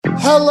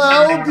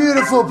Hello,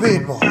 beautiful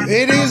people.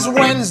 It is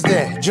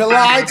Wednesday,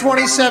 July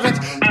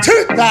 27th,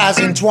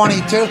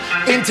 2022.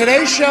 And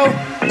today's show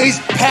is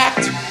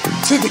packed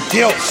to the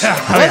gills.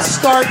 Let's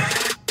start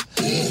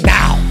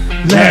now.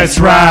 Let's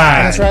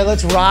ride. That's right.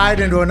 Let's ride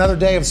into another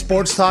day of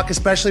sports talk,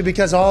 especially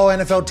because all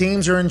NFL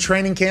teams are in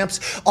training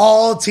camps.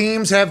 All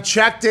teams have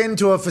checked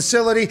into a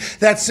facility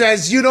that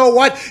says, you know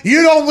what?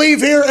 You don't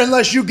leave here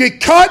unless you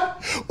get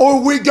cut or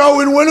we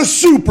go and win a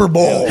Super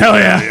Bowl. Hell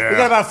yeah. We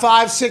got about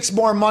 5-6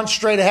 more months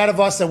straight ahead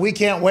of us that we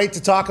can't wait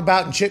to talk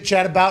about and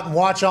chit-chat about and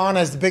watch on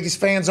as the biggest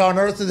fans on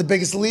earth of the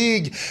biggest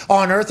league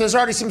on earth. There's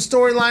already some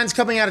storylines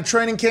coming out of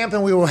training camp,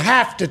 and we will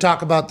have to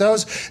talk about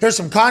those. There's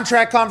some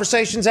contract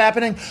conversations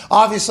happening.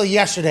 Obviously,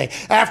 yesterday,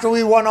 after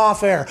we went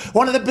off air,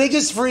 one of the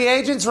biggest free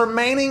agents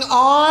remaining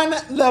on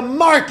the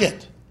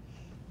market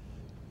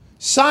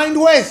signed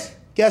with,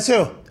 guess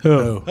who?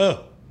 Who?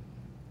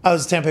 Oh, it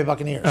was the Tampa Bay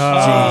Buccaneers.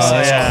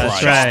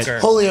 That's right.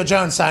 Julio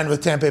Jones signed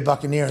with Tampa Bay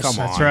Buccaneers.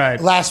 That's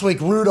right. Last week,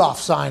 Rudolph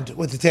signed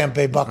with the Tampa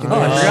Bay Buccaneers.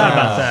 I forgot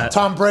about that.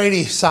 Tom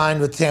Brady signed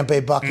with the Tampa Bay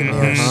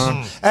Buccaneers.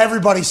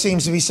 Everybody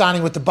seems to be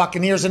signing with the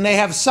Buccaneers, and they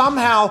have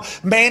somehow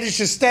managed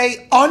to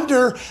stay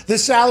under the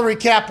salary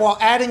cap while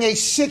adding a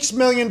 $6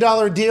 million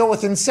deal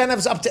with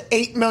incentives up to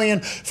 $8 million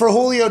for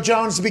Julio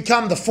Jones to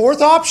become the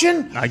fourth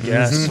option. I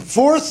guess.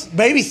 Fourth,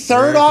 maybe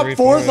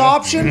fourth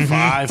option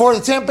for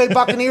the Tampa Bay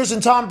Buccaneers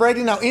and Tom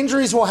Brady. Now,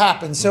 injuries will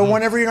happen. So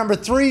whenever you're number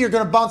 3, you're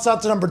going to bounce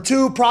out to number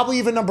 2, probably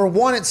even number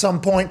 1 at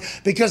some point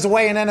because the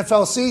way an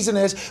NFL season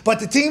is. But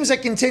the teams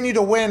that continue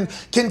to win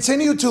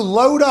continue to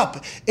load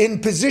up in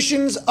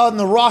positions on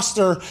the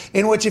roster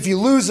in which if you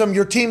lose them,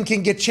 your team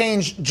can get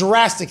changed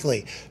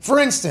drastically. For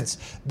instance,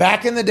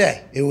 back in the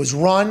day, it was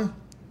run,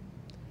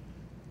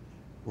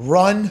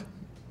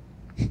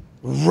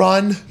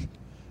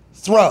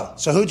 throw.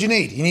 So who'd you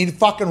need? You need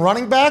fucking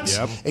running backs,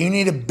 and you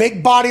need a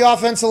big body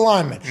offensive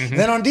lineman.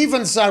 Then on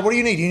defense side, what do?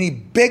 You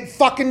need big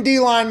fucking D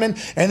linemen,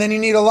 and then you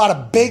need a lot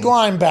of big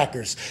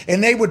linebackers.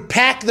 And they would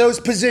pack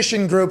those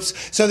position groups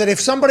so that if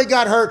somebody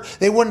got hurt,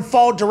 they wouldn't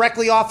fall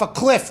directly off a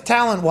cliff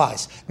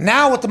talent-wise.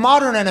 Now with the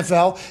modern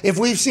NFL, if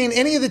we've seen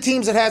any of the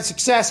teams that had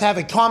success have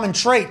a common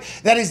trait,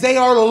 that is they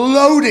are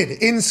loaded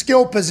in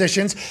skill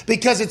positions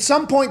because at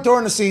some point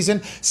during the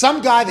season,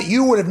 some guy that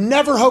you would have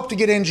never hoped to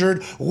get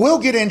injured will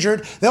get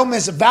injured. They'll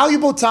miss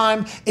valuable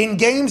time in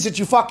games that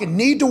you fucking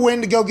need to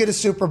win to go get a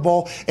Super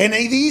Bowl. And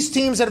these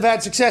teams that have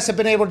had success have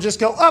been able to just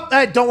go,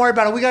 hey, don't worry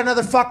about it. We got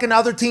another fucking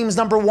other team's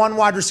number 1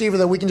 wide receiver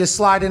that we can just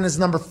slide in as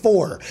number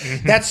 4.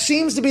 That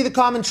seems to be the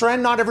common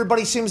trend. Not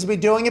everybody seems to be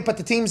doing it, but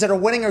the teams that are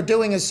winning are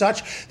doing as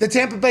such. The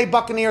Tampa Bay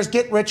Buccaneers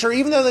get richer,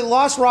 even though they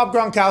lost Rob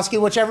Gronkowski,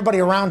 which everybody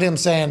around him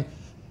saying,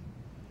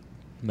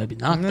 Maybe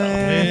not,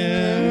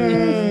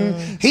 though.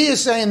 He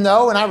is saying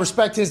no, and I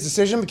respect his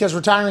decision because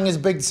retiring is a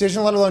big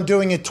decision, let alone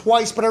doing it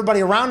twice. But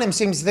everybody around him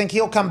seems to think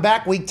he'll come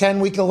back week 10,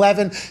 week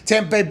 11.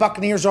 Tampa Bay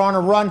Buccaneers are on a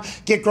run,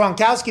 get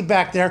Gronkowski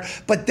back there.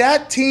 But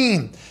that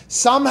team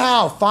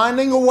somehow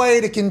finding a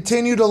way to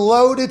continue to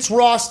load its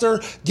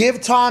roster,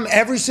 give Tom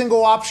every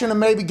single option and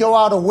maybe go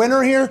out a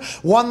winner here.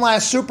 One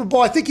last Super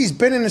Bowl. I think he's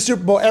been in the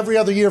Super Bowl every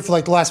other year for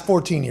like the last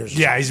 14 years.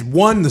 Yeah, he's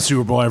won the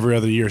Super Bowl every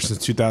other year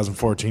since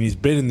 2014. He's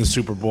been in the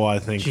Super Bowl, I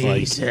think,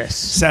 Jesus. like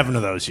 7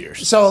 of those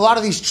years. So a lot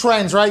of these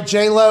trends, right?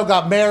 J-Lo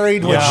got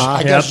married, which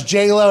I guess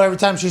J-Lo, every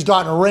time she's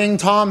gotten a ring,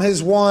 Tom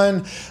has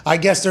won. I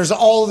guess there's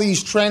all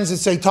these trends that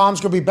say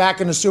Tom's going to be back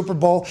in the Super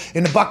Bowl.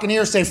 And the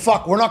Buccaneers say,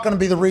 fuck, we're not going to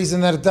be the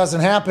reason that it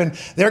doesn't happen.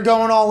 They're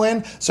going all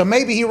in. So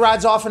maybe he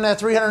rides off in that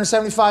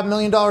 $375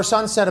 million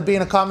sunset of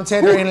being a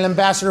commentator and an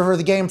ambassador for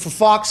the game for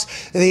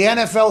Fox. The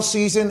NFL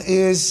season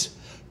is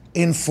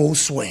in full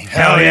swing.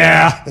 Hell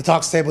yeah. The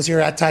Talks tables here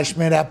at Ty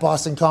Schmidt, at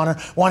Boston Connor.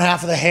 One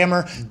half of the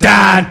Hammer.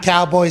 Don.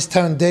 Cowboys.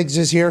 Tone Diggs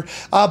is here.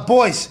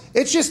 Boys,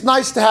 it's just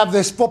nice to have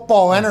this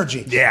football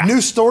energy. Yeah.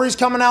 New stories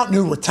coming out,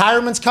 new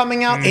retirements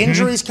coming out,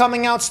 injuries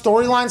coming out,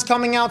 storylines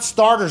coming out,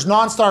 starters,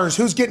 non-starters,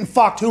 who's getting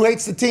fucked, who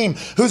hates the team,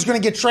 who's going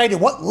to get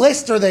traded, what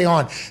list are they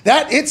on?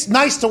 It's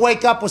nice to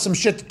wake up with some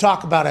shit to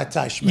talk about at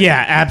Ty Schmidt.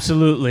 Yeah,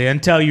 absolutely.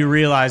 Until you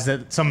realize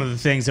that some of the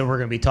things that we're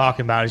going to be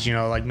talking about is,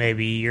 like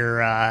maybe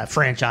your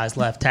franchise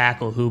left tackle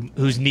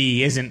whose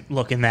knee isn't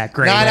looking that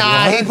great.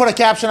 He put a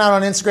caption out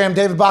on Instagram.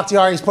 David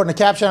Bakhtiari is putting a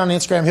caption on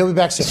Instagram. He'll be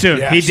back soon.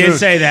 Yeah, he did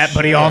say that,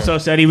 but he also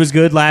said he was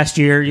good last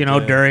year,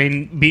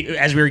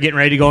 as we were getting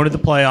ready to go into the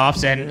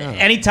playoffs. And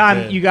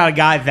anytime you got a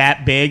guy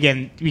that big,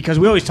 and because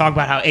we always talk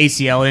about how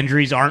ACL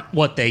injuries aren't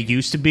what they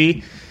used to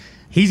be,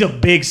 he's a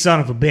big son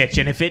of a bitch,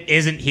 and if it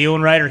isn't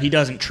healing right or he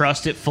doesn't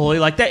trust it fully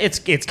like that,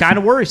 it's kind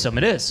of worrisome.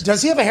 It is.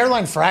 Does he have a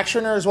hairline fracture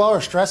in there as well, or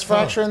stress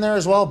fracture in there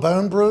as well,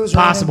 bone bruise?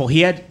 Possible.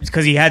 He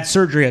had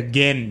surgery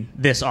again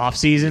this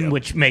offseason,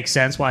 which makes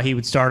sense why he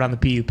would start on the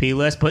PUP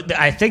list. But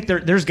I think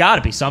there's got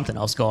to be something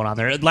else going on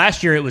there.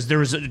 Last year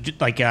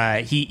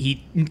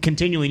he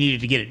continually needed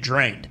to get it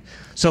drained.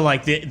 So,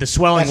 like, the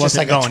swelling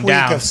wasn't going down. That's just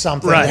like a tweak of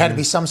something. Right. There had to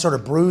be some sort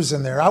of bruise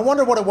in there. I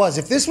wonder what it was.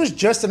 If this was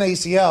just an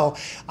ACL,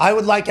 I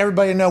would like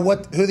everybody to know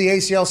who the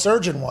ACL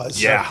surgeon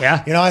was.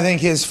 Yeah. So, I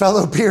think his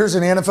fellow peers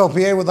in the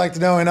NFLPA would like to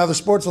know, and other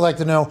sports would like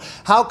to know,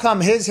 how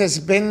come his has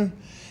been,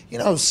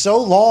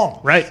 so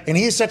long. Right. And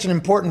he is such an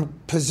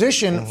important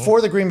position for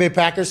the Green Bay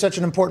Packers, such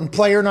an important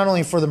player, not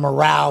only for the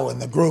morale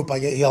and the group,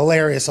 like a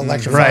hilarious,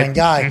 electrifying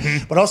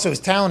guy, but also his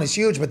talent is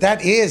huge. But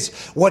that is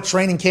what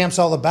training camp's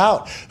all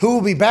about. Who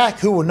will be back?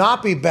 Who will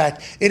not be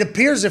back? It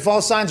appears if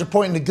all signs are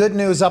pointing to good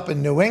news up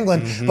in New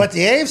England, but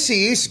the AFC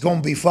East is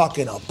going to be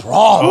fucking a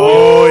problem.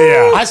 Oh,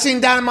 yeah. I seen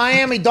down in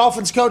Miami,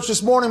 Dolphins coach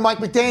this morning, Mike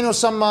McDaniel,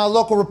 some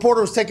local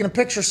reporter was taking a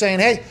picture saying,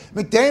 hey,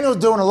 McDaniel's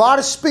doing a lot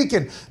of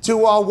speaking to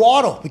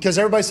Waddle because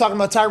everybody's talking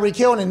about Tyreek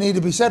Hill, and it needed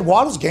to be said,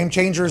 Waddle's a game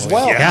changer as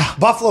well. Yeah.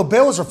 Buffalo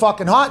Bills are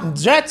fucking hot, and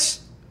Jets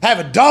have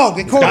a dog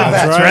at quarterback.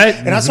 That's right.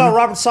 And I saw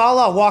Robert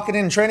Saleh walking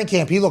in training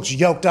camp. He looks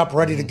yoked up,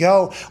 ready to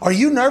go. Are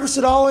you nervous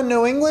at all in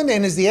New England?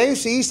 And is the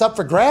AFC East up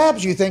for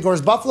grabs, you think? Or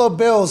is Buffalo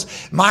Bills,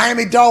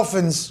 Miami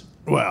Dolphins,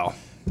 Well,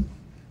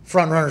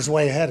 front runners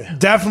way ahead?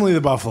 definitely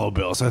the Buffalo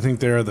Bills. I think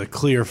they're the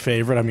clear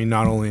favorite. I mean,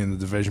 not only in the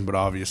division, but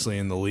obviously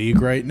in the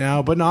league right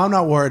now. But no, I'm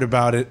not worried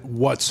about it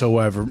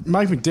whatsoever.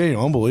 Mike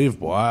McDaniel,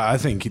 unbelievable. I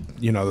think,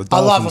 the Dolphins. I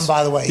love him,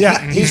 by the way. Yeah,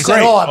 he said,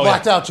 great. I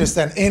blacked out just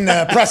then in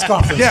the press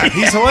conference. Yeah,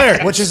 he's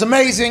hilarious. Which is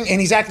amazing,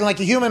 and he's acting like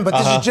a human, but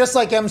this is just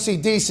like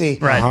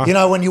MCDC.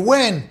 Right. When you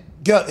win,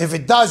 if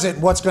it doesn't,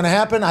 what's going to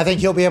happen? I think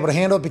he'll be able to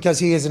handle it because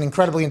he is an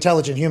incredibly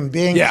intelligent human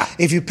being. Yeah.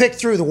 If you pick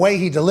through the way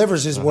he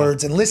delivers his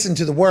words and listen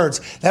to the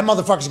words, that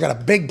motherfucker's got a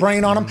big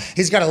brain on him.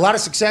 He's got a lot of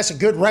success, a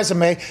good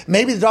resume.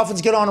 Maybe the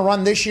Dolphins get on a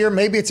run this year.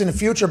 Maybe it's in the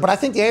future. But I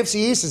think the AFC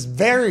East is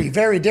very,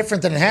 very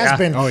different than it has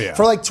been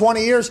for like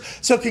 20 years.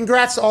 So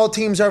congrats to all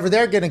teams over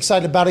there getting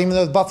excited about it, even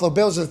though the Buffalo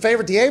Bills are the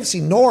favorite. The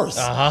AFC North.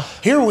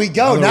 Here we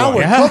go. Now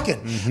we're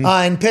cooking.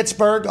 In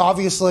Pittsburgh,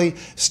 obviously,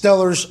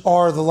 Steelers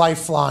are the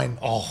lifeline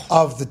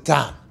of the town.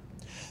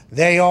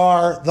 They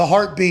are the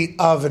heartbeat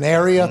of an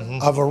area,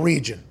 of a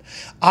region.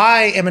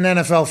 I am an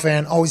NFL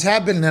fan, always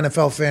have been an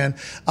NFL fan,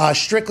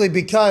 strictly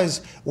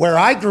because where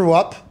I grew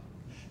up,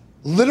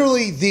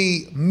 literally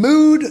the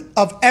mood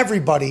of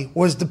everybody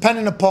was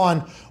dependent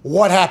upon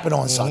what happened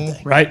on Sunday.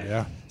 Right.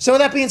 Yeah. So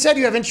with that being said,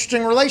 you have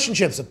interesting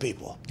relationships with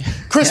people.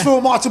 Chris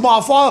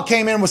Fuamatu-Mafala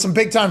came in with some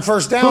big-time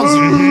first downs,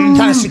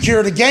 kind of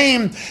secured a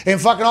game, and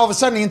fucking all of a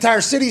sudden the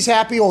entire city's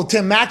happy. Old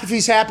Tim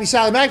McAfee's happy.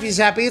 Sally McAfee's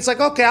happy. It's like,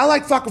 okay, I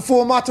like fucking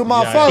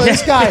Fuamatu-Mafala.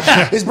 This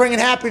guy is bringing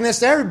happiness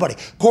to everybody.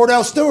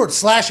 Cordell Stewart,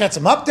 Slash had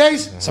some up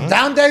days, some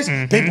down days.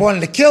 People wanted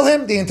to kill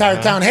him. The entire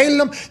town hated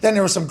him. Then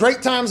there were some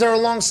great times there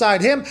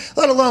alongside him,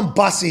 let alone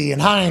Bussy and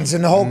Hines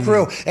and the whole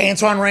crew.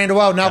 Antoine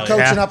Randall now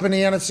coaching up in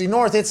the NFC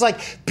North. It's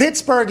like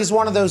Pittsburgh is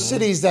one of those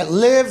cities that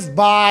live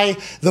by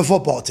the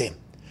football team.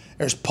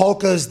 There's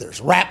polkas, there's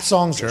rap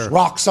songs, there's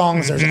rock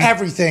songs, there's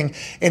everything.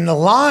 And the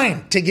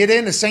line to get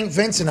into St.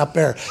 Vincent up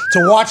there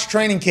to watch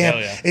training camp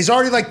is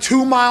already like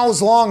 2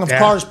 miles long of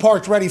cars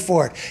parked ready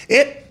for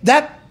it.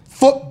 That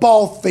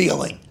football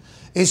feeling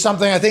is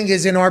something I think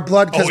is in our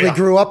blood because we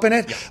grew up in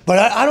it. But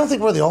I don't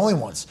think we're the only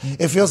ones.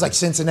 It feels like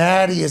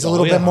Cincinnati is a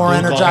little bit more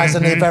energized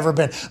than they've ever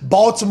been.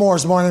 Baltimore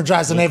is more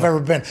energized than they've ever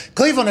been.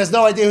 Cleveland has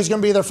no idea who's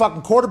going to be their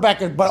fucking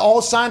quarterback, but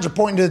all signs are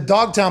pointing to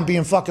Dogtown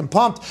being fucking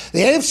pumped. The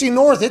AFC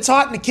North, it's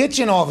hot in the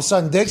kitchen all of a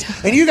sudden, Diggs,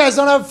 and you guys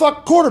don't have a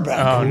fucking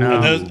quarterback. Oh,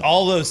 no.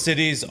 All those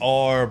cities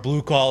are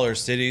blue-collar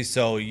cities,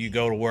 so you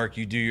go to work,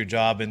 you do your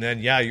job, and then,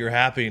 your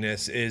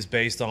happiness is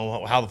based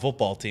on how the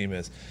football team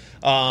is.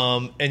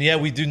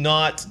 We do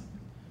not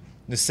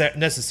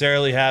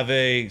necessarily have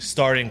a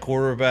starting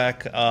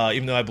quarterback,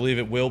 even though I believe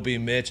it will be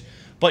Mitch.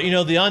 But,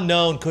 the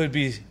unknown could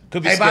be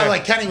Hey, by the way,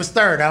 Kenny was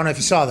third. I don't know if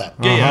you saw that.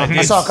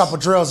 I saw a couple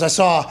drills. I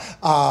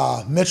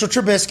saw Mitchell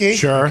Trubisky.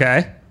 Sure.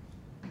 Okay.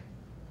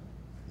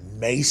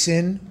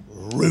 Mason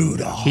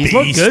Rudolph. He's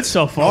looked good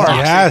so far.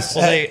 Yes.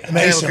 Well, I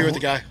have a beer with the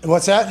guy.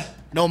 What's that?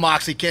 No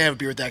Moxie, can't have a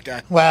beer with that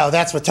guy. Well,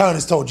 that's what Tone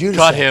has told you to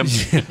Cut say.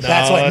 him.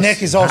 That's what Nick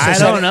has also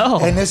said. I don't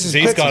know. And this is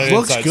Zeke's got an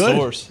Looks inside good.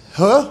 source.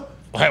 Huh?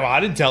 Well, I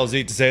didn't tell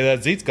Zeke to say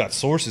that. Zeke's got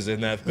sources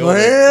in that building.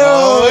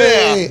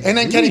 Really? And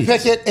then Kenny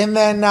Pickett, and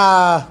then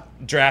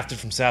Drafted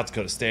from South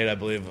Dakota State, I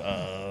believe.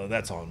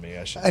 That's on me.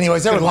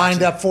 anyways, they were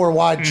lined up 4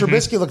 wide.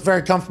 Trubisky looked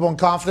very comfortable and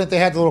confident. They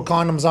had the little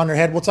condoms on their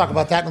head. We'll talk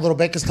about that in a little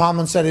bit because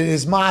Tomlin said it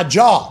is my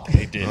job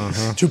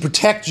to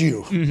protect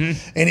you.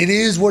 And it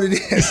is what it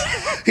is.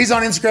 He's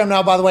on Instagram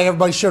now, by the way.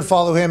 Everybody should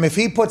follow him. If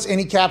he puts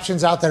any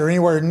captions out that are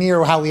anywhere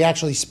near how he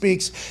actually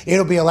speaks,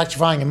 it'll be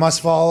electrifying and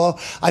must follow.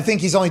 I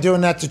think he's only doing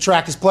that to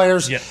track his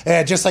players,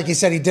 just like he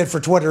said he did for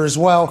Twitter as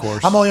well.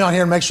 I'm only on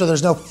here to make sure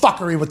there's no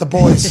fuckery with the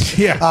boys.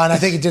 And I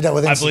think he did that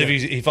with Instagram. I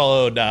believe he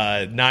followed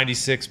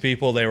 96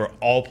 people. They were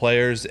all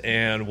players,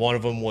 and one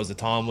of them was a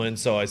Tomlin,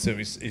 so I assume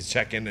he's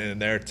checking in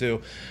there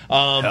too.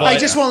 I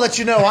just want to let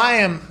you know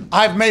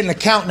I've made an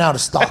account now to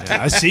stalk you.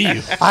 I see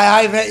you.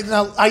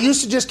 I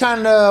used to just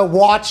kind of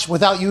watch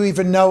without you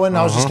even knowing.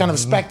 I was just kind of a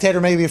spectator,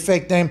 maybe a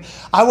fake name.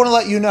 I want to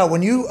let you know,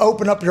 when you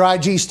open up your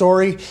IG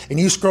story and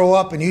you scroll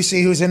up and you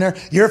see who's in there,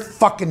 you're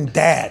fucking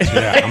dad.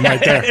 Yeah, I'm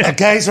right there.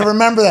 Okay, so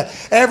remember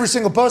that. Every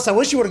single post. I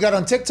wish you would have got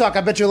on TikTok.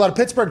 I bet you a lot of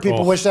Pittsburgh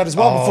people wish that as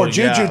well before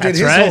Juju did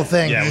his whole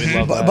thing. Yeah, we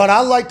love that. But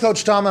I like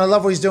Coach Tomlin. I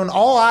love what he's doing.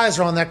 All eyes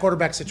are on that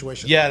quarterback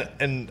situation. Yeah,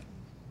 and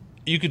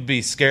you could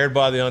be scared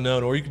by the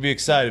unknown, or you could be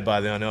excited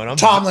by the unknown.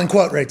 Tomlin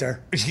quote right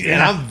there.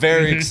 And I'm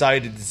very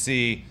excited to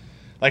see.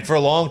 Like, for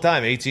a long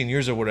time, 18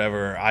 years or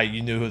whatever,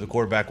 you knew who the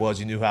quarterback was.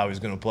 You knew how he was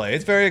going to play.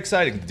 It's very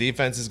exciting. The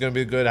defense is going to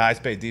be a good,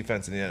 highest-paid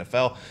defense in the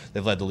NFL.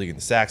 They've led the league in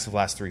the sacks the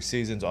last 3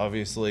 seasons.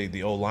 Obviously,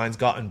 the O-line's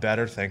gotten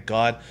better, thank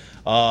God.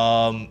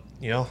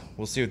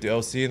 We'll see what the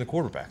OC and the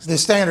quarterbacks do. The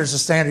standard's the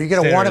standard. You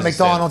get a one at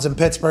McDonald's in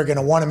Pittsburgh and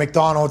a one at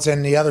McDonald's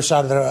in the other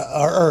side of the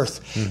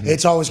earth. Mm-hmm.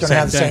 It's always going to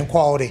have the same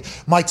quality.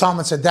 Mike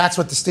Tomlin said that's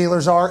what the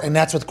Steelers are, and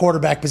that's what the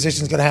quarterback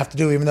position is going to have to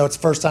do, even though it's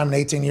the first time in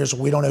 18 years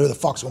we don't know who the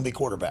fuck's going to be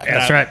quarterback.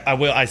 That's right.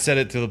 I said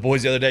it to the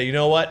boys the other day. You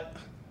know what?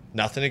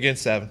 Nothing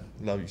against Seven.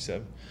 Love you,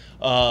 Seven.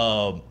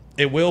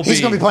 It will be.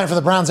 He's going to be playing for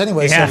the Browns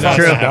anyway. Yeah, so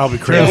true. That'll be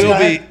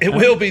crazy. It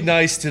will be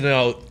nice to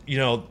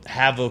know,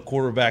 have a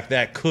quarterback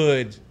that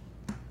could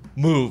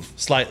move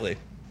slightly.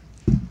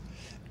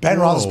 Ben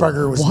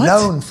Roethlisberger was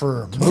known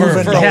for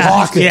moving the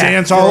pocket,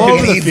 dance all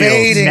over the field,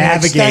 evading,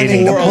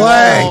 extending the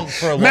play.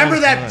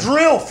 Remember that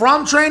drill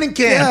from training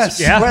camp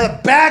where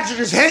the bats are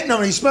just hitting him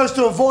and he's supposed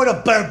to avoid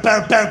a bam,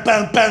 bam, bam,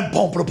 bam, bam,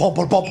 pump,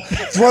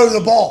 throw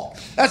the ball.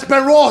 That's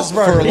Ben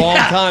Roethlisberger. For a long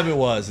time it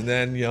was, and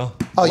then,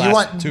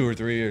 last 2 or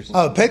 3 years.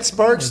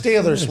 Pittsburgh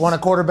Steelers want a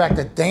quarterback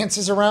that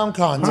dances around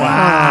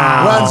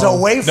contact, runs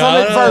away from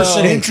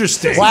adversity.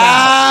 Interesting.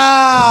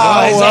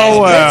 Wow.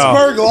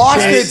 Pittsburgh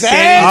lost its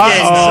edge.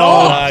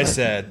 I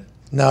said.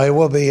 No, it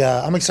will be.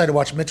 I'm excited to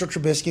watch Mitchell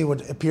Trubisky,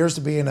 what appears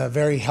to be in a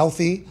very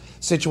healthy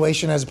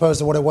situation as opposed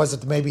to what it was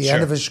at the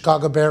end of his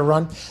Chicago Bear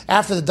run.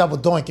 After the double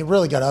doink, it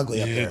really got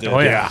ugly up there. Oh,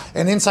 yeah.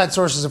 And inside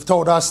sources have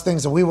told us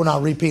things that we will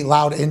not repeat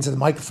loud into the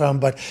microphone,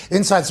 but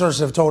inside sources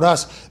have told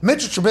us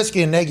Mitchell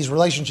Trubisky and Nagy's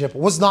relationship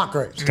was not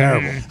great. It's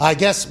terrible. I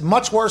guess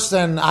much worse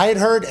than I had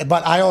heard,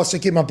 but I also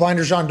keep my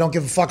blinders on, don't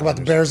give a fuck about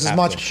the Bears as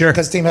much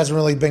because the team hasn't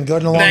really been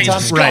good in a long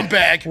Nagy's time. a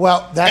scumbag.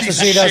 Well, that's what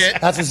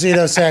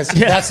Zito says.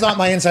 That's not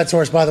my inside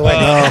source, by the way.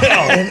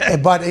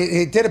 But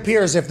it did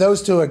appear as if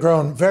those two had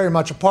grown very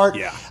much apart.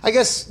 Yeah. I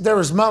guess there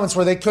was moments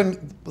where they couldn't,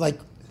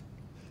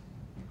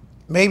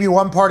 maybe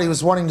one party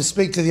was wanting to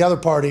speak to the other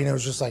party, and it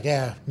was just like,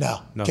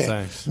 no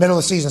thanks. Middle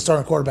of the season,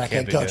 starting quarterback,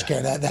 head coach,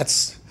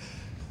 that's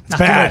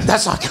bad.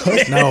 That's not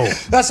good. No.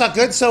 That's not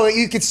good. So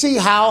you could see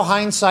how,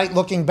 hindsight,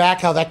 looking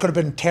back, how that could have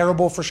been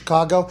terrible for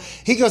Chicago.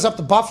 He goes up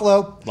to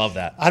Buffalo. Love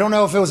that. I don't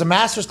know if it was a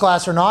master's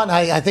class or not.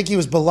 I think he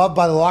was beloved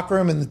by the locker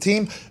room and the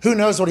team. Who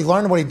knows what he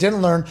learned and what he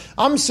didn't learn.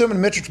 I'm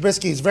assuming Mitchell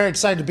Trubisky is very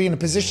excited to be in the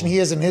position he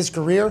is in his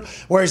career,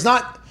 where he's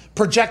not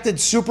projected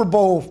Super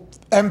Bowl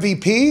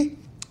MVP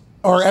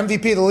or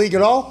MVP of the league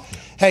at all.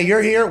 Hey,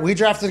 you're here. We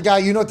drafted a guy.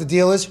 You know what the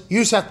deal is.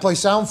 You just have to play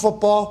sound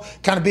football,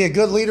 kind of be a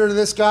good leader to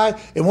this guy,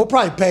 and we'll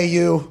probably pay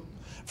you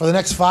for the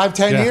next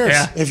 5-10 years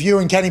if you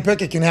and Kenny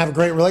Pickett can have a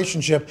great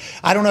relationship.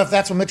 I don't know if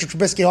that's what Mitchell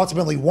Trubisky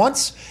ultimately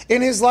wants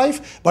in his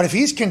life, but if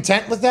he's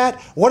content with that,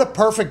 what a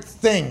perfect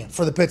thing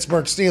for the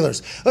Pittsburgh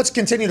Steelers. Let's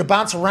continue to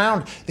bounce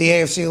around the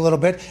AFC a little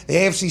bit. The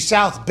AFC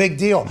South, big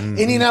deal.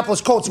 Indianapolis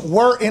Colts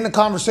were in the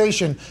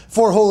conversation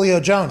for Julio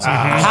Jones.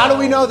 How do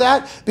we know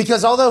that?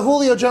 Because although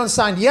Julio Jones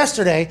signed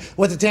yesterday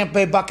with the Tampa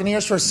Bay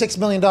Buccaneers for a $6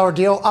 million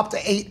deal, up to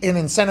 $8 in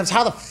incentives,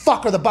 how the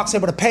fuck are the Bucs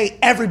able to pay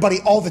everybody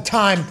all the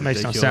time?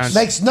 Makes no sense.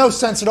 Makes no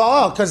sense at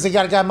all, because they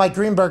got a guy, Mike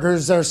Greenberg,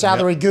 who's their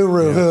salary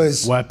guru, who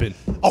is weapon.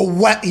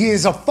 He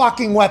is a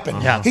fucking weapon.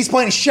 He's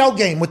playing a shell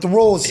game with the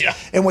rules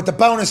and with the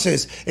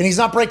bonuses, and he's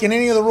not breaking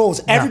any of the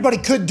rules. Everybody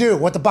could do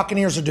what the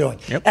Buccaneers are doing.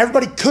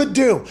 Everybody could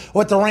do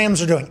what the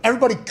Rams are doing.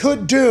 Everybody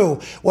could do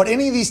what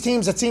any of these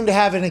teams that seem to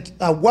have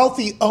a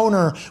wealthy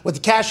owner with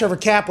the cash over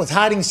cap, with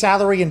hiding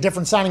salary and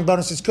different signing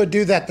bonuses, could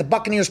do that. The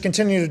Buccaneers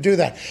continue to do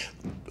that.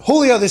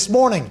 Julio this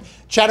morning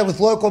chatted with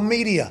local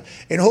media,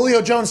 and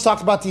Julio Jones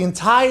talked about the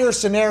entire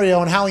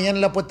scenario and how he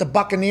ended up with the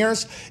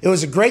Buccaneers. It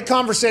was a great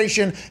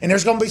conversation, and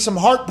there's going to be some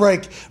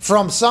heartbreak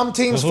from some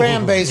teams'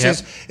 fan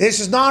bases. This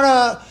is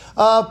not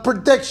a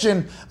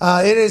prediction.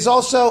 It is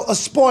also a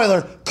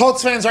spoiler.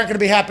 Colts fans aren't going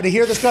to be happy to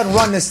hear this. Go ahead and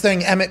run this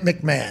thing, Emmett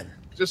McMahon.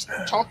 Just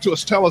talk to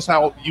us. Tell us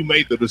how you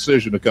made the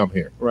decision to come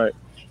here. Right.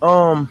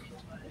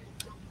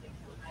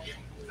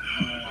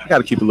 I got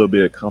to keep a little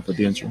bit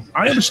confidential.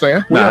 I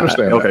understand. We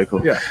understand. Okay,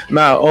 cool. Yeah.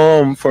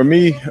 Now, for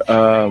me,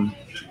 I'm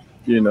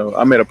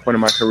at a point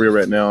in my career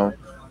right now.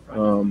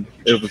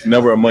 It was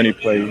never a money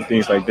play,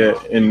 things like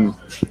that. And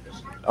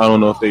I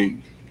don't know if they,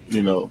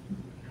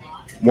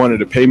 wanted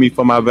to pay me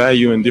for my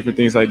value and different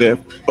things like that.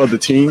 Other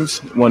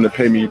teams wanted to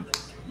pay me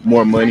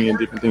more money and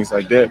different things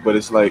like that. But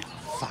it's like,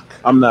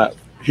 I'm not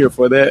here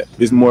for that.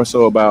 It's more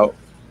so about,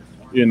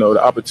 the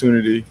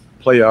opportunity,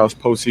 playoffs,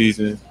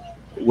 postseason,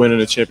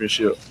 winning a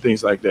championship,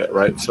 things like that,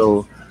 right?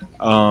 So,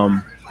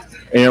 Aaron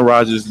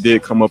Rodgers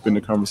did come up in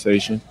the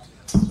conversation.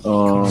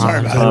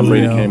 Tom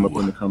Brady came up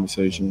in the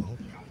conversation,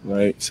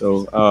 right?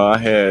 So, I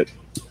had,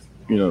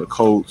 the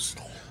Colts,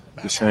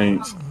 the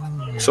Saints,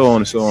 so on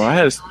and so on. I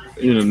had,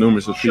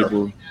 numerous of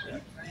people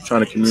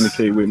trying to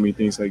communicate with me,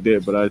 things like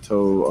that. But I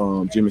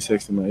told Jimmy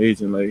Sexton, my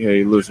agent, like,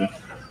 hey, listen,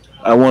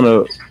 I want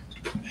to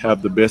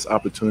have the best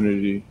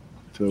opportunity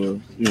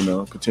to,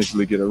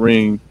 potentially get a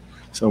ring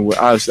somewhere.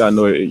 Obviously, I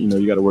know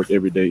you got to work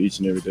every day, each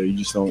and every day. You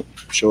just don't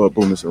show up,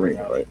 boom, it's a ring,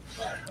 right?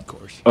 Of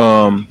course.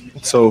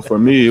 So for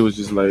me, it was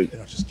just like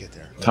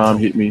Tom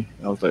hit me.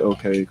 I was like,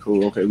 okay,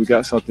 cool. Okay, we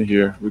got something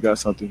here.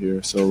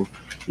 So,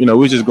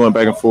 we're just going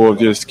back and forth,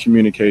 just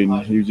communicating.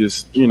 You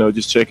just,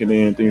 just checking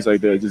in, things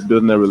like that, just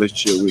building that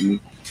relationship with me.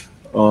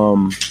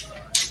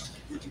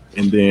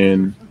 And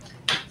then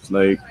it's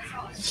like,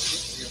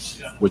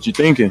 what you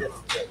thinking?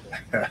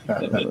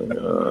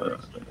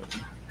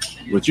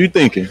 What you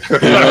thinking?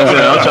 I'm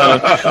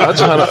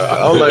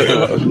like,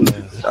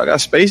 I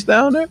got space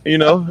down there,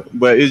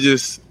 but it's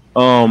just,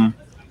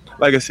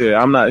 like I said,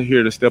 I'm not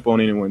here to step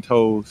on anyone's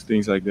toes,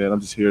 things like that. I'm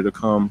just here to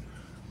come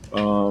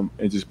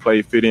and just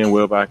play, fit in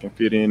wherever I can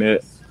fit in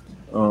at,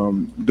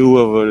 do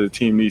whatever the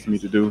team needs me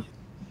to do.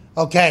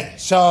 Okay,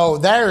 so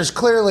there's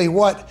clearly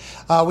what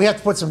we have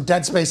to put some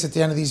dead space at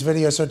the end of these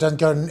videos so it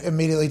doesn't go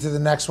immediately to the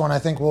next one. I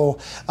think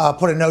we'll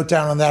put a note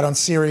down on that on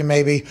Siri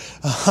maybe.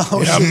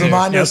 We should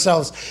remind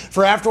ourselves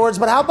for afterwards.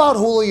 But how about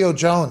Julio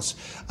Jones?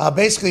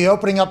 Basically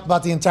opening up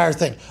about the entire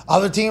thing.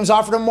 Other teams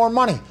offered him more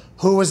money.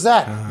 Who was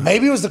that?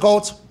 Maybe it was the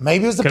Colts.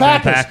 Maybe it was the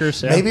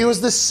Packers. Maybe it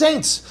was the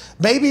Saints.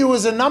 Maybe it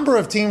was a number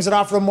of teams that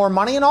offered him more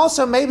money. And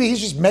also maybe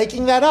he's just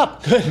making that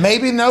up.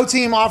 Maybe no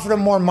team offered him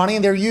more money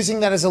and they're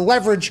using that as a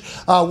leverage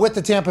with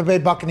the Tampa Bay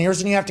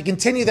Buccaneers. And you have to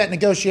continue that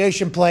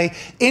negotiation play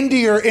into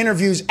your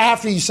interviews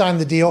after you sign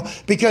the deal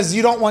because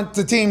you don't want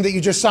the team that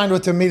you just signed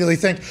with to immediately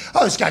think,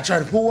 oh, this guy tried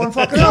to pull one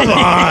fucking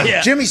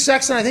over. Jimmy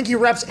Sexton, I think he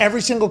reps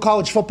every single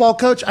college football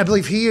coach. I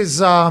believe he is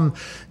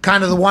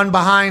kind of the one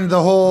behind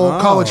the whole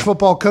college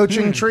football coaching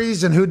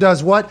trees and who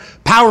does what.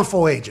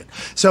 Powerful agent.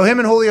 So him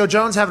and Julio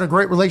Jones having a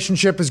great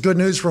relationship is good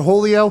news for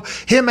Julio.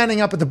 Him ending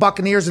up at the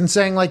Buccaneers and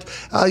saying like,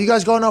 you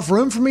guys got enough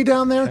room for me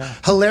down there? Yeah.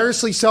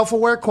 Hilariously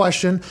self-aware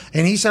question.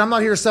 And he said, I'm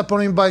not here to step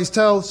on anybody's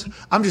toes.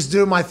 I'm just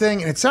doing my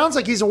thing. And it sounds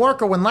like he's a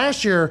worker when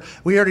last year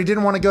we heard he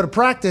didn't want to go to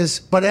practice.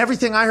 But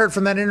everything I heard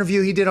from that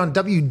interview he did on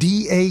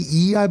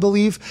WDAE, I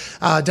believe,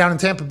 down in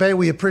Tampa Bay.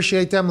 We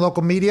appreciate them,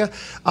 local media.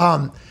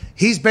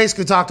 He's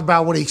basically talked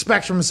about what he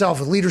expects from himself,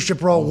 a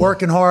leadership role,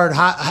 working hard,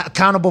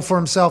 accountable for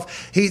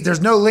himself.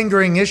 There's no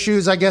lingering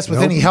issues, I guess,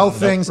 with any health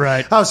things.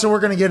 Right. Oh, so we're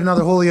going to get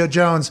another Julio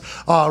Jones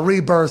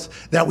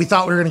rebirth that we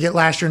thought we were going to get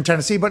last year in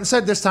Tennessee, but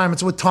instead this time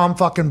it's with Tom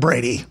fucking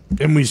Brady.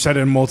 And we've said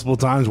it multiple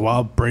times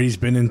while Brady's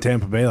been in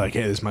Tampa Bay, like,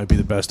 hey, this might be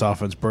the best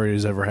offense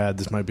Brady's ever had.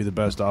 This might be the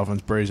best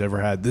offense Brady's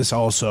ever had. This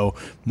also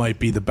might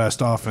be the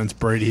best offense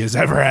Brady has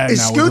ever had.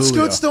 Is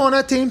Scoot still on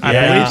that team? I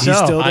believe so.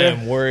 He's still there. I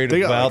am worried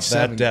about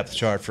that depth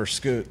chart for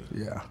Scoot.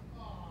 Yeah.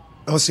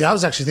 Oh, see, I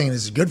was actually thinking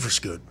this is good for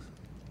Scoot.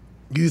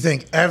 You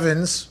think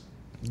Evans,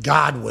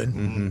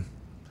 Godwin,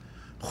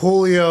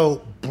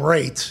 Julio,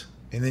 Brait,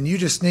 and then you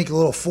just sneak a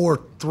little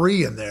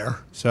 4-3 in there.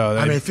 So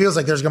it feels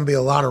like there's going to be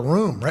a lot of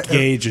room, right?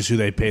 Gage is who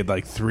they paid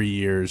like 3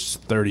 years,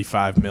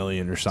 $35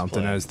 million or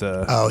something as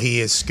the. Oh, he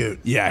is Scoot.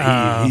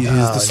 Yeah, he's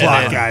the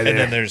slot guy there. And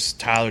then there's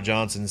Tyler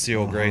Johnson,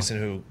 Cyril Grayson,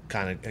 who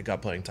kind of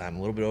got playing time a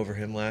little bit over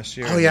him last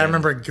year. Oh yeah, I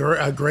remember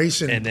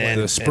Grayson. And then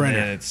the sprinter. And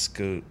then it's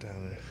Scoot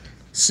down there.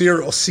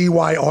 Cyril,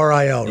 Cyril,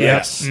 right?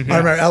 Yes. I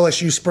remember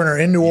LSU sprinter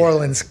in New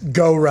Orleans,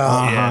 go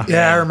route.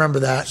 Yeah, I remember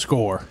that.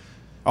 Score.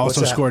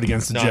 Also scored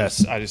against the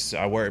Jets.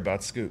 I worry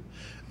about Scoot.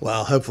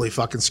 Well, hopefully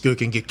fucking Scoot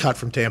can get cut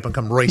from Tampa and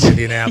come race to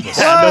Indianapolis.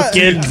 No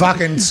kidding.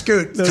 Fucking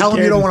Scoot. Tell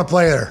him you don't want to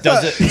play there.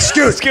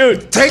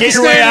 Scoot. Take a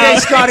your way stand out. today,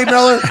 Scotty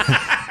Miller.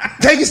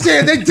 Take a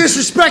stand. They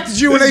disrespected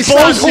you when they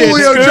signed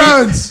Julio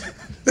Jones.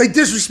 They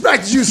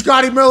disrespected you,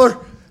 Scotty Miller.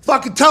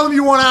 Fucking tell them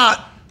you want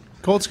out.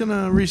 Colt's going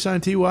to re-sign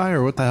T.Y.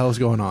 or what the hell is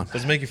going on?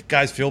 Does it make you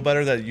guys feel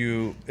better that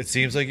it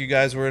seems like you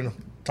guys were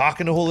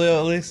talking to Julio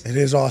at least? It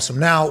is awesome.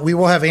 Now, we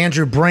will have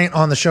Andrew Brandt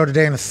on the show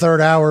today in the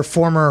third hour,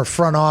 former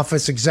front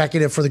office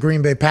executive for the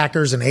Green Bay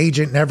Packers, an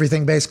agent and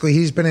everything, basically.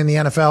 He's been in the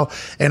NFL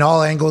in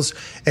all angles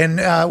and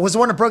was the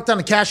one that broke down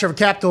the cash over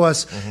cap to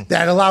us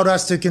that allowed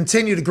us to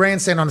continue to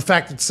grandstand on the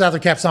fact that the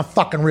salary cap's not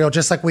fucking real,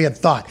 just like we had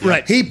thought.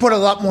 Right. He put a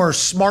lot more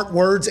smart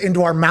words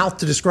into our mouth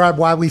to describe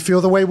why we feel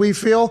the way we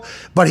feel,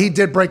 but he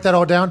did break that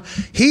all down.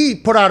 He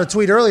put out a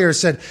tweet earlier,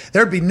 said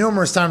there'd be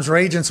numerous times where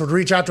agents would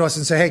reach out to us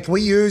and say, hey, can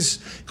we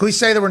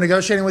say that we're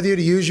negotiating with you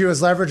to use you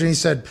as leverage? And he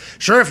said,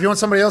 sure, if you want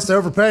somebody else to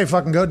overpay,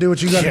 fucking go do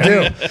what you got to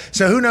do.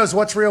 So who knows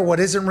what's real, what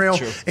isn't real.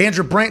 True.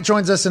 Andrew Brandt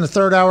joins us in the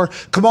third hour.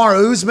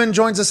 Kamaru Usman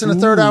joins us in the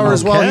third hour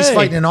as well. He's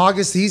fighting in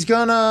August. He's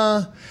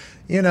gonna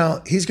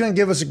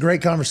give us a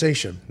great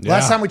conversation. Yeah.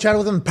 Last time we chatted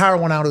with him, the power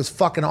went out. It was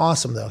fucking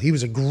awesome, though. He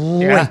was a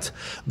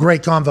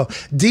great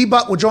convo.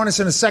 D-Butt will join us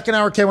in the second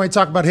hour. Can't wait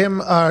to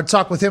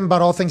talk with him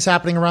about all things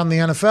happening around the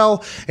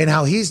NFL and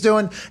how he's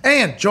doing.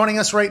 And joining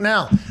us right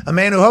now, a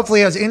man who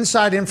hopefully has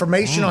inside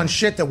information on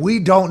shit that we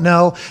don't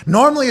know.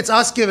 Normally, it's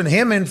us giving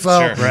him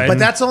info, but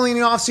that's only in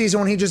the offseason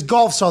when he just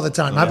golfs all the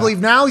time. I believe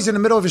now he's in the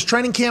middle of his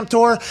training camp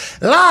tour,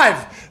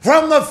 live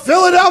from the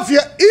Philadelphia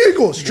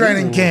Eagles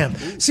training camp.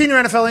 Senior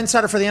NFL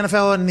insider for the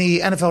NFL and the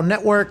NFL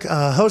Network,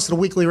 host of the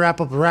weekly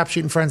wrap-up of Rap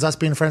Sheet and Friends, us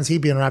being friends, he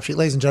being a Rap Sheet.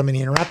 Ladies and gentlemen,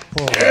 Ian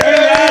Rapoport. What's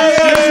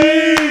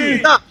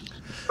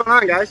going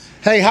on, guys?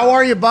 Hey, how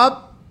are you,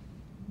 bub?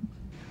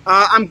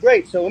 I'm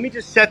great. So let me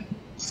just set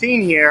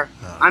scene here.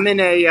 I'm in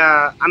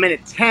a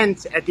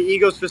tent at the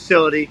Eagles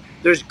facility.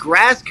 There's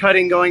grass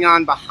cutting going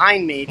on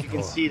behind me, if you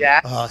can see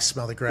that. Oh, I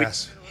smell the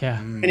grass.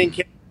 Yeah.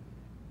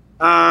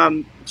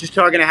 Just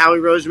talking to Howie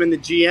Roseman, the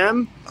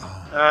GM,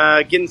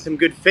 getting some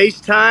good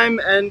FaceTime,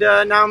 and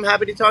now I'm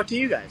happy to talk to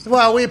you guys.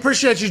 Well, we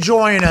appreciate you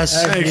joining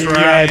us. Thanks,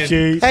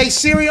 Ryan. Hey,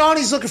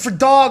 Sirianni's looking for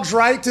dogs,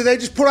 right? Do they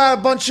just put out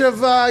a bunch of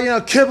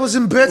kibbles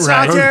and bits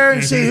out there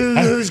and see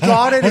who's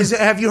got it?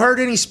 Have you heard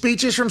any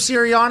speeches from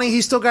Sirianni?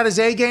 He's still got his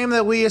A game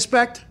that we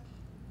expect?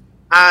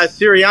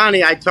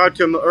 Sirianni, I talked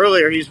to him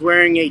earlier. He's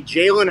wearing a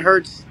Jalen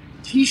Hurts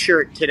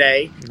T-shirt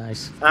today.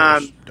 Nice.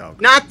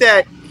 Not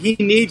that he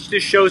needs to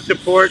show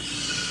support.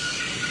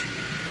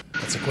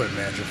 That's equipment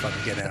manager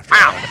fucking getting after.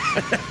 Wow.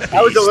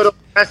 That was a little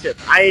impressive.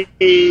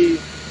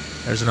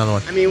 There's another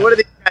one. I mean, what are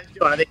these guys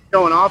doing? Are they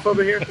showing off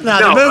over here?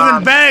 No, they're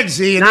moving bags,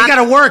 Ian. They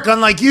got to work,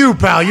 unlike you,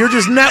 pal. You're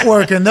just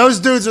networking. Those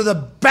dudes are the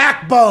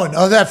backbone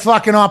of that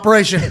fucking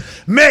operation.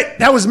 Mitt,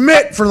 that was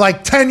Mitt for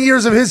like 10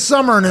 years of his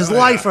summer and his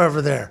life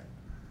over there.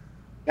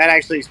 That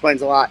actually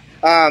explains a lot.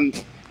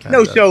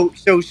 So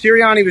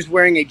Sirianni was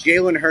wearing a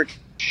Jalen Hurts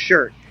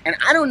shirt. And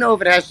I don't know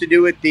if it has to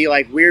do with the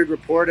weird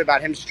report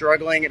about him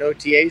struggling at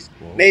OTAs.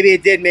 Whoa. Maybe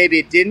it did, maybe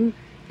it didn't.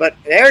 But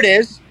there it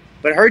is.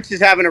 But Hurts is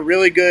having a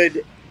really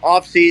good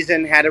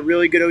offseason, had a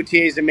really good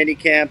OTAs and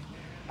minicamp.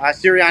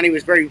 Sirianni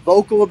was very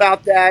vocal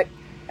about that.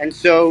 And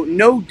so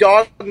no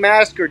dog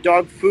mask or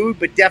dog food,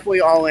 but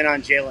definitely all in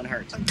on Jalen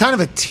Hurts. Kind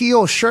of a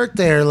teal shirt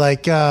there,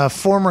 like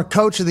former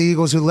coach of the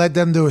Eagles who led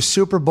them to a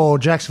Super Bowl,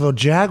 Jacksonville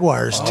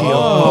Jaguars teal.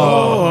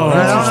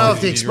 I don't know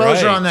if the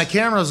exposure on that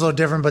camera is a little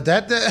different, but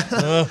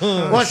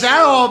what's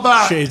that all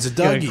about? Shades of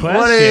Dougie.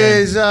 What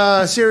is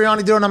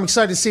Sirianni doing? I'm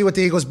excited to see what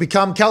the Eagles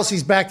become.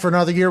 Kelsey's back for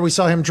another year. We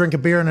saw him drink a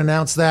beer and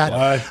announce that.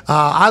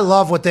 I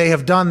love what they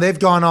have done. They've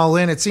gone all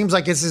in. It seems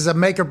like this is a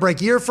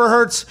make-or-break year for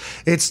Hurts.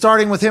 It's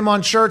starting with him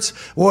on shirts.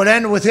 Will it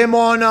end with him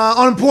on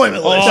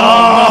unemployment list?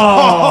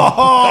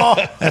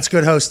 That's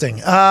good hosting.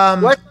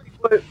 Sorry.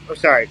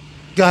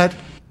 Go ahead.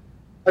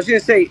 I was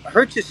going to say,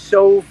 Hurts is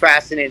so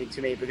fascinating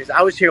to me because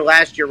I was here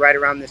last year right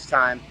around this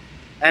time,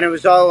 and it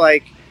was all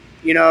like,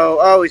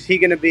 is he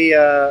going to be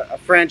a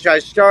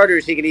franchise starter?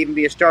 Is he going to even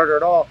be a starter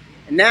at all?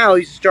 And now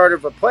he's a starter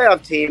of a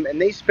playoff team,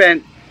 and they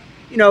spent,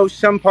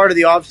 some part of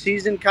the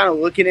offseason kind of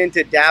looking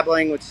into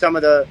dabbling with some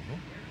of the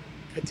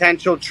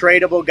potential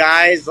tradable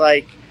guys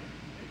like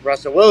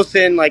Russell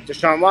Wilson, like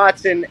Deshaun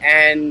Watson,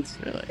 and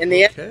in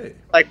the end,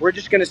 we're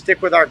just going to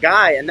stick with our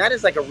guy, and that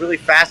is a really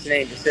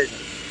fascinating decision.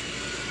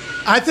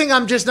 I think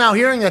I'm just now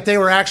hearing that they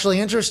were actually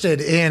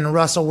interested in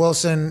Russell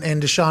Wilson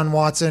and Deshaun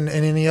Watson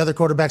and any other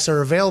quarterbacks that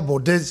are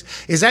available.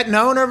 Is that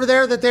known over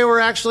there that they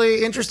were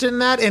actually interested in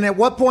that? And at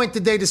what point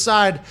did they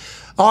decide,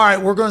 all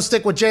right, we're going to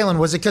stick with Jalen?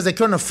 Was it because they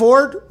couldn't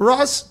afford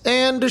Russ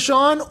and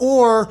Deshaun,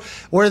 or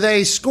were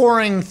they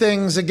scoring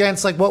things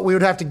against what we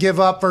would have to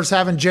give up versus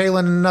having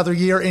Jalen in another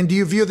year? And do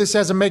you view this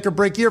as a make or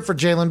break year for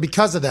Jalen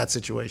because of that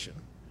situation?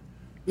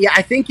 Yeah,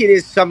 I think it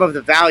is some of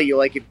the value.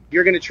 If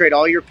you're going to trade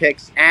all your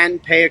picks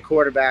and pay a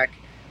quarterback,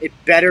 it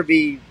better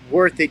be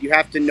worth it. You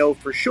have to know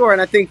for sure. And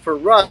I think for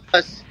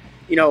Russ,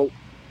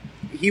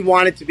 he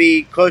wanted to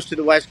be close to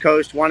the West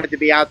Coast, wanted to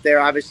be out there,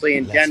 obviously,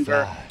 in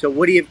Denver. So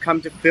would he have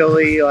come to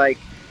Philly?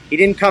 He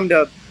didn't come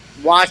to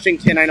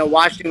Washington. I know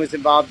Washington was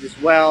involved as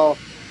well.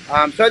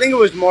 So I think it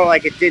was more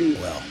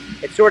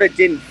it sort of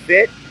didn't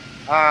fit.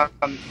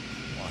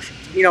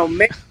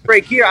 Make or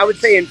break year. I would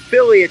say in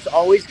Philly, it's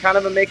always kind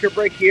of a make or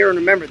break year. And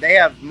remember, they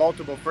have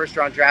multiple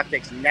first-round draft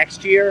picks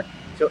next year.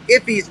 So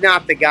if he's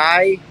not the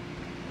guy,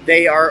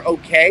 they are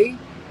okay.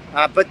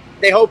 But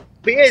they hope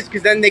he is,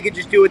 because then they could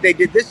just do what they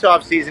did this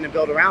offseason and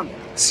build around him.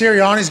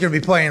 Sirianni's going to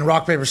be playing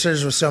rock, paper,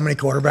 scissors with so many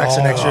quarterbacks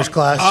in next year's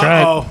class.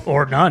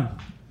 Or none.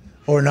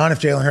 Or none if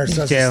Jalen Hurts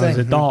does his thing. Jalen's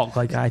a dog,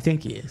 like I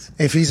think he is.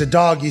 If he's a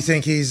dog, you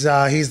think he's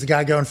the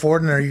guy going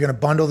forward, and are you going to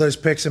bundle those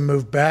picks and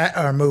move back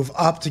or move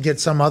up to get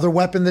some other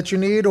weapon that you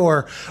need,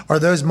 or are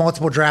those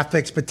multiple draft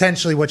picks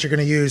potentially what you're going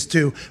to use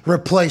to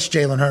replace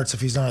Jalen Hurts if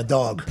he's not a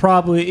dog?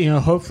 Probably,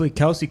 hopefully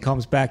Kelsey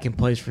comes back and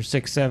plays for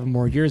 6-7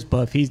 more years,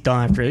 but if he's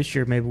done after this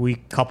year, maybe we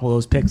couple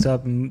those picks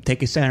up and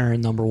take a center in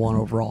number 1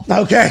 overall.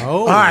 Okay.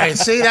 All right.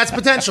 See, that's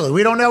potentially.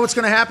 We don't know what's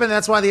going to happen.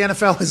 That's why the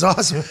NFL is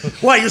awesome.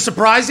 What, you're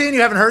surprised, Ian?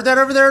 You haven't heard that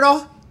over there at all?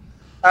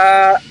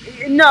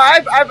 No,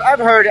 I've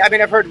heard. I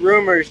mean, I've heard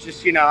rumors.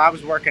 Just I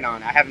was working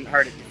on it. I haven't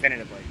heard it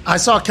definitively. I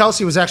saw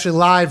Kelsey was actually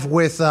live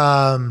with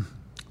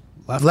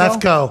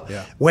Lefko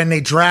when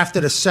they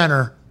drafted a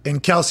center,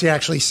 and Kelsey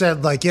actually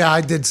said, I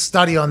did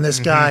study on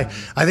this guy.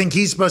 I think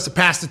he's supposed to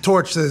pass the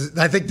torch.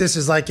 I think this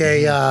is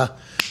a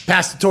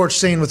pass the torch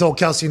scene with old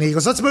Kelsey and the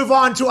Eagles. Let's move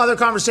on to other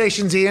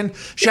conversations, Ian,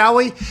 shall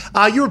we?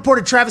 You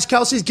reported Travis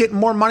Kelce's getting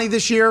more money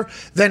this year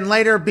than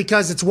later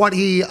because it's what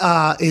he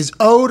is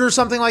owed or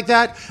something like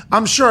that.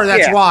 I'm sure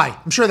that's why.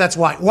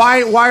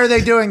 Why are they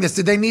doing this?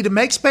 Did they need to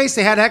make space?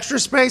 They had extra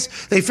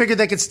space? They figured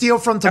they could steal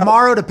from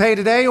tomorrow to pay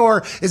today?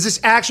 Or is this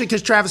actually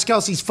because Travis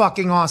Kelce's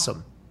fucking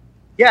awesome?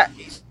 Yeah,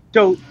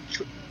 so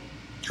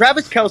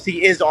Travis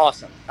Kelce is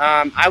awesome.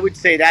 I would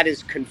say that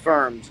is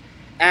confirmed.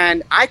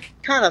 And I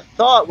kind of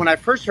thought when I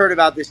first heard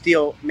about this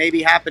deal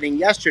maybe happening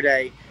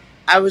yesterday,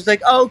 I was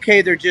like, oh,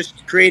 okay, they're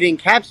just creating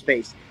cap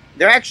space.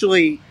 They're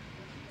actually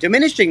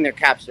diminishing their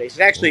cap space.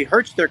 It actually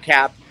hurts their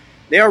cap.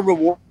 They are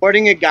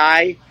rewarding a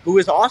guy who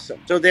is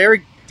awesome. So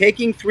they're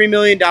taking $3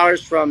 million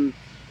from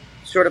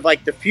sort of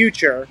like the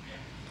future,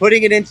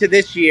 putting it into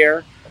this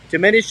year,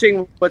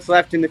 diminishing what's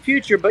left in the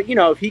future. But, you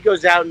know, if he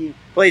goes out and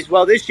plays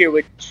well this year,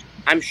 which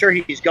I'm sure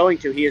he's going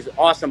to, he is an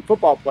awesome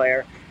football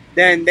player,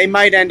 then they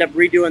might end up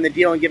redoing the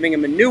deal and giving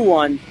him a new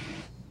one.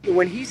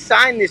 When he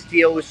signed this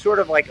deal, it was sort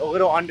of like a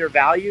little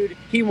undervalued.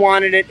 He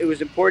wanted it. It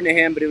was important to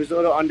him, but it was a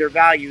little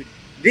undervalued.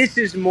 This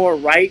is more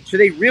right. So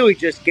they really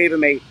just gave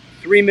him a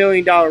 $3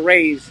 million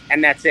raise,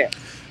 and that's it.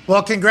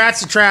 Well,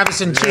 congrats to Travis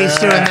and Chiefs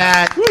doing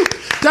that.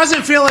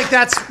 Doesn't feel like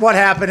that's what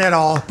happened at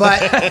all,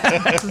 but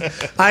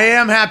I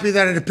am happy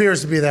that it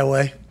appears to be that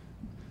way.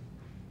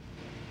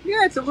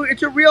 Yeah, it's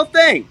a real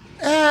thing.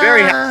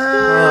 Very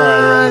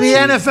happy. The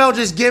NFL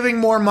just giving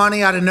more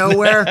money out of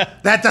nowhere.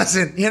 That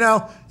doesn't,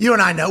 you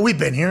and I know, we've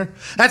been here.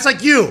 That's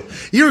like you.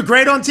 You're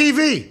great on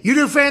TV. You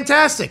do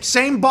fantastic.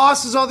 Same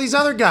boss as all these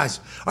other guys.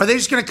 Are they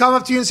just going to come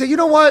up to you and say, you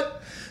know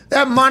what?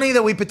 That money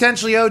that we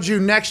potentially owed you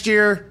next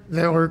year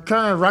that we're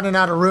kind of running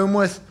out of room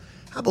with,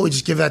 how about we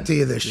just give that to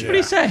you this year? What do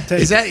you say?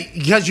 Is that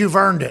because you've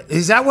earned it?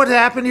 Is that what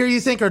happened here,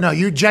 you think, or no?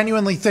 You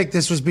genuinely think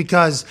this was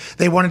because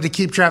they wanted to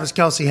keep Travis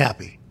Kelce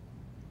happy?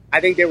 I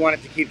think they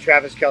wanted to keep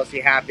Travis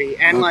Kelce happy.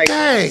 And,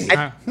 okay.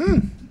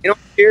 In all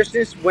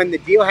seriousness, when the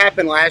deal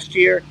happened last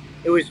year,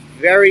 it was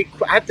very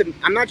 –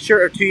 I'm not sure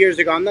 – or 2 years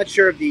ago, I'm not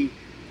sure of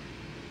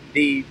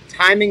the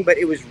timing, but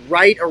it was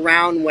right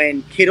around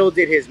when Kittle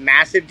did his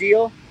massive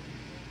deal,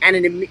 and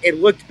it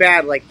looked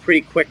bad, like,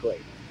 pretty quickly.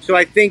 So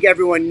I think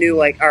everyone knew,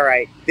 like, all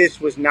right, this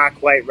was not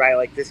quite right.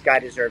 Like, this guy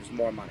deserves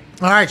more money.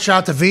 All right,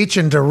 shout out to Veach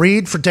and to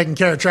Reed for taking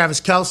care of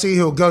Travis Kelce,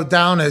 who will go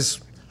down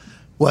as –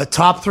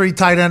 top 3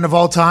 tight end of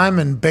all time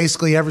in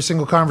basically every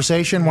single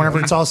conversation whenever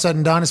it's all said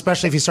and done,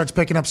 especially if he starts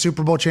picking up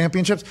Super Bowl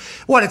championships.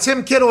 It's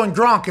him, Kittle, and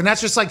Gronk, and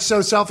that's just like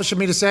so selfish of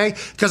me to say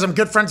because I'm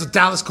good friends with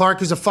Dallas Clark,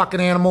 who's a fucking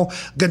animal.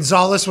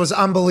 Gonzalez was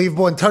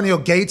unbelievable. Antonio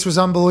Gates was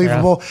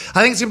unbelievable. Yeah.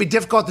 I think it's going to be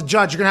difficult to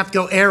judge. You're going to have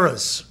to go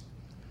eras.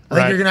 I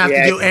think you're going to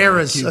have to do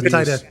eras of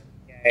tight end.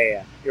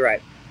 Yeah, you're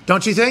right.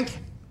 Don't you think?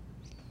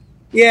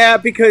 Yeah,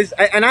 because,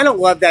 and I don't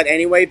love that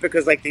anyway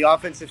because, like, the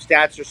offensive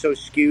stats are so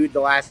skewed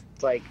the last,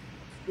 like,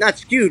 not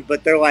skewed,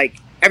 but they're like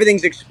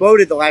everything's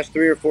exploded the last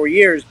 3 or 4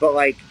 years. But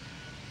like,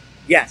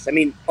 yes, I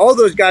mean, all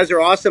those guys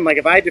are awesome. Like,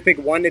 if I had to pick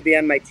one to be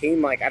on my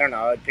team, like, I don't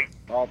know, I'd pick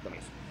all of them.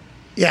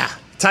 Yeah,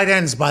 tight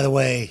ends, by the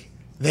way,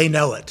 they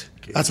know it.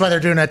 That's why they're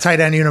doing that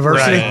tight end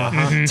university. Right.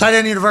 Mm-hmm. Tight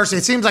end university.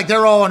 It seems like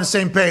they're all on the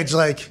same page.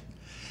 Like,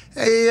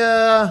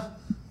 hey,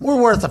 we're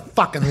worth a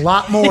fucking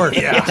lot more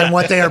than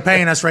what they are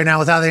paying us right now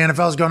with how the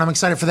NFL is going. I'm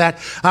excited for that.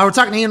 We're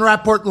talking to Ian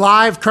Rapoport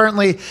live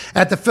currently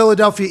at the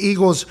Philadelphia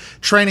Eagles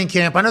training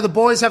camp. I know the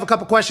boys have a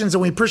couple questions,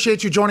 and we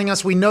appreciate you joining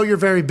us. We know you're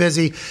very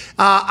busy.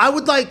 I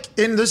would like,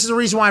 and this is the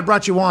reason why I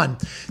brought you on.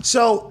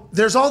 So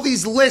there's all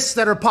these lists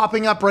that are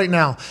popping up right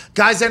now.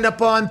 Guys end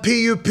up on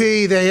PUP.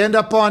 They end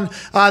up on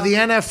the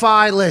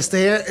NFI list.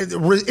 They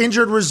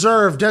injured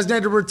reserve,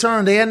 designated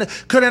return. They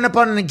could end up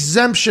on an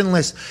exemption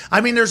list.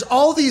 I mean, there's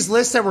all these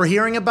lists that we're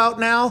hearing about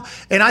now,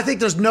 and I think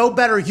there's no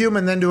better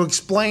human than to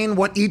explain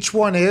what each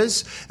one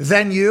is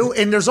than you.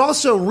 And there's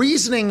also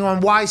reasoning on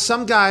why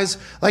some guys,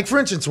 like for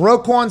instance,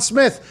 Roquan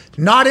Smith,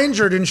 not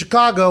injured in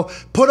Chicago,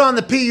 put on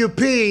the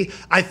PUP.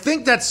 I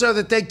think that's so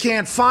that they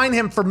can't fine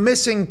him for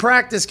missing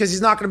practice because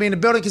he's not going to be in the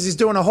building because he's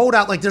doing a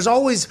holdout. Like, there's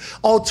always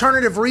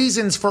alternative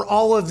reasons for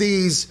all of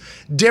these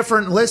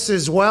different lists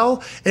as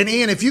well. And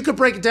Ian, if you could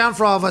break it down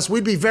for all of us,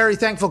 we'd be very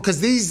thankful because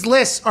these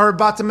lists are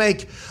about to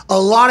make a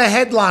lot of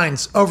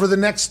headlines over the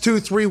next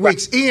 2-3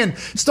 weeks. Right. Ian,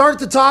 start at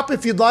the top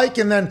if you'd like,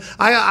 and then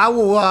I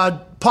will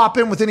pop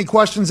in with any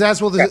questions,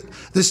 as will the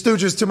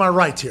Stooges to my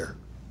right here.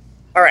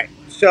 All right.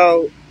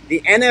 So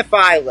the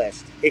NFI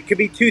list, it could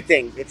be two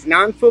things. It's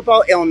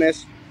non-football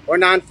illness or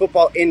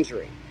non-football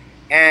injury.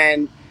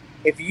 And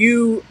if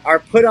you are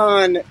put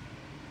on,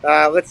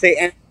 let's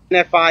say,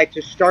 NFI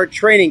to start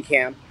training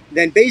camp,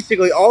 then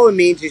basically all it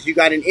means is you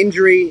got an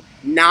injury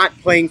not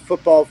playing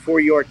football for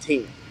your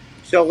team.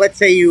 So let's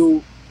say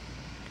you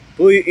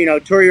tore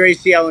your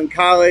ACL in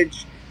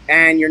college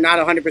and you're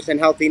not 100%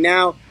 healthy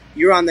now.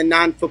 You're on the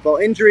non-football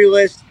injury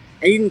list,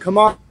 and you can come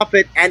off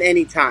it at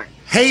any time.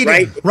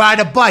 Hayden ride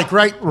a bike,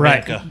 right?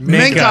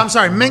 Minka. I'm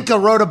sorry. Minka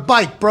rode a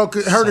bike,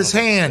 hurt his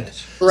hand.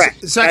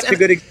 Correct. So that's a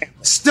good example.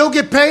 Still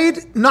get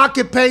paid, not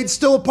get paid,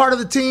 still a part of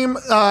the team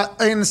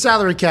in the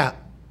salary cap.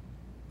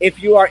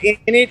 If you are in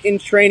it in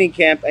training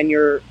camp and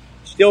you're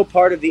still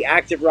part of the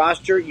active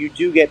roster, you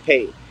do get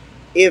paid.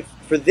 If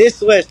for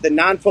this list, the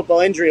non-football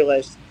injury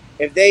list,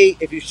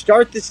 if you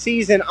start the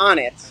season on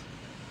it,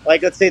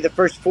 like let's say the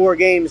first 4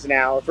 games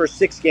now, or first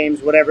 6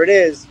 games, whatever it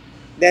is,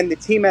 then the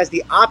team has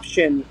the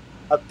option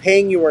of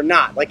paying you or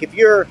not. Like if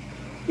you're,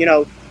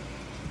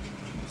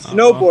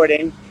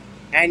 snowboarding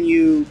and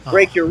you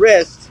break your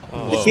wrist,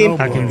 the team,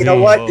 you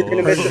know what, you're going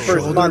to miss the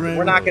first month.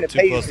 We're not going to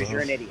pay you because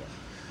you're an idiot.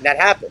 And that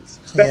happens,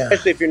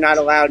 especially if you're not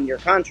allowed in your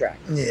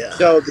contract. Yeah.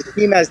 So the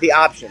team has the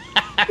option.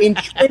 In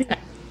training,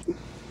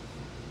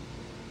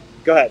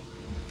 go ahead.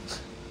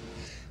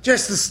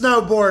 Just the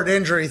snowboard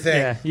injury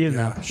thing. Yeah, you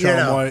know.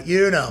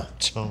 You know.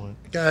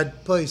 Go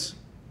ahead, please.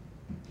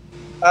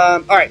 All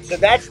right, so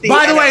that's the.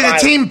 By the way, the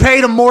team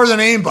paid him more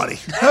than anybody.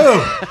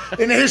 Who?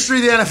 In the history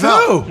of the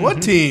NFL. Who?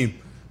 What team?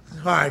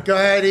 All right, go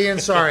ahead, Ian.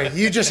 Sorry.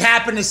 You just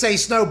happened to say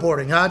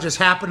snowboarding, huh? Just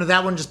happened to,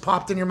 that one just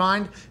popped in your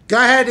mind? Go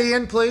ahead,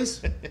 Ian,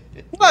 please.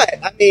 What?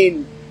 I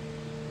mean,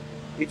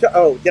 did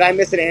I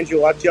miss an Andrew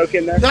Luck joke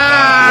in there? Move on.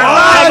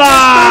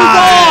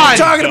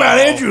 Talking about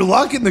Andrew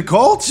Luck and the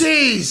Colts?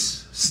 Jeez.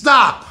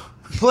 Stop.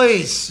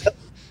 Please.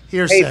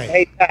 Hearsay.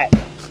 Hey, Pat.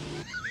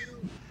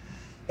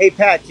 Hey,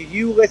 Pat, did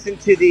you listen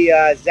to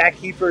the Zach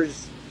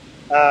Kiefer's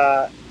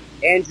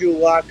Andrew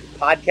Luck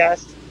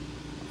podcast?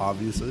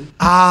 Obviously.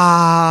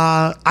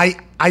 I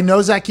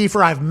know Zach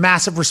Kiefer. I have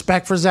massive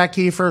respect for Zach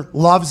Kiefer.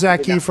 Love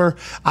Zach Kiefer.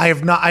 I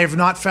have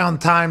not found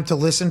time to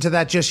listen to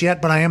that just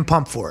yet, but I am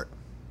pumped for it.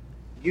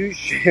 You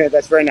should.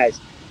 That's very nice.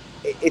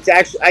 It's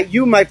actually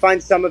you might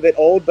find some of it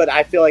old, but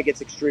I feel like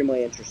it's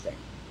extremely interesting.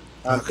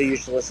 So you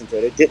should listen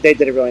to it. They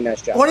did a really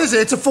nice job. What is it?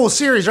 It's a full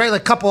series, right?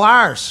 Like a couple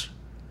hours.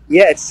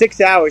 Yeah, it's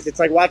 6 hours. It's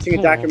like watching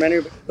a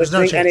documentary, There's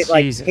no and it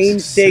like Jesus.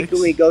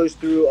 painstakingly goes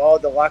through all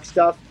the Luck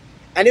stuff.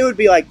 And it would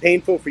be like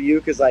painful for you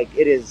because like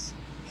it is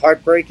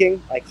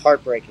heartbreaking,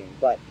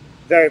 but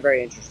very,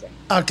 very interesting.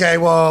 Okay,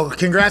 well,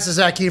 congrats to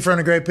Zach Kiefer on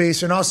a great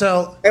piece. And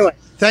also, Anyway,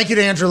 thank you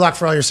to Andrew Luck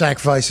for all your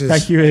sacrifices.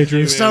 Thank you,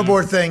 Andrew. The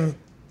snowboard thing,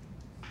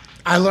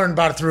 I learned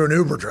about it through an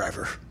Uber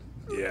driver.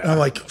 Yeah. And I'm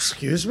like,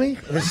 excuse me?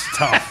 It was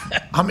tough.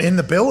 I'm in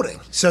the building.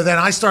 So then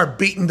I start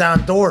beating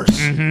down doors.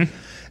 Mm-hmm.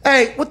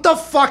 Hey, what the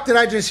fuck did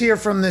I just hear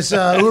from this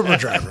Uber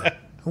driver?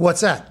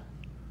 What's that?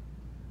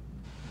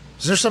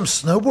 Is there some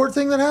snowboard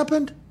thing that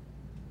happened?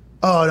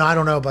 Oh, no, I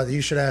don't know about that.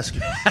 You should ask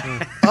him.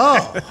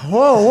 Whoa.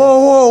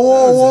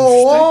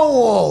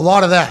 A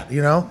lot of that,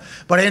 you know?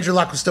 But Andrew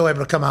Luck was still able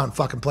to come out and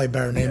fucking play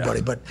better than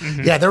anybody. But,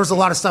 yeah, there was a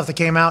lot of stuff that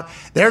came out.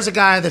 There's a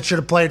guy that should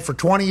have played for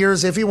 20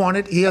 years if he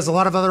wanted. He has a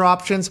lot of other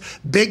options.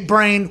 Big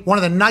brain, one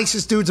of the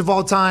nicest dudes of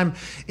all time,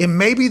 and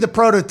maybe the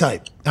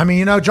prototype. I mean,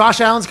 you know,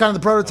 Josh Allen's kind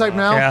of the prototype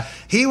now. Yeah.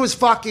 He was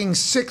fucking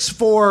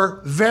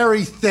 6'4",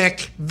 very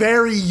thick,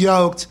 very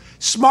yoked,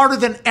 smarter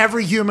than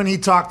every human he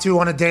talked to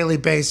on a daily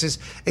basis,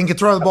 and could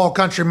throw the ball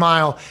country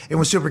mile and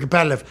was super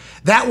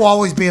competitive. That will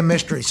always be a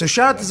mystery. So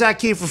shout out to Zach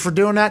Kiefer for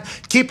doing that,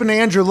 keeping the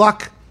Andrew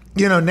Luck,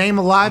 name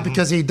alive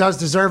because he does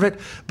deserve it.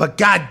 But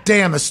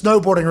goddamn, a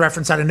snowboarding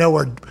reference out of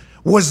nowhere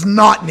was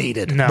not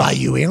needed by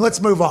you, Ian.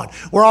 Let's move on.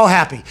 We're all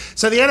happy.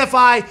 So the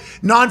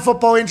NFI,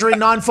 non-football injury,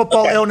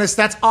 non-football illness,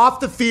 that's off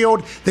the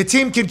field. The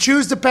team can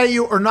choose to pay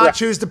you or not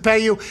choose to pay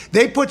you.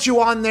 They put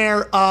you on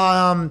there.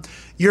 How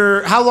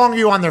long are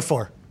you on there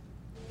for?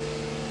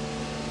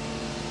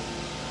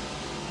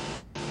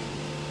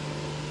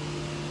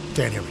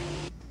 Can't hear me.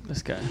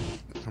 This guy.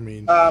 I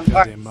mean, all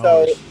right,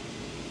 so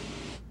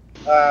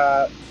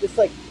this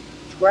like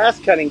grass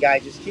cutting guy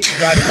just keeps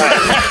driving by.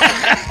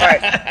 All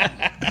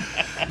right.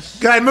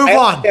 Go ahead, move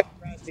on.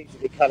 Grass needs to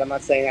be cut. I'm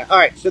not saying that. All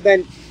right, so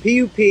then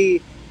PUP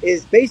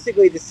is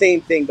basically the same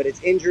thing, but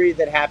it's injuries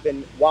that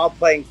happen while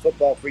playing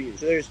football for you.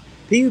 So there's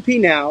PUP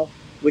now,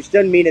 which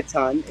doesn't mean a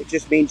ton. It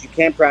just means you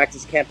can't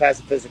practice, can't pass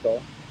a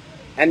physical,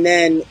 but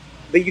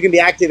you can be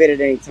activated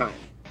at any time.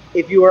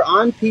 If you are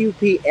on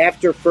PUP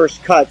after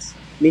first cuts,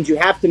 it means you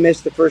have to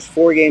miss the first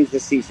 4 games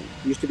this season.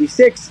 It used to be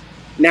 6,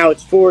 now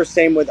it's 4,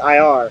 same with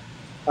IR.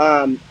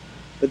 But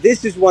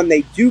this is one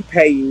they do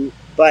pay you,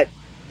 but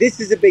this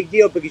is a big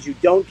deal because you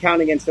don't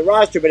count against the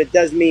roster, but it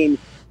does mean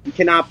you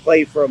cannot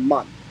play for a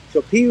month.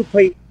 So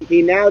PUP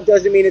now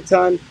doesn't mean a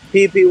ton.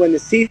 PUP when the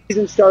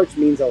season starts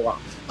means a lot.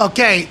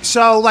 Okay,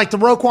 so like the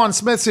Roquan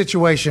Smith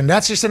situation,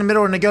 that's just in the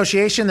middle of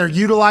negotiation. They're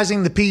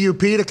utilizing the PUP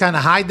to kind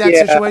of hide that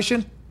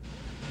situation?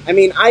 I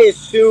mean, I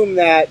assume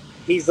that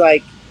he's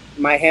like,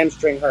 my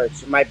hamstring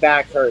hurts, my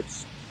back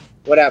hurts,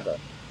 whatever.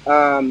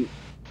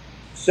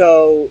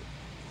 So,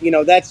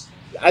 that's.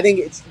 I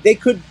think they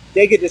could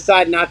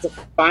decide not to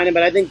fine him,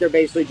 but I think they're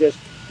basically just,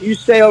 you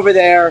stay over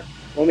there.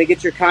 When we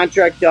get your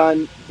contract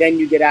done, then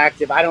you get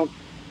active.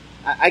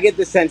 I get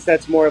the sense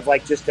that's more of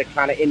like just a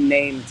kind of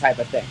in-name type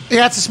of thing.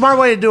 Yeah, it's a smart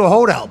way to do a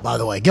holdout, by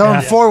the way.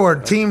 Going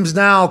forward, teams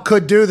now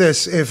could do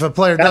this if a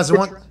player doesn't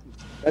want.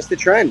 That's the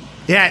trend.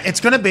 Yeah, it's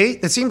going to be.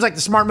 It seems like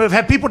the smart move.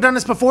 Have people done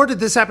this before? Did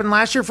this happen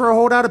last year for a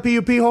holdout, a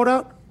PUP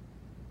holdout?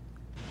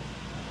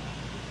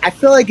 I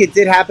feel like it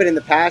did happen in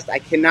the past. I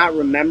cannot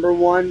remember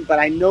one, but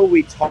I know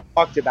we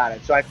talked about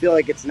it. So I feel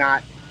like it's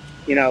not,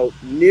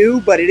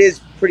 new, but it is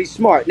pretty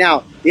smart.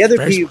 Now, the other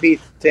PUP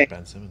thing,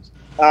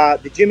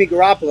 the Jimmy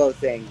Garoppolo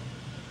thing,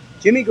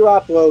 Jimmy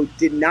Garoppolo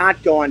did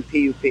not go on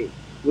PUP,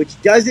 which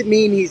doesn't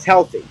mean he's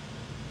healthy.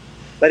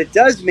 But it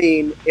does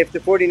mean if the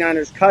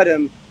 49ers cut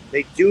him,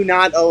 they do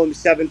not owe him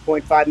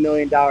 $7.5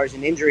 million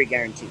in injury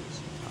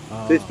guarantees.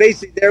 So it's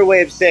basically their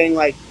way of saying,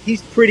 like,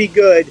 he's pretty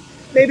good.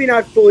 Maybe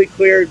not fully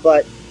cleared,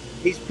 but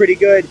he's pretty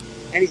good.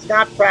 And he's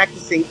not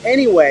practicing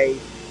anyway,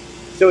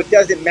 so it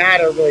doesn't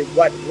matter really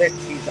what list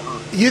he's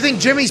on. You think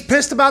Jimmy's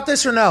pissed about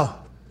this or no?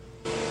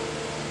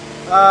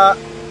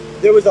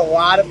 There was a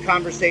lot of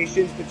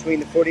conversations between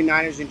the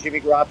 49ers and Jimmy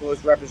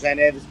Garoppolo's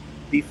representatives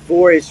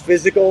before his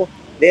physical.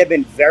 They have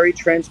been very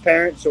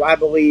transparent, so I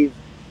believe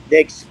they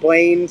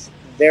explained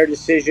their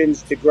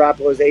decisions to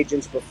Garoppolo's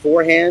agents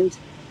beforehand,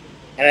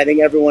 and I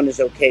think everyone is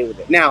okay with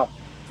it. Now,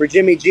 for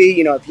Jimmy G,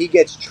 if he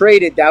gets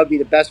traded, that would be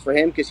the best for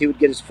him because he would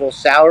get his full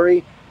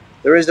salary.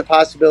 There is a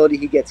possibility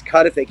he gets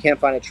cut if they can't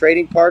find a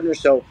trading partner.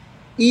 So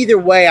either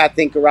way, I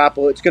think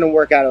Garoppolo, it's going to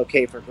work out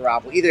okay for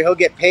Garoppolo. Either he'll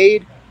get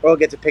paid or he'll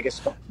get to pick a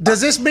spot. Does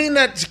this mean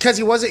that because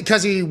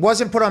he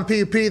wasn't put on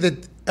PUP,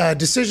 the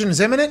decision is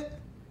imminent?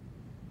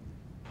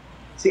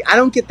 See, I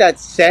don't get that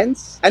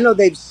sense. I know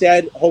they've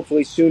said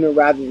hopefully sooner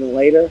rather than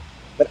later,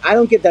 but I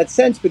don't get that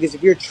sense because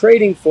if you're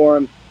trading for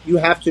him, you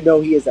have to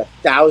know he is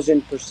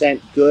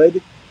 1,000%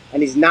 good,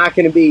 and he's not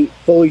going to be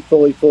fully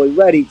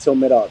ready till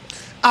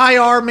mid-August.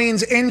 IR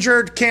means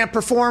injured, can't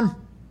perform?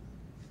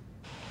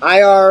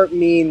 IR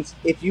means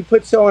if you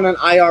put someone on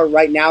IR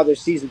right now, their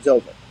season's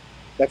over.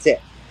 That's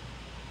it.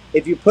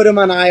 If you put them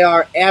on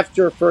IR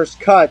after first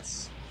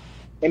cuts,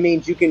 it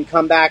means you can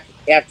come back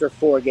after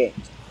 4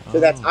 games. So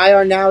that's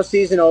IR now,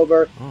 season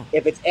over.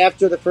 If it's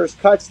after the first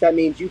cuts, that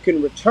means you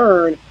can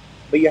return,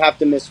 but you have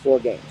to miss 4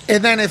 games.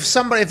 And then if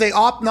somebody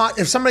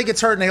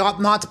gets hurt and they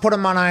opt not to put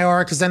them on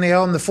IR because then they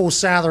owe them the full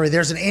salary,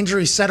 there's an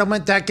injury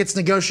settlement that gets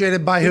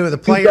negotiated by who? The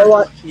player?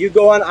 You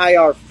go on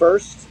IR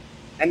first,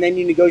 and then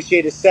you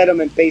negotiate a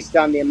settlement based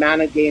on the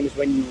amount of games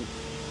when you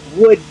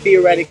would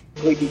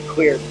theoretically be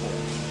cleared for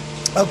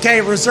it.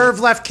 Okay, reserve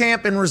left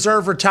camp and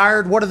reserve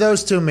retired. What do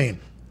those two mean?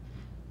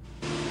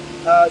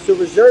 So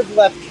reserve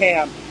left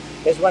camp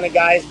is when a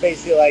guy is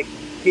basically like,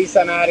 peace,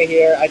 I'm out of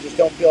here. I just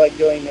don't feel like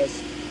doing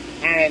this.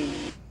 And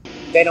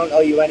they don't owe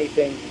you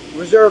anything.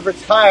 Reserve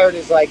retired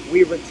is like,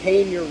 we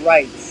retain your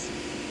rights.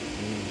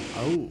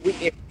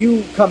 If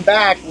you come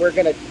back, we're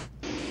going to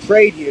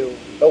trade you,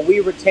 but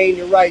we retain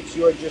your rights.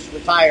 You are just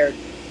retired.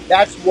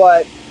 That's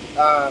what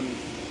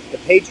the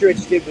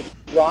Patriots did with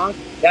Gronk.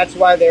 That's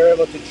why they were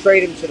able to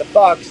trade him to the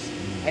Bucs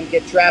and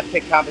get draft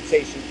pick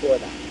compensation for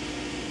that.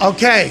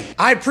 Okay,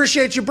 I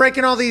appreciate you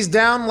breaking all these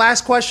down.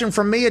 Last question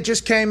from me. It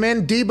just came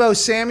in. Deebo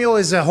Samuel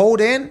is a hold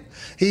in.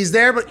 He's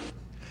there, but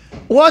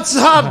what's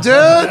up, dude?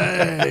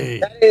 Hey.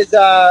 That is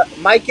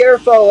Mike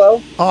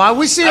Garafolo. Oh,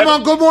 we see him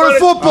on Good Morning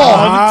Football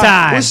all the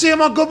time. We see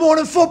him on Good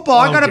Morning Football.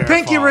 I got a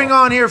pinky ring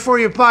on here for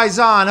you,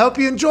 Paisan. Hope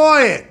you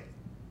enjoy it.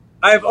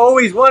 I've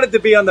always wanted to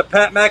be on the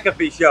Pat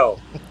McAfee show.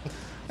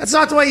 That's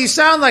not the way you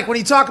sound like when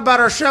you talk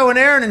about our show and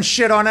Aaron and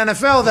shit on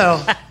NFL,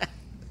 though.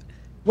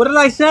 What did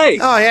I say?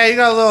 Oh, yeah, you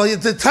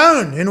got the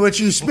tone in which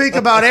you speak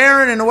about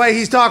Aaron and the way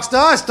he talks to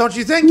us, don't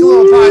you think, you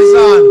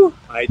little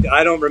Paisan?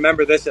 I don't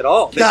remember this at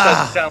all. This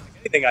doesn't sound like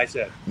anything I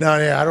said. No,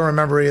 yeah, I don't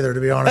remember either, to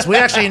be honest. We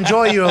actually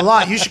enjoy you a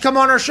lot. You should come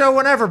on our show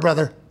whenever,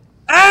 brother.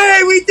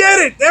 Hey, we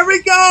did it! There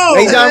we go!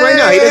 He's on right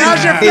now.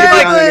 How's your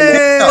family?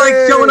 It's like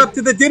showing up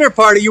to the dinner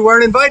party you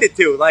weren't invited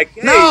to.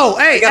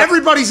 Hey,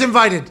 everybody's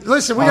invited.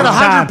 Listen, we got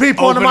 100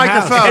 people on the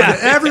microphone. Yeah.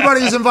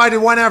 Everybody's invited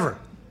whenever.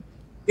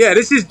 Yeah,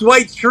 this is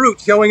Dwight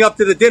Schrute showing up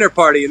to the dinner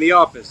party in the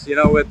office,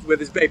 with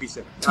his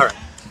babysitter. All right.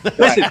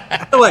 Listen,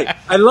 by the way,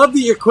 I love that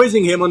you're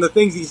quizzing him on the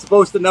things he's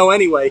supposed to know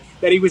anyway,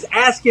 that he was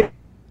asking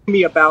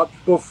me about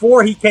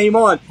before he came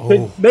on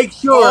to make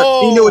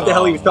sure he knew what the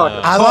hell he was talking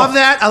about. I love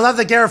that. I love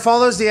that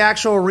Garafolo's the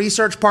actual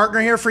research partner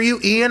here for you.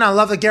 Ian, I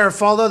love that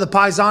Garafolo, the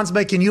Paisan's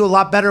making you a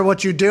lot better at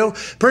what you do.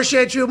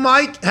 Appreciate you,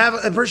 Mike.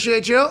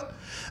 Appreciate you.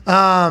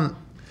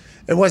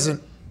 It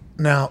wasn't,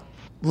 now,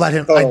 let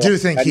him, I do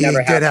think he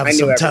did have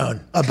some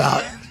tone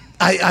about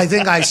I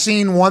think I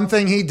seen one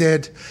thing he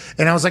did,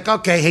 and I was like,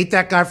 okay, hate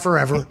that guy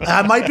forever.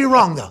 I might be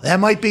wrong, though. That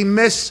might be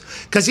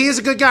because he is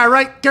a good guy,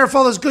 right?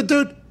 Garafolo's a good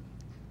dude?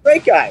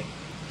 Great guy.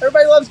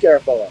 Everybody loves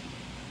Garafolo.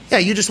 Yeah,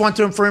 you just went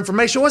to him for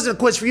information. It wasn't a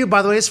quiz for you,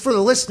 by the way. It's for the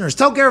listeners.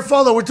 Tell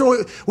Garafolo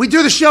we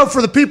do the show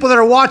for the people that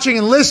are watching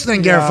and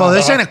listening, Garafolo.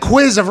 This ain't a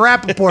quiz of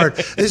Rapoport.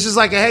 This is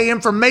like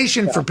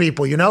information for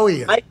people. You know,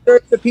 Ian. I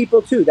serve the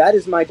people, too. That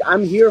is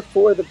I'm here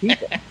for the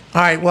people.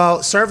 All right,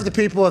 well, serve the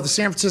people of the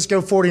San Francisco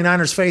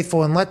 49ers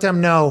faithful and let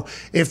them know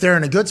if they're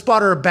in a good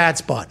spot or a bad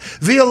spot.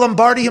 Via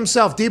Lombardi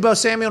himself, Deebo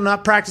Samuel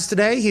not practice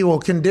today. He will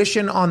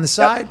condition on the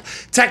side. Yep.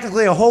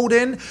 Technically a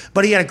hold-in,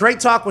 but he had a great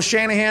talk with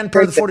Shanahan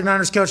per the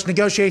 49ers coach.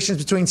 Negotiations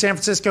between San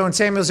Francisco and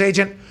Samuel's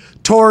agent,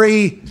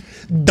 Torrey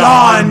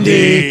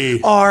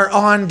Dondy, are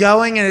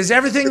ongoing. And is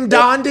everything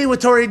Dondy with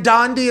Torrey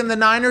Dondy and the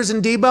Niners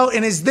and Deebo?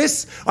 And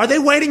are they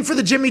waiting for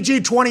the Jimmy G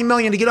 $20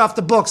 million to get off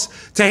the books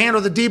to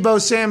handle the Deebo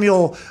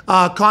Samuel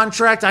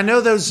contract? I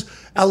know those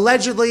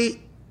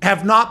allegedly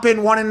have not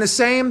been one and the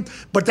same,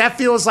 but that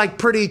feels like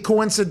pretty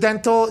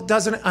coincidental,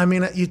 doesn't it? I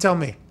mean, you tell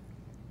me.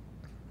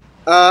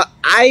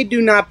 I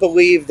do not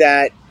believe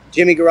that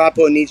Jimmy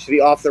Garoppolo needs to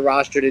be off the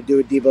roster to do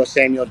a Deebo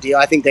Samuel deal.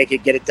 I think they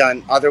could get it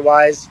done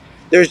otherwise.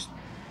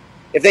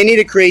 If they need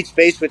to create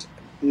space, which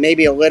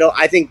maybe a little,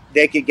 I think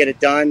they could get it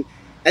done.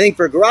 I think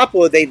for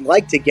Garoppolo, they'd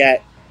like to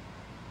get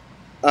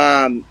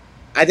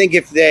I think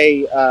if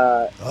they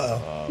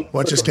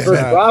what just came for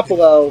in?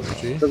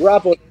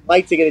 Garoppolo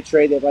like to get a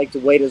trade, they'd like to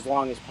wait as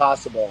long as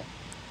possible.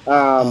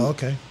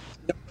 Okay.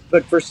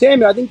 But for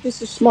Samuel, I think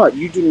this is smart.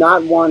 You do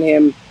not want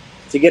him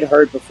to get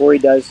hurt before he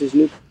does his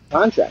new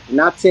contract. I'm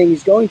not saying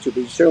he's going to,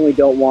 but you certainly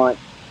don't want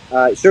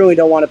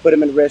to put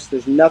him at risk.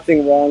 There's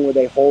nothing wrong with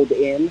a hold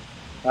in.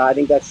 I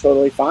think that's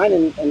totally fine,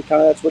 and kind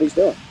of that's what he's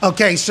doing.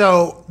 Okay,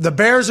 so the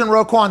Bears and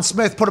Roquan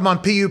Smith put him on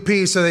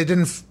PUP, so they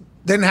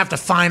didn't have to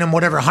fine him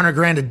whatever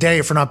 $100,000 a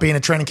day for not being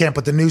at training camp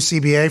with the new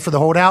CBA for the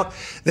holdout.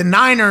 The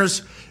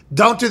Niners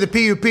don't do the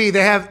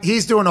PUP.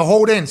 He's doing a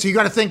hold in. So you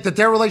got to think that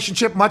their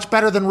relationship much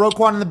better than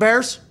Roquan and the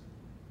Bears.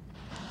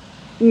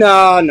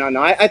 No.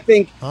 I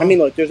think. I mean,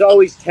 look. There's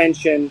always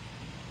tension.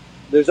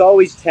 There's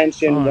always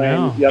tension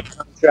when you have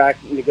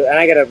contract. And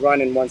I got to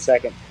run in 1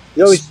 second.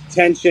 There's always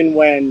tension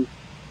when.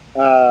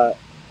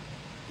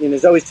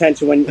 There's always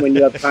tension when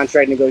you have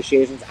contract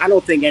negotiations. I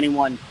don't think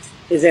anyone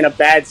is in a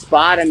bad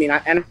spot. I mean,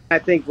 I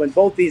think when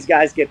both these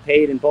guys get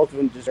paid and both of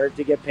them deserve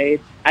to get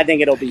paid, I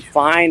think it'll be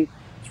fine.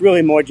 It's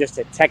really more just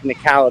a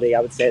technicality, I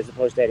would say, as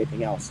opposed to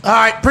anything else. All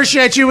right.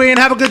 Appreciate you, Ian.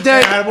 Have a good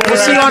day. We'll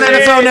see you on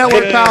NFL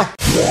Network, pal.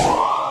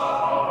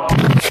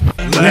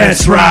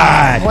 Let's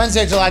ride.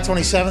 Wednesday, July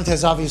 27th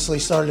has obviously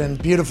started in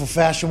beautiful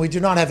fashion. We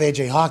do not have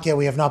AJ Hawk yet.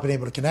 We have not been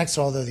able to connect,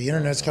 so although the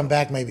internet's come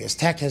back, maybe his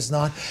tech has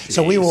not. Jeez.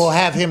 So we will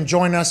have him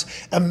join us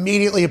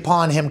immediately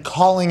upon him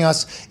calling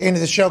us into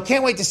the show.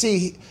 Can't wait to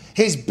see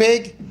his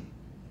big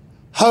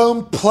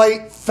home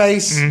plate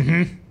face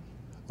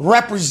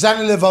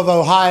representative of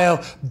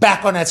Ohio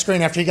back on that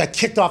screen after he got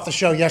kicked off the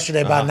show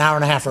yesterday about an hour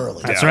and a half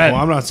early. That's right. Well,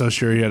 I'm not so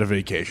sure he had a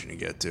vacation to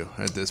get to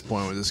at this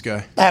point with this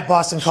guy. At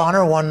Boston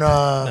Connor, one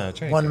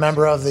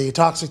member of the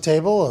Toxic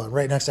Table,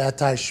 right next to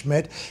Ty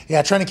Schmidt.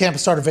 Yeah, training camp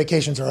has started.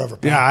 Vacations are over.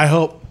 Yeah, I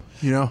hope,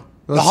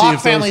 the Hawk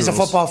family is a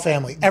football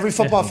family. Every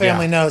football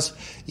family knows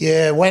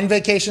when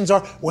vacations are,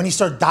 when you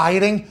start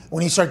dieting,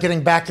 when you start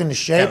getting back into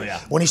shape,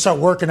 when you start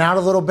working out a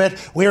little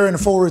bit. We're in a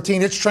full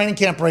routine. It's training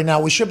camp right now.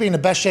 We should be in the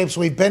best shapes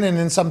we've been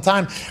in some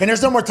time. And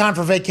there's no more time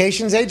for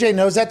vacations. AJ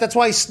knows that. That's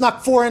why he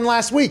snuck 4 in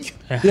last week.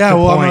 Yeah,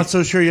 well, I'm not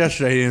so sure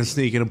yesterday he didn't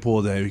sneak in a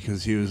pool day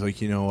because he was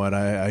like, you know what,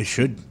 I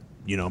should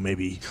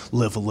maybe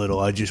live a little.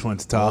 I just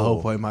went to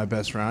Tahoe, play my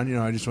best round.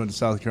 I just went to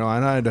South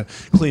Carolina. I had to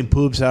clean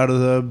poops out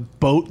of the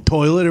boat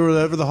toilet or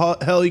whatever the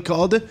hell he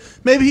called it.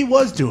 Maybe he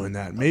was doing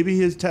that. Maybe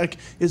his tech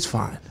is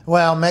fine.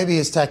 Well, maybe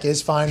his tech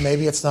is fine.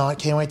 Maybe it's not.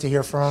 Can't wait to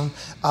hear from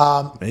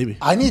him. Maybe.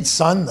 I need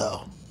sun,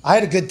 though. I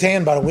had a good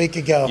tan about a week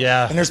ago.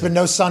 Yeah. And there's been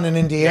no sun in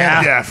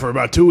Indiana. Yeah, for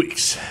about 2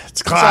 weeks.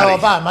 It's cloudy. What's all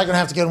about? Am I going to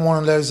have to get one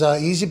of those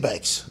Easy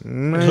Bakes?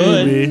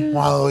 Maybe.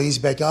 One of those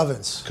Easy Bake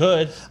ovens.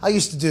 Could. I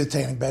used to do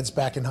tanning beds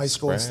back in high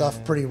school and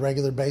stuff, pretty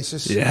regular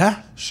basis.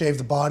 Yeah? Shave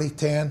the body,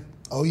 tan.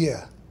 Oh,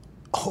 yeah.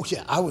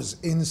 I was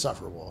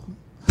insufferable.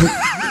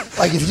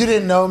 Like, if you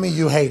didn't know me,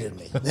 you hated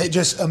me. They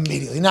just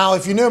immediately. Now,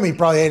 if you knew me, you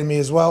probably hated me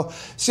as well.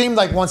 Seemed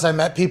like once I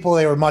met people,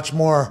 they were much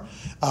more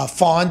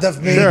fond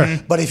of me. Sure.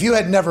 But if you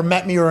had never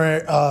met me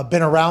or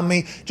been around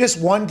me,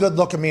 just one good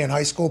look at me in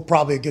high school,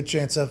 probably a good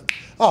chance of,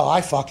 I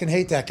fucking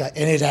hate that guy.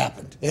 And it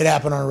happened. It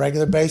happened on a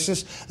regular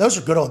basis. Those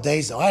were good old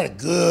days, though. I had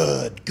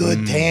a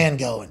good tan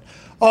going.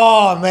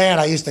 Oh, man,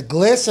 I used to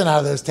glisten out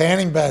of those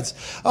tanning beds.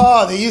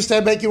 Oh, they used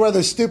to make you wear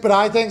those stupid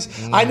eye things.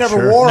 I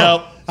never wore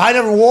them. Nope. I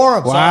never wore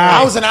them. Wow.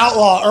 So I was an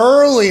outlaw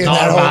early in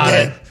that whole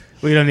game.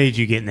 We don't need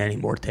you getting any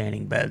more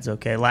tanning beds,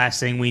 okay? Last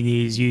thing we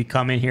need is you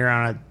come in here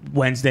on a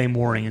Wednesday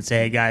morning and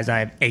say, hey, guys, I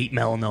have 8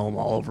 melanoma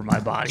all over my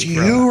body. Do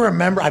you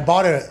remember? I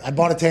bought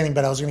a tanning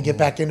bed. I was going to get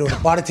back into it.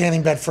 I bought a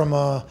tanning bed from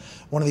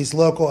one of these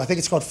local, I think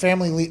it's called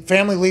Family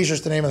Leisure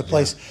is the name of the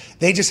place.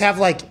 They just have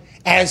like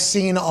as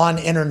seen on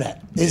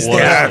internet.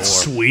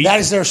 That's sweet. That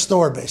is their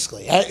store,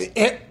 basically.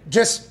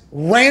 Just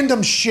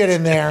random shit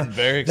in there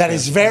that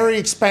is very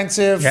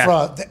expensive.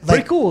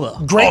 Pretty cool, though.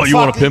 Great you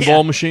want a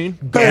pinball machine?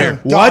 Boom.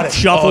 What?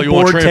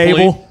 Shuffleboard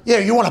table? Yeah,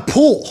 you want a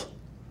pool.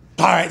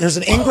 All right, there's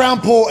an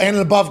in-ground pool and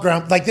an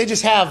above-ground. Like, they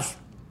just have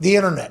the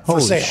internet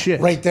for sale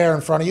right there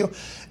in front of you.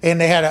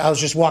 And I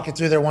was just walking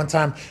through there one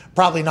time,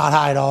 probably not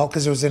high at all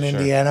because it was in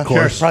Indiana. Of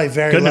course. Probably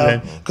very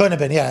low. Couldn't have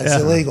been. Yeah, it's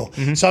illegal.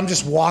 Mm-hmm. So I'm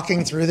just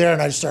walking through there and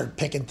I just started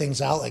picking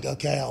things out like,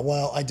 okay,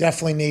 well, I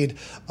definitely need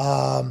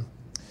a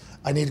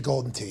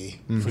golden tee.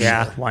 For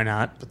sure. Why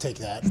not? But take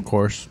that. Of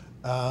course.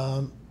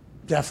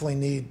 Definitely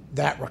need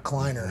that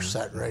recliner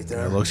set right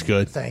there. It looks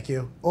good. Thank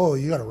you. Oh,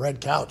 you got a red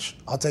couch.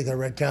 I'll take that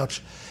red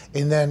couch.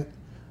 And then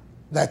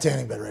that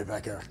tanning bed right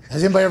back there.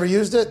 Has anybody ever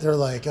used it? They're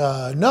like,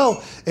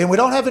 no. And we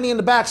don't have any in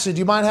the back, so do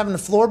you mind having the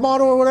floor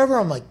model or whatever?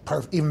 I'm like,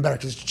 even better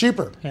because it's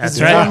cheaper. Yeah, it's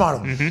the floor model.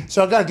 Mm-hmm.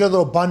 So I got a good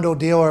little bundle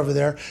deal over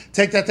there.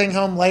 Take that thing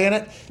home, lay in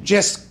it.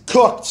 Just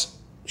cooked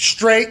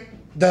straight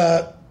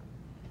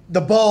the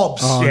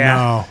bulbs. Oh,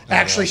 no.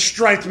 Actually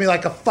striped me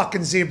like a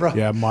fucking zebra.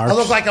 Yeah, Mark. I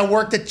look like I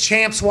worked at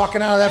Champs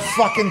walking out of that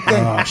fucking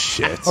thing. Oh,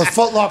 shit. Or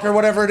Foot Locker,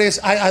 whatever it is.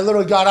 I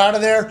literally got out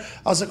of there.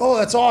 I was like, oh,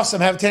 that's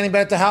awesome. Have a tanning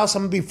bed at the house.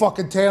 I'm going to be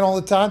fucking tan all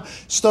the time.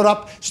 Stood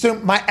up.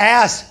 My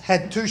ass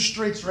had 2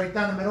 streaks right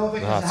down the middle of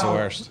it. That's the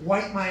worst.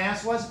 White my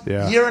ass was.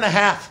 Yeah. Year and a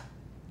half.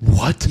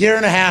 What? Year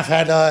and a half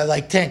had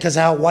like 10 because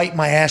how white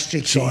my ass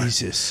cheeks are.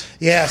 Jesus.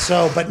 Yeah,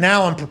 but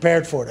now I'm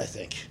prepared for it, I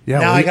think. Yeah,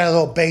 now I got a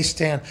little base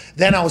tan.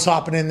 Then I was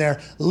hopping in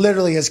there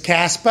literally as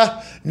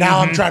Caspa. Now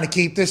I'm trying to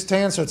keep this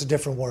tan, so it's a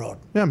different world.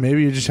 Yeah,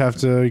 maybe you just have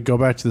to go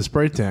back to the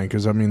spray tan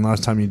because, I mean,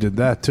 last time you did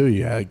that, too,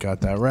 you got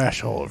that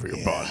rash all over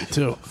your body,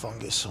 too.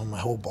 Fungus on my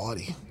whole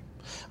body.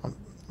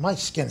 My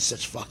skin's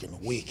such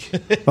fucking weak.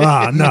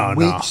 No.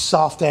 Weak,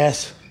 soft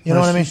ass. You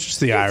know what I mean?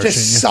 Just the Irish Just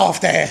in you.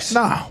 soft ass.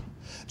 No.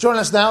 Joining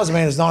us now is a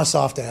man who's not a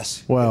soft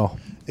ass. Well.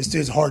 This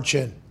dude's hard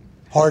chin,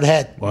 hard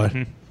head. What?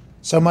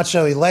 So much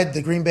so he led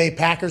the Green Bay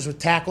Packers with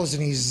tackles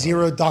and he's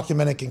zero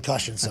documented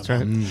concussions. That's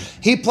right.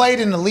 He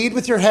played in the lead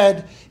with your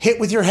head, hit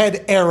with your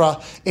head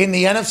era in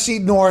the NFC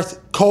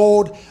North,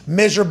 cold,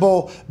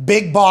 miserable,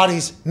 big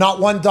bodies, not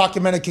one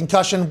documented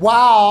concussion,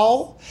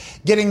 while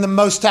getting the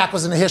most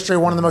tackles in the history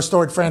of one of the most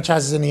storied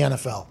franchises in the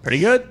NFL. Pretty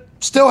good.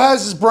 Still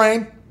has his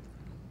brain.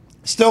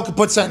 Still can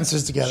put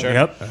sentences together. Sure.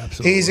 Yep.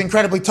 Absolutely. He's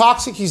incredibly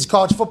toxic. He's a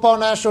college football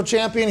national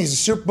champion. He's a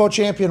Super Bowl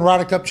champion,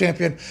 Ryder Cup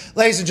champion.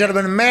 Ladies and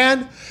gentlemen, a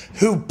man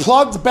who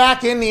plugged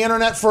back in the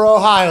internet for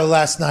Ohio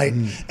last night,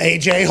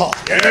 AJ Hall.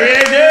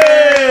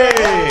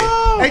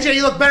 AJ,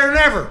 you look better than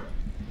ever.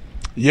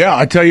 Yeah,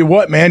 I tell you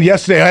what, man.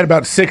 Yesterday I had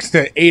about 6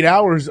 to 8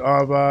 hours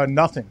of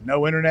nothing.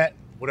 No internet,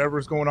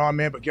 whatever's going on,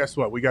 man. But guess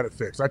what? We got it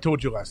fixed. I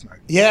told you last night.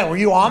 Yeah, were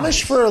you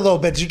Amish for a little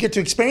bit? Did you get to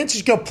experience? Did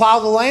you go plow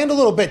the land a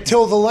little bit,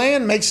 till the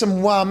land, make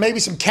some maybe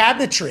some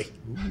cabinetry?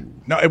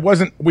 No, it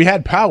wasn't. We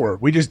had power.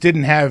 We just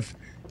didn't have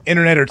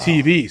internet or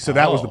TV, so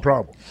that was the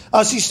problem.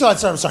 Oh, so you still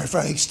had, I'm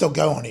sorry, you still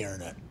go on the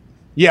internet.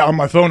 Yeah, on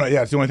my phone.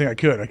 Yeah, it's the only thing I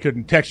could. I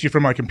couldn't text you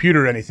from my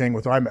computer or anything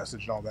with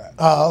iMessage and all that.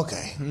 Oh,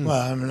 okay. Well,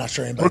 I'm not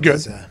sure anybody We're good.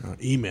 does that.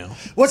 Email.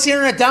 What's the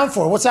internet down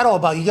for? What's that all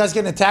about? You guys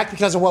getting attacked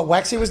because of what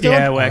Wexy was doing?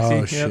 Yeah, Wexy. Oh,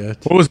 Yep.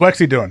 shit. What was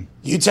Lexi doing?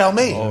 You tell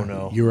me. Oh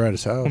no. You were at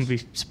his house. Wouldn't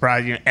be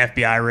surprised.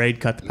 FBI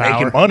raid, cut the power.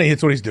 Making money.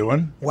 That's what he's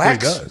doing.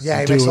 Wax? That's what he does.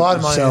 Yeah, he makes a lot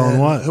of money. Selling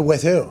what?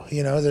 With who?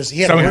 You know, he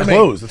had Selling a roommate.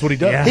 clothes. That's what he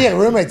does. Yeah. He had a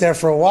roommate there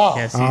for a while.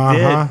 Yes, he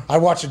did. I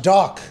watched a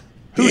doc.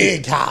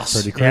 Big house.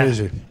 Pretty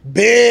crazy.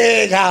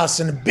 Big house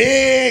in a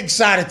big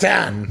side of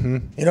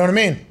town. You know what I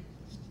mean?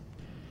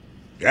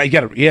 Yeah,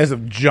 he has a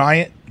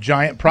giant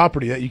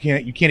property that you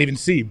can't even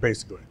see,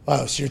 basically.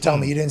 Oh, so you're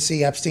telling me you didn't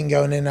see Epstein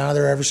going in and out of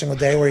there every single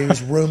day where he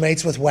was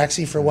roommates with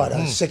Wexy for what,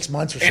 6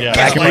 months or something? Yeah.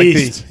 Back in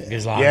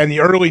He's like lying. in the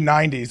early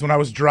 90s when I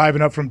was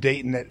driving up from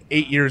Dayton at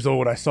 8 years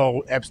old, I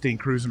saw Epstein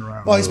cruising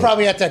around. Well, he's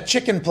probably at that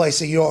chicken place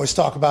that you always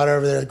talk about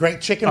over there. The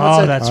Great Chicken.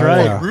 Oh, that's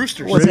right. yeah.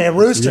 Roosters. What's it?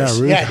 Roosters.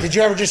 Yeah, Yeah, Roosters. Did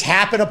you ever just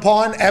happen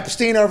upon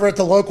Epstein over at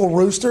the local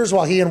Roosters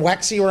while he and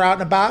Wexy were out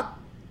and about?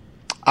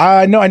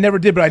 No, I never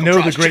did, but I know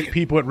the Frost great chicken.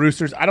 people at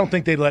Roosters. I don't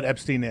think they'd let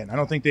Epstein in. I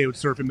don't think they would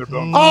serve him their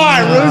bone. All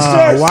right,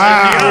 Roosters.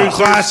 Wow.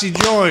 Classy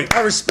joint.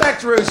 I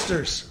respect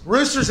Roosters.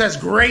 Roosters has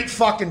great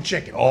fucking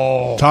chicken.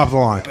 Top of the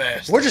line.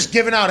 We're just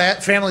giving out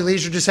at Family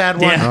Leisure just had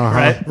one. Yeah,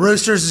 right.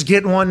 Roosters is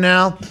getting one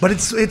now, but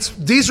it's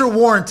these are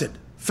warranted.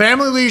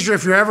 Family Leisure,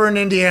 if you're ever in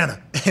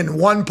Indiana, in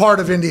one part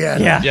of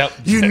Indiana, Yeah. Yep.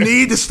 you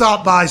need to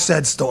stop by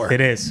said store.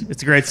 It is.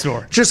 It's a great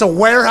store. Just a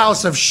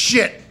warehouse of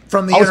shit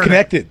from the I was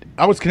internet. connected.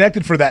 I was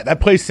connected for that. That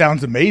place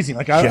sounds amazing.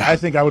 Like I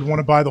think I would want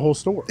to buy the whole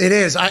store. It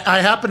is. I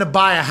happened to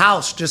buy a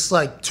house just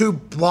like 2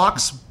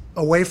 blocks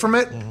away from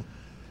it.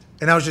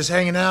 And I was just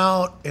hanging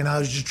out, and I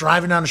was just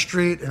driving down the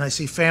street, and I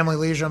see Family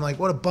Leisure. I'm like,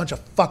 what a bunch of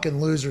fucking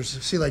losers.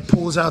 I see like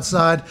pools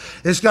outside.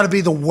 It's got to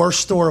be the worst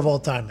store of all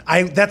time.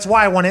 That's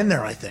why I went in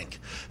there, I think.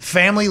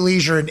 Family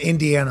Leisure in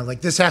Indiana. Like,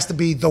 this has to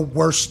be the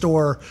worst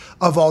store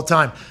of all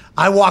time.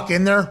 I walk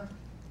in there.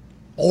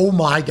 Oh,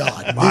 my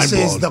God. This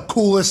is the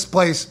coolest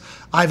place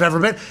I've ever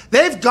been.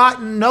 They've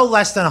gotten no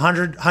less than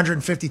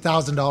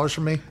 $150,000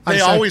 from me. They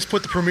always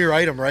put the premier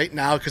item right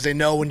now because they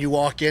know when you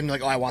walk in,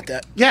 like, oh, I want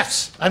that.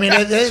 Yes. I mean,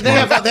 they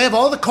have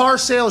all the car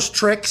sales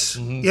tricks.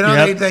 You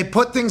know, Yep. they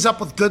put things up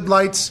with good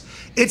lights.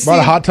 It's A lot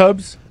of hot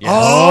tubs.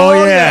 Oh, yeah.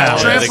 Oh, yeah,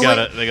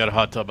 Trampoline. they got a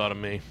hot tub out of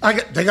me.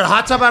 They got a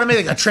hot tub out of me.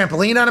 They got a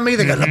trampoline out of me.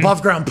 They got an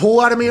above ground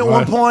pool out of me at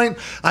one point.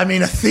 I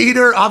mean, a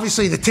theater,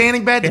 obviously the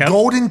tanning bed, the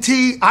golden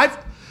tee.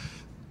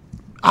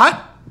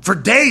 For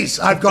days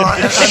I've gone.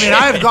 I mean,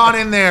 I've gone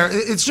in there.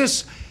 It's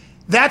just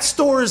that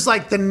store is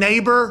like the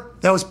neighbor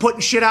that was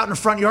putting shit out in the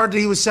front yard that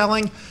he was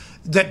selling.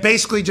 That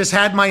basically just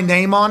had my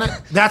name on it.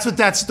 That's what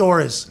that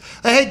store is.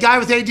 Hey, guy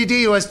with ADD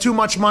who has too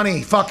much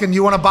money. Fucking,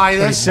 you want to buy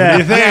this? What do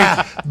you think?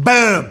 Yeah,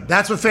 boom.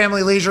 That's what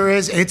Family Leisure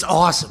is. It's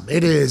awesome.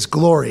 It is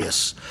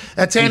glorious.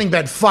 That tanning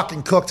bed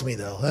fucking cooked me,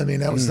 though. I mean,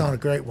 that was not a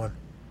great one.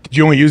 Did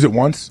you only use it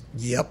once?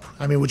 Yep.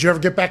 I mean, would you ever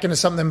get back into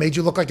something that made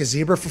you look like a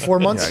zebra for 4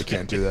 months? Yeah, I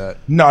can't do that.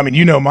 No, I mean,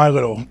 you know my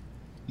little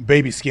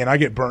baby skin. I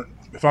get burnt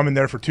if I'm in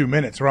there for 2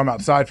 minutes or I'm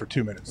outside for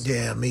 2 minutes.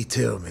 Yeah, me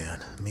too,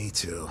 man. Me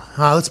too.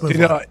 Let's move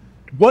on.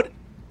 What?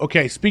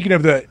 Okay, speaking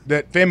of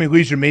that Family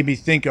Leisure made me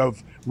think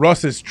of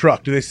Russ's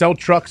truck. Do they sell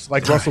trucks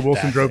like Russell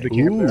Wilson drove to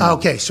camp?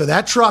 Okay, so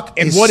that truck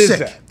And is what is sick.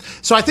 that?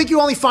 So I think you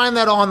only find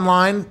that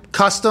online.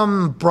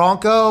 Custom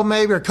Bronco,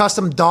 maybe, or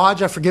custom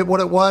Dodge. I forget what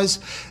it was.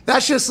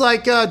 That's just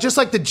like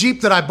the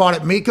Jeep that I bought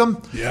at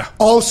Meekum. Yeah.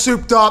 All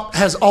souped up,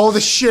 has all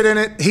the shit in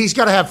it. He's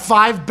got to have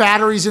 5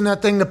 batteries in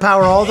that thing to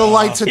power all the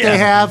lights that they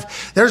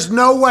have. There's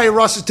no way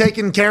Russ is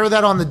taking care of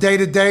that on the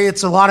day-to-day.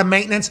 It's a lot of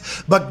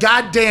maintenance. But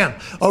goddamn,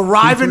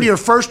 arriving to your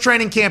first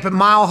training camp at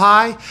Mile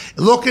High,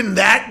 looking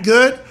that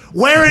good,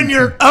 wearing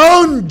your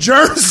own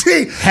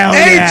jersey. Hell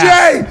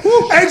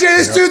AJ,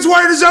 this dude's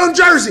wearing his own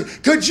jersey.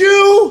 Could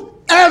you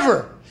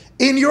ever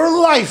in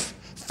your life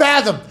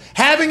fathom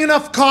having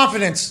enough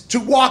confidence to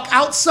walk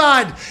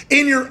outside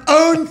in your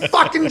own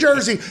fucking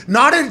jersey,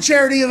 not at a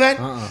charity event,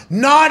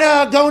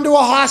 not going to a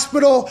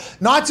hospital,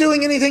 not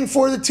doing anything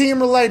for the team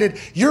related?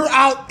 You're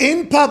out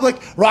in public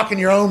rocking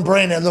your own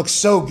brand that looks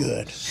so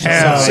good.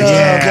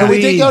 Hell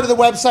We did go to the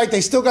website.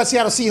 They still got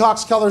Seattle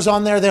Seahawks colors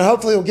on there. They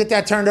hopefully will get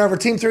that turned over.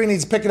 Team 3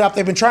 needs to pick it up.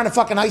 They've been trying to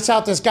fucking ice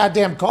out this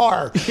goddamn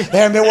car. They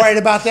haven't been worried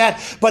about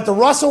that. But the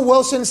Russell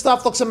Wilson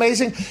stuff looks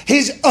amazing.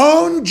 His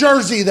own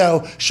jersey,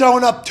 though,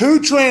 showing up to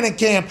training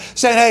camp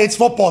saying, hey, it's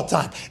football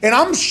time. And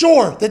I'm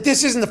sure that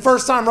this isn't the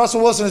first time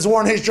Russell Wilson has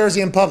worn his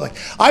jersey in public.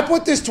 I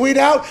put this tweet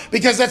out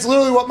because that's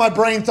literally what my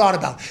brain thought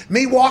about.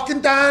 Me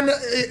walking down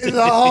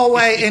the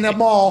hallway in a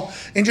mall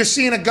and just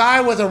seeing a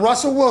guy with a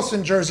Russell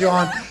Wilson jersey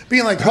on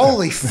being like,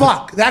 holy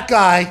fuck, that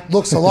guy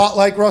looks a lot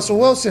like Russell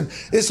Wilson.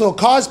 This little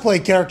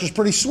cosplay character is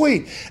pretty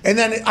sweet. And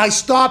then I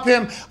stop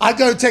him. I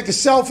go to take a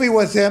selfie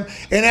with him.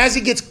 And as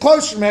he gets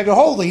closer to me, I go,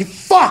 holy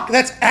fuck,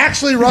 that's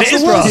actually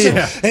Russell Wilson.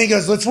 Yeah. And he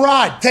goes, let's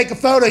ride. Take a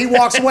photo. He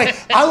walks away.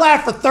 I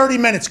laughed for 30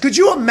 minutes. Could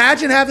you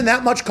imagine having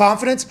that much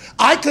confidence?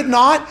 I could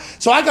not.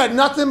 So I got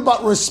nothing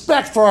but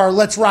respect for our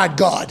Let's Ride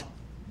God.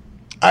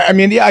 I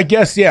mean, yeah, I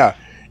guess, yeah.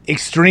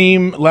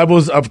 Extreme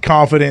levels of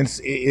confidence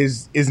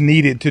is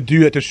needed to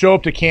do it, to show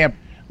up to camp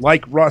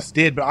like Russ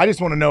did. But I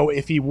just want to know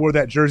if he wore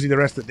that jersey the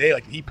rest of the day.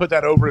 Like, he put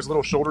that over his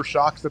little shoulder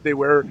shocks that they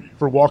wear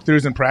for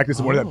walkthroughs and practice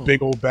and wear that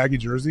big old baggy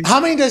jersey. How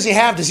many does he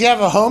have? Does he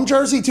have a home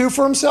jersey, too,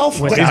 for himself?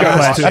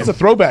 That's a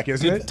throwback,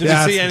 isn't it? Did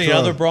we see any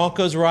other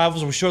Broncos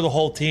rivals? We're sure the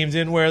whole team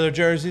didn't wear their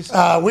jerseys.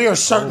 We are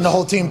certain the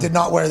whole team did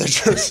not wear their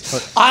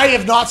jerseys. I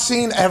have not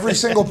seen every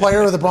single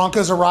player of the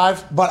Broncos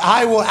arrive, but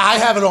I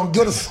have it on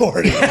good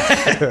authority. I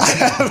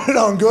have it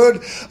on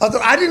good.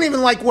 I didn't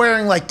even like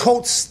wearing like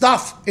Colts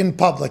stuff in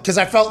public because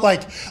I felt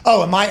like,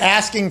 oh, am I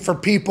asking for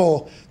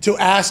people to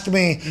ask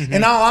me? And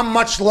now I'm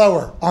much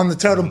lower on the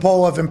totem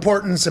pole of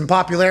importance and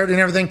popularity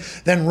and everything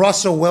than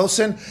Russell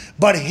Wilson.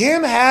 But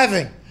him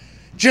having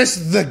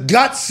just the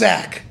gut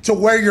sack to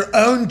wear your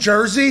own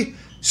jersey,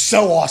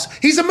 so awesome.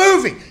 He's a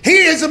movie.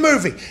 He is a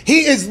movie.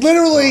 He is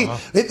literally,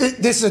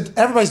 this is,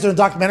 everybody's doing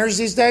documentaries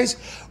these days.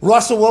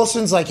 Russell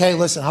Wilson's like, hey,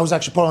 listen, I was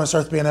actually put on this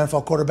earth to be an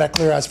NFL quarterback.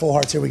 Clear eyes, full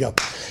hearts. Here we go.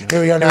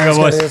 Here we go. Now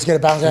let's get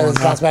it bounced out. Let's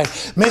bounce back.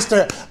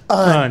 Mr.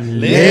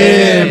 Unlimited.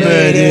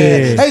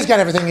 Hey, he's got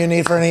everything you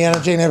need for any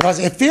energy and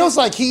everything. It feels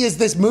like he is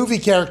this movie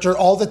character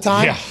all the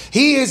time. Yeah.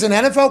 He is an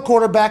NFL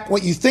quarterback.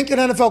 What you think an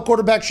NFL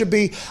quarterback should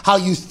be, how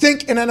you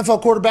think an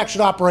NFL quarterback should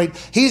operate.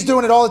 He's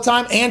doing it all the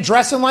time and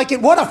dressing like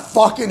it. What a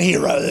fucking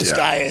hero this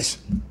guy is.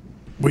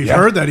 We've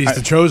heard that he's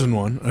the chosen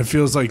one. It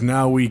feels like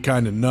now we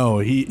kind of know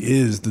he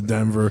is the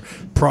Denver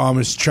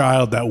promised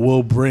child that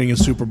will bring a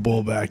Super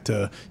Bowl back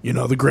to,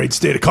 the great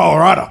state of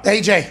Colorado.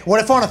 AJ,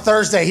 what if on a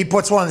Thursday he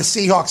puts one of the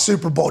Seahawks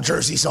Super Bowl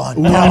jerseys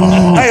on?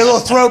 Hey, a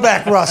little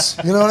throwback,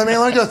 Russ. You know what I mean?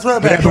 Let me go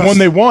throwback. The one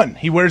they won.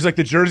 He wears like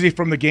the jersey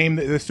from the game,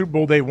 the Super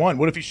Bowl they won.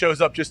 What if he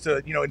shows up just to,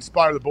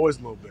 inspire the boys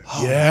a little bit?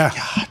 Oh, my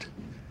God.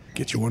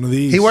 Get you one of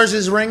these. He wears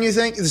his ring, you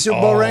think? The Super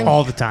Bowl ring?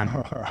 All the time.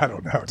 I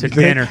don't know. To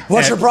dinner.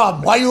 What's your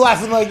problem? Why are you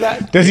laughing like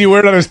that? Does he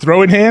wear it on his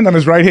throwing hand, on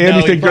his right hand?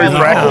 You think during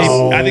practice?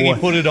 I think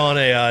he put it on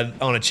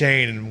a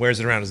chain and wears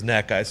it around his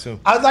neck, I assume.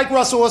 I'd like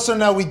Russell Wilson to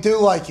know we do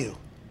like you.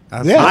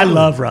 Yeah. I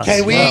love Russ.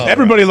 Okay,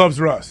 everybody loves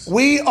Russ.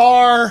 We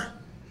are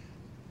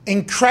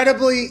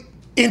incredibly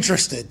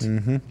interested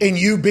in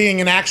you being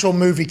an actual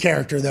movie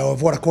character, though,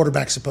 of what a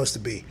quarterback's supposed to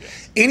be.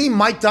 Any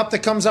mic'd up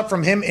that comes up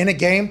from him in a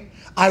game,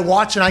 I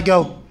watch and I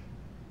go,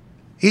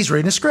 he's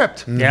reading a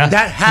script. Yeah.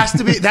 That has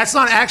to be, that's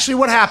not actually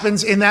what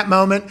happens in that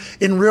moment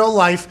in real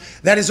life.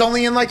 That is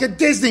only in like a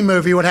Disney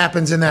movie what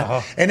happens in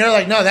that. And they're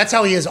like, no, that's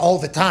how he is all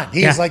the time.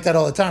 He is like that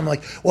all the time. I'm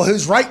like, well,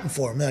 who's writing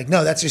for him? They're like,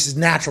 no, that's just his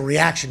natural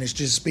reaction. It's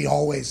just be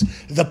always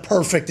the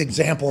perfect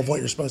example of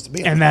what you're supposed to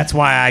be. And that's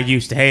why I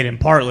used to hate him,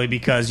 partly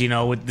because,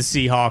 with the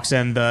Seahawks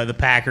and the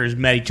Packers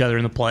met each other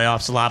in the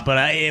playoffs a lot.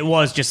 But it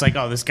was just like,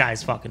 oh, this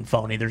guy's fucking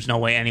phony. There's no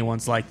way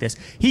anyone's like this.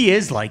 He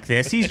is like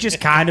this. He's just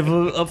kind of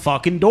a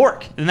fucking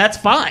dork. And that's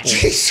fine.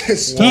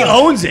 Jesus. He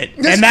owns it.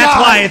 This and that's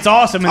guy. why it's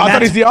awesome. And I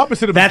thought he's the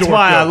opposite of a that's dork,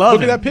 why I though. love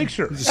Look him. at that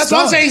picture. That's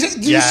what I'm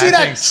saying. Do you see I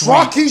that think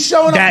truck he's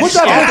showing up? What's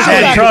that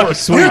that truck is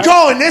sweet. You're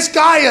calling this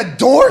guy a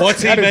dork?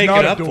 What's he That is making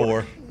not a up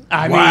dork. for?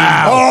 I mean,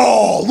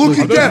 Oh, look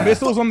Are at those that.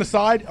 missiles on the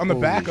side, on the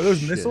back? Are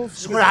those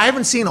missiles? I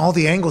haven't seen all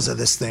the angles of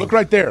this thing. Look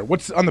right there.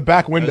 What's on the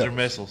back Those window? are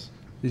missiles.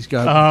 He's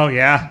got oh,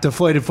 yeah.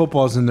 deflated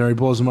footballs in there. He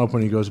blows them up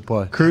when he goes to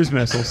play. Cruise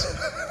missiles.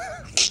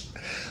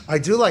 I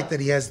do like that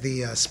he has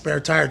the spare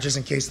tire just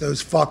in case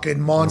those fucking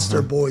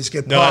monster boys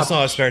get No, popped. that's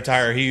not a spare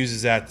tire. He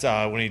uses that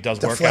when he does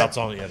workouts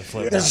on it. Yeah, to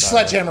flip. There's a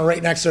sledgehammer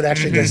right next to it,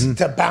 actually, just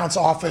to bounce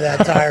off of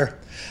that tire.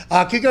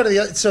 Can you go to the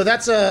other? So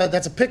that's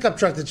a pickup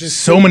truck that just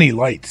So many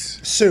lights.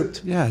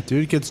 souped. Yeah,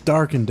 dude, it gets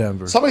dark in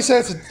Denver. Somebody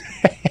said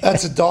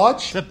that's a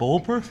Dodge. Is that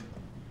bulletproof?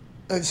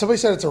 Somebody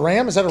said it's a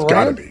Ram. Is that a Ram?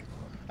 Gotta be.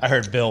 I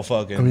heard Bill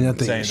fucking that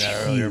thing saying is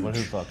that earlier, but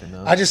who fucking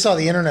knows? I just saw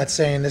the internet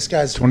saying this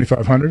guy's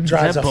 2,500.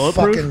 drives a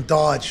bulletproof? fucking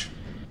Dodge.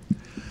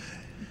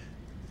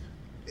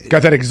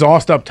 Got that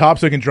exhaust up top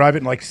so he can drive it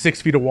in like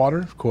 6 feet of water.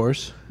 Of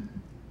course.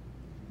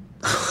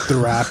 The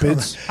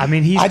Rapids. I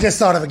mean, I just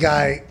thought of a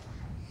guy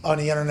on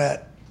the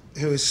internet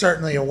who is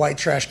certainly a white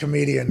trash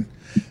comedian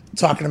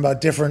talking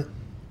about different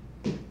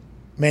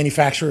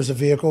manufacturers of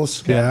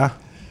vehicles. Yeah.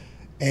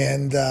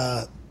 And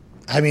I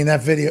mean,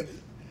 that video.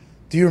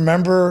 Do you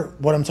remember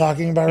what I'm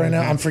talking about right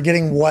now? I'm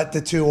forgetting what the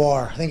two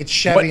are. I think it's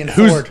Chevy and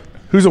Ford.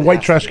 Who's a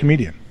white trash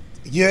comedian?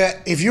 Yeah,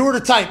 if you were to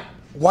type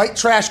white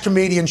trash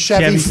comedian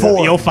Chevy Chevy,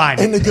 Ford you'll find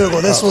it. into Google,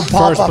 this would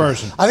pop First up.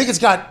 person. I think it's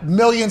got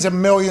millions and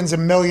millions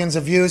and millions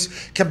of views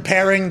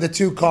comparing the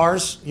two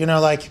cars. You know,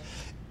 like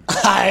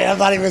I'm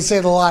not even gonna say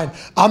the line.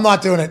 I'm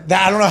not doing it.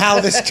 I don't know how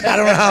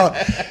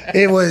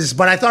it was,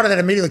 but I thought of that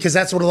immediately because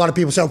that's what a lot of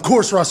people say. Of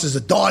course, Russ is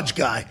a Dodge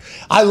guy.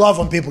 I love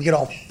when people get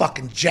all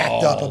fucking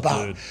jacked up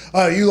about it.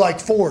 Oh, you like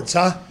Fords,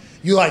 huh?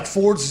 You like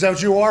Fords? Is that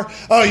what you are?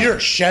 Oh, you're a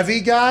Chevy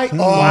guy? Oh,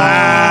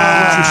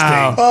 Wow.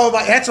 interesting. Oh,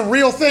 but that's a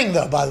real thing,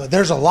 though, by the way.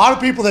 There's a lot of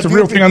people that It's a do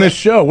real think thing on that- this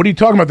show. What are you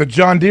talking about? The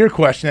John Deere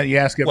question that you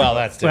ask everybody. Well,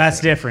 that's different. That's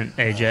different,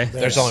 AJ.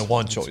 There's only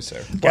one choice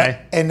there. Okay.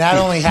 And that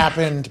only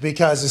happened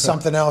because of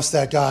something else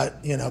that got,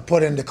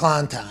 put into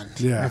content.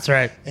 Yeah. That's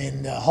right.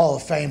 In the Hall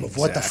of Fame of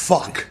what the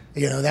fuck.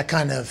 That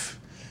kind of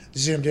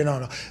zoomed in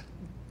on.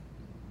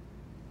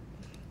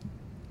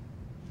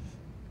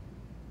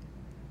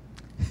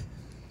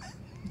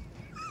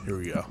 Here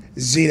we go.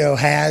 Zito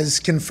has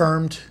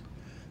confirmed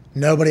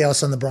nobody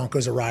else on the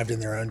Broncos arrived in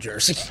their own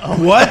jersey.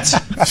 What?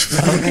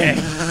 Okay.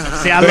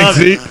 See, I love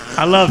it.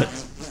 I love it.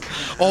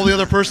 All the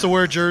other person to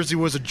wear a jersey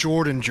was a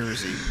Jordan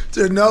jersey.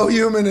 Dude, no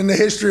human in the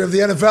history of the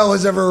NFL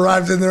has ever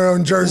arrived in their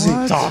own jersey.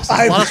 Awesome.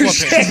 I Well, that's what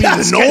appreciate should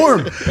be the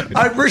norm.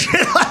 I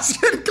appreciate us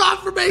getting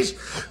confirmation.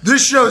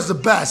 This show's the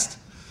best.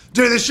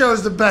 Dude, this show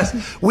is the best.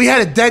 We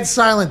had it dead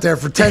silent there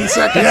for 10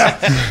 seconds.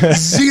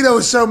 Zito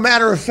is so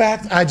matter of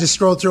fact. I just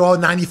scrolled through all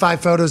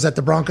 95 photos that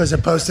the Broncos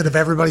have posted of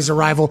everybody's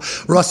arrival.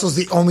 Russell's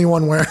the only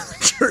one wearing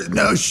the jersey.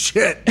 No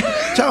shit.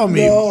 Tell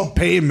me, No.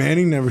 Peyton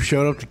Manning never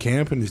showed up to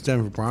camp in his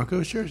Denver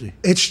Broncos jersey.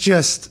 It's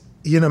just,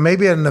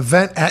 maybe at an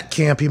event at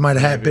camp he might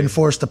have been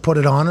forced to put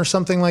it on or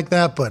something like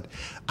that, but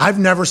I've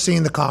never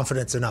seen the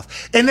confidence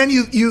enough. And then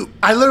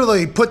I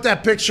literally put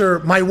that picture,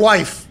 my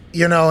wife,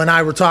 and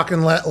I were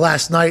talking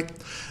last night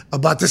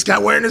about this guy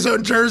wearing his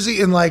own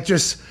jersey and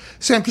just,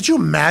 Sam, could you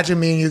imagine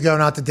me and you going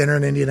out to dinner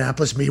in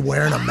Indianapolis, me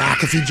wearing a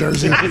McAfee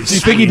jersey? Do you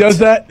think he does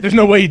that? There's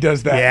no way he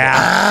does that. Yeah.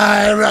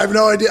 I have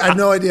no idea. I have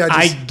no idea.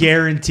 I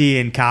guarantee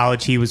in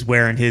college he was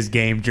wearing his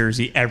game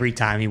jersey every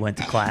time he went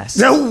to class.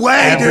 No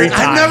way, Every dude.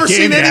 time. I've never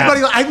seen Yeah.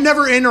 anybody. I've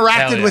never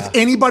interacted with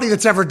anybody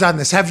that's ever done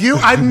this. Have you?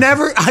 I've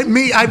never.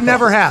 I've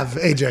never have,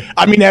 AJ.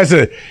 I mean,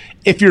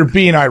 if you're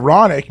being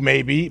ironic,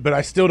 maybe, but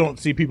I still don't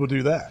see people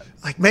do that.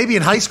 Like maybe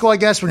in high school, I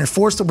guess, when you're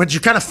forced to, but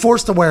you're kind of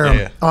forced to wear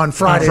them on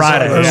Fridays.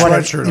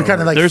 You kind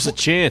of like. There's a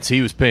chance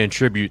he was paying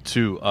tribute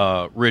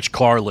to Rich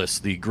Carless,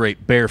 the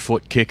great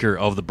barefoot kicker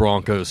of the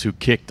Broncos, who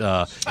kicked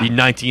the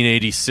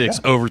 1986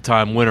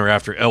 overtime winner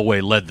after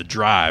Elway led the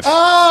drive.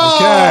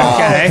 Oh,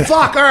 Okay.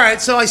 Fuck. All right.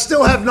 So I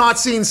still have not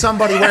seen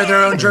somebody wear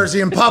their own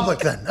jersey in public.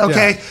 Then,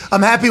 okay,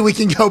 I'm happy we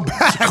can go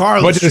back.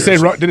 What did it say?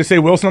 Did it say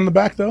Wilson on the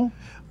back though?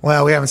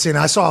 Well, we haven't seen it.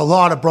 I saw a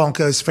lot of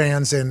Broncos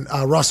fans and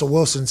Russell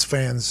Wilson's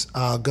fans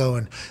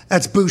going,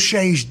 that's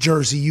Boucher's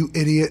jersey, you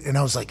idiot. And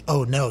I was like,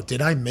 oh, no, did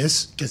I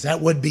miss? Because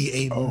that would be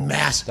a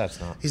massive.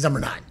 That's not. He's number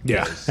 9.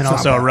 Yeah. And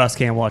also, Russ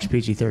can't watch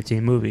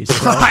PG-13 movies.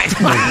 So.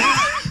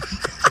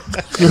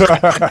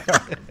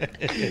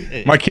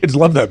 My kids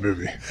love that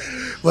movie.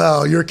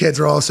 Well, your kids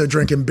are also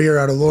drinking beer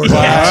out of Lord's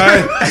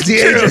at the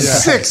age of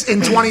 6 in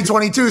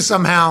 2022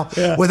 somehow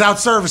without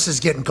services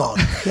getting called.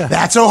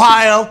 That's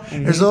Ohio.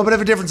 There's a little bit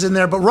of a difference in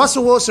there. But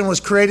Russell Wilson was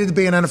created to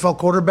be an NFL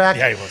quarterback.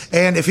 Yeah, he was.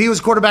 And if he was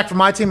quarterback for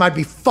my team, I'd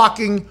be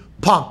fucking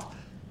pumped.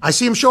 I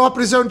see him show up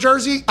in his own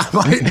jersey.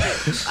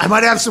 I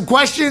might have some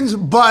questions,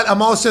 but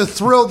I'm also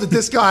thrilled that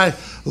this guy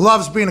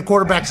loves being a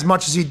quarterback as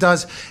much as he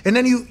does. And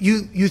then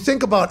you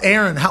think about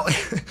Aaron, how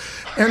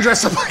Aaron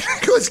dressed up like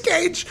Nicolas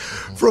Cage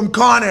from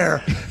Con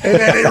Air, and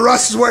then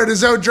Russ is wearing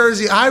his own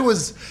jersey.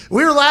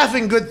 We were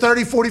laughing good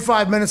 30,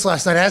 45 minutes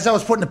last night as I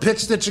was putting a pitch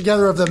stitch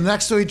together of them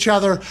next to each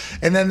other,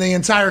 and then the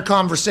entire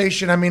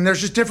conversation. I mean, there's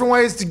just different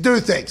ways to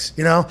do things,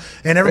 And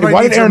everybody.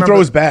 Why did needs to Aaron remember- throw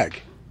his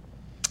bag?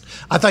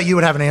 I thought you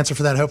would have an answer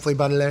for that, hopefully,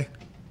 by today.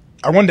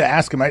 I wanted to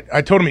ask him. I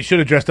told him he should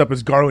have dressed up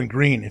as Garland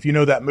Green. If you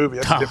know that movie,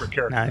 that's a different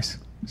character. Nice.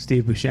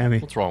 Steve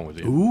Buscemi. What's wrong with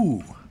you?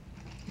 Ooh.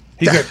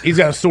 He's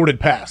got a sordid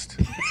past.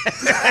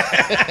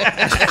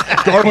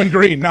 Garland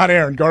Green, not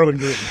Aaron. Garland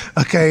Green.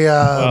 Okay.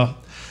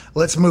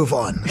 Let's move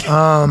on.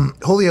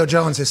 Julio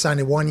Jones has signed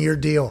a 1-year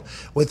deal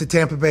with the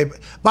Tampa Bay.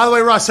 By the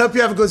way, Russ, hope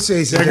you have a good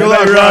season. Good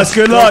luck, Russ.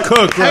 Good luck.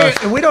 Cook, Russ.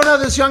 Hey, and we don't know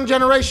this young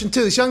generation,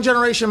 too. This young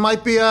generation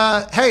might be,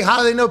 hey, how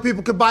do they know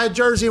people could buy a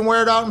jersey and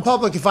wear it out in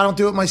public if I don't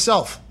do it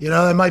myself? You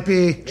know, it might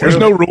be. There's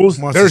no rules.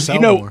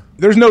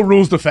 There's no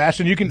rules to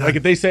fashion. You can, like,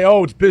 if they say,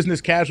 oh, it's business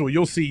casual,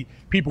 you'll see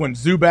people in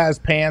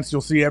Zubaz pants.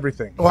 You'll see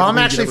everything. Well, I'm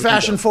actually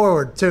fashion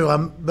forward, too.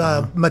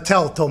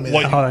 Mattel told me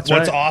that.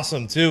 What's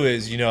awesome, too,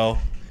 is, you know,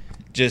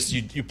 just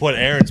you put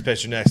Aaron's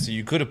picture next to you.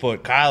 You could have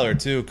put Kyler,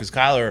 too, because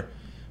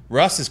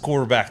Russ is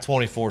quarterback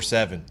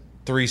 24/7,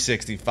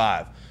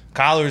 365.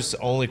 Kyler's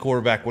only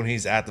quarterback when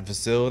he's at the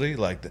facility.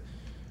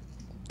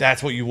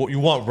 That's what you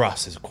want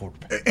Russ as a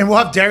quarterback. And we'll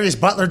have Darius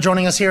Butler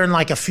joining us here in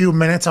like a few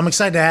minutes. I'm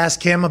excited to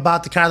ask him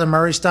about the Kyler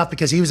Murray stuff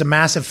because he was a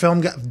massive film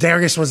guy.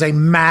 Darius was a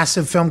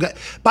massive film guy.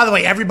 By the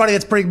way, everybody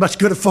that's pretty much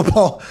good at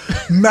football,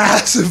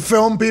 massive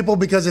film people,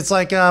 because it's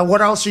like,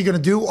 what else are you going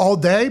to do all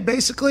day,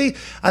 basically,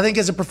 I think,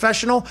 as a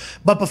professional.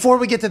 But before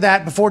we get to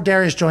that, before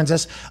Darius joins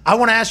us, I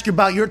want to ask you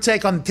about your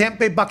take on the Tampa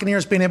Bay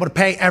Buccaneers being able to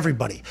pay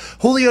everybody.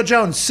 Julio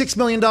Jones, $6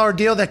 million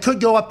deal that could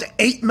go up to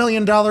 $8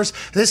 million.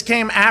 This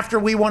came after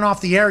we went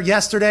off the air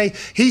yesterday.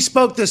 He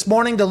spoke this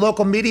morning to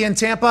local media in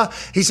Tampa.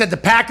 He said the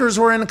Packers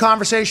were in the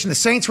conversation, the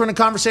Saints were in the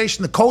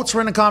conversation, the Colts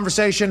were in the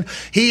conversation.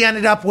 He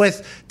ended up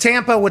with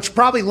Tampa, which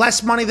probably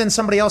less money than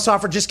somebody else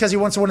offered just because he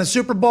wants to win a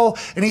Super Bowl.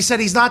 And he said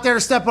he's not there to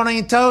step on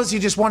any toes. He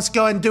just wants to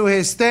go ahead and do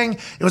his thing.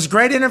 It was a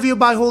great interview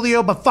by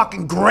Julio, but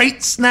fucking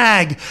great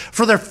snag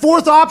for their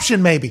fourth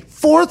option, maybe.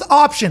 Fourth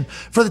option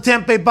for the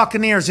Tampa Bay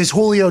Buccaneers is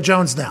Julio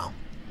Jones now.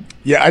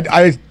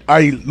 Yeah,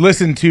 I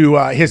listened to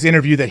his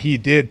interview that he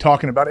did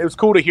talking about it. It was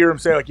cool to hear him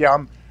say, like, yeah,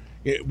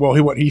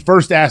 he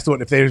first asked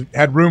if they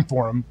had room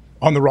for him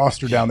on the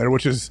roster down there,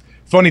 which is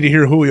funny to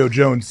hear Julio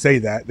Jones say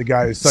that. The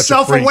guy is such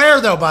self-aware,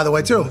 though, by the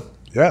way, too.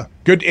 Yeah,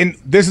 good. And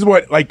this is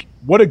what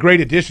a great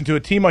addition to a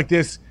team like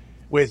this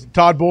with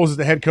Todd Bowles as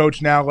the head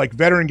coach now, like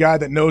veteran guy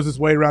that knows his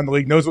way around the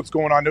league, knows what's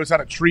going on, knows how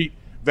to treat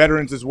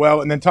veterans as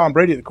well. And then Tom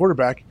Brady, the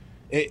quarterback.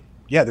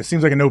 Yeah, this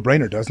seems like a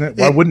no-brainer, doesn't it?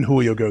 Why wouldn't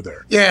Julio go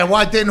there? Yeah,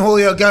 why didn't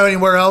Julio go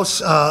anywhere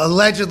else?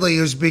 Allegedly,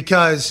 it was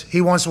because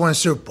he wants to win a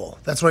Super Bowl.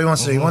 That's what he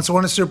wants to do. He wants to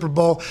win a Super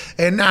Bowl.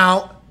 And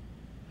now,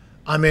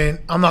 I mean,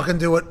 I'm not going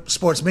to do what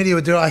sports media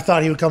would do. I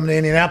thought he would come to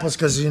Indianapolis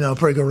because,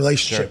 pretty good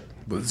relationship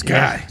with this guy.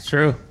 Yeah, it's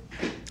true.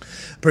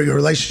 Pretty good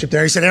relationship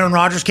there. He said Aaron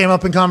Rodgers came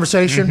up in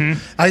conversation.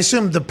 Mm-hmm. I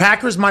assume the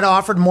Packers might have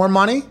offered more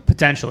money.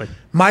 Potentially.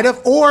 Might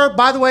have. Or,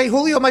 by the way,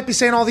 Julio might be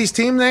saying all these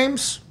team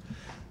names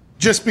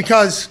just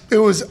because it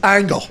was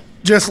angle.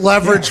 Just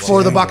leverage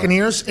for the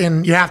Buccaneers,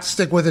 and you have to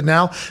stick with it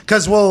now.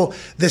 Because will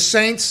the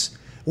Saints,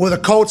 will the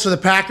Colts, or the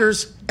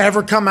Packers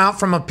ever come out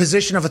from a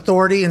position of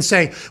authority and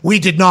say, we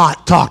did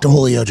not talk to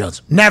Julio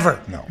Jones?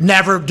 Never. No.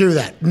 Never do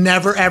that.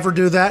 Never, ever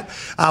do that.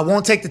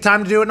 Won't take the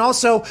time to do it, and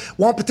also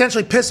won't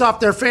potentially piss off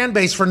their fan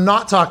base for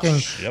not talking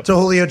to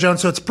Julio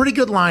Jones. So it's a pretty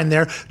good line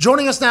there.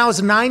 Joining us now is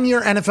a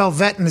 9-year NFL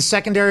vet in the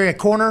secondary at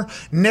corner,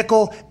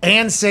 nickel,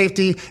 and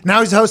safety. Now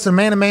he's the host of the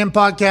Man to Man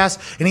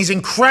podcast, and he's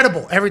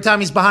incredible every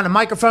time he's behind a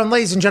microphone.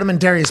 Ladies and gentlemen,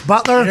 Darius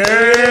Butler.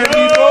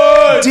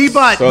 Hey,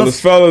 D-Butt.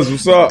 Fellas,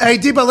 what's up? Hey,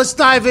 D-Butt, let's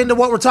dive into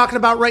what we're talking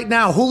about right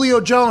now.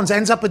 Julio Jones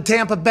ends up in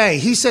Tampa Bay.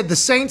 He said the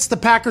Saints, the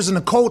Packers, and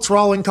the Colts were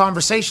all in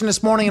conversation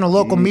this morning in a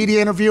local media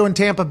interview in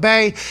Tampa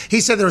Bay. He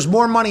said there's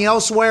more money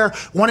elsewhere,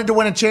 wanted to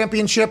win a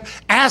championship.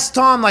 Asked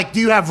Tom, do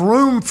you have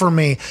room for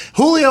me?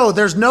 Julio,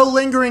 there's no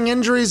lingering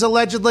injuries,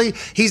 allegedly.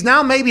 He's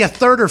now maybe a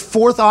third or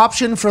fourth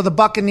option for the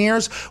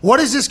Buccaneers. What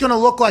is this going to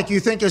look like, you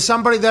think, as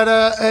somebody that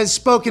has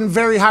spoken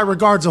very high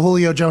regards of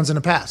Julio Jones in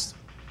the past?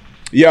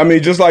 Yeah, I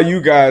mean, just like you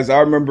guys,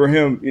 I remember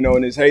him,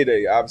 in his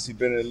heyday. Obviously,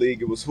 been in the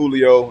league, it was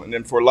Julio, and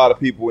then for a lot of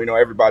people,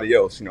 everybody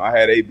else. I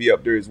had AB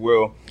up there as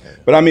well.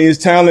 But, I mean, his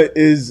talent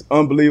is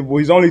unbelievable.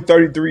 He's only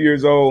 33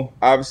 years old.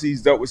 Obviously,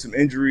 he's dealt with some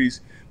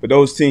injuries. But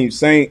those teams,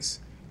 Saints,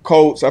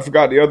 Colts, I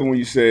forgot the other one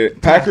you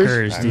said.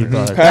 Packers,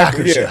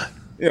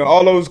 yeah.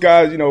 All those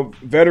guys,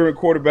 veteran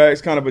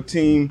quarterbacks, kind of a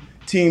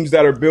teams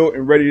that are built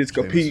and ready to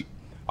compete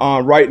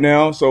right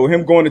now. So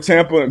him going to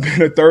Tampa and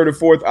being a third or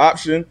fourth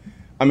option,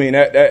 I mean,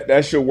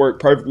 that should work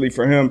perfectly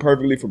for him,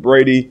 perfectly for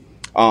Brady.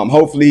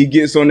 Hopefully he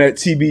gets on that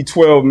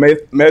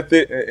TB12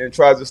 method and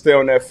tries to stay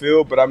on that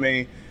field. But, I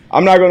mean,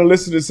 I'm not going to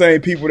listen to the same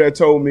people that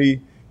told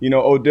me,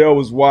 Odell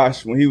was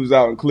washed when he was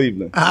out in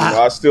Cleveland.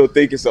 I still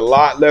think it's a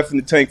lot left in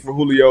the tank for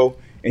Julio,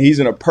 and he's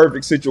in a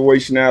perfect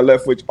situation now,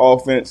 left with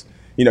offense.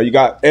 You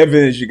got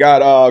Evans, you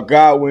got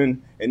Godwin,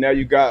 and now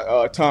you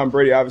got Tom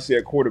Brady, obviously,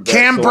 at quarterback.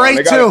 Cam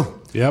Brate, too.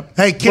 Yep.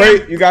 Hey,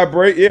 Cam. You got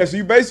Brate. Yeah, so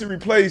you basically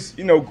replace,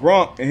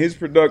 Gronk and his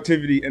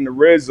productivity in the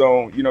red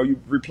zone. You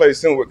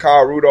replace him with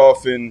Kyle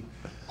Rudolph and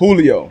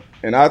Julio.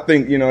 And I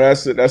think,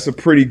 that's a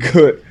pretty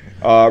good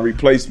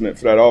replacement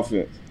for that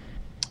offense.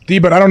 D,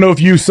 but I don't know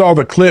if you saw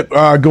the clip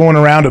going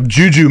around of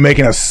Juju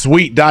making a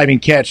sweet diving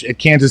catch at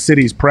Kansas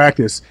City's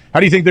practice.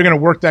 How do you think they're going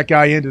to work that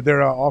guy into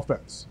their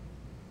offense?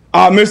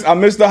 I missed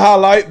the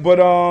highlight, but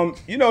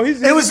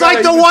he's. It was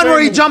like the one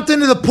where he jumped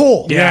into the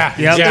pool. Yeah.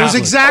 It was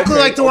exactly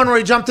like the one where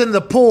he jumped into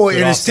the pool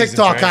in his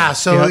TikTok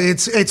ass. So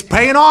it's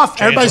paying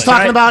off. Everybody's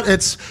talking about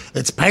it's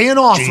paying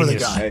off for the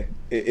guy. Hey,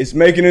 it's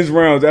making his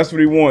rounds. That's what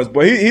he wants.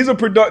 But he's a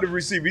productive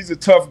receiver. He's a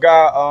tough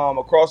guy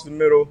across the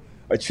middle,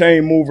 a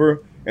chain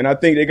mover, and I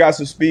think they got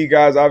some speed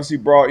guys. Obviously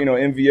brought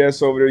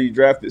MVS over there. You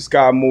drafted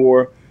Sky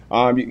Moore.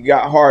 You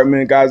got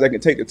Hartman, guys that can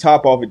take the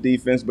top off of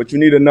defense, but you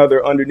need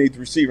another underneath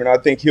receiver, and I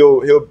think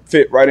he'll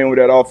fit right in with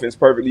that offense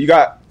perfectly. You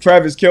got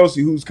Travis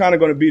Kelce, who's kind of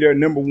going to be their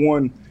number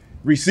one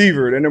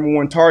receiver, their number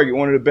one target,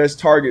 one of the best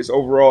targets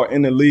overall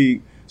in the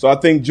league. So I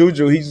think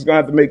Juju, he's just going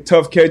to have to make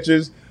tough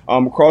catches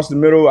across the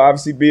middle,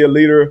 obviously be a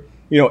leader,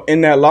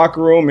 in that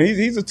locker room. And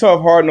he's a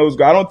tough, hard-nosed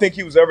guy. I don't think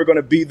he was ever going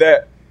to be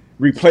that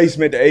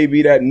replacement to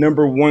AB, that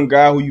number one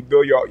guy who you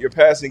build your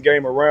passing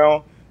game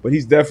around. But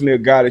he's definitely a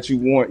guy that you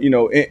want,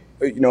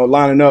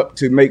 lining up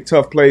to make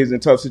tough plays in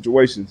tough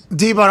situations.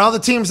 D-Bot, all the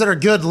teams that are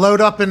good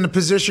load up in the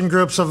position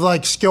groups of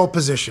like skill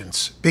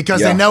positions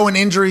because they know an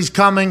injury's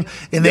coming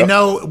and they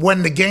know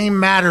when the game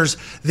matters,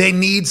 they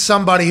need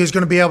somebody who's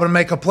going to be able to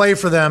make a play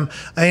for them.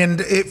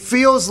 And it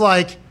feels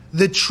like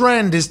the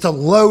trend is to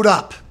load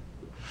up.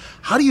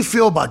 How do you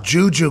feel about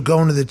Juju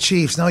going to the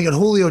Chiefs? Now you got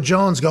Julio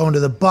Jones going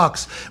to the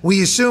Bucks.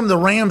 We assume the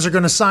Rams are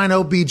going to sign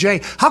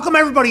OBJ. How come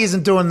everybody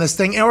isn't doing this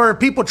thing? Or are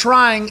people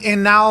trying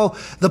and now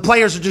the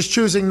players are just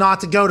choosing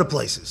not to go to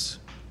places?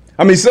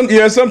 I mean,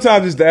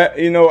 sometimes it's that.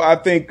 I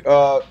think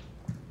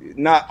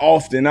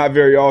not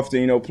very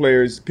often,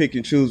 players pick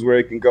and choose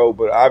where they can go.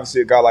 But obviously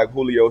a guy like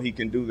Julio, he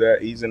can do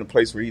that. He's in a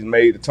place where he's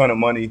made a ton of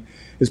money.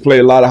 He's played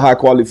a lot of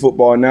high-quality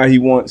football, and now he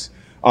wants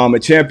a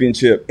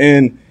championship.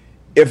 And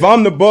if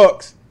I'm the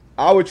Bucks,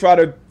 I would try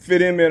to fit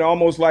him in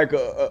almost like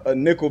a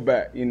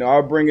nickelback.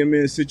 I'll bring him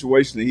in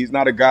situationally. He's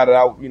not a guy that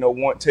I,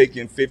 want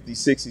taking 50,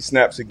 60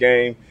 snaps a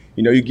game.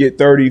 You get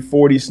 30,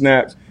 40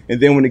 snaps. And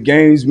then when the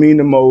games mean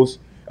the most,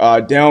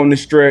 down the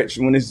stretch,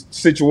 when his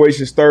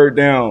situation's third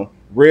down,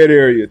 red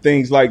area,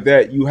 things like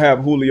that, you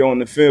have Julio on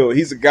the field.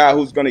 He's a guy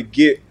who's going to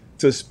get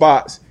to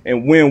spots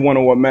and win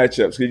one-on-one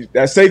matchups.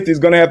 That safety is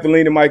going to have to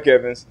lean to Mike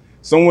Evans.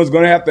 Someone's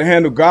going to have to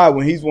handle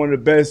Godwin. He's one of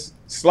the best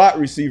slot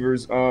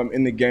receivers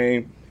in the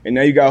game. And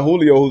now you got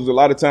Julio, who's a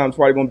lot of times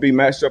probably going to be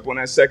matched up on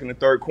that second and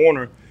third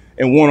corner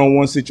in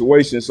one-on-one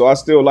situations. So I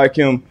still like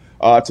him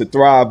to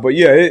thrive. But,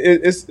 yeah,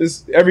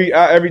 it's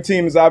every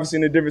team is obviously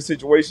in a different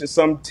situation.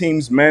 Some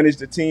teams manage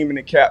the team and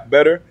the cap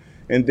better.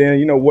 And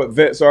then, what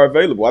vets are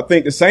available. I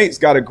think the Saints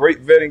got a great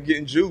vet in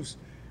getting Juice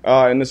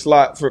in the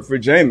slot for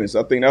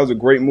Jameis. I think that was a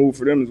great move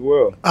for them as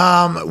well.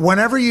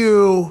 Whenever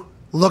you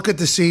look at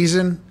the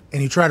season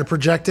and you try to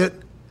project it,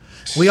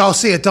 we all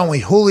see it, don't we?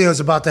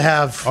 Julio's about to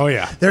have. Oh,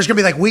 yeah. There's going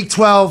to be like week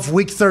 12,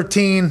 week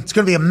 13. It's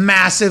going to be a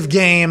massive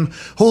game.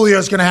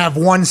 Julio's going to have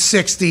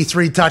 160,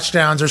 3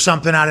 touchdowns or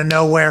something out of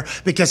nowhere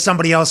because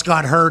somebody else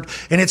got hurt.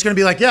 And it's going to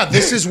be like, yeah,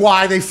 this is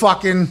why this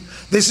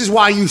is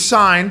why you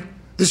sign.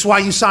 This is why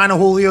you sign a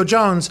Julio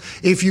Jones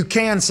if you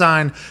can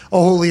sign a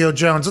Julio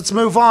Jones. Let's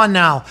move on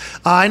now.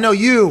 I know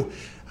you,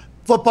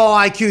 football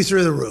IQ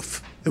through the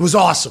roof. It was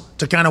awesome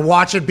to kind of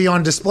watch it be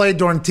on display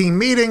during team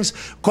meetings.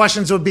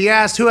 Questions would be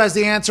asked. Who has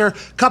the answer?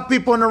 Couple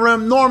people in the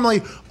room.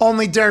 Normally,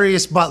 only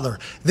Darius Butler.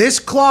 This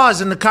clause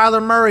in the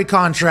Kyler Murray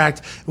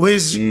contract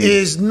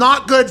is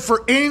not good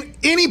for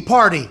any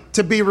party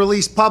to be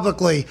released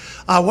publicly.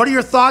 What are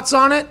your thoughts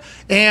on it?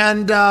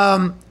 And,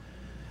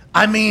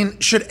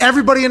 should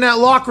everybody in that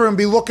locker room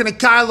be looking at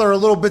Kyler a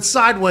little bit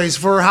sideways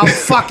for how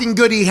fucking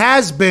good he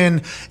has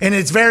been? And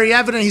it's very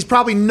evident he's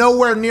probably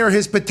nowhere near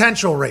his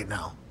potential right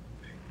now.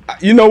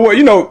 You know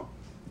what?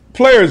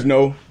 Players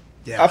know.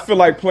 Yeah. I feel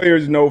like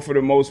players know for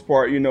the most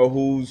part,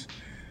 who's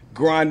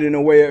grinding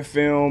away at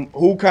film,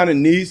 who kind of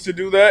needs to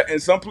do that.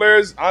 And some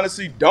players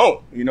honestly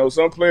don't.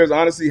 Some players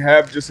honestly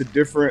have just a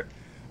different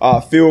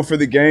feel for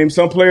the game.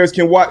 Some players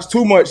can watch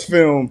too much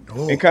film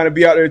and kind of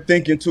be out there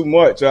thinking too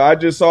much. I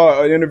just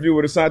saw an interview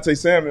with Asante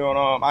Samuel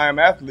on I Am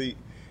Athlete,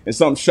 and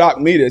something shocked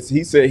me that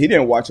he said he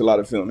didn't watch a lot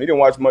of film. He didn't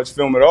watch much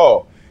film at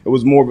all. It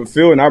was more of a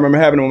feel. And I remember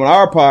having him on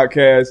our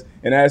podcast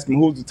and asking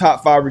him who's the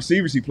top 5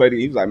 receivers he played in.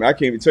 He was like, man, I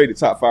can't even tell you the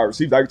top 5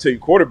 receivers. I can tell you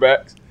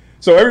quarterbacks.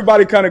 So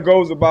everybody kind of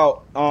goes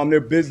about their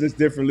business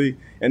differently.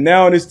 And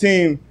now in this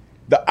team,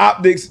 the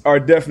optics are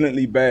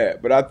definitely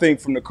bad. But I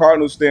think from the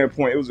Cardinals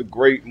standpoint, it was a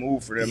great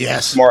move for them. Yes. It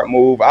was a smart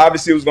move.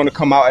 Obviously, it was going to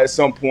come out at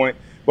some point.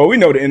 But we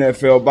know the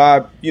NFL,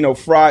 by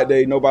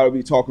Friday, nobody will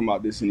be talking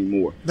about this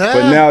anymore.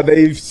 But now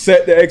they've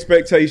set the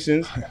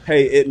expectations.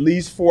 Hey, at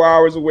least 4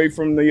 hours away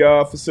from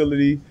the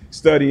facility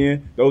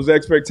studying. Those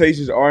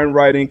expectations are in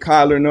writing.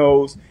 Kyler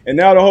knows. And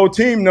now the whole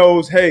team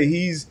knows, hey,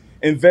 he's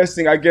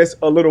investing, I guess,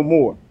 a little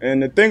more.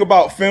 And the thing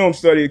about film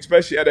study,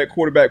 especially at that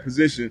quarterback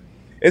position,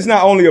 it's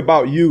not only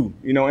about you,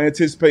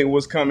 anticipating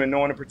what's coming,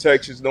 knowing the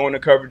protections, knowing the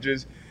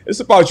coverages. It's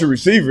about your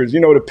receivers. The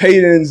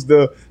Paytons,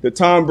 the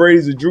Tom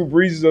Brady's, the Drew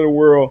Breeses of the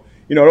world.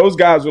 Those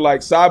guys are like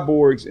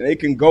cyborgs, and they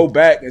can go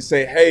back and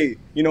say, hey,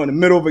 in the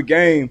middle of a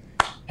game,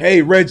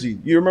 hey, Reggie,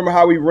 you remember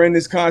how we ran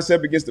this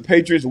concept against the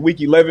Patriots in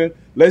Week 11?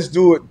 Let's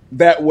do it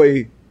that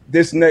way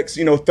this next,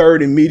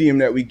 third and medium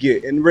that we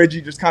get. And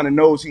Reggie just kind of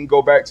knows he can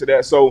go back to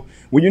that. So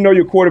when you know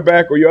your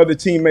quarterback or your other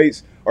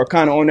teammates are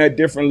kind of on that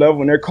different level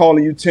and they're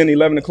calling you 10,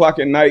 11 o'clock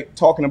at night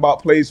talking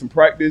about plays from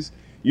practice,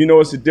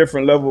 it's a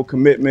different level of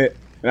commitment.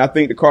 And I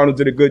think the Cardinals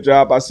did a good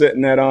job by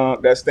setting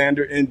that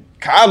standard. And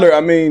Kyler,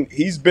 I mean,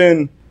 he's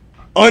been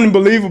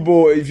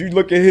unbelievable if you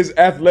look at his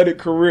athletic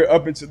career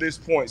up until this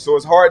point. So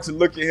it's hard to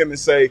look at him and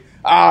say,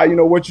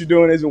 what you're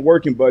doing isn't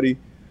working, buddy.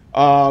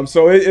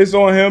 So it's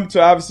on him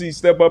to obviously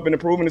step up and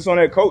improve, and it's on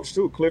that coach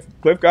too.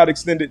 Cliff got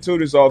extended too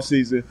this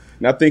offseason,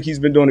 and I think he's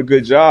been doing a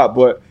good job.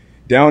 But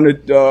down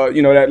at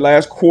that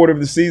last quarter of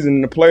the season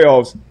in the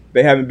playoffs,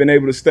 they haven't been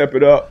able to step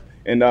it up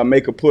and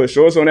make a push.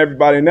 So it's on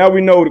everybody. And now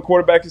we know the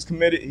quarterback is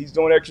committed. He's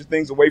doing extra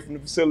things away from the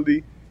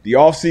facility. The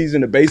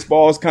offseason, the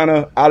baseball is kind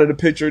of out of the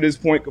picture at this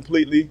point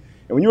completely.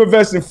 And when you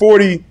invest in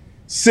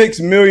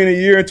 $46 million a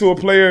year into a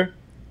player,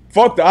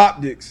 fuck the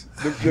optics.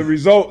 The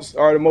results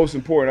are the most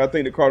important. I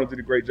think the Cardinals did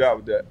a great job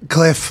with that.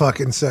 Cliff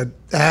fucking said,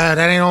 that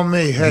ain't on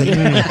me. Hey.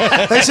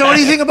 Hey, so what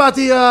do you think about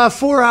the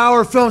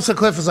 4-hour film? So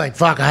Cliff was like,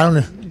 fuck, I don't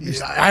know.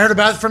 I heard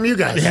about it from you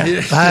guys.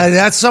 Yeah.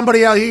 That's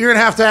somebody else. You're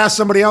gonna have to ask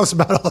somebody else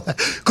about all that.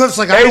 Cliff's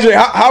like, AJ,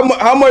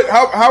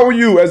 how were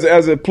you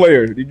as a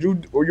player?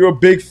 Were you a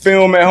big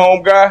film at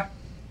home guy?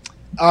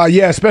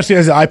 Yeah, especially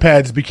as the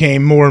iPads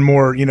became more and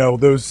more,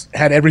 those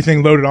had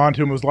everything loaded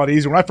onto them. It was a lot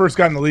easier. When I first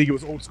got in the league, it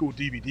was old school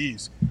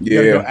DVDs. You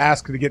had to go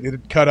ask to get the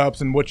cut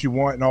ups and what you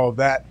want and all of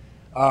that.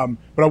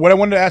 But what I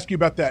wanted to ask you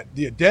about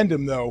the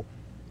addendum though,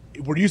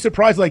 were you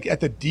surprised like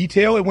at the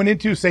detail it went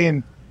into,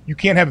 saying you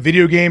can't have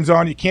video games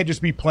on, you can't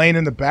just be playing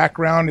in the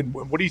background, and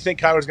what do you think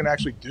Kyler's going to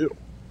actually do?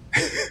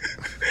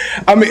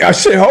 I mean,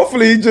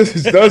 hopefully he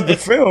just does the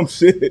film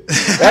shit.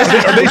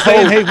 Are they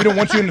saying, hey, we don't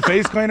want you in the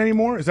FaZe Clan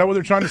anymore? Is that what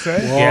they're trying to say?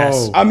 Whoa.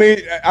 Yes. I mean,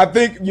 I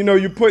think,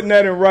 you're putting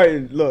that in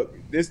writing. Look,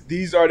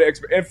 these are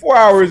the and 4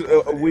 hours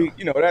a week,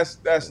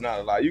 that's not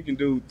a lot. You can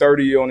do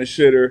 30 on the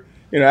shitter.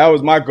 That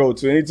was my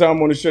go-to. Anytime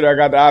I'm on the shitter, I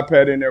got the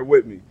iPad in there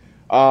with me.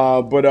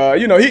 But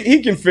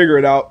he can figure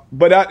it out.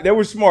 But they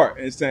were smart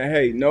in saying,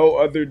 hey, no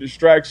other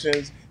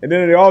distractions. And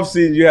then in the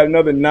offseason, you had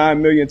another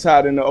 $9 million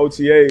tied in the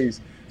OTAs.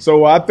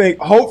 So I think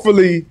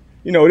hopefully,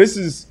 this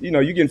is, you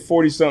getting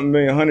 40-something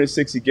million,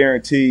 160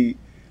 guaranteed.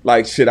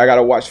 Like, shit, I got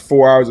to watch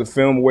 4 hours of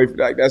film away from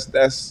that.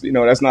 That's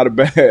not a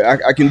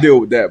bad, I can deal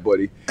with that,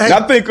 buddy. And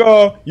I think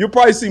you'll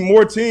probably see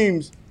more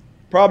teams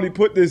probably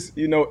put this,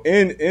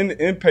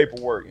 in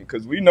paperwork.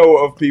 Because we know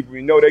of people,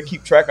 they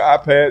keep track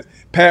of iPads.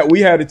 Pat, we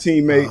had a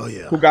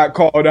teammate who got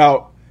called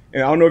out.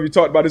 And I don't know if you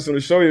talked about this on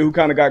the show yet, who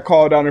kind of got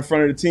called out in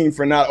front of the team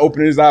for not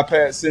opening his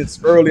iPad since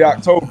early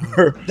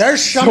October.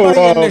 There's somebody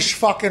in this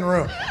fucking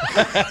room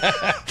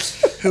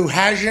who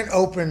hasn't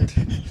opened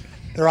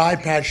their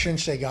iPad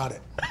since they got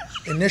it.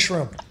 In this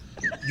room,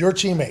 your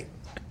teammate.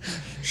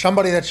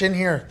 Somebody that's in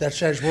here that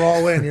says we're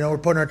all in. We're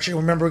putting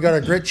remember we got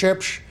our grit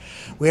chips?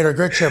 We had our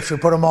grit chips. We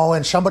put them all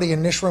in. Somebody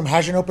in this room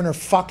hasn't opened their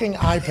fucking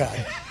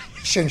iPad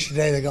since the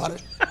day they got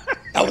it.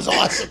 That was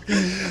awesome.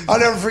 I'll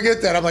never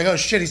forget that. I'm like, oh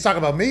shit, he's talking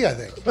about me, I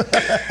think.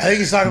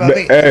 He's talking about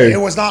me. Hey. It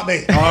was not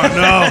me. Oh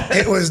no.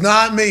 It was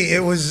not me.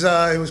 It was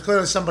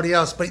clearly somebody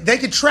else. But they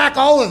could track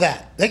all of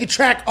that. They could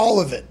track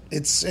all of it.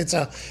 It's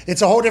a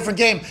whole different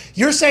game.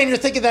 You're saying you're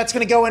thinking that's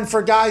going to go in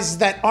for guys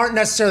that aren't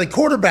necessarily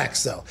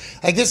quarterbacks though.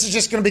 Like this is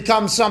just going to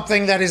become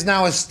something that is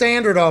now a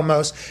standard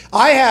almost.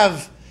 I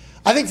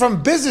think from a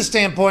business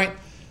standpoint,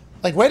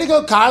 like, way to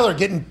go, Kyler,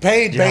 getting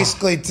paid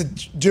basically to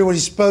do what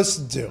he's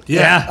supposed to do.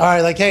 Yeah. All right,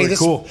 like, hey, pretty this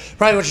cool. is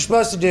probably what you're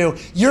supposed to do.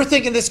 You're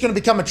thinking this is going to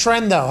become a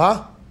trend, though,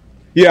 huh?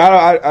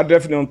 Yeah, I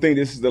definitely don't think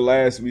this is the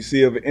last we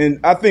see of it. And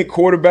I think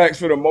quarterbacks,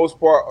 for the most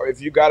part,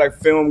 if you got a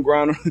film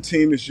ground on the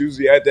team, it's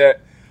usually at that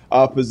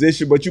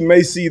position. But you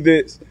may see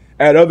this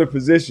at other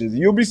positions.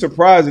 You'll be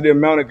surprised at the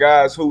amount of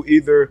guys who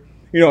either,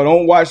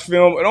 don't watch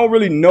film or don't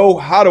really know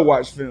how to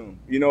watch film.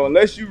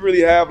 Unless you really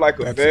have, like,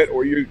 a vet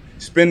or you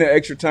spend the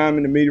extra time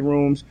in the meeting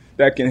rooms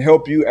that can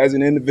help you as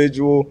an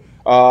individual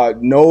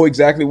know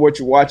exactly what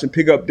you're watching,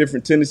 pick up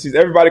different tendencies.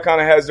 Everybody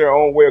kind of has their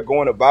own way of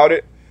going about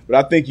it, but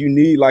I think you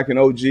need like an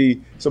OG,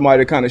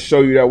 somebody to kind of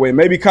show you that way.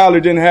 Maybe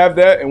Kyler didn't have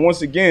that, and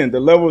once again, the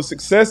level of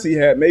success he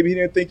had, maybe he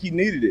didn't think he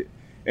needed it.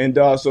 And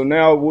so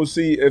now we'll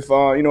see if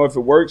if it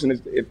works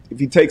and if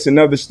he takes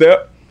another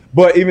step.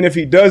 But even if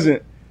he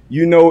doesn't,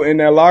 in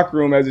that locker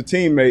room as a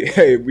teammate,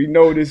 hey, we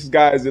know this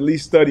guy is at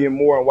least studying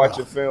more and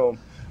watching film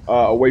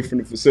away from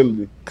the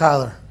facility.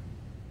 Kyler.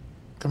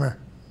 Come here.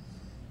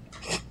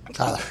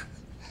 Tyler.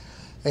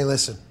 Hey,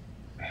 listen.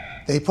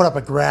 They put up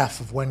a graph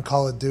of when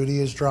Call of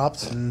Duty is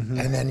dropped and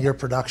then your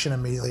production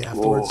immediately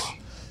afterwards. Whoa.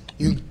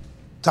 You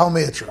tell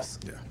me the truth.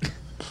 Yeah.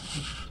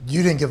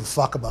 You didn't give a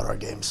fuck about our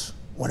games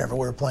whenever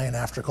we were playing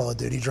after Call of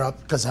Duty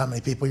dropped because how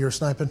many people you were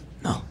sniping?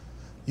 No.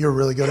 You were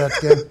really good at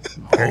the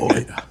game? Oh,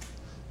 yeah.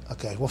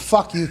 Okay, well,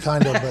 fuck you,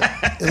 kind of, but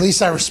at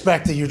least I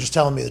respect that you're just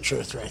telling me the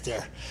truth right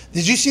there.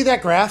 Did you see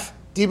that graph,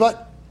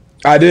 D-Butt?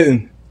 I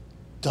didn't.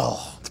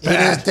 Oh. It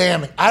is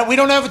damning. We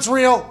don't know if it's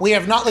real. We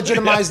have not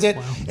legitimized it.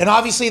 Wow. And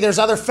obviously there's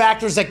other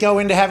factors that go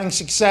into having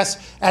success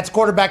at the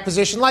quarterback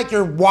position, like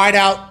your wide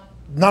out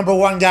number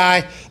one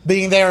guy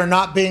being there or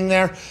not being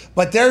there.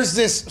 But there's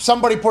this,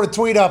 somebody put a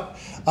tweet up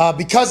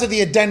because of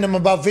the addendum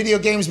about video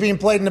games being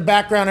played in the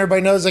background.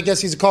 Everybody knows, I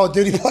guess he's a Call of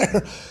Duty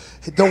player.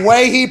 The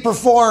way he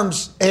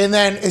performs, and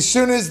then as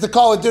soon as the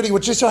Call of Duty,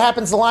 which just so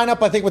happens to line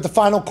up, I think, with the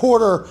final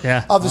quarter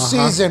of the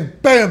season,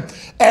 boom,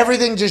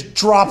 everything just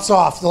drops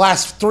off the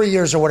last 3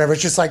 years or whatever.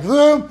 It's just like,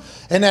 boom,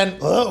 and then,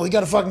 we got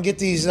to fucking get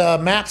these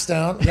maps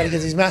down. We got to get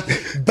these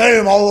maps,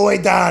 boom, all the way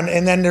down,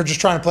 and then they're just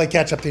trying to play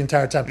catch up the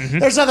entire time.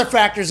 There's other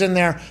factors in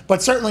there,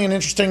 but certainly an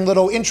interesting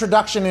little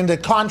introduction into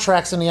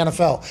contracts in the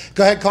NFL.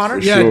 Go ahead, Connor.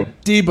 Yeah,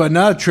 D-But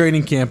now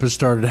training camp has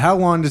started. How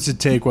long does it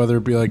take, whether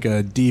it be like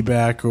a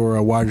D-back or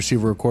a wide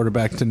receiver or quarterback,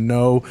 to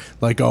know,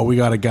 like, oh, we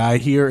got a guy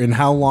here? And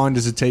how long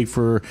does it take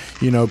for,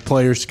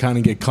 players to kind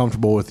of get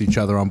comfortable with each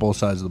other on both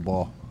sides of the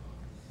ball?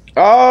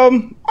 I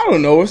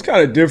don't know. It's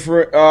kind of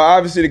different.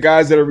 Obviously, the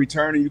guys that are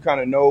returning, you kind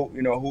of know,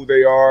 who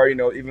they are.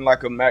 Even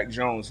like a Mac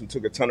Jones, who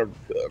took a ton of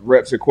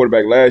reps at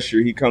quarterback last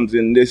year. He comes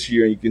in this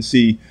year, and you can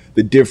see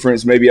the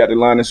difference, maybe at the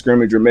line of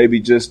scrimmage or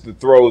maybe just the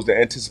throws. The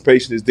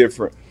anticipation is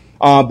different.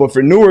 But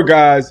for newer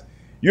guys,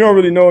 you don't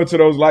really know until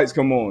those lights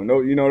come on.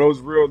 Those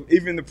real,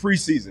 even the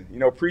preseason.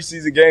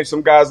 Preseason games,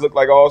 some guys look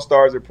like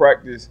all-stars at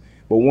practice,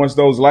 but once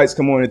those lights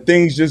come on and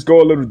things just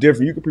go a little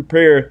different, you can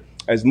prepare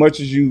as much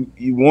as you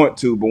want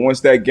to, but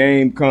once that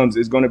game comes,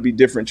 it's going to be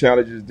different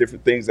challenges,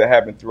 different things that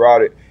happen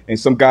throughout it. And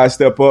some guys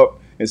step up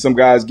and some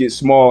guys get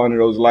small under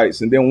those lights.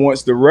 And then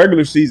once the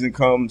regular season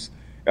comes,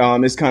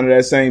 it's kind of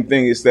that same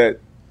thing. It's that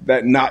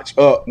notch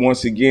up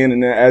once again.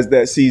 And then as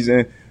that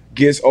season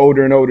gets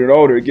older and older and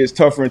older, it gets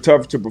tougher and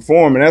tougher to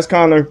perform. And that's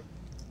kind of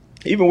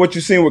even what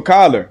you're seeing with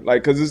Kyler.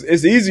 Like, because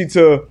it's easy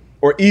to,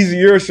 or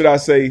easier, should I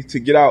say, to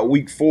get out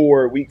week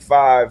 4, week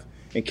 5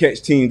 and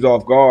catch teams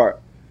off guard.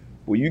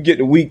 When you get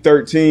to week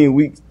 13,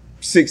 week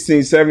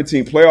 16,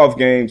 17 playoff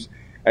games,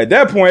 at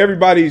that point,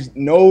 everybody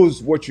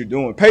knows what you're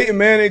doing. Peyton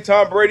Manning,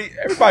 Tom Brady,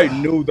 everybody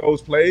knew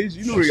those plays.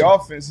 You knew the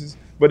offenses,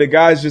 but the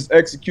guys just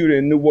executed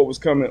and knew what was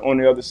coming on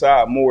the other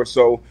side more.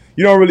 So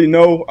you don't really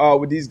know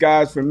with these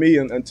guys, for me,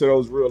 until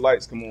those real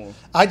lights come on.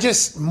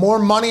 More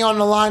money on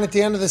the line at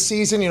the end of the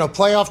season.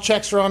 Playoff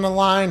checks are on the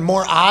line.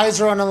 More eyes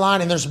are on the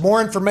line, and there's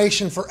more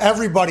information for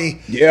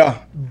everybody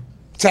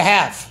to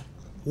have.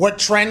 What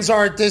trends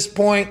are at this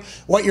point,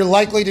 what you're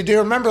likely to do.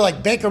 Remember,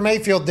 like Baker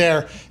Mayfield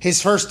there,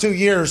 his first 2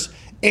 years,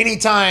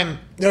 anytime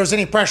there was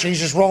any pressure, he's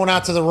just rolling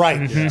out to the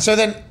right. So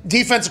then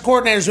defensive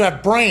coordinators who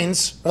have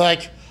brains are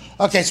like,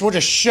 okay, so we'll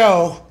just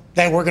show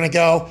that we're going to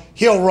go,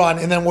 he'll run,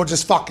 and then we'll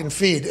just fucking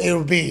feed. It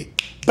will be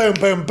boom,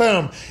 boom,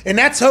 boom. And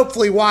that's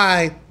hopefully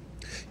why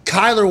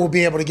Kyler will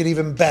be able to get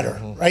even better,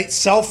 right?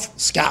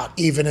 Self-scout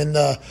even in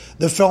the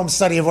film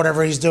study of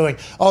whatever he's doing.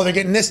 Oh, they're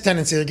getting this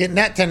tendency, they're getting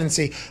that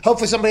tendency.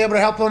 Hopefully somebody able to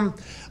help him.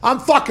 I'm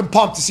fucking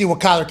pumped to see what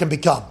Kyler can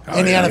become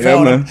in the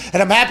NFL.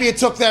 And I'm happy it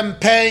took them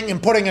paying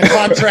and putting a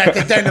contract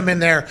addendum in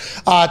there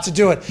to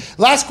do it.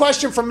 Last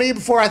question from me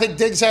before I think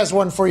Diggs has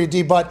one for you,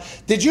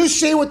 D-But. Did you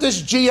see what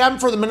this GM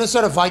for the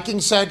Minnesota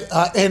Vikings said?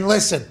 And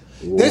listen,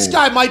 this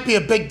guy might be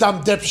a big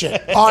dumb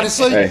dipshit,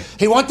 honestly.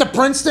 He went to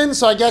Princeton,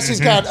 so I guess he's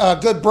got a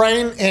good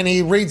brain and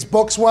he reads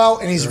books well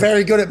and he's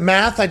very good at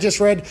math. I just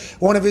read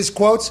one of his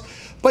quotes.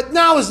 But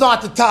now is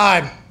not the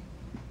time.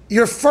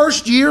 Your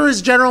first year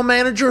as general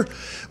manager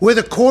with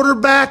a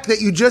quarterback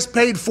that you just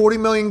paid $40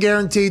 million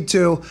guaranteed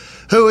to,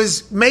 who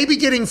is maybe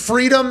getting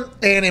freedom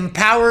and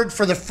empowered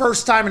for the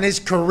first time in his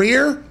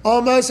career,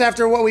 almost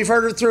after what we've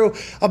heard through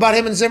about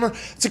him and Zimmer,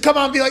 to come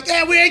out and be like,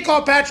 yeah, we ain't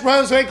called Patrick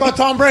Mahomes, we ain't called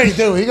Tom Brady,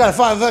 dude. You got to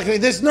find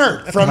this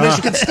nerd from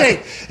Michigan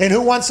State. And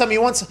who wants some? He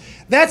wants some.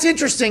 That's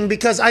interesting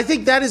because I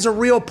think that is a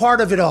real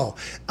part of it all.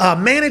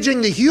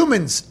 Managing the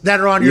humans that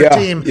are on your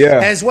team,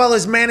 as well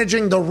as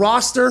managing the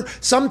roster.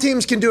 Some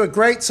teams can do it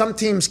great, some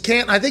teams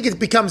can't. I think it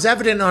becomes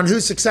evident on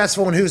who's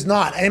successful and who's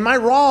not. Am I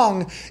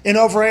wrong in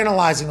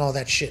overanalyzing all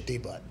that shit,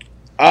 D-Bud?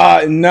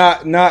 I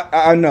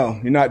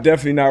know. You're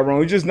definitely not wrong.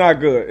 You're just not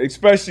good,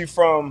 especially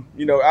from,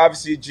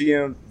 obviously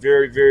GM,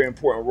 very, very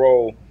important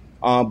role.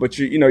 But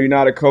you're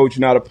not a coach,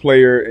 you're not a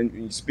player, and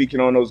you're speaking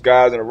on those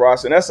guys in the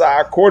roster. And that's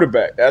our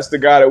quarterback. That's the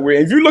guy that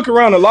if you look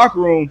around the locker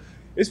room,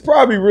 it's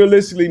probably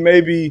realistically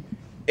maybe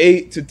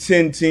 8 to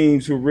 10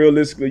 teams who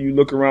realistically you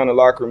look around the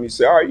locker room, you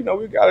say, all right,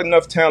 we got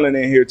enough talent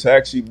in here to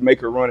actually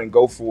make a run and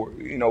go for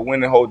it,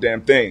 win the whole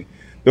damn thing.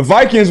 The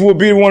Vikings will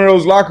be one of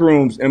those locker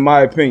rooms, in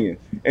my opinion.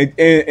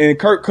 And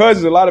Kirk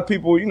Cousins, a lot of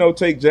people,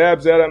 take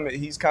jabs at him.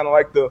 He's kind of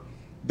like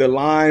the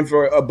line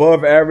for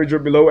above average or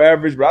below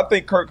average. But I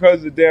think Kirk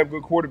Cousins is a damn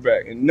good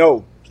quarterback. And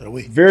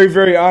very,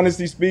 very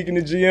honestly speaking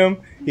to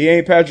GM, he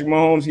ain't Patrick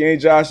Mahomes. He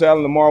ain't Josh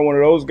Allen, Lamar, one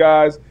of those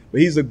guys.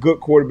 But he's a good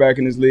quarterback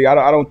in this league.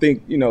 I don't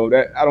think,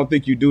 I don't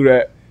think you do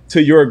that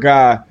to your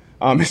guy,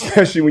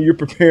 especially when you're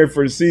preparing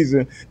for the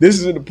season. This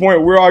is at the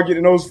point we're all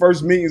getting those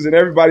first meetings and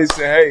everybody's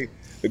saying, hey,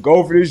 the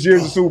goal for this year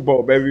is the Super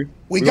Bowl, baby.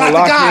 We got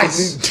the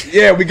guys.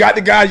 Yeah, we got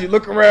the guys. You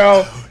look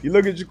around, you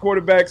look at your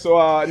quarterback. So,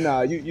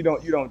 you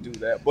don't do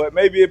that. But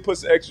maybe it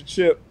puts an extra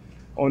chip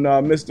on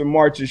Mr.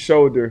 March's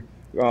shoulder,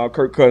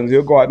 Kirk Cousins.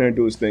 He'll go out there and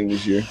do his thing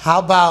this year. How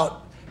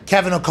about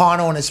Kevin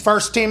O'Connell in his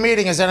first team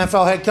meeting as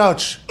NFL head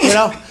coach? You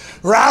know,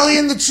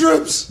 rallying the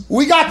troops.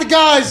 We got the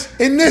guys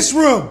in this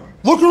room.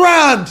 Look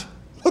around.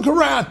 Look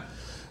around.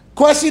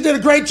 Quessy did a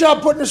great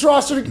job putting this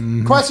roster together.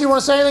 Quessy, you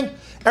want to say anything?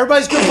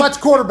 Everybody's good. Let's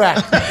quarterback.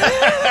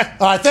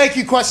 All right, thank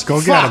you, Quessy. Go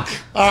get him.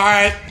 All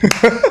right.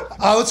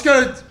 Let's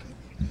go to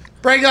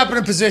break up in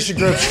a position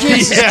group.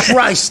 Jesus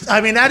Christ. I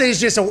mean, that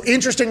is just an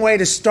interesting way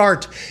to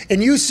start.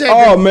 And you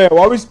said man,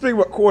 while we speak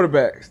about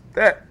quarterbacks,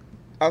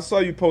 I saw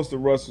you post the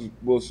Russell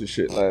Wilson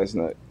shit last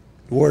night.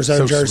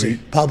 Warzone jersey,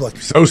 sweet. public.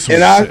 So sweet.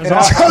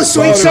 So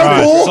sweet,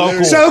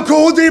 so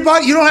cool,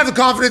 D-Bot. You don't have the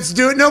confidence to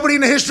do it. Nobody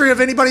in the history of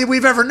anybody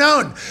we've ever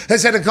known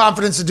has had the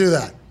confidence to do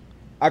that.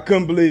 I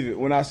couldn't believe it.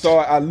 When I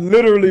saw it, I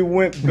literally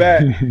went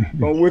back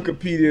on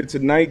Wikipedia to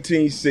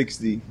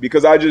 1960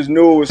 because I just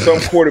knew it was some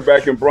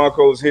quarterback in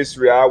Broncos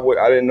history I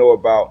didn't know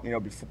about,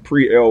 before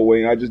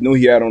pre-Elway. I just knew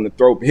he had on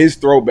his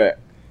throwback.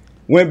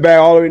 Went back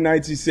all the way to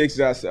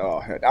 1960. I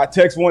said, I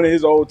text one of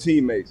his old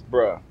teammates,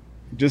 bruh.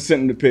 Just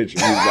sent him the picture.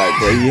 He's like,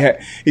 bro,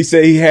 he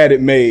said he had it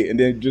made, and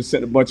then just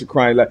sent a bunch of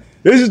crying. Like,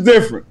 this is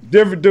different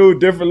dude,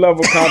 different level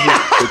of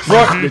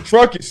confidence. The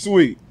truck is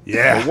sweet.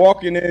 Yeah, but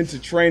walking into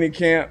training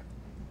camp,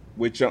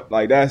 which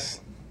like that's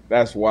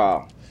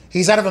wild.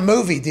 He's out of a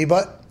movie,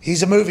 D-But.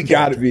 He's a movie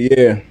guy. Got to be,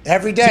 yeah.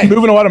 Every day. Is he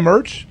moving a lot of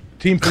merch?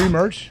 Team 3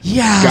 merch?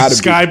 Yeah.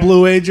 Sky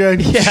Blue,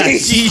 AJ? Yeah.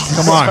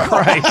 Jesus. Come on.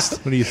 Christ.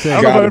 What do you think?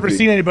 I don't know if I've ever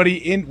seen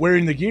anybody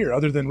wearing the gear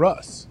other than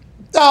Russ.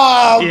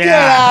 Oh, get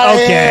out of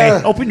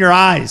here. Open your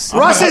eyes.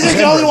 Russ isn't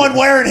the only one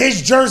wearing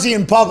his jersey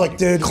in public,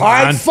 dude. All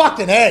right,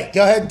 fucking hey.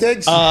 Go ahead,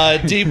 Diggs.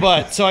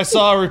 D-Butt. So I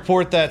saw a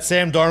report that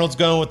Sam Darnold's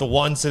going with the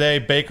ones today.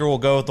 Baker will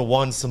go with the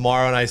ones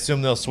tomorrow, and I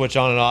assume they'll switch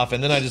on and off.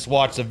 And then I just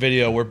watched a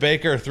video where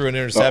Baker threw an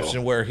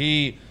interception where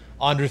he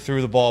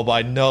underthrew the ball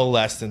by no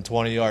less than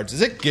 20 yards.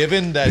 Is it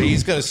given that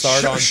he's going to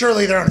start on?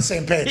 Surely they're on the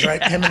same page,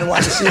 right? Him and the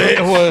wide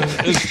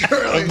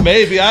receiver.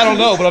 Maybe. I don't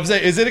know. But I'm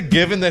saying, is it a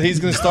given that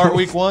he's going to start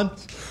week 1?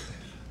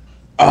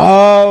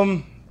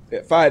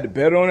 If I had to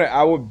bet on it,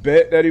 I would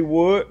bet that he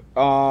would.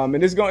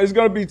 And it's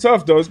gonna be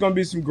tough though. It's gonna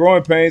be some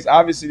growing pains.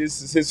 Obviously,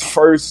 this is his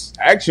first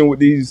action with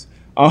these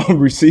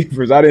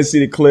receivers. I didn't see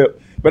the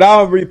clip, but I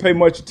don't really pay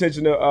much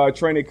attention to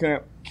training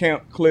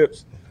camp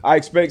clips. I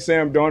expect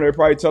Sam Darnold. They're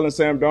probably telling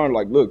Sam Darnold,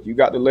 like, look, you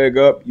got the leg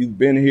up. You've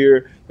been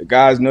here. The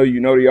guys know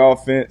you know the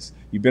offense.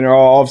 You've been there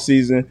all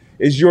offseason.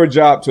 It's your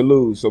job to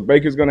lose. So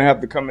Baker's going to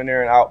have to come in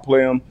there and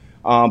outplay him.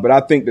 But I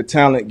think the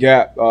talent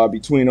gap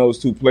between those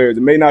two players,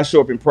 it may not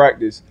show up in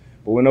practice,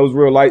 but when those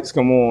real lights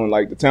come on,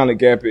 like the talent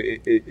gap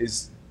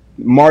is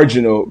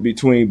marginal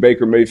between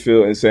Baker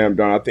Mayfield and Sam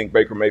Darnold. I think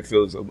Baker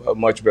Mayfield is a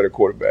much better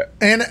quarterback.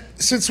 And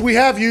since we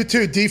have you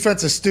two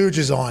defensive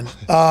stooges on,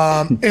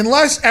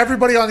 unless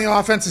everybody on the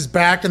offense is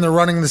back and they're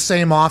running the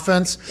same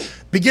offense,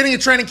 beginning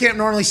of training camp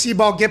normally see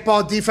ball, get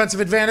ball,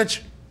 defensive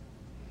advantage?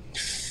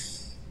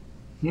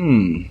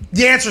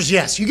 The answer is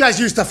yes. You guys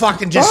used to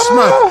fucking just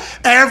smoke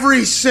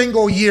every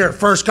single year.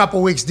 First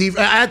couple weeks,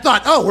 I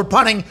thought, we're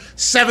punting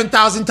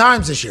 7,000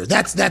 times this year.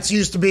 That's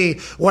used to be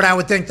what I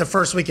would think the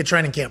first week of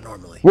training camp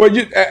normally. Well,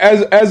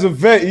 as a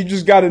vet, you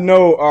just got to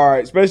know. All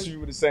right, especially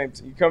with the same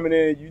team, you coming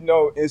in,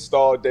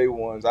 install day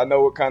ones. I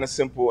know what kind of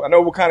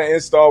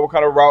install, what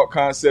kind of route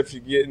concepts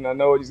you're getting. I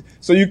know,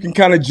 so you can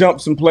kind of jump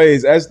some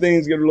plays as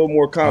things get a little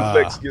more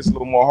complex. It gets a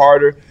little more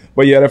harder.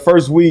 But yeah, the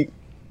first week.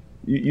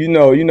 You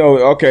know,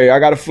 okay, I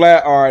got a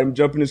flat. All right, I'm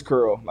jumping this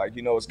curl. Like,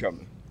 it's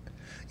coming.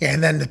 Yeah,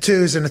 and then the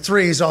 2s and the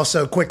 3s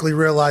also quickly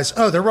realize,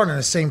 they're running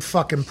the same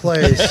fucking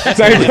plays.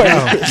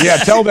 Yeah,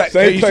 tell that.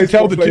 You should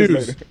tell the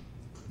 2s. Later.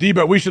 D,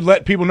 but we should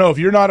let people know if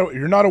you're not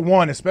a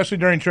 1, especially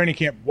during training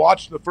camp,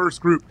 watch the first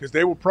group because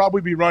they will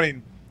probably be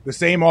running the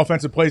same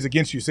offensive plays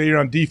against you. Say you're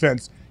on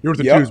defense, you're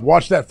with the 2s.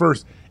 Watch that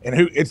first.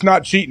 And it's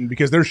not cheating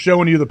because they're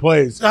showing you the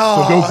plays.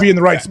 So go be in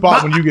the right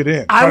spot when you get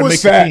in. I would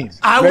say,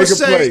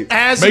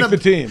 as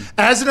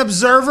an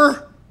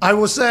observer, I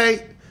will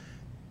say,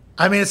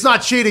 I mean, it's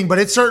not cheating, but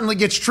it certainly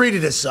gets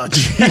treated as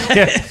such.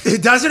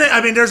 Doesn't it?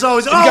 I mean, there's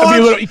always,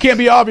 you can't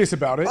be obvious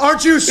about it.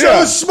 Aren't you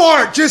so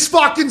smart? Just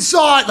fucking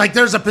saw it. Like,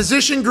 there's a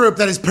position group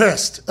that is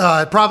pissed.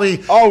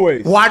 Probably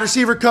always wide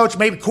receiver coach,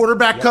 maybe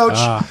quarterback coach.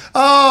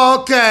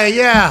 Okay,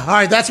 yeah. All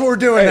right, that's what we're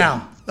doing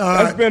now.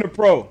 That's been a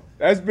pro.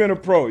 That's been a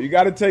pro. You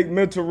got to take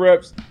mental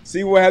reps,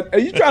 see what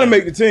happens. You trying to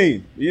make the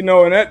team,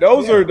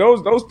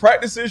 and those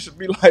practices should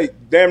be like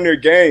damn near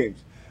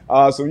games.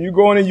 So when you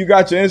go in and you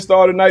got your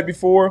install the night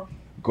before,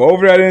 go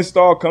over that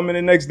install, come in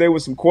the next day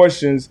with some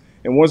questions,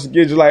 and once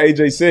again, just like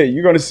AJ said,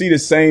 you're going to see the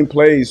same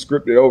plays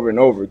scripted over and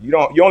over. You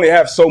only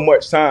have so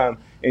much time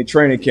in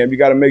training camp. You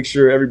got to make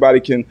sure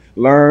everybody can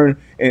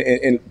learn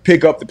and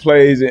pick up the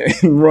plays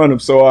and run them.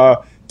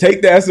 So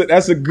take that.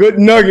 That's a good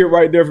nugget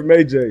right there from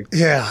AJ.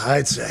 Yeah,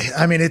 I'd say.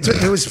 I mean, it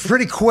was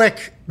pretty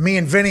quick. Me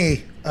and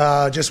Vinny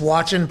just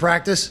watching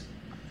practice.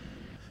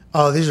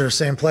 These are the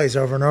same plays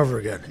over and over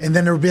again. And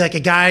then there would be like a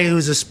guy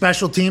who's a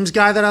special teams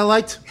guy that I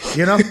liked,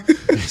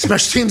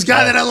 special teams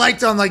guy that I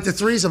liked on like the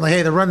 3s. I'm like,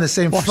 hey, they're running the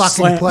same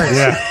fucking plays.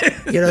 Yeah.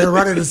 They're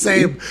running the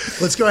same.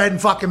 Let's go ahead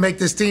and fucking make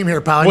this team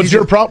here, pal. What's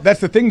your problem? That's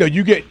the thing, though.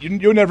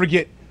 You'll never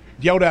get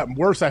yelled at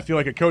worse. I feel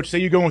like a coach. Say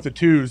you go with the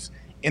 2s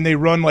and they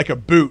run like a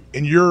boot,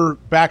 and you're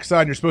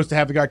backside, and you're supposed to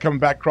have the guy coming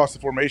back across the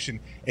formation,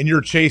 and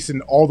you're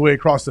chasing all the way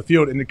across the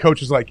field, and the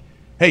coach is like,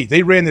 hey,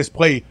 they ran this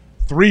play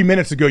 3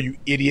 minutes ago, you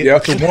idiot.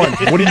 Yep. It's a one.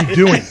 What are you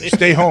doing?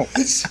 Stay home.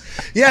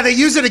 Yeah, they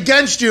use it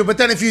against you, but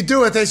then if you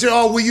do it, they say,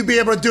 "Oh, will you be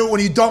able to do it when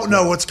you don't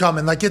know what's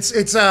coming?" Like it's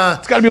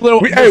got to be a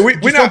little.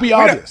 Don't be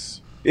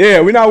obvious.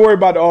 We're not worried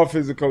about the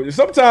offensive coaches.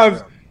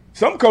 Sometimes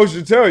some coaches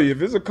will tell you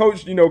if it's a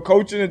coach,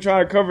 coaching and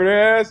trying to cover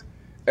their ass,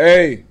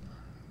 hey,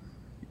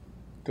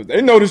 because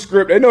they know the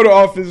script, they know the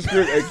offensive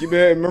script. Hey, keep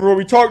it. Remember what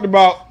we talked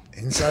about.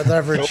 Inside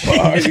leverage.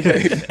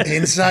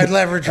 Inside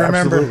leverage.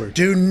 Remember, Absolutely.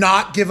 do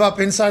not give up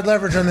inside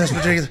leverage on this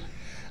particular.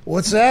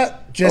 What's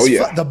that? Just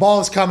the ball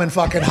is coming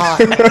fucking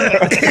hot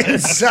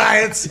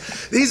inside.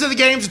 These are the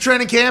games of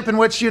training camp in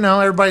which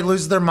everybody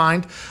loses their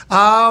mind.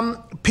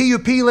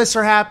 PUP lists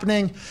are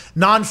happening.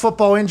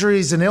 Non-football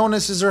injuries and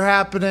illnesses are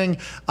happening.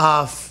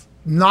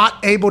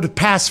 Not able to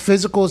pass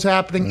physical is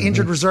happening.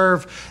 Injured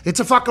reserve.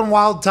 It's a fucking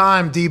wild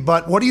time, D.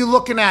 But what are you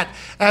looking at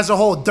as a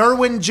whole?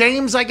 Derwin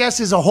James, I guess,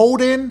 is a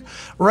hold-in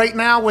right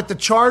now with the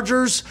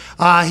Chargers.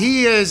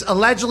 He is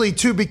allegedly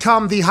to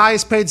become the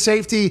highest paid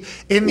safety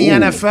in the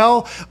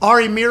NFL.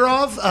 Ari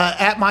Mirov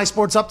at My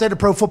Sports Update, a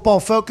Pro Football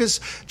Focus.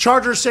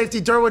 Chargers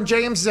safety Derwin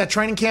James is at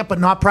training camp but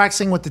not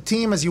practicing with the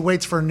team as he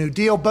waits for a new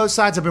deal. Both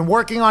sides have been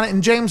working on it,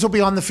 and James will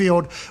be on the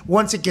field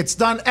once it gets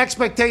done.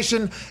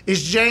 Expectation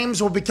is James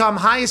will become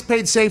highest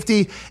paid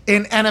safety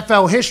in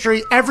NFL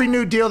history. Every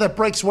new deal that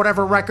breaks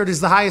whatever record is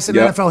the highest in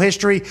NFL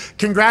history.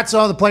 Congrats to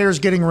all the players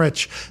getting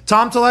rich.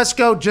 Tom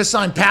Telesco just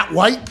signed Pat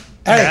White.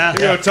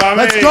 Hey, Tommy.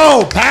 Let's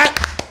go, Pat.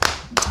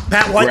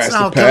 Pat White's Congrats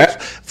now to Pat.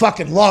 coach.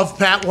 Fucking love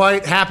Pat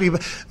White. Happy.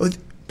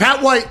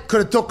 Pat White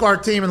could have took our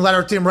team and led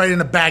our team right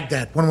into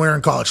Baghdad when we were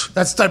in college.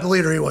 That's the type of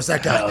leader he was,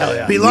 that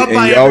guy. Be loved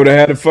by you would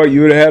have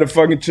had a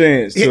fucking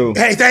chance too.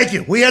 Hey, thank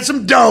you. We had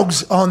some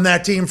dogs on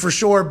that team for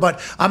sure,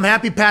 but I'm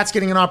happy Pat's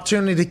getting an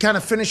opportunity to kind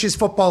of finish his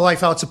football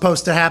life how it's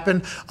supposed to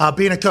happen.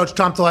 Being a coach,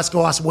 Tom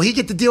Telesco, awesome. Will he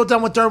get the deal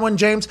done with Derwin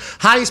James?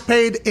 Highest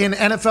paid in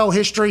NFL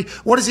history.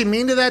 What does he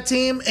mean to that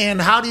team? And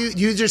how do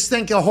you just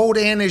think a hold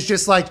in is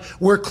just like,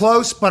 we're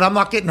close, but I'm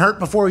not getting hurt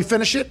before we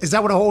finish it? Is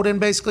that what a hold in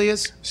basically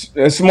is?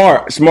 That's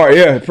smart.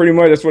 Yeah, pretty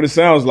much that's what it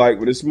sounds like.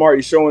 But it's smart.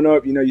 You're showing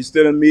up. You're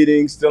still in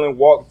meetings, still in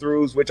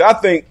walkthroughs, which I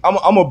think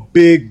I'm a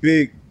big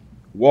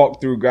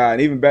walkthrough guy.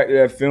 And even back to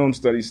that film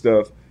study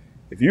stuff,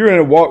 if you're in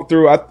a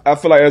walkthrough, I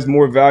feel like that's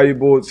more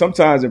valuable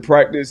sometimes in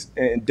practice,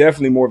 and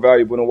definitely more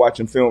valuable than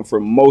watching film for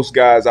most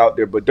guys out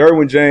there. But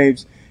Derwin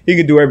James, he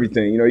can do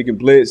everything. He can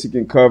blitz, he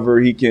can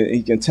cover, he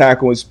can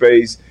tackle in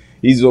space.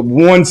 He's a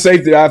one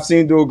safety that I've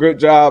seen do a good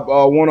job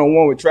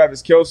one-on-one with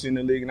Travis Kelce in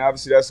the league, and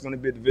obviously that's going to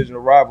be a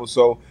divisional rival.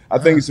 So I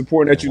think it's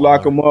important that you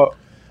lock him up.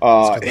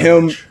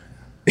 Him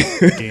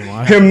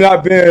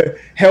not being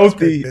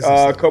healthy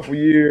a couple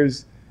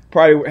years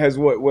probably has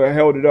what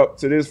held it up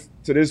to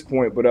this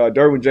point. But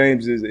Derwin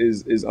James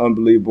is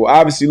unbelievable.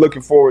 Obviously,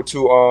 looking forward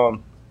to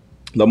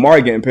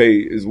Lamar getting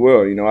paid as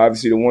well.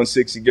 Obviously the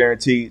 160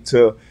 guaranteed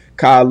to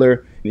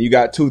Kyler, and you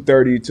got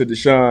 230 to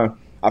Deshaun.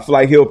 I feel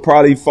like he'll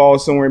probably fall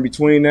somewhere in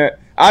between that.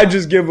 I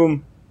give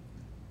him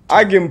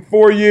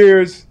 4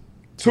 years,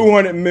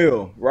 $200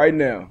 million right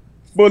now,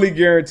 fully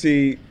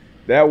guaranteed.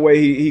 That way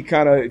he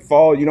kind of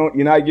fall.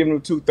 You're not giving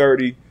him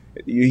 230.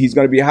 He's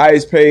going to be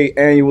highest paid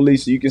annually,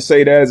 so you can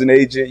say that as an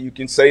agent. You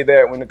can say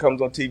that when it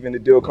comes on TV and the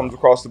deal comes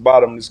across the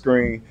bottom of the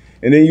screen,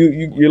 and then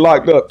you're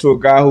locked up to a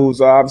guy who's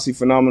obviously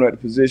phenomenal at the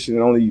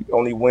position and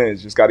only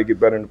wins. Just got to get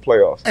better in the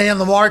playoffs. And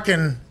Lamar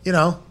can,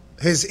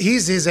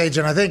 he's his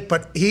agent, I think,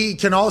 but he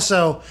can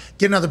also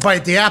get another bite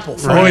at the apple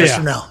 4 years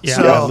from now. Yeah,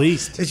 so at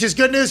least. It's just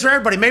good news for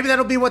everybody. Maybe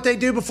that'll be what they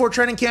do before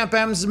training camp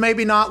ends.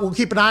 Maybe not. We'll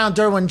keep an eye on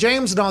Derwin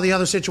James and all the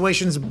other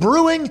situations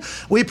brewing.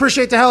 We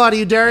appreciate the hell out of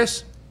you,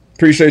 Darius.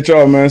 Appreciate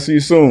y'all, man. See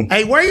you soon.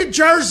 Hey, wear your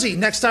jersey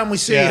next time we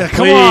see you.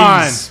 Come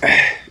on.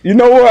 You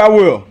know what? I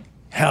will.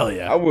 Hell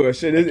yeah. I will.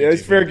 Shit,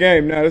 it's fair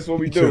game now. That's what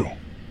we do.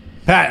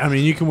 Pat,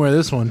 you can wear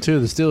this one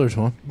too, the Steelers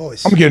one.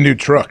 Boys. I'm going to get a new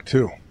truck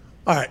too.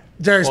 All right.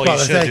 Darius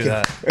Butler, thank you.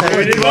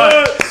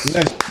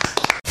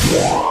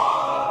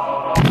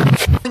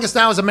 Joining us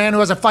now is a man who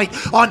has a fight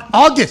on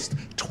August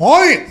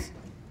 20th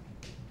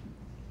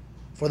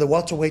for the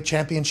welterweight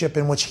championship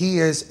in which he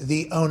is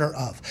the owner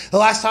of. The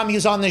last time he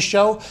was on this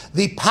show,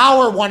 the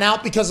power went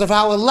out because of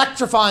how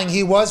electrifying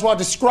he was while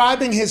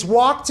describing his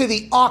walk to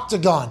the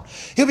octagon.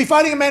 He'll be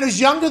fighting a man who's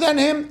younger than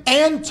him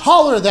and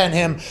taller than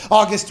him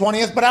August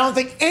 20th, but I don't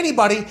think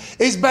anybody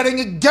is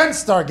betting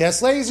against our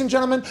guest. Ladies and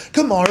gentlemen,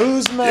 Kamaru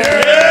Usman.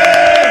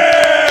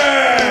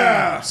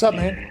 Yeah! What's up,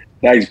 man?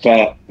 Thanks,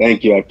 Pat.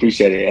 Thank you. I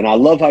appreciate it. And I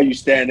love how you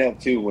stand up,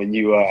 too, when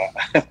you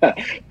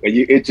when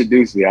you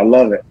introduce me. I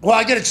love it. Well,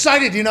 I get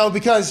excited,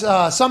 because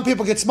some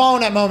people get small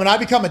in that moment. I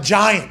become a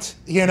giant,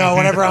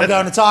 whenever I'm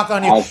going to talk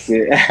on you. I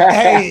see.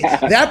 Hey,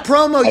 that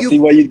promo I see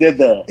what you did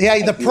there.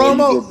 Yeah, the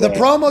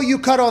promo you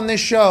cut on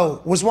this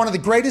show was one of the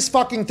greatest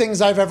fucking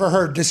things I've ever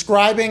heard,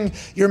 describing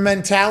your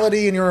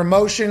mentality and your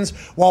emotions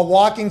while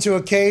walking to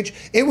a cage.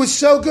 It was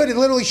so good. It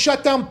literally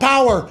shut down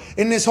power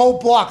in this whole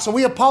block. So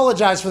we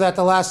apologize for that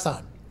the last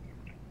time.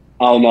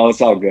 Oh no, it's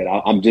all good.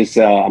 I'm just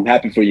I'm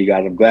happy for you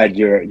guys. I'm glad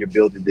your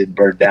building didn't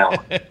burn down.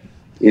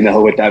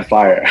 With that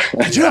fire.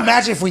 Could you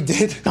imagine if we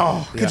did?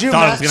 Could you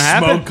imagine?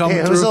 Smoke coming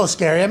It through. was a little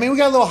scary. I mean, we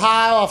got a little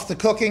high off the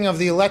cooking of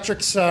the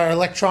electronics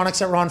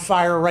that were on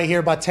fire right here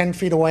about 10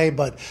 feet away,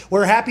 but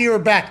we're happy you're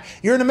back.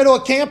 You're in the middle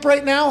of camp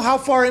right now. How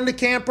far into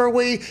camp are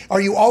we?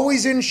 Are you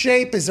always in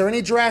shape? Is there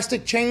any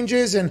drastic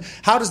changes? And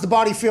how does the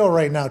body feel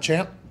right now,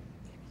 champ?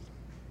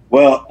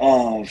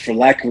 Well, for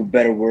lack of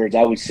better words,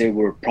 I would say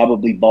we're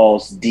probably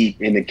balls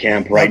deep in the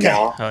camp right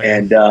now. Oh,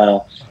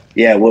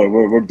 yeah. And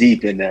we're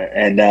deep in there.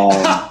 And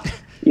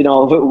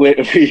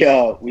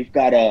we've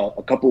got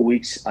a couple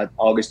weeks,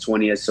 August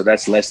 20th, so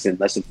that's less than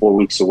 4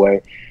 weeks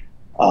away.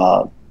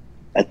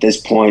 At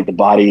this point, the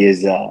body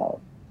is.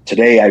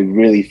 Today, I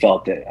really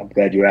felt it. I'm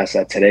glad you asked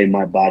that. Today,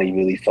 my body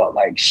really felt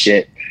like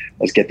shit.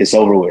 Let's get this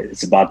over with.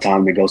 It's about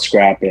time to go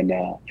scrap and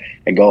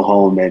go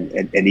home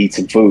and eat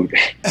some food.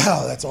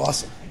 Oh, that's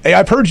awesome. Hey,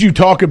 I've heard you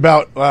talk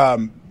about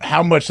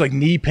how much like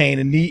knee pain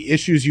and knee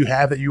issues you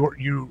have that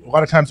you a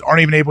lot of times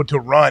aren't even able to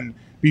run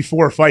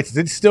before fights. Is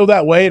it still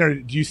that way, or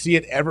do you see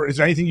it ever? Is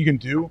there anything you can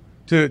do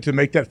to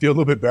make that feel a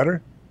little bit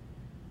better?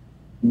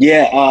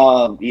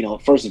 Yeah,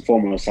 first and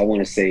foremost, I want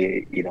to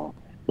say,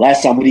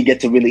 last time we didn't get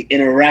to really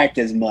interact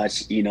as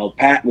much.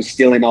 Pat was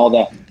stealing all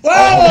the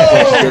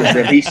questions,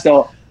 and he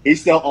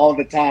still all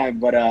the time.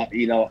 But I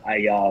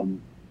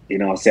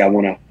say I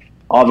want to.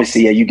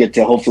 Obviously,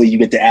 hopefully you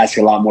get to ask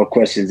a lot more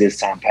questions this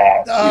time,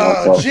 Pat.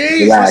 Oh,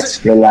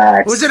 jeez.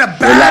 Relax. Was it a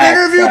bad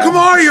interview,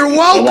 Kamaru? You're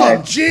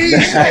welcome.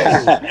 Jeez.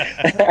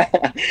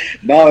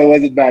 No, it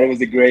wasn't bad. It was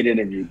a great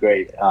interview.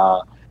 Great.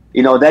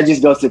 That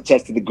just goes to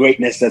test of the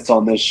greatness that's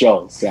on this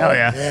show. So, Oh,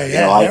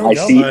 yeah. I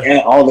see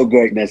all the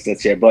greatness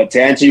that's here. But to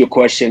answer your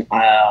question,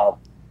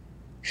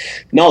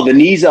 no, the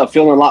knees are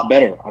feeling a lot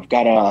better. I've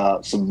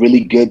got some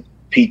really good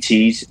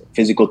PTs,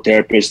 physical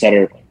therapists that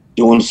are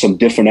doing some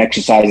different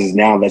exercises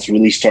now that's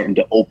really starting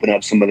to open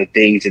up some of the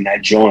things in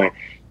that joint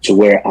to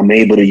where I'm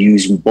able to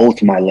use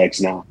both my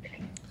legs now.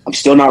 I'm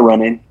still not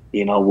running.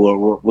 We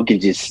can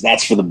just,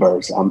 that's for the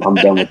birds. I'm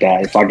done with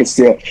that. If I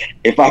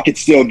could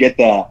still get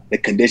the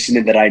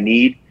conditioning that I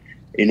need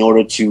in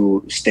order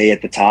to stay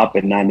at the top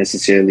and not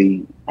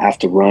necessarily have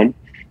to run,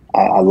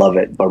 I love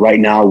it. But right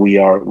now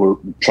we're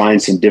trying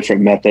some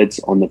different methods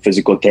on the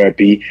physical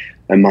therapy,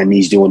 and my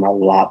knee's doing a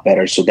lot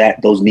better. So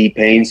those knee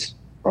pains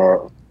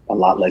are a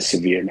lot less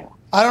severe now.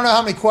 I don't know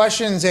how many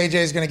questions AJ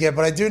is going to get,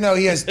 but I do know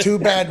he has two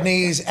bad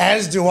knees,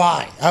 as do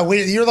I.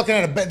 You're looking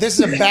at this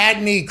is a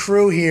bad knee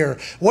crew here.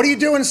 What do you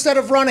do instead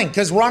of running?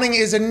 Because running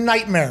is a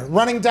nightmare.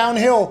 Running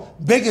downhill,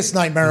 biggest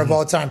nightmare of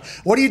all time.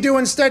 What do you do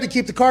instead to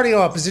keep the cardio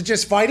up? Is it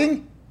just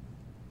fighting?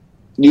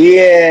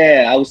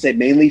 Yeah, I would say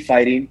mainly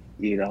fighting,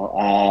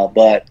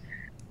 but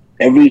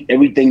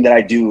everything that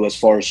I do as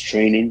far as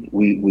training,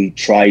 we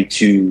try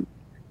to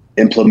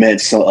implement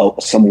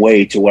some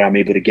way to where I'm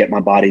able to get my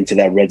body into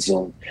that red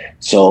zone.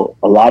 So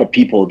a lot of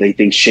people, they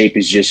think shape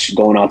is just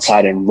going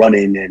outside and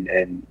running,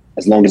 and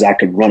as long as I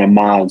can run a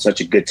mile in such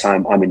a good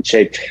time, I'm in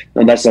shape.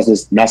 No, that's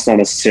not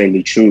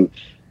necessarily true.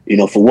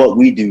 For what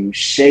we do,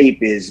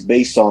 shape is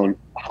based on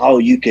how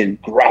you can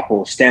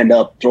grapple, stand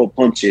up, throw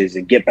punches,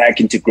 and get back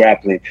into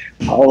grappling,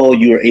 how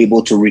you're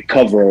able to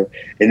recover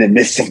in the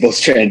midst of those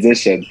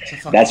transitions.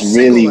 That's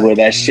really where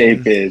that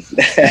shape is.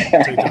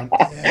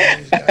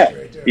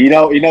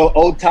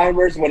 Old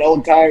timers, when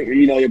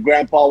your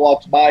grandpa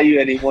walks by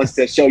you and he wants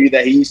to show you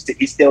that he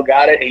still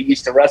got it and he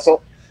used to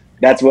wrestle.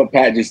 That's what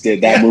Pat just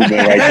did, that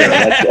movement right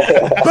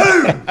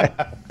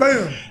there.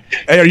 Boom.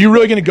 Hey, are you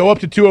really going to go up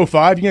to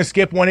 205? You going to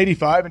skip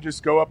 185 and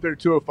just go up there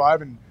to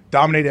 205 and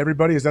dominate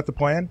everybody? Is that the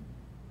plan?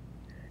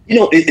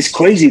 It's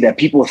crazy that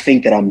people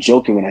think that I'm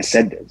joking when I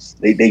said this.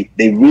 They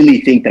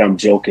really think that I'm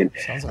joking.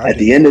 At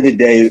the end of the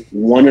day,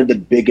 one of the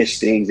biggest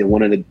things and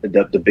one of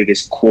the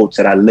biggest quotes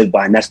that I live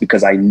by, and that's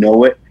because I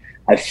know it,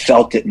 I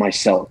felt it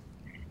myself.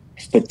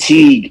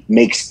 Fatigue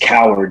makes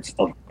cowards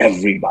of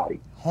everybody.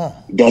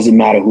 It doesn't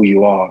matter who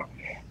you are.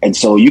 And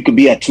so you could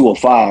be at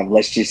 205.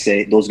 Let's just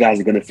say those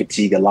guys are going to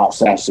fatigue a lot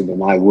faster than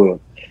I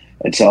will.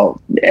 And so,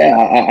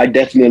 yeah, I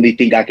definitely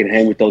think I can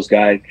hang with those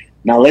guys.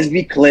 Now, let's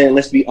be clear.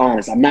 Let's be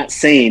honest. I'm not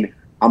saying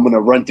I'm going to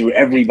run through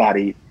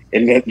everybody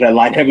in the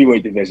light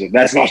heavyweight division.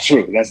 That's not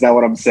true. That's not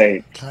what I'm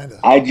saying. Kinda.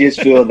 I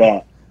just feel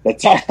the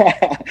top.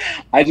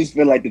 I just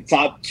feel like the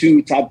top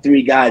 2, top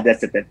 3 guys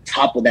that's at the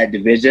top of that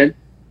division,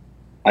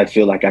 I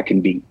feel like I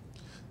can beat.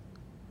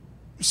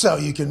 So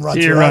you can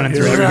run. You're running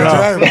through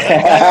everybody.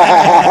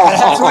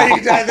 That's what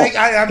I think.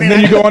 I mean, And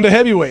then you go on to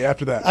heavyweight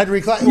after that. I'd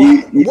recline.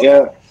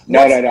 Yeah.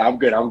 No. I'm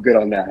good. I'm good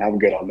on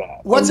that.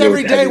 What's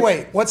everyday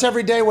weight? What's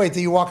everyday weight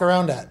that you walk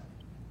around at?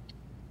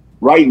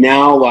 Right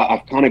now,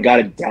 I've kind of got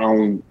it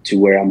down to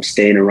where I'm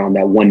staying around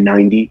that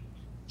 190.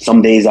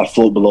 Some days I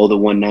float below the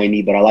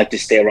 190, but I like to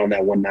stay around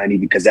that 190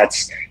 because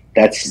that's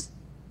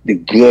the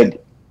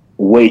good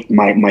weight,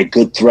 my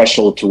good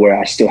threshold to where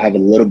I still have a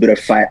little bit of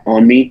fat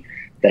on me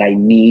that I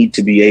need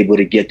to be able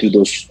to get through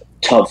those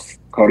tough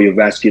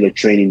cardiovascular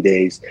training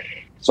days.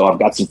 So I've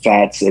got some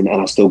fats and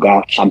I'm still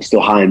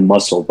high in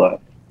muscle,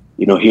 but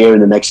here in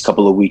the next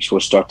couple of weeks,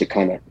 we'll start to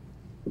kind of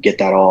get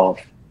that off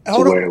to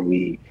where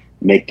we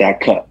make that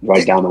cut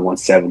right down to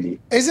 170.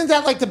 Isn't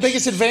that like the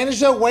biggest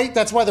advantage though? Weight.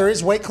 That's why there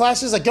is weight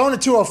classes. Like going to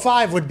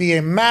 205 would be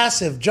a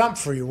massive jump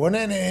for you,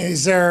 wouldn't it?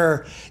 Is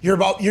there?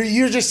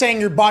 You're just saying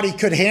your body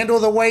could handle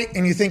the weight,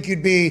 and you think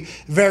you'd be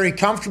very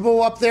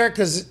comfortable up there?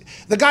 Because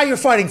the guy you're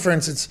fighting, for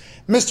instance,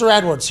 Mr.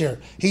 Edwards here,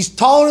 he's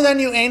taller than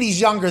you and he's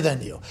younger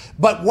than you.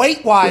 But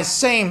weight-wise,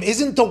 same.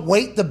 Isn't the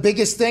weight the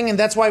biggest thing? And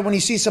that's why when you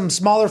see some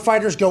smaller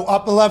fighters go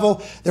up a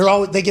level,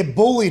 they get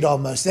bullied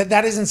almost.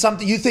 That isn't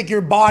something you think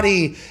your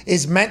body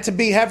is meant to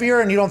be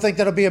heavier, and you don't think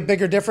that'll be a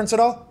bigger difference at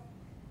all?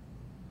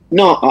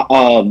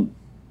 No,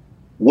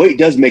 weight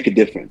does make a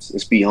difference.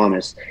 Let's be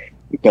honest,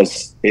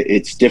 because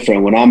it's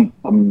different when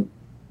I'm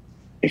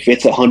if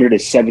it's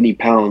 170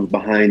 pounds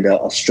behind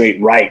a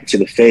straight right to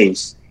the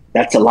face.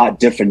 That's a lot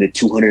different than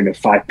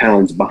 205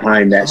 pounds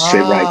behind that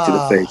straight right to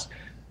the face.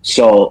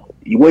 So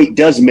weight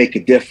does make a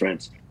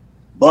difference.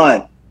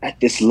 But at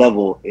this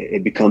level,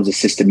 it becomes a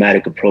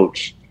systematic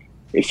approach.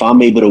 If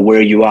I'm able to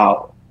wear you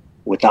out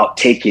without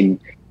taking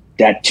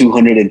that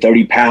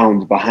 230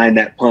 pounds behind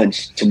that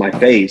punch to my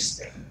face,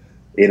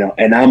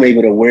 and I'm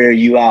able to wear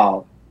you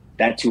out,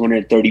 that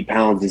 230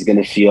 pounds is going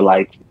to feel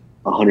like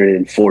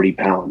 140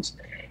 pounds.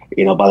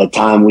 By the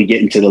time we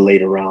get into the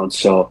later rounds.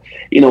 So,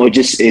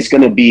 it's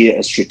going to be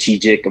a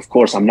strategic. Of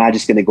course, I'm not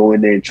just going to go in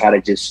there and try to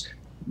just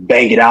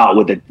bang it out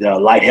with the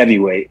light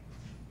heavyweight.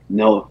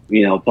 No,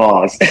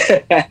 pause.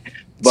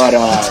 But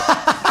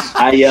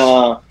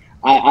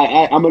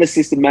I'm going to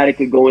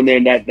systematically go in there,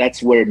 and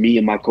that's where me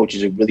and my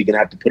coaches are really going to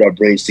have to put our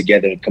brains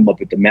together and come up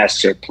with the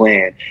master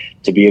plan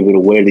to be able to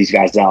wear these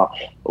guys out.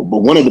 But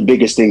one of the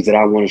biggest things that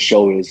I want to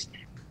show is,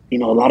 a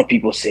lot of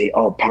people say,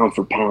 oh, pound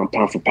for pound,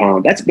 pound for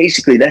pound. That's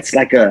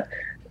like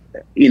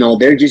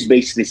they're just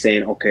basically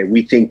saying, okay,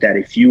 we think that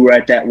if you were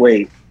at that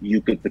weight,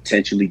 you could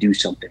potentially do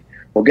something.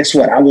 Well, guess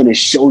what? I want to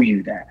show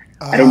you that.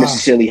 I don't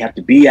necessarily have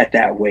to be at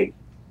that weight.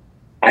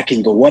 I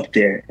can go up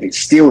there and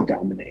still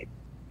dominate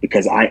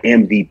because I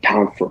am the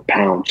pound for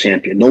pound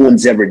champion. No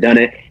one's ever done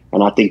it.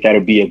 And I think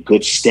that'll be a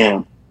good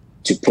stamp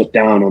to put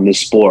down on this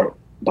sport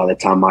by the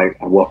time I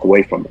walk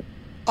away from it.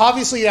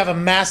 Obviously, you have a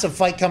massive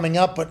fight coming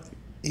up, but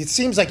it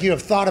seems like you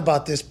have thought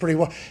about this pretty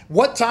well.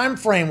 What time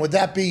frame would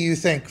that be, you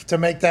think, to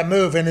make that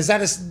move? And is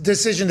that a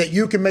decision that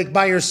you can make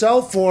by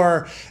yourself,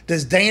 or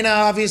does Dana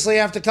obviously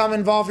have to come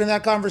involved in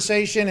that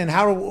conversation? And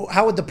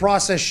how would the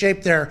process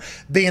shape there,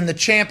 being the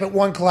champ at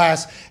one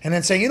class and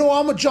then saying,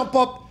 I'm going to jump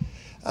up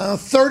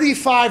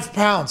 35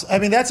 pounds? I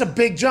mean, that's a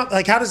big jump.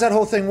 Like, how does that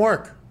whole thing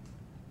work?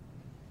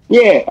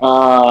 Yeah,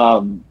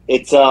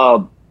 it's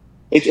a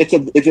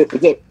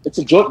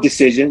joint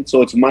decision,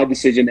 so it's my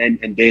decision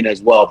and Dana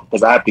as well,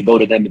 because I have to go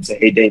to them and say,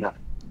 hey, Dana,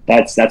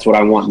 that's what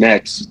I want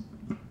next.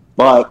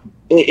 But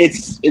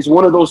it's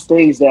one of those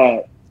things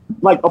that,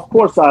 like, of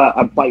course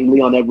I'm fighting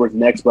Leon Edwards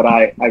next, but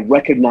I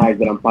recognize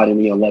that I'm fighting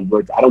Leon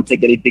Edwards. I don't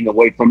take anything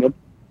away from him.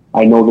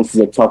 I know this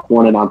is a tough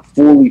one, and I'm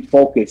fully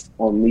focused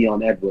on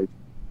Leon Edwards.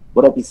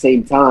 But at the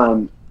same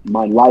time,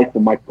 my life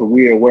and my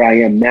career, where I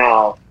am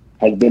now,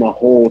 has been a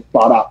whole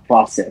thought-out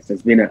process.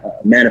 It's been a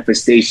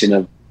manifestation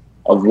of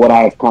what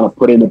I've kind of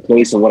put into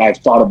place and what I've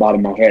thought about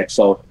in my head.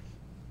 So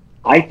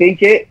I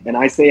think it, and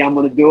I say I'm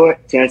going to do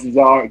it. Chances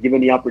are,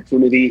 given the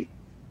opportunity,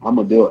 I'm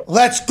going to do it.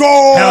 Let's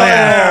go! Hell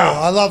yeah.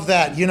 I love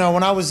that.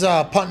 When I was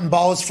punting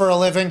balls for a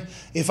living,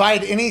 if I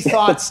had any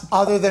thoughts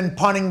other than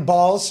punting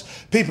balls,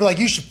 people are like,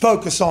 you should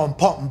focus on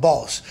punting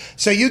balls.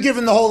 So you give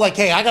him the whole, like,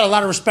 hey, I got a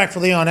lot of respect for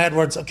Leon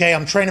Edwards. Okay,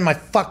 I'm training my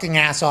fucking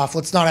ass off.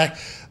 Let's not act.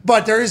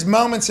 But there is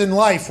moments in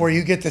life where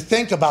you get to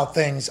think about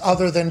things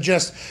other than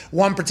just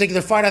one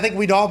particular fight. I think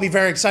we'd all be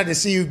very excited to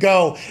see you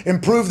go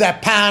improve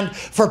that pound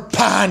for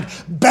pound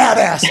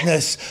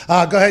badassness.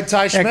 Go ahead,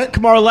 Ty Schmidt.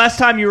 Kamaru, last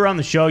time you were on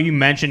the show, you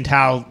mentioned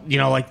how,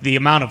 like the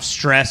amount of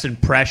stress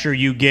and pressure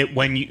you get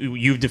when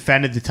you've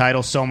defended the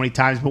title so many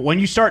times. But when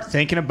you start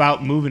thinking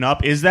about moving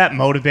up, is that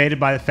motivated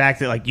by the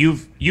fact that, like,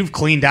 you've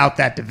cleaned out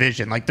that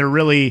division? Like, there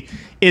really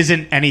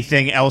isn't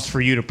anything else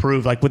for you to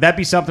prove. Like, would that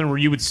be something where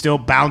you would still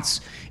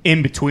bounce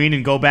in between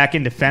and go back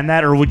and defend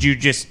that? Or would you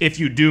just, if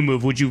you do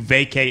move, would you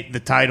vacate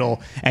the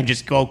title and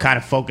just go kind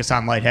of focus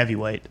on light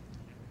heavyweight?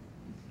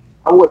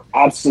 I would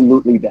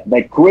absolutely.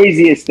 The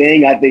craziest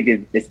thing, I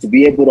think, is to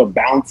be able to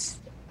bounce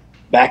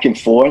back and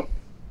forth.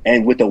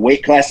 And with the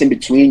weight class in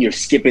between, you're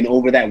skipping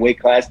over that weight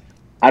class.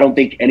 I don't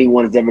think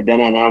anyone has ever done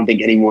that, and I don't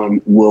think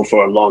anyone will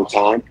for a long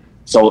time.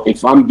 So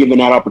if I'm given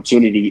that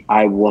opportunity,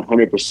 I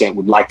 100%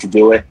 would like to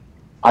do it.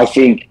 I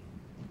think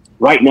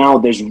right now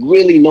there's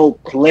really no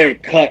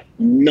clear-cut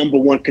number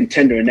one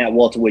contender in that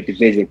welterweight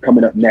division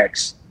coming up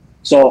next.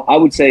 So I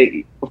would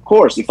say, of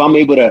course, if I'm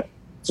able to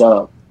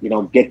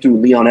get through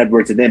Leon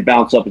Edwards and then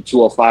bounce up to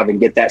 205 and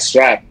get that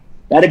strap,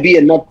 that'd be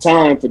enough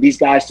time for these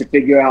guys to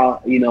figure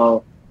out,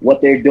 what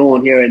they're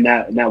doing here in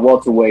that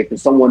welterweight, for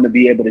someone to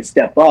be able to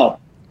step up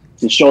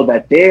to show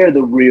that they're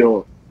the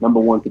real number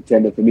one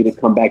contender for me to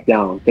come back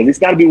down. Because it's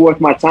got to be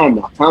worth my time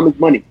now. Time is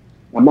money.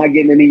 I'm not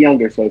getting any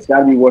younger, so it's got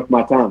to be worth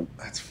my time.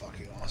 That's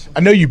fucking awesome. I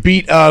know you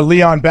beat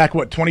Leon back,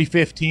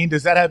 2015?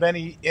 Does that have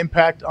any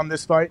impact on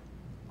this fight?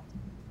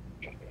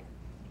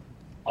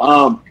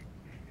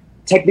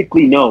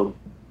 Technically, no.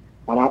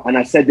 And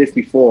I said this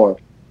before.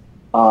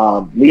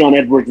 Leon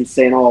Edwards is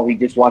saying, "Oh, he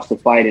just watched the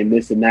fight and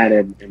this and that,"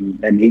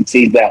 and he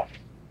sees that,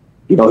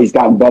 he's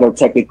gotten better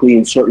technically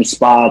in certain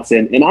spots,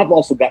 and I've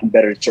also gotten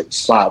better in certain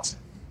spots.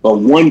 But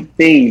one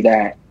thing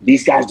that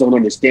these guys don't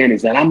understand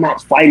is that I'm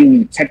not fighting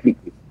you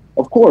technically.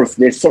 Of course,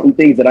 there's certain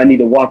things that I need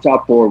to watch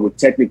out for with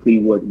technically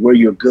where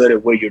you're good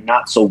and where you're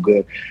not so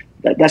good.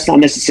 That's not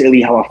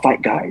necessarily how I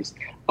fight guys.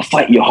 I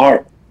fight your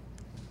heart.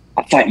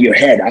 I fight your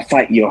head. I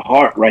fight your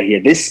heart right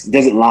here. This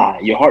doesn't lie.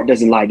 Your heart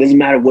doesn't lie. It doesn't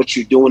matter what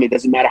you're doing. It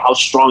doesn't matter how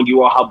strong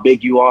you are, how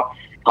big you are,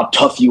 how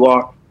tough you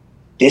are.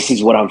 This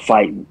is what I'm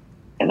fighting.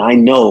 And I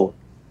know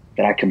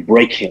that I can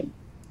break him.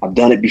 I've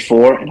done it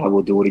before, and I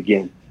will do it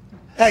again.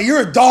 Hey,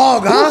 you're a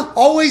dog, huh?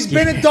 Always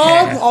been a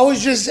dog?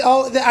 Always just,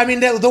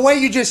 the way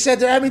you just said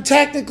that,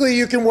 technically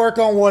you can work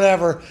on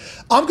whatever.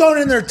 I'm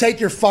going in there to take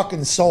your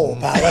fucking soul,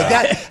 pal. Like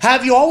that.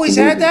 Have you always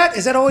had that?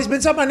 Has that always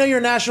been something? I know you're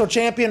a national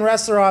champion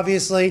wrestler,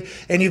 obviously,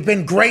 and you've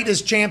been great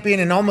as champion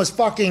and almost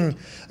fucking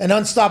an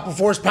unstoppable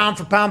force, pound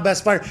for pound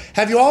best fighter.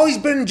 Have you always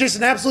been just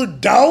an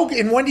absolute dog?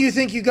 And when do you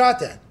think you got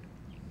that?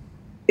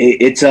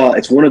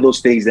 It's one of those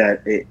things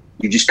that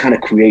you just kind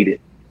of create it.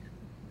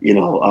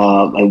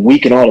 And we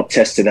can all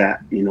attest to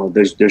that.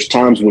 There's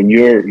times when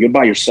you're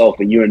by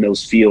yourself and you're in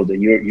those fields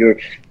and you're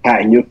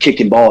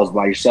kicking balls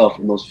by yourself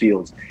in those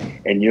fields,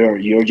 and you're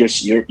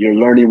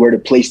learning where to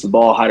place the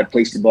ball, how to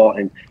place the ball,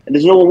 and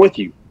there's no one with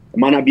you. It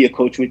might not be a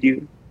coach with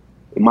you.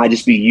 It might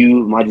just be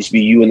you. It might just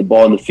be you and the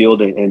ball in the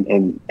field,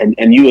 and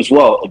you as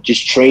well,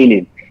 just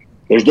training.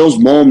 There's those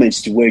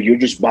moments to where you're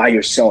just by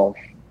yourself.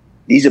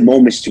 These are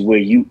moments to where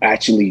you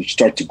actually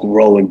start to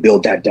grow and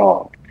build that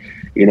dog.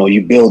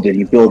 You build it.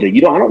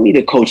 I don't need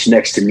a coach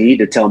next to me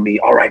to tell me,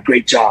 all right,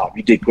 great job.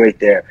 You did great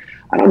there.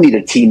 I don't need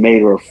a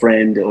teammate or a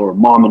friend or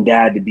mom and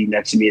dad to be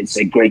next to me and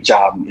say, great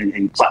job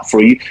and clap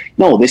for you.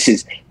 No, this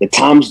is the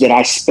times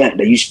that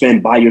you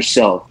spend by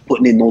yourself,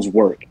 putting in those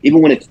work, even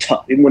when it's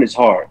tough, even when it's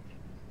hard.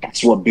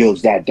 That's what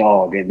builds that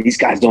dog. And these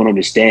guys don't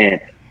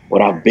understand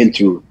what I've been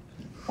through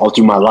all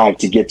through my life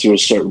to get to a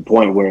certain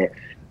point where,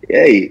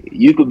 hey,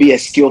 you could be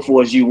as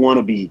skillful as you want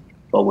to be.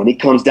 But when it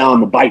comes down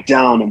to bite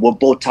down and we're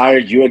both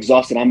tired, you're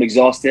exhausted, I'm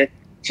exhausted,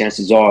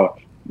 chances are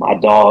my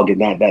dog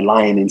and that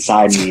lion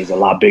inside me is a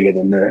lot bigger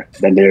than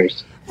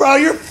theirs. Bro,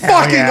 you're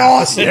fucking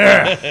awesome.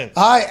 Yeah.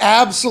 I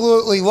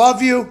absolutely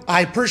love you.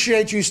 I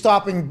appreciate you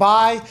stopping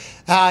by.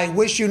 I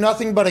wish you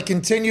nothing but a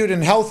continued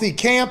and healthy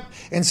camp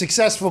and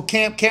successful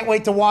camp. Can't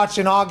wait to watch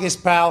in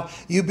August, pal.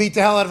 You beat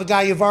the hell out of a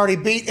guy you've already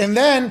beat. And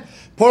then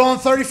put on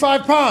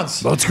 35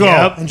 pounds. Let's go.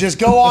 And just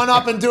go on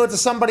up and do it to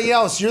somebody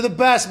else. You're the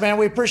best, man.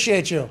 We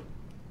appreciate you.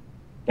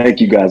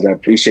 Thank you, guys. I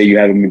appreciate you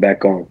having me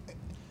back on.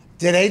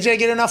 Did AJ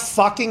get enough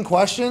fucking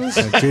questions?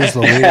 Jeez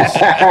Louise.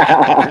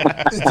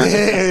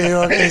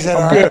 Is that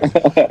all right?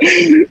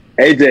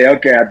 AJ,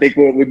 okay. I think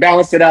we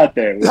balanced it out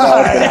there.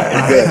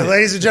 Good.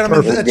 Ladies and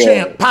gentlemen, the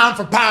champ, pound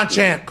for pound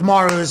champ,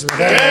 Kamaru Usman.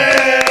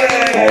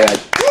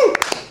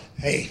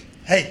 Hey.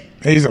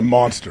 He's a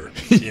monster.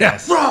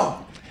 Yes. Bro.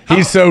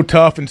 He's so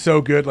tough and so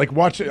good. Like,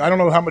 watch it. I don't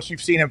know how much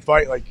you've seen him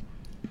fight. Like,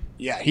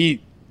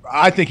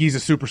 I think he's a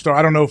superstar.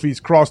 I don't know if he's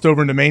crossed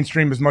over into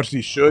mainstream as much as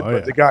he should,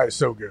 but the guy is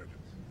so good.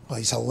 Well,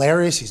 he's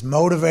hilarious. He's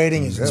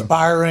motivating. He's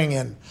inspiring.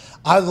 And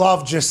I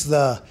love just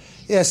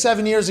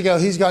 7 years ago,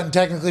 he's gotten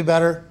technically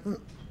better.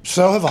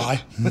 So have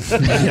I.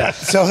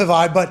 So have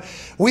I. But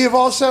we have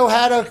also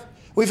had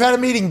a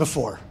meeting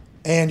before.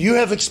 And you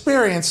have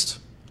experienced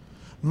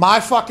my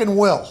fucking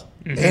will.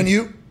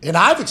 Mm-hmm. And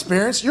I've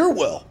experienced your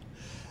will.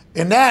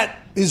 And that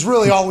is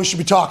really all we should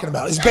be talking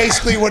about. Is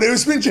basically what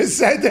Usman just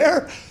said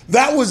there.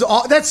 That was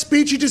all, that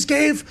speech you just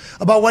gave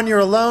about when you're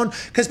alone.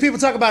 Because people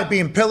talk about it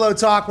being pillow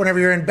talk whenever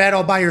you're in bed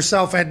all by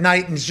yourself at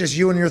night and it's just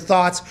you and your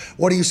thoughts.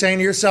 What are you saying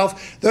to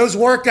yourself? Those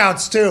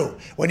workouts too.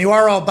 When you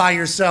are all by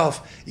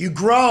yourself, you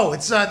grow.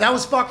 That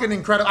was fucking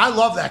incredible. I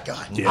love that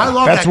guy. Yeah. I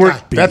love that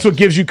guy. That's what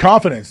gives you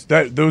confidence.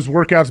 Those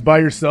workouts by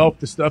yourself,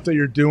 the stuff that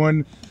you're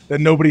doing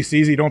that nobody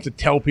sees, you don't have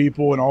to tell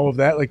people and all of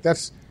that. Like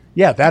that's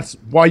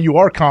why you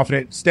are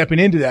confident stepping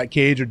into that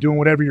cage or doing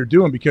whatever you're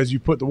doing because you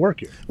put the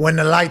work in. When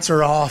the lights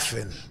are off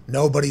and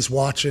nobody's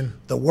watching,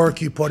 the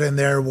work you put in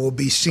there will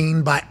be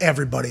seen by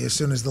everybody as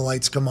soon as the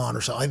lights come on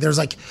or something. There's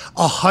like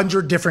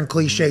 100 different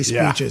cliche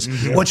speeches. Yeah.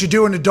 Mm-hmm. What you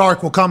do in the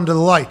dark will come to the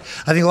light.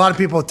 I think a lot of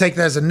people take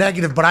that as a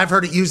negative, but I've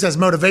heard it used as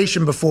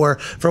motivation before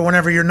for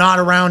whenever you're not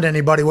around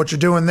anybody, what you're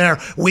doing there.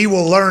 We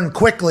will learn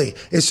quickly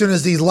as soon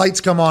as these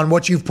lights come on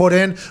what you've put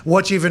in,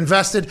 what you've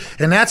invested,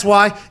 and that's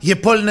why you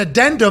put an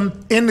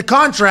addendum in the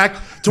contract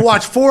to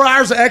watch 4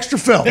 hours of extra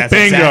film. That's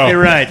exactly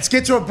right. Let's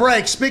get to a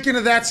break. Speaking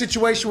of that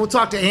situation, we'll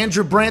talk to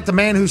Andrew Brandt, the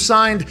man who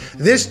signed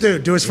this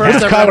dude to his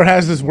first ever. Kyler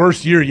has his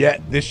worst year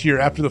yet this year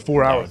after the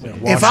 4 hours.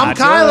 If I'm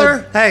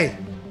Kyler,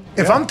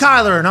 I'm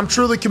Kyler and I'm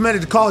truly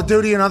committed to Call of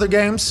Duty and other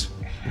games,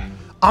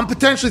 I'm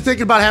potentially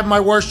thinking about having my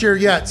worst year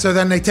yet. So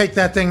then they take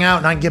that thing out,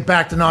 and I can get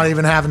back to not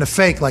even having to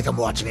fake like I'm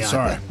watching the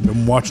Sorry, iPad.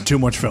 been watching too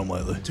much film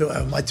lately.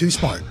 Am I too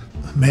smart?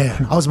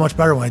 Man, I was much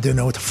better when I didn't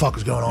know what the fuck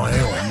was going on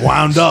anyway.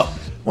 Wound up.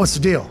 What's the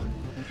deal?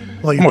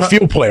 Well, I'm a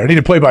field player. I need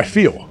to play by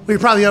feel. Well, you're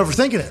probably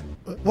overthinking it.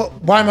 Well,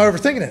 why am I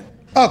overthinking it?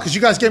 Oh, because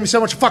you guys gave me so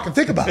much to fucking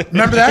think about.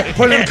 Remember that?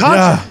 Put it in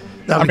context.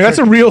 I mean, that's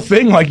a real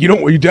thing. Like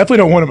you definitely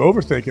don't want him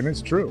overthinking.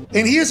 It's true.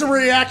 And he is a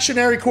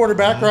reactionary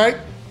quarterback, right?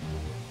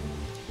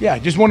 Yeah, I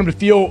just want him to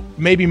feel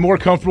maybe more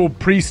comfortable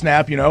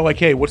pre-snap. Like,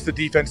 hey, what's the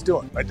defense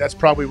doing? Like that's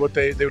probably what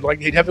they would like.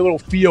 They'd have a little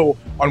feel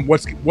on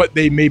what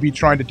they may be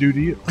trying to do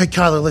to you. Hey,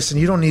 Kyler, listen,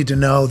 you don't need to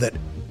know that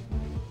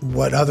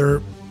what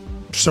other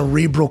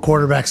cerebral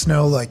quarterbacks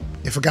know. Like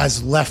if a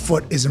guy's left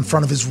foot is in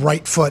front of his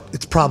right foot,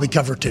 it's probably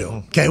cover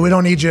 2. Okay, we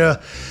don't need you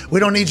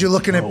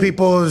looking at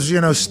people's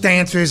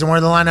stances and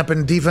where they line up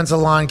in defensive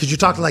line, because you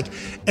talk to like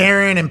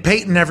Aaron and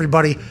Peyton,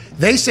 everybody.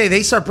 They say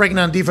they start breaking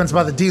down defense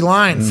by the D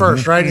line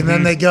first, right, and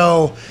then they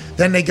go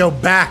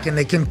back and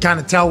they can kind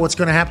of tell what's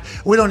going to happen.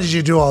 We don't need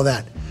you to do all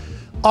that.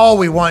 All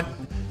we want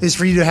is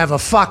for you to have a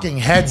fucking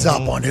heads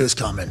up on who's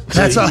coming.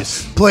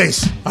 That's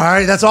please. All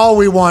right, that's all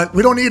we want.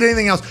 We don't need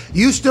anything else.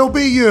 You still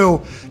be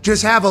you.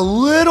 Just have a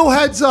little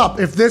heads up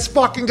if this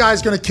fucking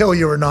guy's going to kill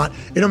you or not.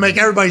 It'll make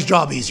everybody's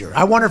job easier.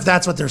 I wonder if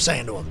that's what they're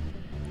saying to him.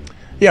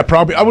 Yeah,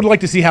 probably. I would like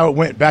to see how it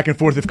went back and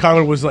forth if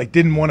Kyler was like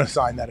didn't want to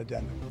sign that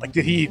addendum. Like,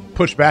 did he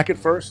push back at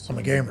first? I'm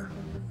a gamer.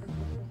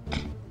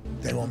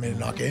 They want me to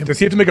not game. Does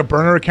he have to make a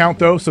burner account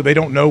though, so they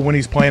don't know when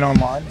he's playing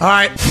online? All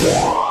right.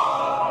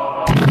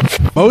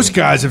 Most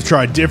guys have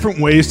tried different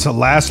ways to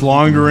last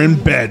longer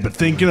in bed, but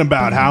thinking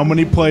about how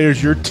many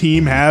players your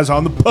team has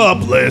on the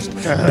pub list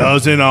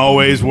doesn't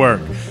always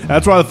work.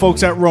 That's why the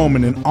folks at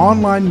Roman, an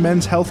online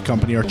men's health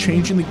company, are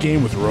changing the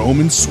game with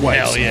Roman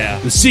Swipes. Hell yeah.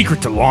 The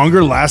secret to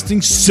longer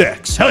lasting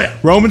sex. Hell yeah.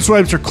 Roman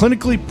Swipes are a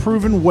clinically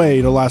proven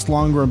way to last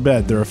longer in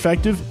bed. They're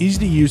effective, easy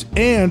to use,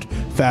 and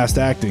fast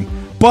acting.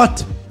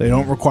 But they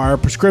don't require a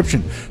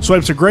prescription.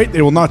 Swipes are great.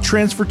 They will not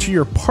transfer to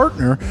your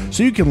partner,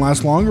 so you can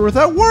last longer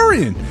without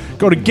worrying.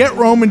 Go to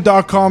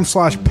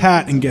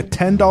GetRoman.com/Pat and get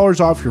 $10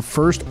 off your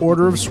first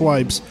order of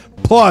swipes,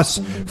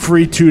 plus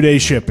free 2-day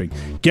shipping.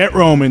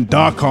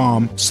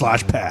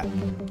 GetRoman.com/Pat.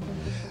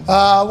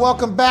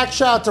 Welcome back.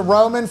 Shout out to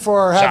Roman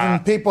for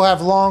having people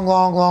have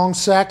long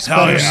sex,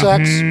 better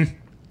sex.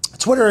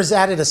 Twitter has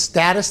added a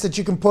status that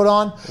you can put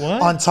on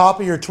top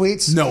of your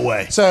tweets. No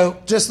way. So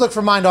just look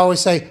for mine to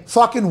always say,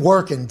 fucking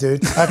working,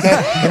 dude.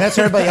 Okay? And that's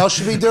what everybody else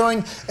should be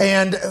doing.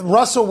 And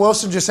Russell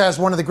Wilson just has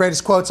one of the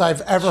greatest quotes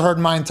I've ever heard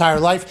in my entire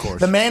life. Of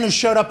course. The man who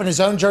showed up in his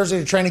own jersey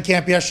to training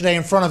camp yesterday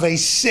in front of a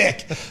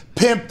sick,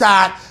 pimped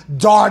out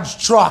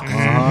Dodge truck.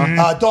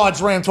 Dodge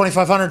Ram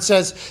 2500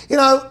 says,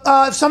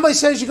 if somebody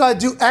says you got to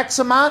do X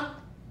amount,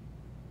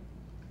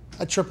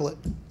 I triple it.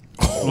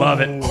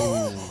 Love it.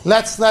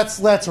 Let's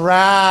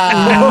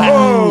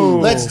ride.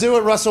 Let's do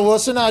it, Russell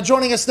Wilson.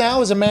 Joining us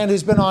now is a man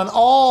who's been on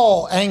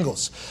all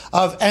angles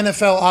of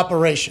NFL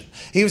operation.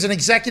 He was an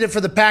executive for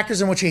the Packers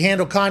in which he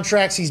handled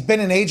contracts. He's been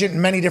an agent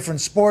in many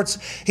different sports.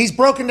 He's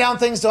broken down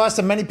things to us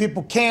that many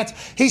people can't.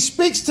 He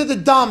speaks to the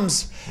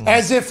dumbs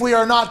as if we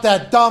are not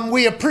that dumb.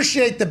 We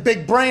appreciate the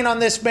big brain on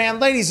this man.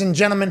 Ladies and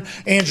gentlemen,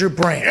 Andrew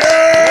Brandt.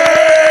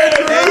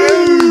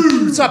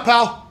 What's up,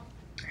 pal?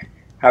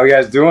 How you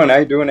guys doing? How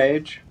you doing,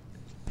 Age?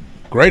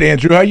 Great,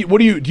 Andrew.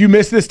 Do you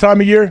miss this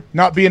time of year,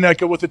 not being that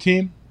good with the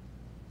team?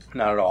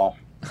 Not at all.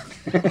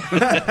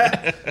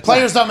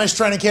 Players don't miss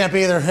training camp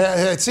either.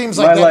 It seems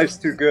like my life's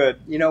too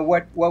good. You know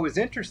what was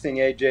interesting,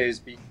 AJ,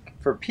 is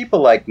for people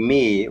like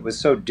me, it was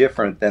so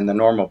different than the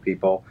normal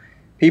people.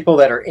 People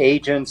that are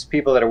agents,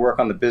 people that work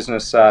on the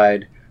business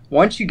side.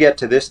 Once you get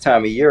to this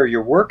time of year,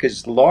 your work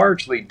is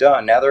largely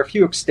done. Now, there are a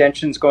few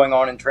extensions going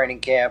on in training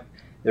camp.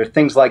 There are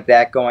things like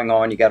that going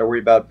on. You got to worry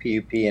about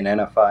PUP and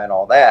NFI and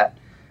all that.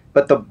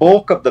 But the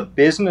bulk of the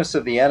business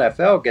of the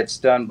NFL gets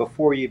done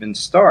before you even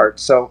start.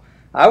 So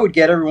I would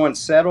get everyone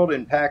settled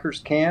in Packers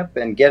camp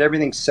and get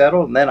everything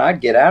settled, and then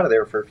I'd get out of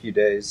there for a few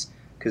days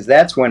because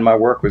that's when my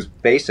work was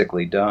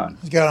basically done.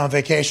 You got on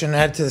vacation,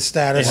 add to the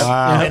status.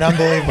 Wow. I mean,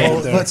 unbelievable.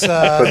 Let's put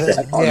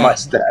that on my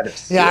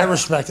status. Yeah, I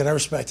respect it.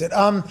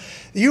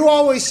 You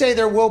always say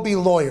there will be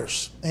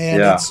lawyers,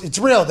 and it's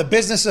real. The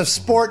business of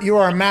sport, you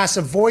are a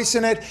massive voice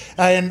in it.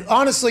 And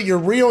honestly, your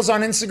reels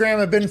on Instagram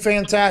have been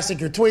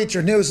fantastic. Your tweets,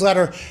 your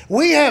newsletter.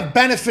 We have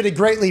benefited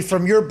greatly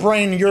from your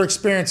brain and your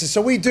experiences,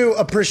 so we do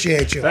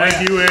appreciate you.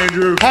 Thank you,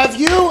 Andrew. Have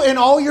you, in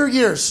all your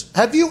years,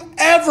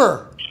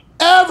 ever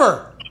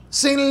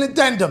seen an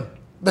addendum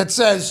that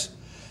says,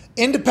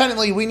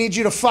 independently, we need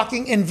you to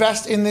fucking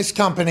invest in this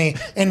company,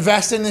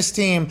 invest in this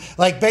team,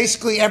 like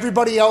basically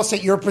everybody else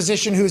at your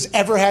position who's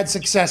ever had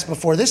success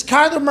before? This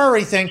Kyler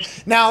Murray thing.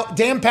 Now,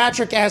 Dan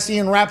Patrick asked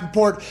Ian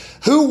Rapoport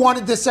who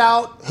wanted this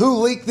out, who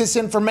leaked this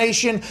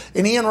information,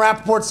 and Ian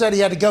Rapoport said he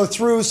had to go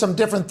through some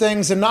different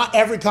things, and not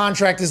every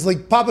contract is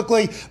leaked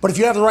publicly, but if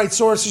you have the right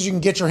sources, you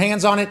can get your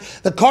hands on it.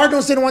 The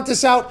Cardinals didn't want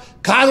this out.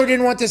 Kyler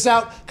didn't want this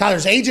out.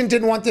 Kyler's agent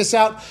didn't want this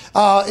out.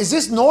 Is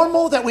this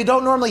normal that we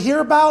don't normally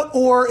hear about,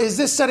 or is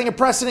this setting setting a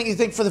precedent, you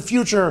think, for the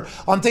future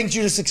on things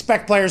you just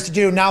expect players to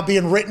do now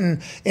being written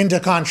into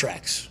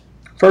contracts?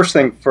 First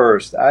thing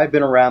first, I've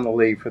been around the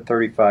league for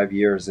 35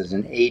 years as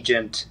an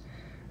agent,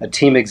 a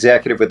team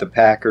executive with the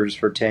Packers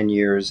for 10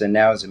 years, and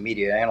now as a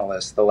media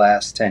analyst the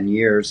last 10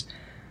 years.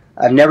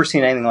 I've never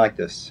seen anything like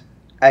this.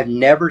 I've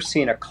never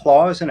seen a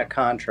clause in a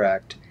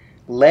contract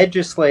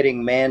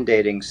legislating,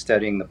 mandating,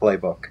 studying the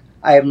playbook.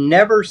 I have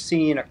never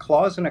seen a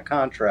clause in a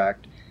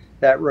contract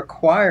that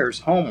requires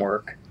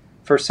homework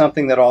for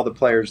something that all the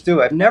players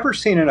do. I've never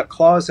seen a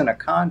clause in a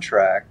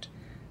contract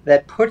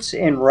that puts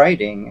in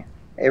writing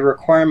a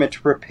requirement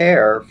to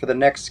prepare for the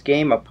next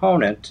game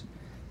opponent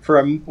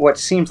for what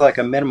seems like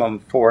a minimum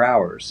of 4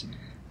 hours.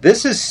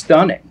 This is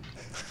stunning.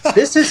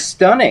 This is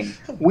stunning.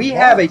 We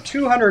have a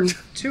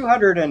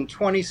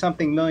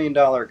 $220-something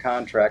million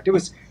contract. It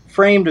was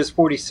framed as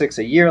 46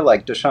 a year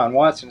like Deshaun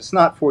Watson. It's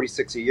not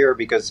 46 a year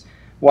because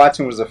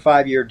Watson was a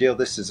 5-year deal.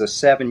 This is a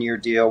 7-year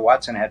deal.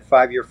 Watson had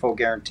 5-year full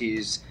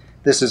guarantees.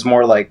 This is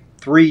more like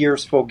 3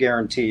 years full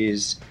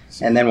guarantees,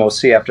 and then we'll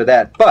see after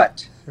that.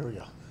 But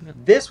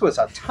this was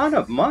a ton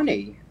of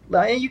money.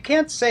 You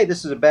can't say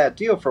this is a bad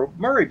deal for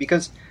Murray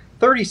because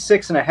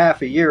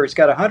 36.5 a year. He's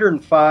got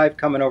 105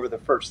 coming over the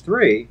first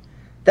 3.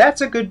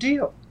 That's a good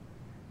deal.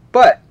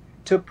 But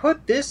to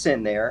put this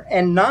in there,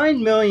 and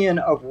 $9 million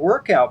of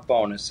workout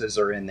bonuses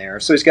are in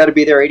there, so he's got to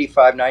be there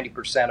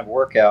 85-90% of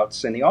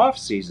workouts in the off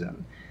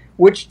season,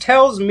 which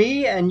tells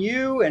me and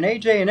you and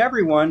AJ and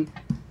everyone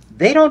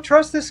they don't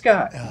trust this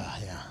guy.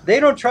 They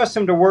don't trust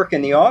him to work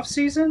in the off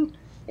season,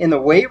 in the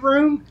weight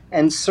room,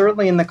 and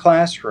certainly in the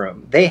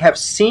classroom. They have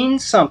seen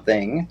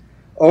something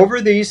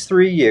over these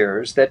 3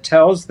 years that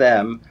tells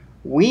them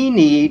we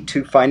need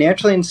to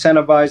financially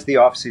incentivize the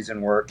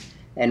off-season work,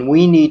 and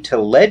we need to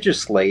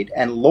legislate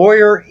and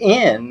lawyer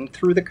in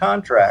through the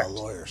contract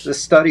the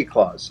study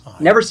clause.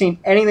 Never seen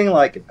anything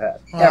like it,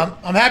 Pat.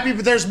 I'm happy,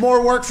 but there's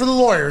more work for the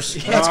lawyers.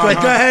 That's good.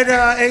 Go ahead,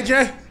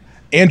 AJ.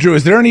 Andrew,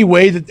 is there any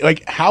way that,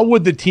 like, how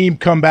would the team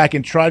come back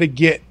and try to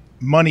get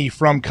money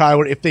from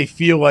Kyler if they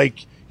feel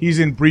like he's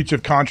in breach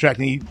of contract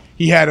and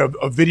he had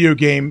a video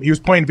game, he was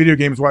playing video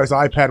games while his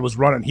iPad was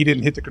running, he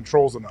didn't hit the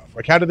controls enough?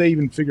 Like, how do they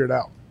even figure it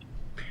out?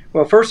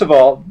 Well, first of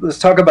all, let's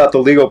talk about the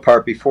legal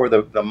part before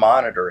the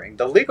monitoring.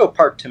 The legal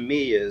part to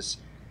me is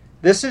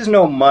this is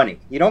no money.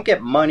 You don't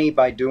get money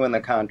by doing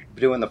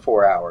the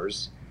 4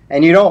 hours,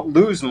 and you don't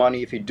lose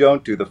money if you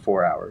don't do the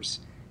 4 hours.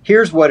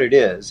 Here's what it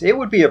is. It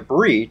would be a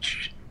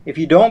breach if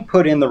you don't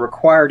put in the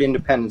required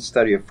independent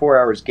study of 4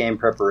 hours game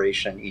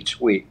preparation each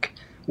week.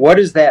 What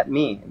does that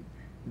mean?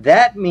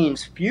 That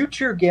means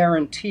future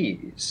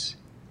guarantees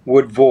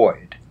would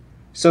void.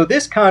 So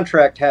this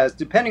contract has,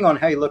 depending on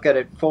how you look at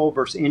it, full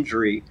versus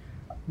injury,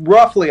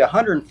 roughly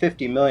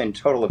 $150 million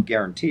total of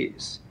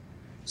guarantees.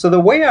 So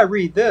the way I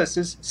read this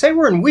is, say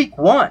we're in week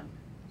 1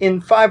 in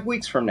 5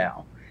 weeks from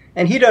now,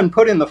 and he doesn't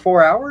put in the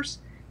 4 hours,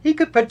 he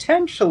could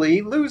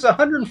potentially lose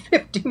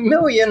 $150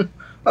 million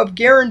of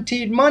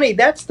guaranteed money.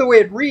 That's the way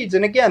it reads.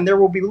 And again, there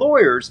will be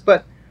lawyers,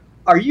 but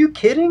are you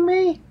kidding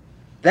me?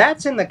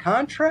 That's in the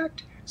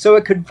contract? So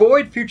it could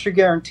void future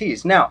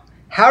guarantees. Now,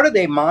 how do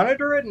they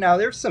monitor it? Now,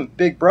 there's some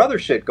Big Brother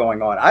shit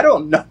going on. I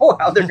don't know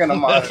how they're going to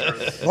monitor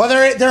it. Well,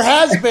 there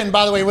has been,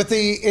 by the way, with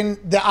the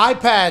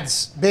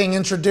iPads being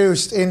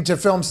introduced into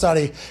film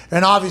study,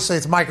 and obviously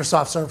it's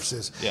Microsoft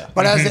Surfaces. Yeah.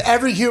 But as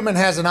every human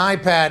has an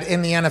iPad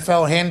in the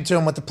NFL handed to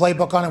him with the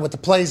playbook on it, with the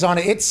plays on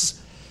it,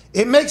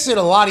 it makes it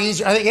a lot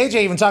easier. I think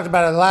AJ even talked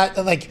about it a lot.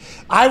 Like,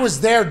 I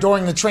was there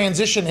during the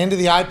transition into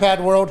the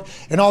iPad world,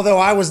 and although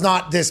I was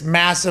not this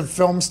massive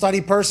film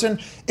study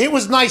person, it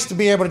was nice to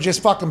be able to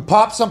just fucking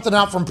pop something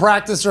out from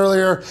practice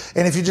earlier,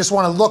 and if you just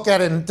want to look at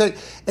it.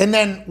 And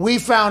then we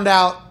found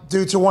out,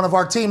 due to one of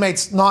our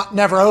teammates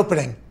never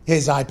opening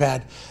his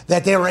iPad,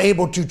 that they were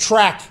able to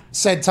track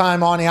said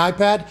time on the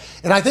iPad.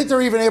 And I think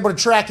they're even able to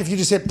track, if you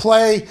just hit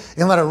play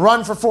and let it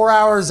run for 4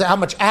 hours, how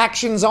much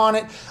action's on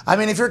it. I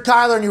mean, if you're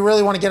Kyler and you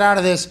really want to get out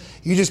of this,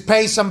 you just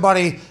pay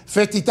somebody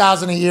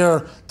 $50,000 a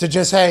year to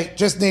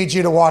just need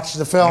you to watch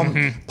the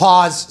film,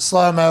 pause,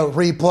 slow-mo,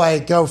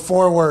 replay, go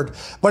forward.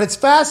 But it's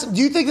fast.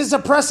 Do you think this is a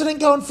precedent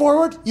going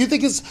forward? You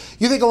think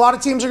a lot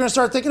of teams are going to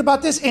start thinking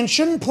about this? And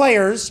shouldn't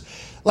players,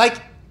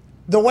 like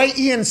the way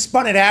Ian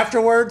spun it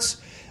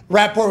afterwards,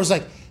 Rapoport was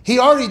like, he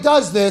already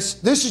does this.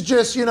 This is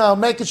just,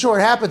 making sure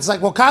it happens.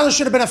 Like, well, Kyler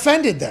should have been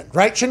offended then,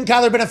 right? Shouldn't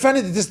Kyler have been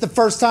offended that this is the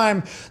first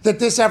time that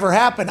this ever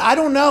happened? I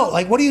don't know.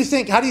 Like, what do you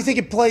think? How do you think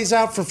it plays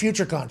out for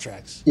future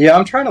contracts? Yeah,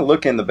 I'm trying to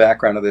look in the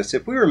background of this.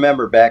 If we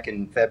remember back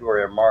in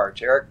February or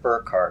March, Eric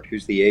Burkhart,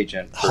 who's the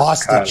agent for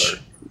Kyler.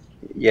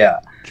 Yeah.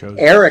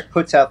 Eric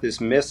puts out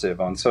this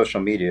missive on social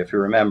media, if you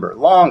remember.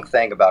 Long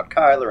thing about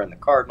Kyler and the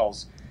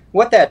Cardinals.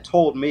 What that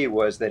told me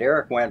was that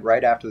Eric went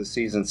right after the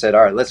season and said,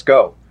 all right, let's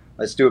go.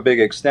 Let's do a big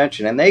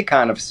extension. And they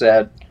kind of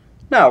said,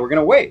 no, we're going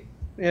to wait.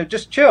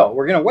 Just chill.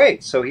 We're going to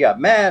wait. So he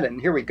got mad,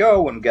 and here we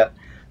go. And we got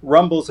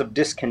rumbles of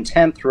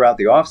discontent throughout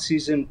the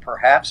offseason,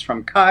 perhaps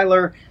from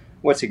Kyler.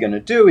 What's he going to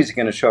do? Is he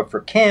going to show up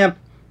for camp?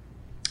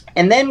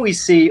 And then we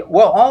see,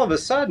 well, all of a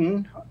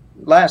sudden,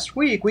 last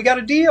week, we got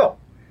a deal.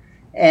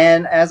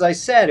 And as I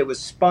said, it was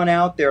spun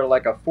out there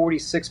like a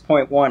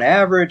 46.1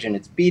 average, and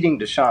it's beating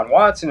Deshaun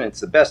Watson. And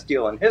it's the best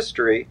deal in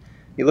history.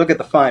 You look at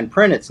the fine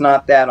print, it's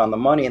not that on the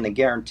money and the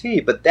guarantee.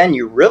 But then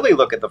you really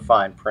look at the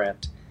fine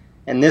print,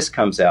 and this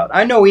comes out.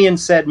 I know Ian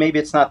said maybe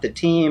it's not the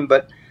team,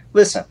 but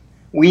listen,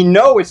 we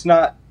know it's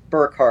not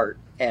Burkhardt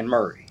and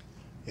Murray.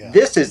 Yeah.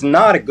 This is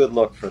not a good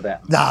look for them.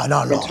 No.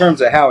 In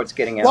terms of how it's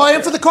getting out. Well, there.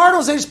 And for the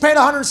Cardinals, they just paid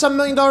 $107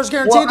 million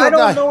guaranteed. Well, I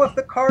don't know if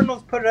the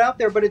Cardinals put it out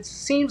there, but it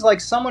seems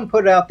like someone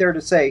put it out there to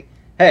say,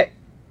 hey,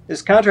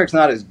 this contract's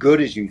not as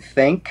good as you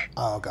think.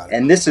 Oh, got it.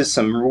 And this is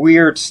some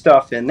weird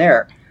stuff in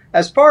there.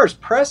 As far as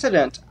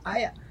precedent,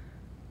 I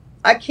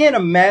can't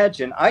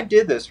imagine. I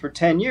did this for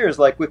 10 years,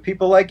 like with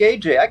people like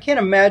AJ. I can't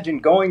imagine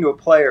going to a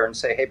player and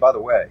say, hey, by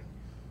the way,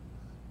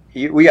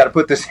 we got to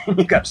put this in.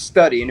 You got to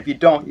study, and if you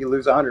don't, you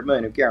lose $100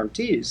 million of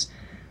guarantees.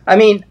 I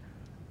mean,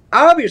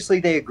 obviously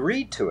they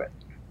agreed to it.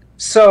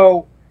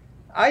 So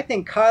I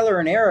think Kyler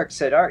and Eric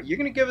said, "All right, you're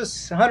going to give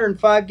us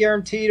 105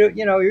 guaranteed. You're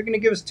going to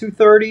give us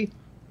 230.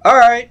 All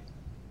right,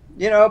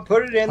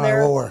 put it in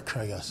there. Will work,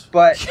 I guess."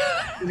 But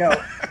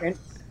and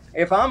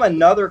if I'm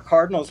another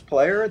Cardinals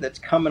player that's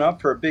coming up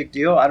for a big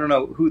deal, I don't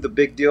know who the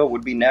big deal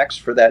would be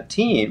next for that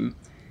team.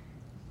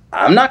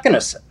 I'm not going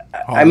to.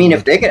 I mean,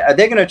 if they're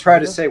going to try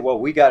to say, well,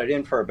 we got it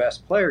in for our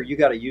best player, you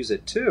got to use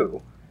it too.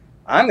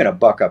 I'm going to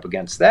buck up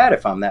against that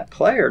if I'm that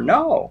player.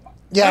 No.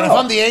 Yeah, and if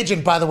I'm the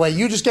agent, by the way,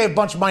 you just gave a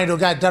bunch of money to a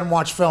guy that doesn't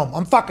watch film.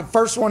 I'm fucking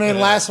first one in,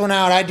 last one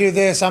out. I do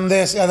this, I'm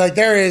this. Like,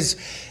 there is,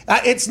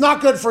 it's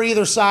not good for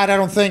either side, I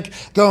don't think,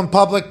 going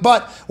public.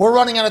 But we're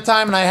running out of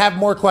time, and I have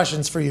more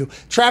questions for you.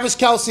 Travis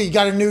Kelce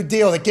got a new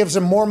deal that gives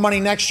him more money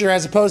next year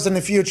as opposed to in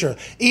the future.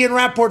 Ian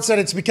Rapoport said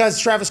it's because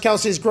Travis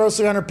Kelce is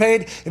grossly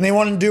underpaid, and they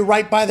want to do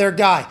right by their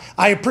guy.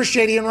 I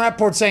appreciate Ian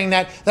Rapoport saying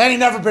that. That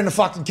ain't never been the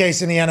fucking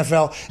case in the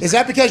NFL. Is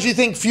that because you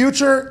think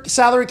future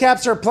salary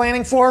caps are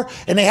planning for,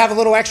 and they have a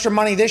little extra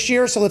money this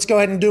year, so let's go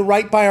ahead and do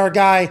right by our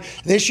guy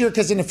this year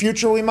because in the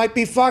future we might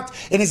be fucked?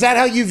 And is that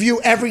how you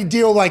view every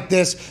deal like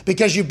this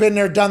because you've been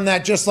there, done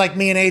that, just like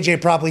me and AJ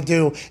probably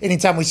do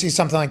anytime we see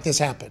something like this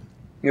happen?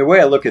 The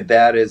way I look at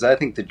that is I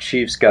think the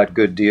Chiefs got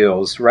good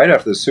deals. Right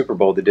after the Super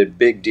Bowl, they did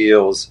big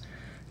deals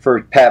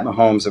for Pat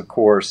Mahomes, of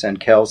course, and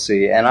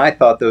Kelce, and I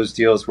thought those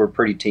deals were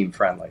pretty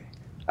team-friendly.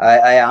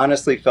 I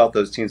honestly felt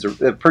those teams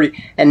are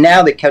pretty, and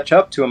now they catch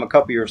up to them a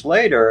couple years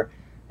later.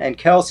 And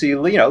Kelce,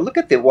 look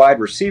at the wide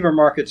receiver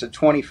markets at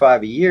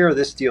 25 a year.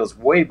 This deal's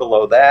way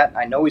below that.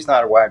 I know he's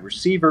not a wide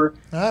receiver.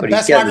 But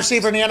best wide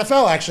receiver in the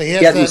NFL, actually.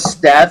 He has these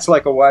stats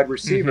like a wide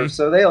receiver. Mm-hmm.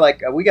 So they're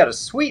like, we got to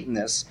sweeten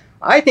this.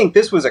 I think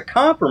this was a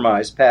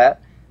compromise,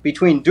 Pat,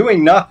 between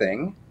doing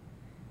nothing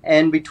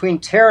and between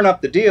tearing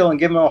up the deal and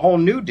giving him a whole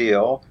new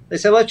deal. They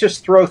said, let's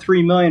just throw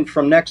 $3 million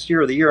from next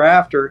year or the year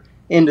after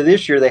into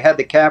this year. They had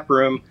the cap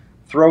room,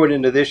 throw it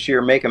into this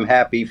year, make him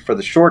happy for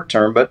the short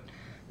term. But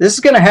this is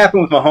going to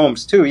happen with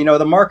Mahomes, too.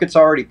 The market's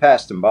already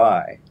passed him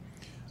by.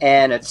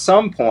 And at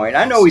some point,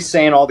 I know he's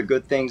saying all the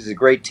good things. He's a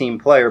great team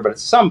player, but at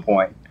some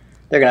point,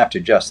 they're going to have to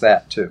adjust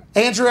that, too.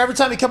 Andrew, every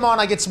time you come on,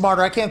 I get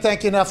smarter. I can't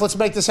thank you enough. Let's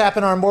make this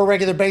happen on a more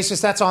regular basis.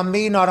 That's on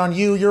me, not on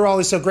you. You're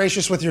always so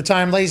gracious with your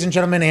time. Ladies and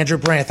gentlemen, Andrew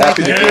Brandt. Thank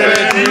you.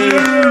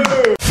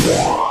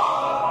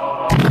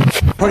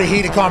 Pretty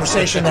heated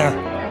conversation there.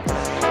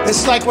 This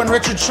is like when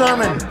Richard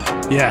Sherman...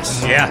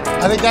 Yes. Yeah.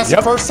 I think that's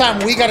the first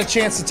time we got a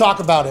chance to talk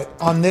about it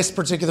on this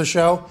particular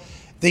show.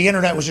 The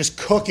internet was just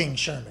cooking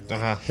Sherman.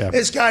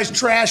 This guy's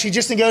trash. He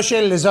just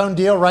negotiated his own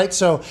deal, right?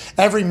 So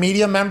every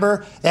media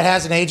member that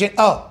has an agent,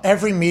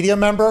 every media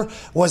member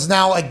was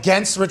now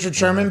against Richard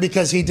Sherman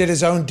because he did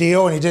his own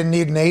deal and he didn't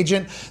need an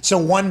agent. So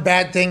one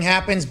bad thing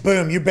happens,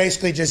 boom, you're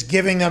basically just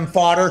giving them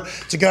fodder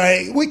to go,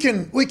 hey, we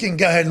can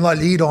go ahead and let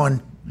lead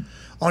on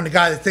the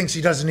guy that thinks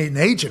he doesn't need an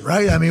agent,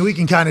 right? I mean, we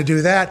can kind of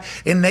do that.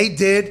 And they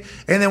did.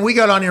 And then we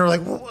got on here like,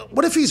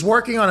 what if he's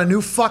working on a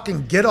new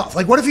fucking get-off?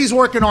 Like, what if he's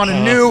working on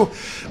a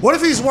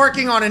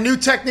new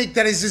technique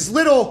that is as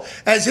little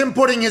as him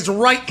putting his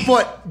right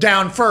foot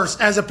down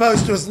first as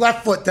opposed to his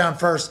left foot down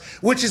first,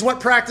 which is what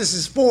practice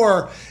is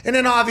for. And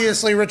then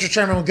obviously Richard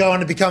Sherman will go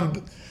on to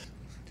become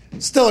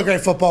still a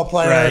great football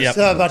player. Right, yep.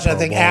 Still a bunch of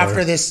things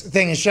after this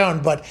thing is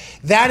shown. But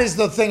that is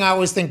the thing I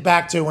always think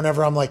back to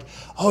whenever I'm like,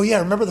 oh, yeah,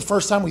 remember the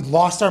first time we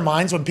lost our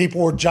minds when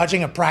people were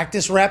judging a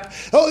practice rep?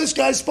 Oh, this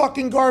guy's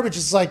fucking garbage.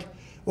 It's like,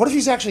 what if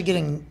he's actually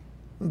getting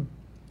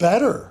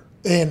better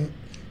in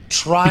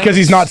trying? Because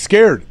he's not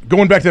scared.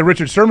 Going back to the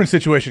Richard Sherman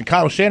situation,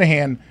 Kyle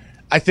Shanahan,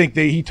 I think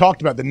he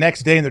talked about the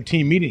next day in their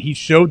team meeting, he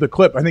showed the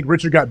clip. I think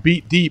Richard got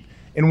beat deep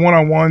in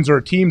one-on-ones or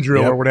a team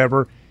drill or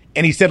whatever.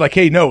 And he said, like,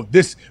 hey, no,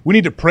 we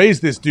need to praise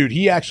this dude.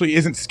 He actually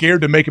isn't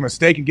scared to make a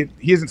mistake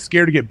he isn't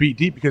scared to get beat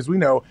deep because we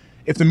know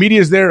if the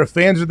media is there, if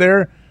fans are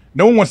there,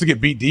 no one wants to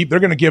get beat deep. They're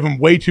going to give him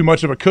way too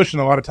much of a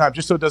cushion a lot of times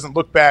just so it doesn't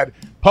look bad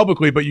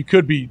publicly, but you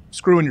could be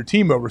screwing your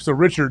team over. So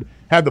Richard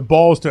had the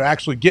balls to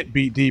actually get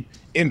beat deep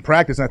in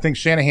practice. And I think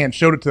Shanahan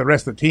showed it to the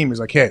rest of the team. He's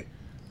like, hey,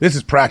 this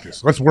is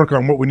practice. Let's work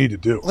on what we need to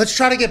do. Let's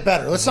try to get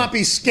better. Let's not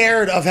be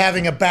scared of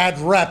having a bad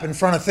rep in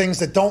front of things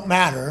that don't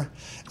matter.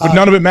 But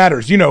none of it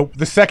matters.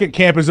 The second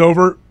camp is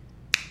over.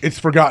 it's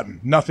forgotten.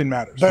 Nothing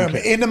matters. Boom.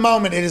 Okay. In the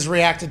moment, it is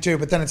reacted to,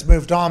 but then it's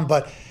moved on.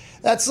 But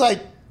that's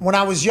like when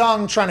I was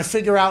young, trying to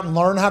figure out and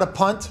learn how to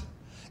punt.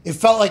 It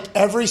felt like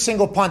every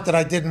single punt that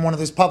I did in one of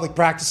those public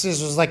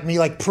practices was like me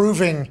like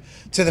proving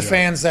to the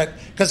fans that,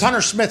 because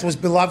Hunter Smith was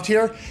beloved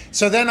here.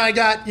 So then I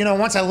got,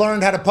 once I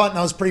learned how to punt and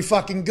I was pretty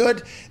fucking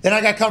good, then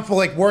I got comfortable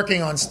like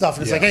working on stuff.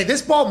 And it's like, hey,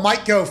 this ball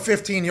might go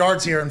 15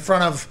 yards here in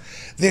front of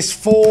this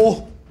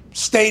full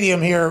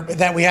stadium here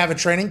that we have at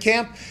training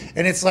camp.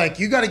 And it's like,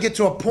 you got to get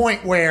to a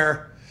point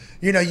where,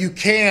 you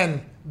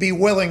can be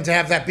willing to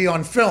have that be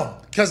on film.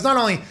 Because not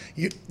only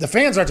the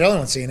fans aren't the only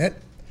ones seeing it.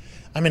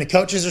 I mean, the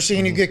coaches are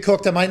seeing you get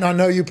cooked that might not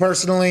know you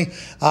personally.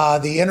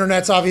 The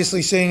internet's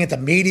obviously seeing it. The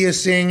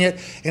media's seeing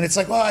it. And it's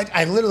like, well,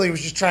 I literally was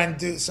just trying to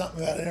do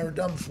something that I'd never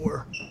done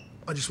before.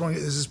 I just want to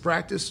get, is this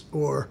practice?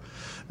 Or,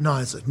 no,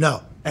 it's like,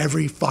 no,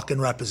 every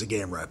fucking rep is a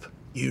game rep.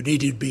 You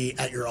need to be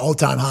at your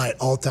all-time high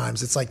at all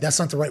times. It's like, that's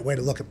not the right way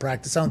to look at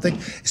practice, I don't think,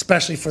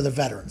 especially for the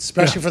veterans,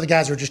 especially for the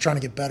guys who are just trying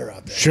to get better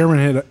out there.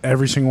 Sherman hit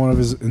every single one of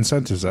his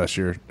incentives that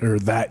year,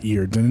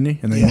 didn't he?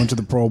 And then he went to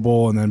the Pro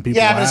Bowl, and then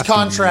people but his laughed at him,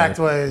 contract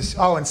was,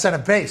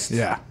 incentive-based.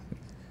 Yeah.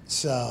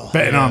 So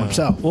betting on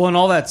himself. Well, and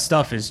all that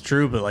stuff is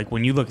true, but like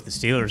when you look at the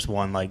Steelers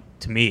one, like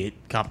to me,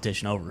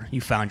 competition over. You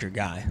found your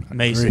guy,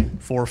 Mason,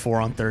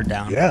 4-4 on third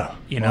down. Yeah,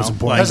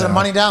 because of the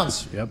money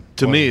downs. Yep.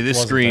 To me,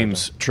 this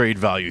screams trade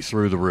value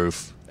through the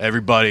roof.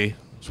 Everybody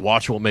is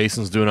watching what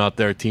Mason's doing out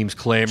there. Teams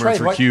clamoring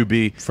for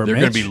QB. They're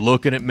going to be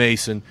looking at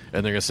Mason,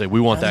 and they're going to say, "We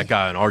want that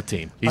guy on our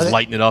team. He's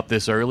lighting it up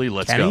this early.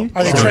 Let's go."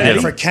 Are they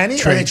trading for Kenny?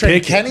 Are they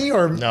trading Kenny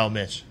or no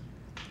Mitch?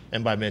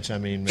 And by Mitch, I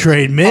mean Mitch.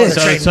 Trade Mitch.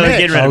 So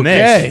they're getting rid of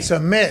Mitch. So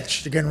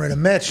Mitch, they're getting rid of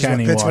Mitch.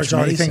 Kenny, is what Pittsburgh's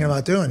already Mason. thinking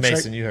about doing.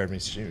 Mason, you heard me.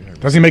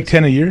 Does he make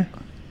 10 a year?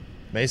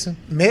 Mason?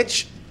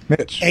 Mitch?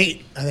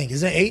 8, I think.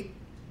 Isn't it 8?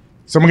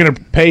 Someone going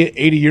to pay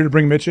 8 a year to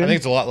bring Mitch in? I think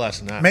it's a lot less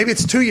than that. Maybe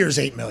it's 2 years,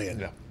 $8 million.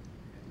 Yeah.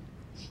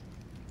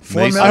 $4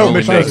 million. I hope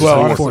Mitch does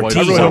well. I really hope Mitch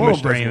does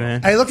well.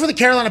 Hey, look for the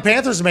Carolina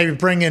Panthers to maybe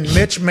bring in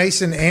Mitch,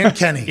 Mason, and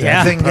Kenny.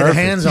 Yeah. They can get their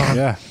hands on.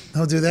 Yeah.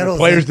 They'll do that. The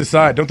players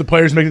decide. Don't the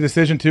players make the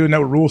decision too? Isn't that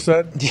what Rule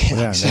said?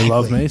 Yeah, exactly. they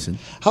love Mason.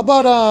 How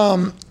about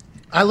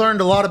I learned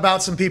a lot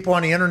about some people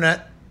on the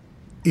internet,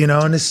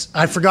 and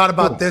I forgot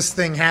about this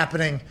thing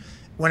happening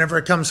whenever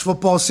it comes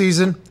football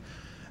season.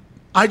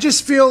 I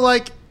just feel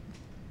like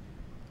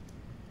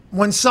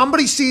when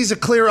somebody sees a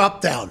clear up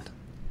down,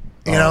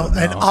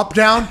 an up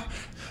down,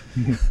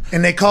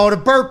 and they call it a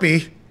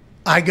burpee,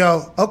 I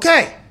go,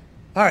 okay,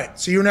 all right.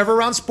 So you were never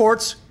around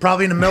sports,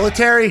 probably in the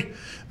military.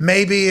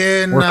 Maybe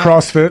in or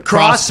CrossFit.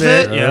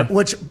 CrossFit,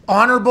 which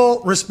honorable,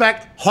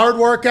 respect, hard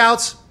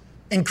workouts,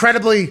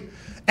 incredibly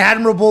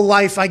admirable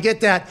life. I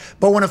get that.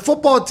 But when a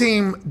football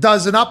team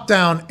does an up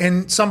down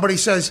and somebody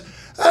says,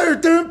 they're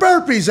doing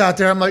burpees out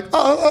there, I'm like,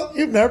 oh,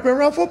 you've never been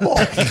around football.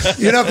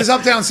 Because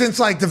up down since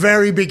like the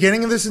very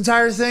beginning of this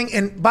entire thing.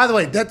 And by the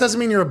way, that doesn't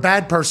mean you're a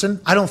bad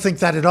person. I don't think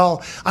that at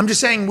all. I'm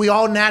just saying we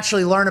all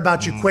naturally learn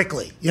about you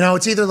quickly.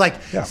 It's either like,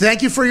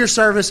 thank you for your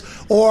service,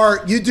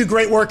 or you do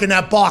great work in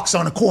that box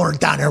on a corner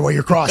down there where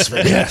you're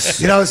CrossFit. Yes.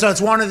 So it's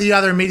one or the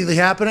other immediately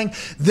happening.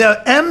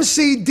 The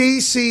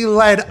MCDC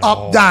led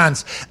up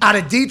downs out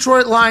of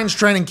Detroit Lions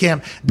training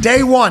camp,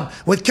 day one,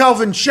 with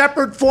Kelvin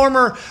Shepard,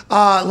 former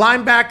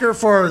linebacker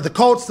for the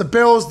Colts, the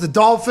Bills, the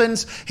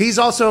Dolphins. He's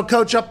also a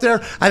coach up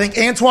there. I think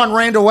Antoine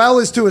Randall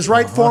is to his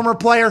right, former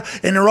player,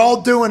 and they're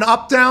all doing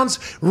up downs.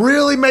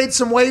 Really made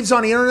some waves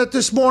on the internet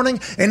this morning,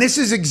 and this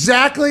is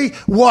exactly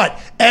what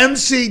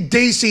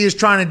MCDC is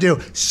trying to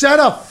do. Set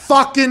a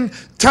fucking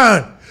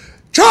tone.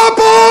 Chop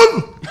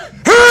on!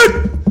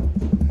 Hit!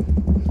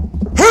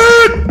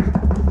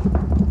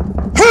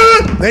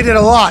 They did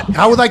a lot.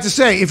 I would like to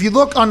say, if you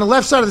look on the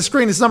left side of the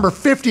screen, it's number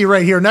 50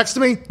 right here next to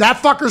me. That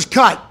fucker's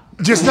cut.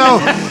 Just know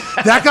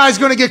that guy's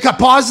going to get cut.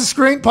 Pause the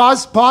screen.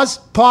 Pause.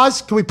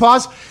 Can we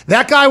pause?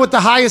 That guy with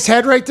the highest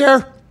head right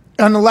there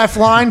on the left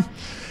line,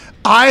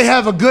 I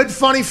have a good,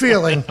 funny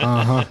feeling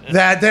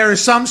that there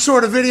is some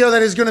sort of video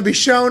that is going to be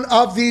shown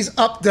of these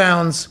up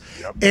downs,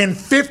 and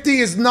 50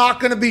 is not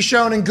going to be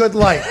shown in good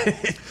light.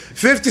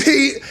 50,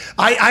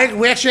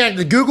 we actually had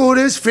to Google who it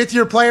is.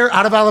 5th-year player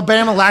out of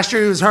Alabama. Last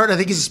year he was hurt. I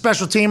think he's a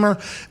special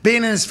teamer.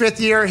 Being in his 5th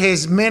year,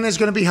 his min is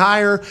going to be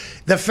higher.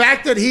 The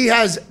fact that he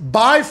has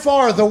by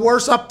far the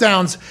worst up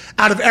downs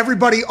out of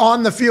everybody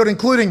on the field,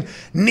 including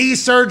knee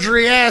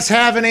surgery ass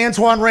having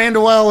Antoine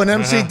Randall and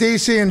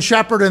MCDC and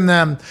Shepard in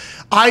them,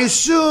 I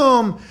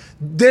assume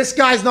this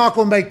guy's not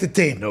going to make the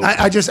team. Nope.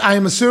 I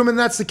am assuming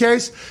that's the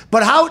case.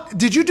 But how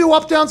did you do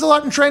up downs a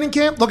lot in training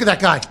camp? Look at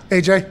that guy,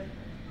 AJ.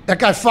 That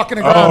guy fucking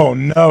the ground. Oh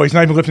no, he's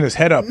not even lifting his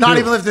head up. Not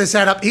even lifting his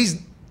head up. He's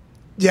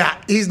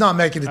not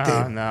making the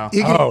team. No.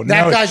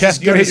 That guy's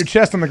just you gotta hit your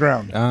chest on the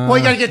ground. Well,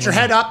 you got to get your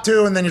head up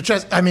too, and then your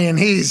chest. I mean,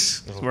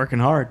 he's working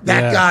hard.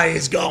 That guy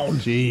is gone.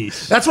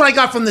 Jeez. That's what I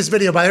got from this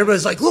video. But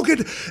everybody's like, look at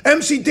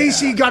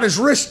MCDC got his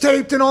wrist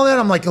taped and all that.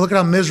 I'm like, look at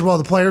how miserable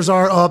the players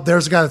are. Oh,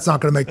 there's a guy that's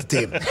not going to make the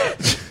team.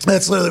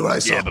 That's literally what I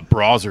saw. Yeah, but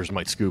Brazzers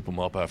might scoop him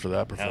up after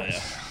that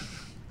performance.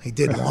 He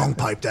did long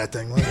pipe that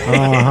thing.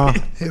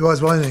 He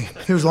was, wasn't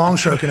he? He was long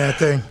stroking that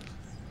thing.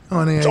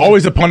 It's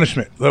always a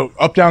punishment. Though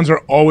up downs are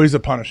always a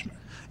punishment.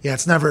 Yeah,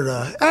 it's never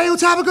hey,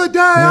 let's have a good day.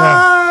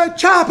 Yeah. Right,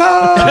 chopper.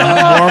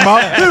 Warm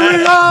up. Here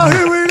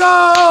we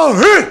go.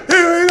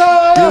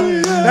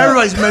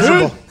 Everybody's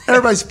miserable.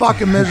 Everybody's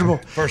fucking miserable.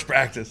 First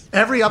practice.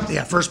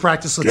 First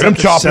practice. Get them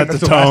chopping. That's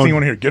the last thing you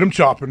want to hear. Get them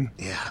chopping.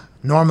 Yeah.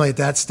 Normally at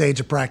that stage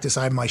of practice,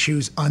 I have my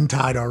shoes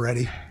untied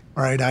already.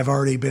 All right, I've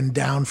already been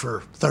down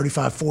for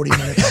 35, 40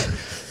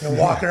 minutes.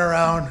 Walking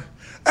around.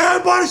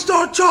 Everybody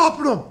start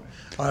chopping them.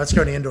 All right, let's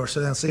go to the indoor. So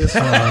then see us.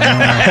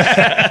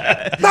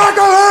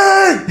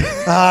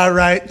 All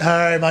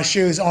right. My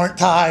shoes aren't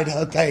tied.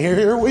 Okay,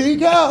 here we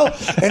go.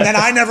 And then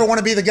I never want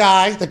to be the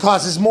guy that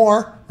causes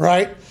more,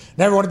 right?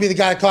 Never want to be the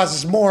guy that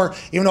causes more,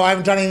 even though I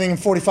haven't done anything in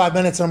 45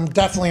 minutes. I'm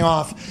definitely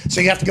off.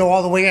 So you have to go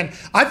all the way in.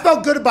 I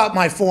felt good about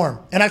my form.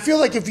 And I feel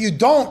like if you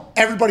don't,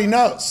 everybody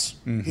knows.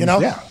 You know?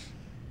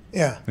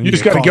 Yeah. You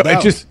just got to go.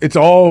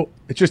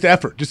 It's just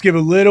effort. Just give a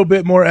little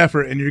bit more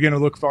effort, and you're going to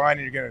look fine,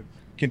 and you're going to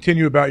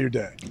continue about your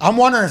day. I'm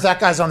wondering if that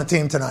guy's on the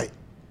team tonight,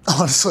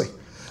 honestly.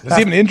 Does he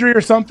have an injury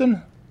or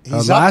something?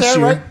 He's up there,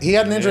 right? He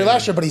had an injury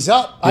last year, but he's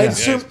up. I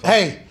assume,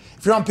 hey,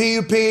 if you're on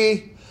PUP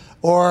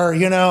or,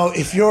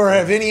 if you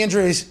have any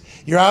injuries,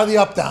 you're out of the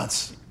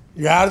up-downs.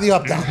 You're out of the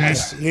up-down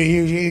list.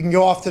 You can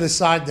go off to the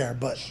side there,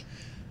 but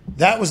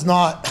that was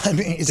not,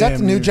 is that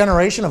the new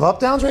generation of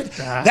up-downs, right?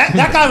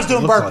 That guy was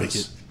doing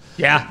burpees.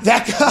 Yeah.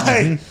 That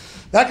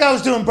guy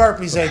was doing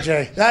burpees,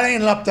 AJ. That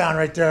ain't an up-down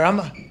right there.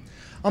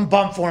 I'm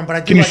bummed for him, but I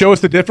do. Can you show us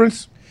the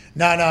difference?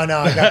 No. I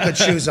got good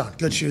shoes on.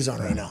 Good shoes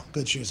on right now.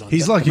 Good shoes on.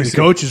 He's lucky his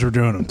coaches were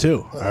doing them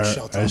too. I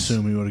Shell-tops.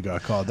 assume he would have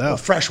got called out.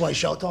 Fresh white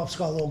shell tops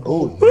got a little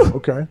gold.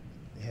 Okay.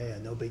 Yeah,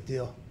 no big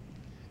deal.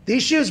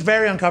 These shoes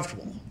very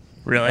uncomfortable.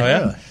 Really? Oh,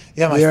 yeah.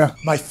 Yeah,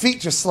 my feet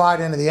just slide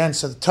into the end,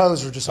 so the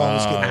toes are just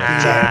always getting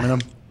beat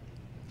up.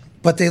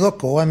 But they look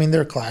cool. I mean,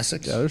 they're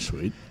classics. Yeah, they're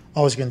sweet.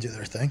 Always going to do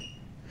their thing.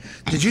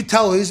 Did you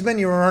tell Usman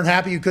you were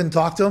unhappy you couldn't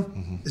talk to him?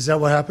 Mm-hmm. Is that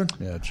what happened?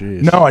 Yeah,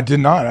 geez. No, I did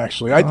not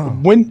actually.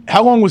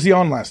 How long was he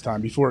on last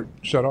time before it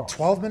shut off?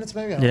 12 minutes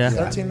maybe? Yeah.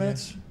 13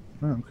 minutes?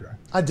 Oh, okay.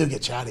 I do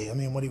get chatty. I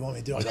mean, what do you want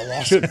me to do? I got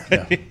lost.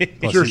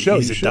 It's your show.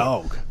 He's a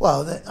dog.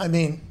 Well,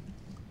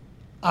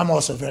 I'm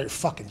also very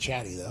fucking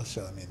chatty though.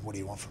 So what do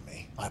you want from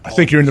me? I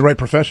think you're in the right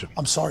profession.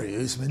 I'm sorry,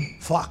 Usman.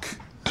 Fuck.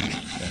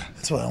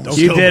 That's what I almost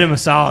You did him a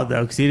solid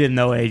though, because he didn't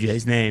know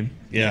AJ's name.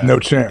 Yeah. No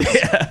chance.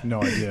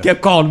 No idea.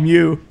 Kept calling him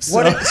you. So.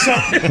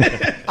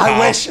 I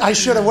wish I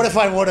should have. What if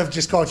I would have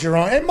just called you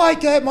wrong? Hey,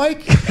 Mike.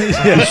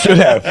 Yeah, you should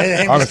have.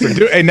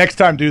 Honestly, next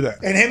time do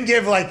that. And him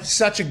give like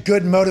such a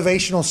good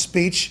motivational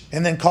speech,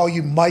 and then call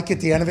you Mike at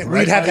the end of it.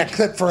 We'd have that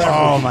clip forever.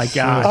 Oh my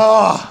god.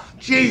 Oh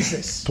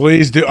Jesus.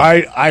 Please do.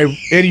 And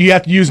you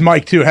have to use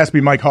Mike too. It has to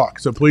be Mike Hawk.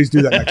 So please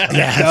do that next time.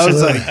 Yeah, that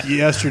was absolutely. like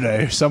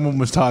yesterday. Someone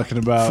was talking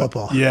about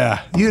football.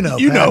 Yeah. You know,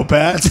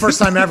 Pat. That's the first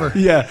time ever.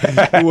 Yeah.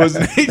 It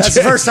wasn't AJ. That's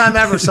the first time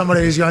ever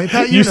somebody was going,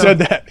 Pat, you said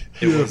that.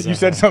 You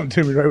said something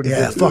to me right when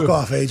yeah, fuck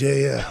off,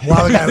 AJ. Yeah.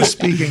 While the guy was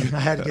speaking, I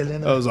had to get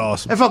in there. That was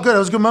awesome. It felt good. It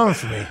was a good moment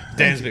for me.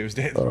 Dansby was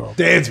Dansby.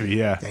 Dansby,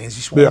 yeah. Dansby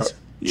Swans.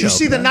 Did you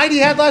see the night he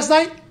had last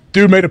night?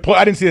 Dude made a play.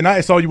 I didn't see the night.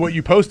 I saw what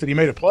you posted. He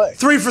made a play.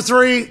 3 for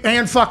 3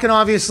 and fucking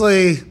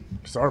obviously.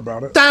 Sorry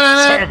about it.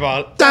 Sorry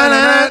about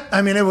it.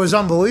 I mean, it was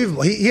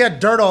unbelievable. He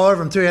had dirt all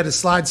over him too. He had to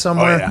slide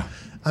somewhere. Oh, yeah.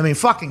 I mean,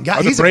 fucking guy.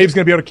 Are the Braves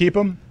going to be able to keep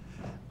him?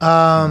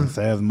 If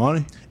they have the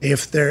money.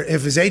 If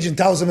his agent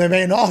tells him they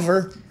made an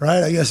offer,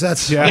 right? I guess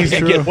that's he's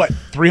going to get what,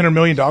 $300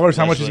 million?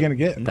 How much is he going to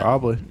get?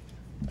 Probably.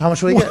 How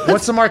much will he get?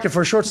 What's the market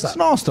for a shortstop?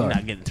 Small star. He's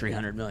not getting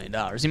 $300 million.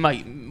 He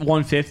might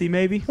 150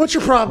 maybe. What's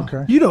your problem?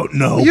 Okay. You don't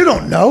know. You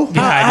don't know.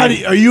 Yeah,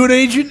 are you an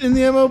agent in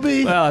the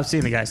MLB? Well, I've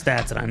seen the guy's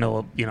stats, and I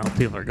know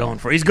people are going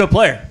for. He's a good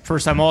player,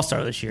 first time All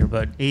Star this year,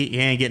 but he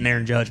ain't getting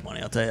Aaron Judge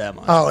money. I'll tell you that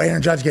much. Oh,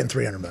 Aaron Judge getting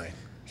 $300 million.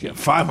 Yeah,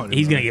 $500.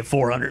 He's going to get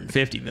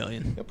 $450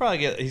 million. He'll probably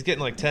get. He's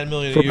getting like $10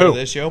 million a year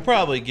this year. He'll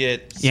probably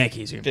get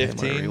Yankees are going to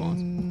pay whatever he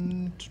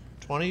wants.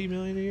 $20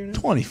 million a year now?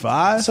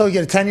 25. So you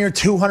get a 10-year,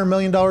 $200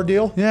 million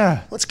deal?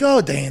 Yeah. Let's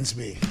go,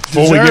 Dansby.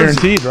 Fully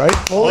guaranteed, right?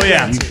 Fully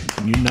guaranteed.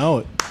 You know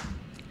it.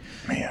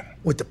 Man.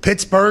 With the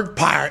Pittsburgh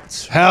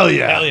Pirates. Hell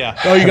yeah. Hell yeah.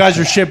 Oh, you guys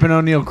are shipping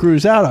O'Neal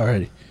Cruz out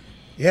already.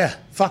 Yeah.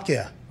 Fuck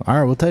yeah. All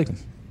right, we'll take him.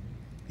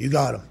 You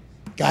got him.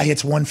 Guy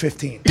hits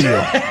 115. Deal.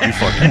 You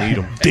fucking need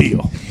him.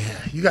 Deal. Yeah.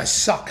 You guys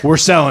suck. We're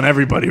selling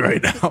everybody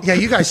right now. Yeah,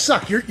 you guys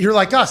suck. You're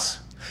like us.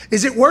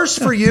 Is it worse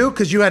for you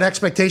because you had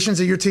expectations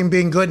of your team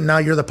being good and now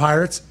you're the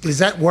Pirates? Is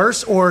that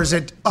worse, or is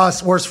it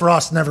worse for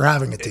us never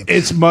having a team?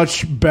 It's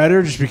much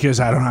better just because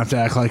I don't have to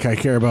act like I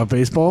care about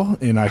baseball,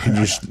 and I can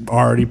just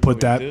already put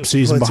that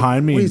season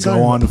behind me and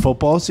go on to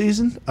football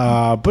season.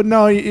 But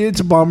no, it's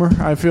a bummer.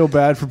 I feel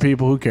bad for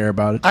people who care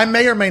about it. I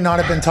may or may not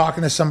have been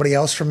talking to somebody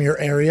else from your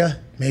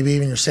area, maybe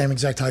even your same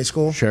exact high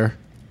school. Sure.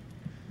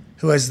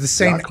 Who has the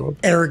same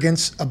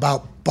arrogance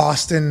about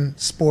Boston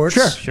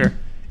sports. Sure.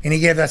 And he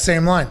gave that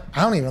same line.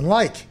 I don't even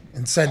like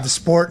and said the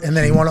sport, and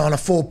then he went on a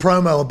full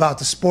promo about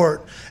the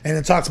sport, and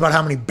it talks about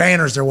how many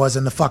banners there was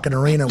in the fucking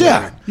arena.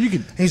 Yeah, you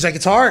could. He's like,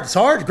 it's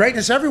hard,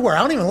 greatness everywhere.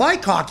 I don't even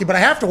like hockey, but I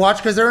have to watch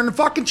because they're in the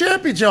fucking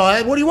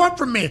championship. What do you want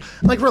from me?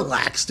 I'm like,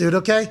 relax, dude.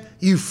 Okay,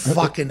 you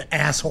fucking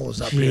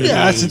assholes up here.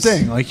 Yeah, that's the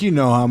thing. Like, you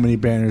know how many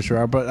banners there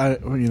are,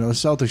 but the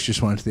Celtics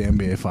just went to the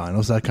NBA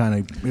Finals. That kind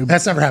of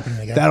that's never happening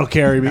again. That'll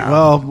carry me.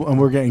 Well, and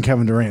we're getting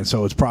Kevin Durant,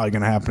 so it's probably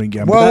going to happen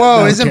again.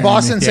 Whoa! Isn't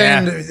Boston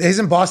saying?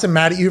 Isn't Boston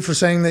mad at you for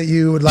saying that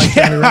you would like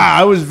Kevin Durant?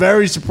 I was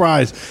very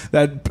surprised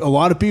that a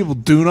lot of people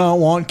do not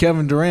want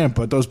Kevin Durant,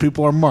 but those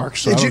people are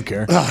marks, so I don't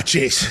care. Oh,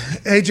 jeez.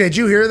 AJ, did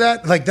you hear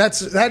that? Like,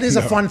 that is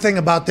a fun thing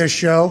about this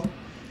show.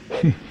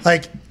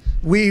 Like,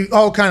 we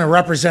all kind of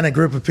represent a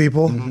group of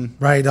people,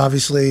 right?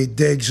 Obviously,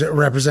 Diggs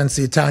represents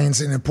the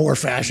Italians in a poor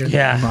fashion.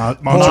 Yeah.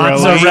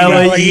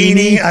 Mozzarella.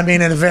 I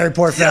mean, in a very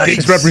poor fashion.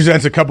 Diggs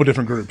represents a couple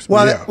different groups.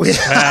 Well,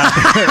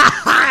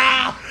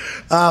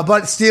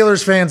 but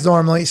Steelers fans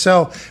normally.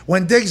 So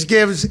when Diggs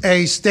gives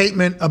a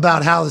statement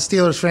about how the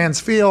Steelers fans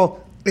feel,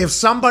 if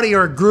somebody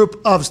or a group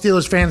of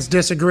Steelers fans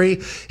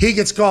disagree, he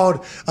gets called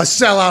a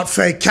sellout,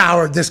 fake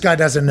coward. This guy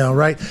doesn't know,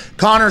 right?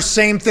 Connor,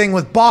 same thing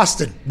with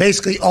Boston.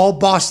 Basically all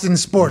Boston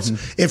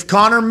sports. If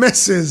Connor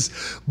misses,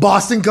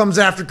 Boston comes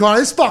after Connor.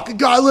 This fucking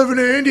guy living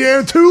in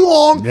Indiana too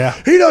long. Yeah.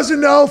 He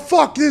doesn't know.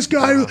 Fuck this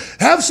guy.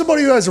 Have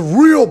somebody who has a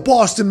real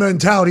Boston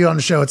mentality on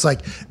the show. It's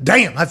like,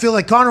 damn, I feel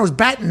like Connor was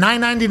batting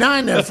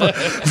 .999 there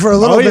for a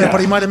little bit,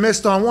 but he might have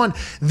missed on one.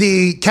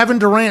 The Kevin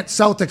Durant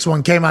Celtics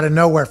one came out of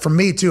nowhere for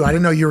me, too. I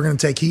didn't know you were going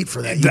to take heat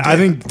for that. I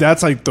think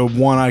that's like the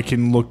one I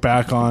can look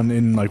back on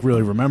and like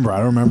really remember. I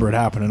don't remember it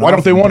happening. Why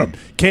don't they want him?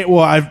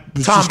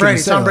 Tom Brady.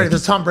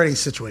 The Tom Brady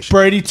situation.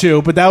 Brady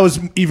too, but that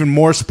was even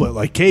more split.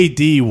 Like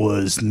KD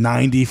was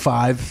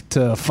 95 to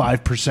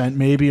 5%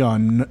 maybe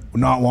on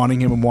not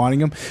wanting him and wanting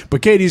him.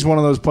 But KD's one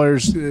of those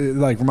players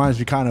like reminds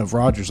me kind of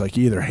Rodgers. Like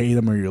you either hate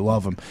him or you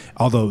love him.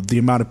 Although the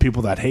amount of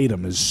people that hate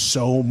him is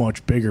so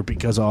much bigger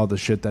because of all the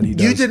shit that he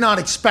does. You did not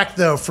expect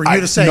though for you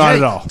to say, not hey,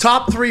 at all.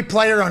 Top 3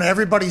 player on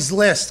everybody's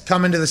list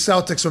coming to the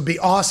Celtics would be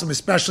awesome,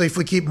 especially if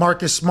we keep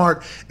Marcus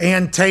Smart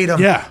and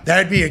Tatum. Yeah.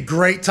 That'd be a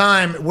great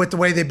time with the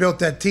way they built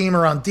that team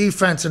around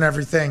defense and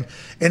everything.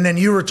 And then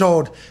you were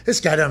told, this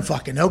guy doesn't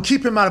fucking know.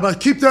 Keep him out of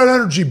keep that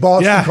energy,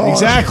 Boston. Yeah,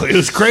 exactly. It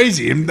was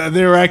crazy. And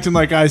they were acting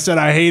like I said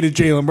I hated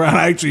Jaylen Brown.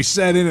 I actually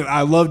said in it,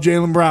 I love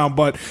Jaylen Brown,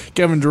 but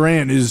Kevin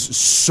Durant is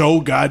so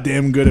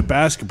goddamn good at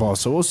basketball.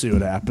 So we'll see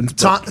what happens.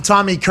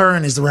 Tommy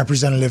Curran is the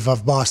representative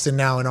of Boston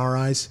now in our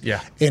eyes. Yeah.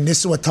 And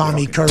this is what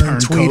Tommy Curran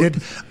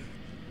tweeted.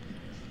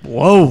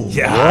 Whoa.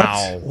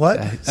 Yeah. What?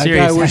 That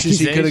guy wishes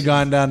he could have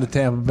gone down to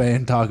Tampa Bay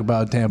and talk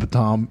about Tampa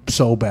Tom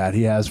so bad.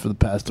 He has for the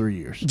past 3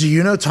 years. Do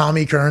you know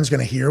Tommy Curran's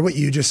going to hear what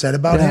you just said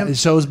about him? And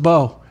so is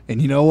Bo.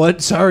 And you know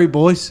what? Sorry,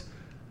 boys.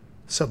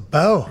 So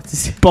Bo.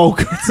 Bo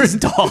Curran's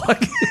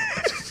dog.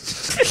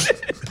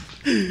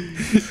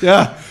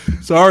 Yeah.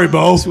 Sorry,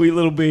 Bo. Sweet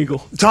little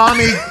beagle.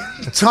 Tommy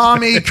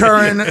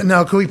Curran.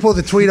 No, can we pull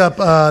the tweet up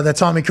that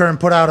Tommy Curran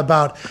put out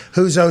about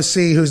who's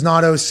OC, who's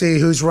not OC,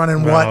 who's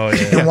running what,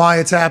 and why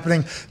it's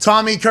happening?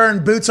 Tommy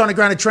Curran, boots on the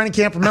ground at training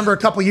camp. Remember a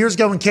couple years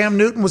ago when Cam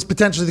Newton was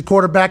potentially the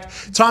quarterback?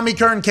 Tommy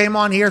Curran came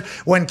on here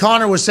when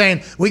Connor was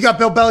saying, we got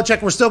Bill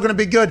Belichick, we're still going to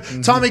be good.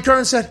 Tommy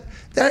Curran said,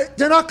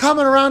 they're not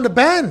coming around the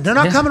bend. They're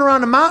not coming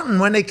around the mountain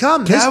when they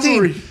come.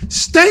 Cavalry. This team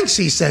stinks,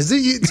 he says.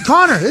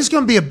 Connor, this is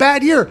going to be a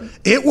bad year.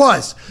 It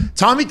was.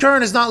 Tommy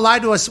Curran has not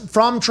lied to us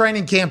from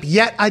training camp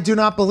yet, I do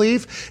not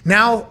believe.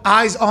 Now,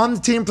 eyes on the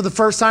team for the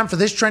first time for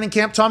this training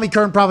camp. Tommy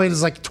Curran probably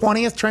is like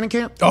 20th training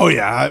camp. Oh,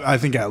 yeah. I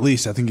think at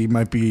least. I think he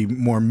might be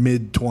more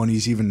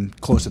mid-20s, even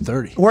close to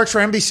 30. Works for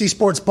NBC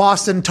Sports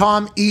Boston,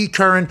 Tom E.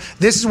 Curran.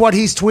 This is what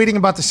he's tweeting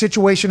about the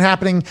situation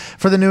happening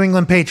for the New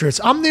England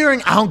Patriots. I'm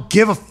nearing I don't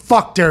give a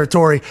fuck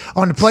territory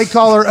on the play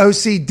caller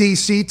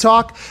OCDC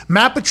talk.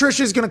 Matt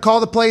Patricia is going to call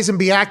the plays and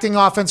be acting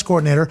offense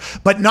coordinator,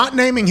 but not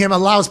naming him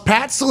allows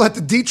Pats to let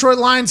the Detroit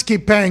Lions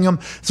keep paying him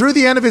through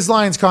the end of his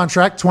Lions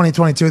contract,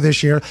 2022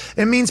 this year.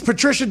 It means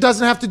Patricia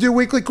doesn't have to do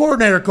weekly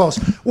coordinator calls.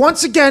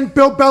 Once again,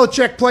 Bill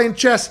Belichick playing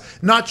chess,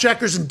 not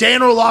checkers, and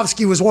Dan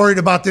Orlovsky was worried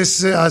about this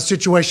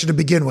situation to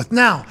begin with.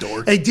 Now,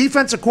 a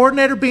defensive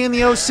coordinator being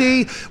the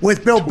OC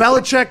with Bill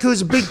Belichick,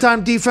 who's a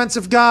big-time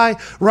defensive guy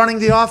running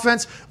the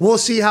offense, we'll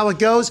see how it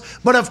goes.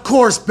 But of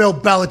course, Bill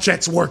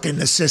Belichick's working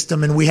the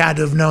system, and we had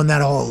to have known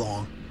that all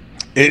along.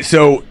 I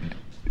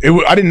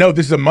didn't know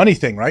this is a money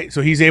thing, right?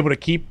 So he's able to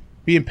keep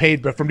being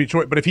paid from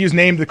Detroit. But if he was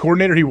named the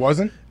coordinator, he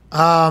wasn't?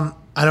 I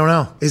don't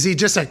know. Is he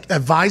just an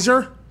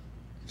advisor?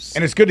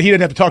 And it's good he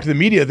didn't have to talk to the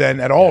media then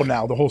at all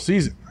now, the whole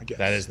season, I guess.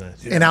 That is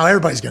nice. And now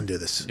everybody's going to do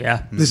this.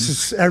 Yeah.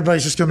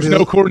 Everybody's just going to do There's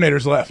no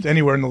coordinators left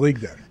anywhere in the league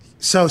then.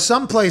 So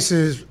some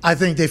places, I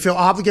think they feel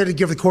obligated to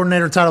give the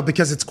coordinator title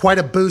because it's quite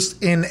a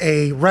boost in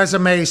a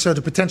resume, so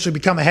to potentially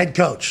become a head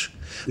coach.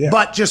 Yeah.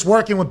 But just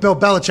working with Bill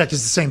Belichick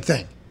is the same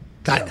thing.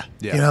 Kind of.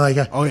 Yeah. You know, like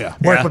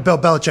work with Bill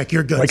Belichick,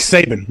 you're good. Like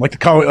Saban,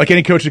 like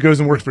any coach that goes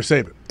and works for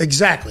Saban.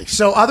 Exactly.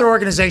 So other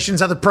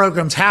organizations, other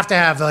programs have to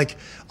have like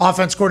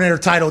offense coordinator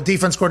title,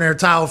 defense coordinator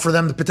title for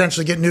them to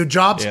potentially get new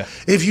jobs. Yeah.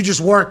 If you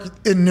just work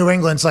in New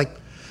England, it's like,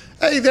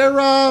 Hey,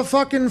 their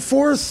fucking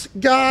fourth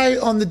guy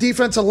on the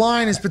defensive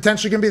line is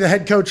potentially going to be the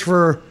head coach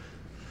for,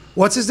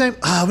 what's his name?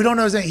 We don't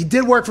know his name. He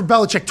did work for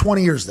Belichick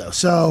 20 years, though.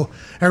 So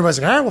everybody's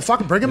like, all right, well,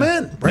 fucking bring him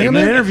in. Bring him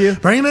in. Interview.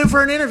 Bring him in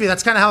for an interview.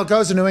 That's kind of how it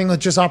goes in New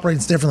England. It just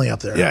operates differently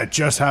up there. Yeah, it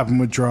just happened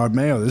with Gerard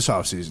Mayo this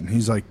offseason.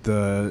 He's like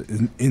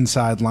the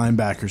inside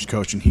linebackers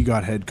coach, and he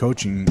got head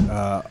coaching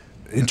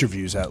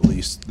interviews at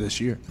least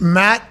this year.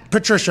 Matt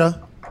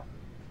Patricia,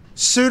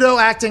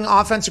 pseudo-acting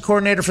offensive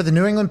coordinator for the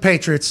New England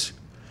Patriots,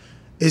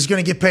 is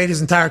going to get paid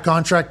his entire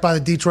contract by the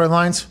Detroit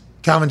Lions.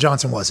 Calvin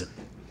Johnson wasn't.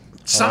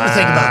 Something to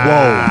think about.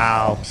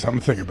 Wow. Something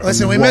to think about.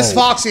 Listen, we miss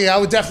Foxy. I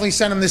would definitely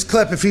send him this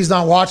clip if he's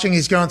not watching.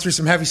 He's going through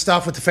some heavy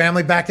stuff with the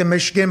family back in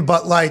Michigan,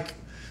 but like,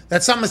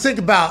 that's something to think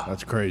about.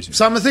 That's crazy.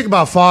 Something to think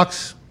about,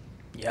 Fox.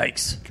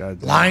 Yikes.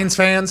 God. Lions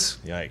fans.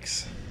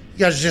 Yikes.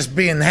 You guys are just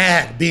being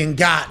had, being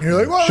got. And you're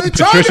like, well, they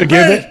Patricia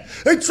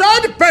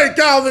tried to pay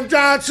Calvin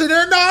Johnson.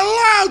 They're not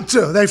allowed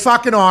to. They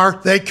fucking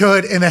are. They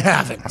could, and they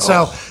haven't.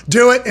 So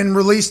do it and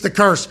release the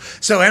curse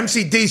so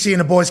MCDC and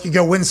the boys can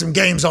go win some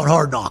games on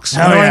Hard Knocks. You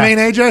know what I mean,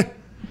 AJ?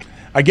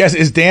 I guess,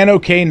 is Dan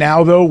okay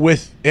now, though,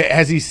 with,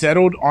 has he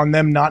settled on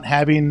them not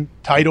having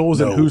titles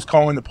and who's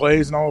calling the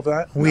plays and all of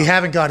that? We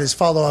haven't got his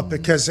follow-up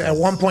because at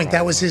one point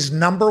that was his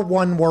number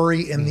one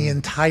worry in the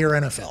entire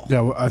NFL.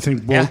 Yeah, well, I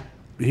think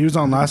he was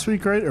on last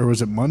week, right? Or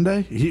was it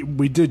Monday?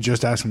 We did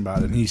just ask him about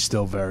it, and he's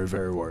still very,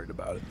 very worried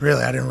about it.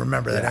 Really? I didn't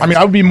remember that. I mean,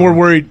 I would be more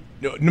worried,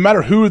 no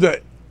matter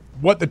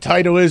what the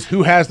title is,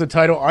 who has the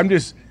title,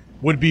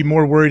 would be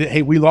more worried that,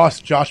 hey, we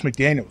lost Josh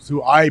McDaniels,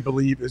 who I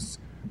believe is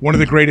one of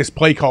the greatest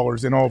play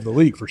callers in all of the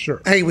league, for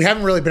sure. Hey, we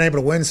haven't really been able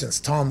to win since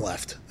Tom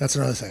left. That's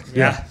another thing.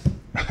 Yeah.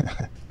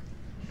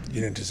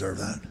 You didn't deserve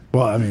that.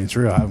 Well, I mean, it's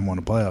real. I haven't won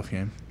a playoff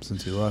game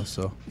since he left,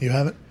 so. You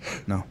haven't?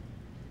 No.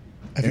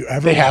 Have you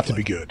ever? They have to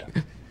be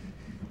good.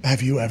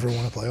 Have you ever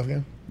won a playoff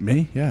game?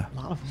 Me? Yeah.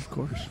 Of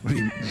course.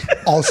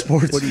 All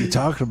sports? What are you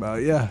talking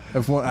about? Yeah.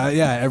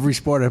 Every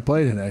sport I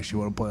played in, I actually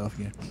won a playoff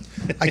game.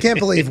 I can't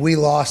believe we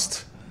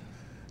lost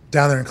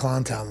down there in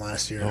Clowntown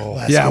last year.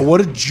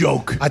 What a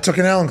joke. I took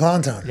an L in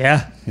Clowntown.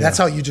 Yeah. That's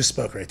how you just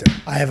spoke right there.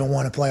 I haven't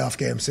won a playoff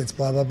game since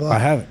blah, blah, blah. I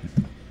haven't.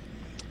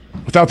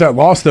 Without that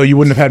loss, though, you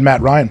wouldn't have had Matt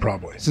Ryan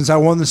probably. Since I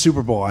won the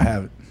Super Bowl, I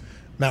haven't.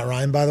 Matt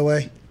Ryan, by the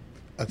way.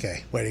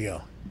 Okay, way to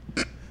go.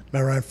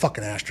 Matt Ryan,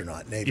 fucking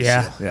astronaut, Navy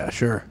SEAL. Yeah,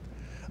 sure.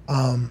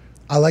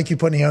 I like you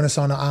putting the onus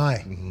on the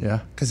I. Mm-hmm. Yeah.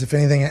 Because if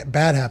anything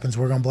bad happens,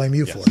 we're going to blame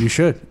you for it. You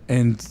should.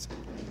 And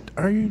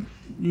are you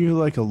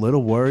like a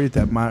little worried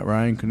that Matt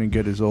Ryan couldn't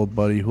get his old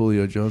buddy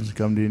Julio Jones to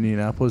come to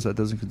Indianapolis? That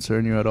doesn't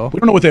concern you at all? We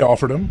don't know what they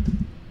offered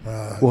him.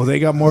 Well, they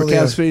got more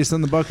cap space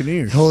than the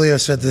Buccaneers. Julio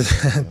said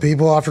that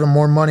people offered him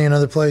more money in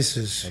other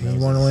places. He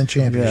wanted to win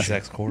championships. He's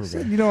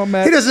ex-quarterback. You know,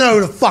 Matt. He doesn't know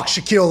who the fuck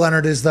Shaquille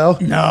Leonard is, though.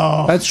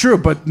 No. That's true,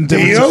 but... Do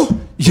you?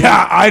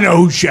 Yeah, I know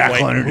who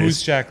Shaq Leonard Who's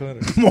is. Shaq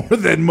Leonard? More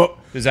than...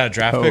 Is that a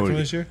draft pick from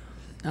this year?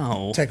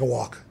 No. Take a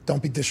walk.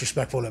 Don't be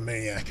disrespectful to a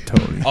maniac.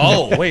 Tony.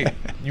 Oh, wait.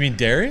 You mean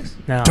Darius?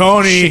 No.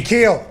 Tony.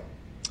 Shaquille.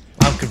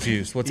 I'm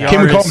confused. What's Can we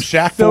happening? call him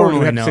Shaq, though, or do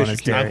we have to Formerly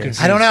say known as Shaquille?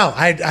 Darius. I don't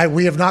know.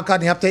 We have not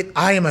gotten the update.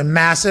 I am a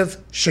massive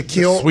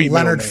Shaquille Sweet middle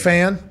Leonard name.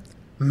 fan.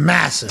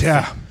 Massive.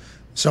 Yeah.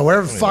 So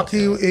wherever the fuck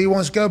he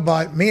wants to go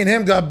by, me and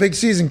him got a big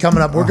season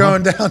coming up. We're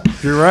going down.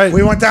 You're right.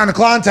 We went down to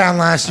Clowntown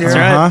last year.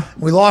 Uh-huh.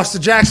 We lost to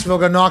Jacksonville,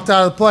 got knocked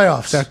out of the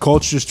playoffs. That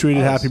Colts just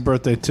tweeted happy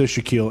birthday to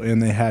Shaquille, and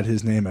they had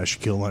his name as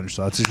Shaquille Leonard,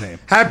 so that's his name.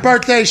 Happy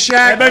birthday,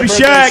 Shaq. Baby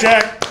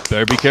Shaq.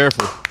 Better be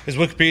careful. His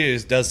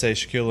Wikipedia does say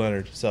Shaquille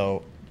Leonard,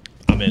 so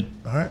I'm in.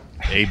 All right.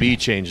 AB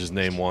changed his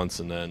name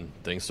once, and then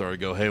things started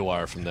to go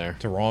haywire from there.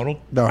 To Ronald?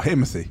 No,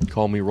 Himothy.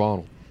 Call me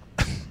Ronald.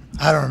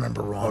 I don't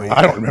remember Ronald.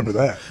 I don't remember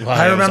that.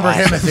 I remember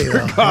Himothy,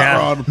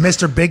 though.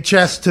 Mr. Big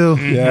Chest, too.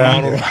 Yeah.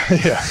 Ronald.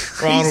 Yeah.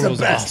 Ronald the was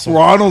best. awesome.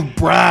 Ronald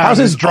Brown. How's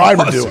his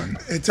driver Awesome.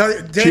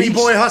 doing? Danny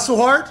Boy Hustle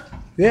Hard?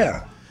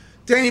 Yeah.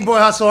 Danny Boy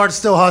Hustle Hard's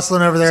still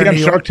hustling over there. Is he in on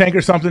New York. Shark Tank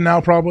or something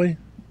now, probably?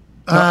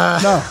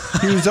 No,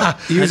 he was at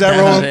That's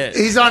Rolling. it.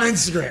 He's on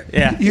Instagram.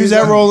 Yeah. He was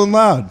at Rolling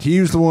Loud. He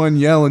was the one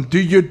yelling, "Do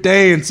your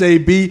dance,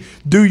 AB!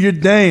 Do your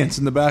dance!"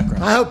 in the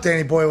background. I hope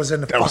Danny Boy was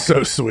in the That was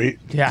so sweet.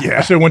 Yeah.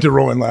 I should have went to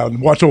Rolling Loud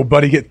and watch old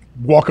buddy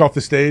walk off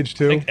the stage, I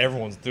too. think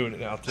everyone's doing it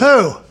now, too.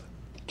 Who?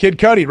 Kid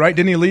Cudi, right?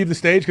 Didn't he leave the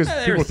stage because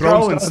they people were were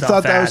throwing throwing stuff? I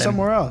thought that at was him.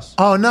 somewhere else.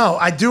 Oh, no.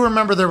 I do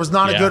remember there was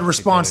not a Yeah, good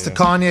response Kid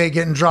to Cudi, Kanye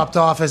getting dropped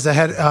off as the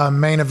head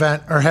main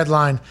event or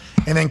headline,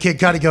 and then Kid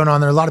Cudi going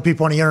on there. A lot of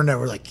people on the internet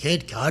were like,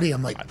 Kid Cudi?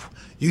 I'm like,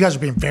 you guys are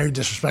being very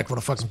disrespectful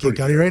to fucking Kid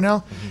Cudi right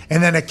now.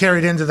 And then it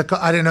carried into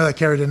I didn't know that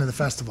carried into the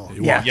festival.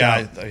 Yeah.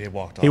 Yeah, he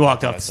walked off. He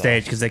walked off I the saw.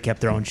 stage because they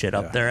kept throwing shit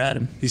up there at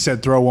him. He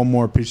said, "Throw one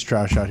more piece of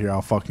trash out here,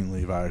 I'll fucking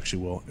leave. I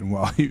actually will." And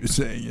while he was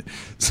saying it,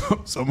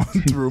 someone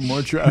threw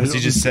more trash. Was he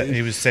on just the stage.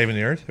 he was saving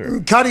the earth? Or?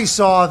 Cudi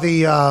saw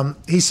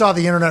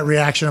the internet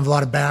reaction of a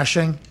lot of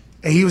bashing.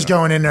 And he was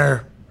going in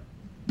there,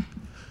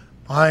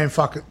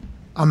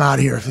 I'm out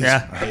of here. If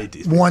Yeah. I hate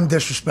these. one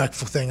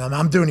disrespectful thing.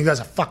 I'm doing you guys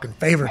a fucking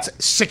favor. It's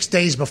 6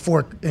 days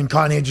before and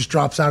Kanye just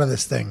drops out of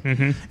this thing.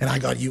 And I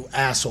got you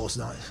assholes.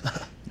 No.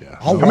 Yeah.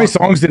 How many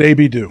songs did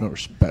AB do? No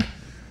respect.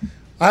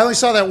 I only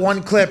saw that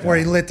one clip where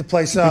he lit the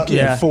place up.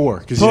 Yeah.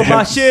 4. Put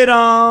my shit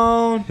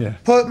on. Yeah.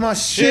 Put my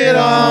shit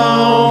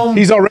on.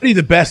 He's already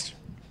the best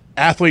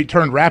athlete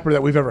turned rapper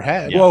that we've ever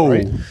had. Whoa.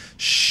 Right?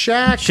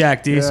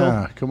 Shaq Diesel.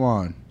 Yeah, come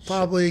on.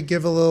 probably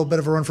give a little bit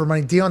of a run for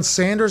money. Deion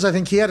Sanders, I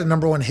think he had a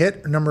number 1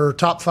 hit, or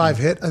top 5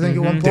 hit, I think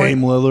at one point.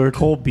 Dame Lillard.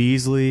 Cole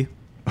Beasley.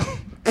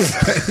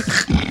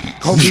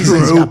 Cole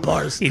Beasley's got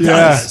bars. He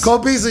does. Cole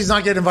Beasley's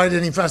not getting invited to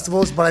any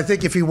festivals, but I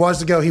think if he was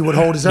to go, he would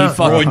hold his own. He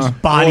fucking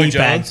body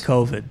bagged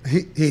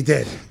COVID. He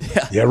did.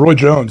 Yeah, Roy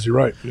Jones, you're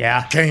right.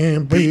 Yeah.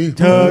 Can't be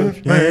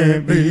touched,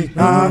 can't be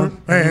hot,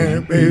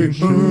 can't be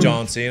moved.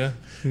 John Cena.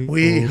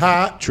 We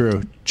hot.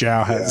 True.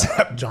 Jow has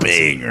that John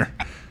banger.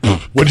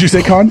 What'd you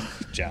say, Con?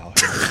 Jow.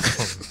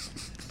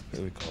 What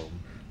do we call him?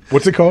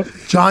 What's it called?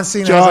 John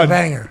Cena has a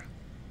banger.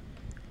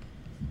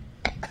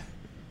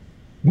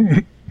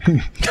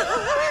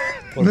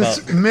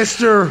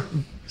 Mr.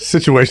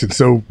 Situation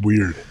so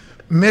weird.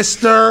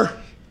 Mr.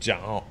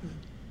 Jow.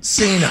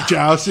 Cena.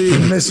 Jow Cena.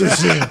 Mr.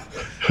 Cena.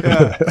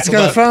 Yeah. Let's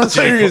go to the phone.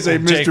 You're going to say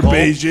Mr.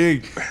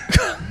 Beijing.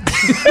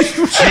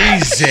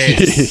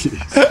 Jesus.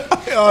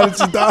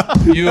 Honestly,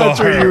 that's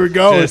where you were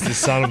going. Just the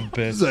son of a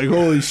bitch. It's like,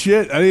 holy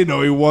shit. I didn't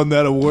know he won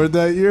that award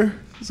that year.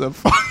 So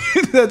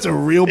that's a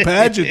real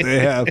pageant they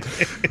have.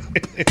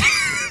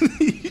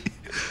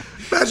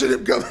 Imagine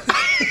him coming.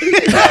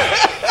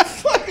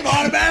 Fucking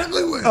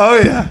automatically win. Oh,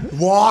 yeah.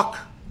 Walk,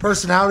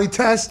 personality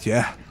test.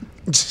 Yeah.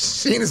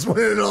 Cena's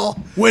winning it all.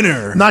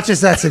 Winner. Not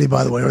just that city,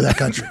 by the way, or that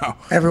country. No.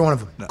 Every one of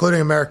them, including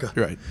America.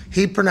 Right.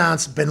 He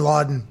pronounced Bin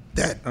Laden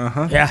dead.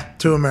 Yeah.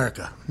 To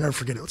America. Never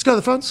forget it. Let's go to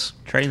the phones.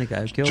 Train the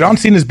guy who killed John him.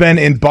 Cena's been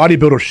in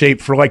bodybuilder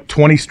shape for like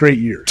 20 straight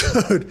years.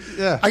 Dude,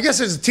 Yeah. I guess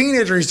as a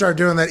teenager he started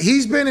doing that.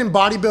 He's been in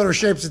bodybuilder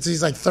shape since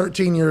he's like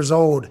 13 years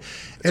old.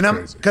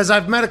 And because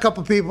I've met a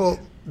couple people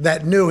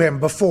that knew him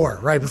before,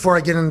 right? Before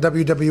I get into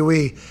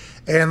WWE.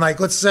 And like,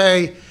 let's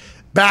say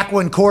back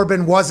when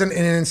Corbin wasn't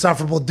an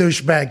insufferable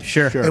douchebag.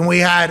 Sure. And we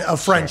had a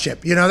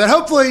friendship, that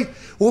hopefully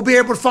we'll be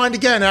able to find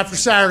again after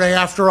Saturday,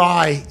 after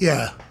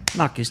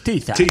knock his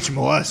teeth out. Teach him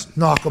a lesson.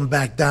 knock him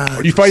back down.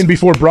 Are you fighting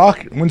before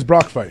Brock? When's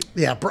Brock fight?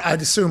 Yeah,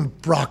 I'd assume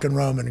Brock and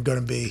Roman are going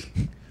to be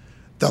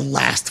the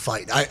last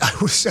fight. I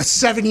was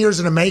 7 years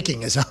in the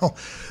making is how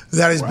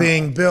that is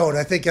being built.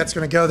 I think that's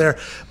going to go there.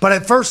 But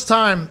at first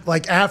time,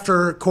 like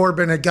after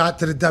Corbin had got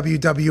to the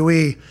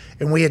WWE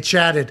and we had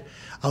chatted,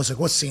 I was like,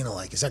 what's Cena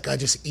like? Is that guy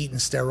just eating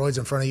steroids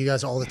in front of you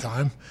guys all the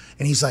time?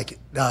 And he's like,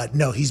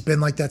 no, he's been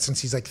like that since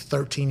he's like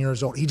 13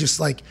 years old. He just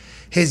like,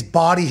 his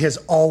body has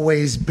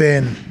always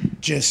been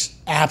just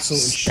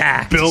absolutely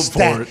Stacked. Built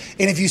for it.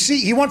 And if you see,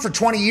 he went for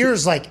 20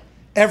 years, like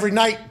every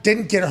night,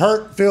 didn't get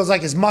hurt, feels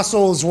like his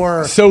muscles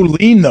were. So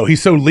lean, though.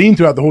 He's so lean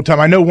throughout the whole time.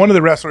 I know one of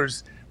the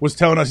wrestlers was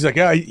telling us, he's like,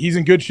 yeah, he's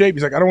in good shape.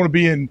 He's like, I don't want to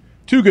be in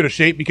too good a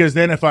shape because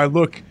then if I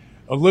look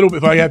a little bit,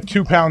 if I have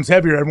 2 pounds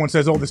heavier, everyone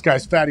says, oh, this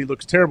guy's fat, he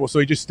looks terrible. So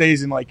he just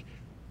stays in like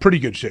pretty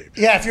good shape.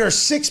 Yeah, if you're a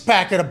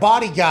 6-pack and a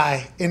body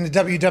guy in the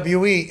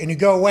WWE and you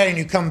go away and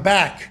you come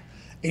back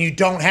and you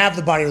don't have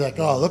the body, you're like,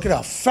 oh, look at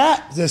how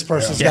fat this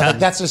person's got. Like,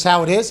 that's just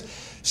how it is.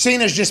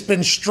 Cena's just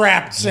been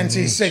strapped since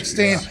he's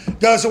 16.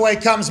 Goes away,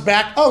 comes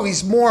back. Oh,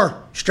 he's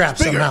more strapped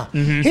somehow.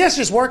 He has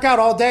to just work out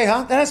all day,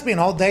 huh? That has to be an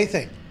all-day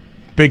thing.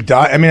 Big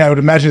diet. I mean, I would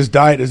imagine his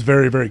diet is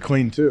very, very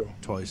clean, too.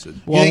 Twice it.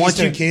 Well, once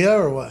you keto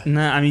or what?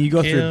 Nah, I mean, you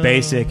go through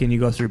basic and you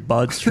go through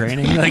buds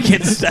training. Like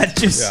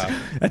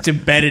that's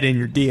embedded in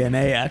your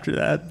DNA after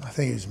that. I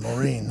think he's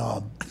Marine.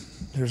 No,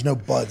 there's no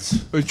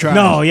buds.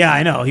 No, yeah,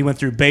 I know. He went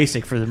through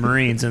basic for the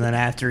Marines, and then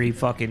after he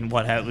fucking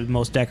the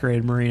most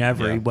decorated Marine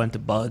ever, he went to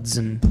buds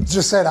and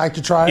just said I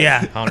could try it.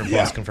 Yeah, 100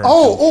 plus confirmed.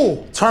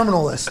 Oh,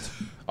 terminal list.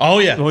 Oh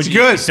yeah, it's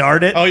good.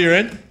 Start it. Oh, you're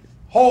in.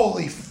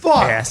 Holy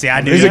fuck! Yeah, see,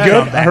 I knew Is it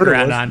good? I heard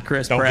it on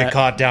Chris Don't Pratt. get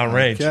caught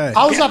downrange. Okay.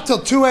 I was up till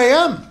 2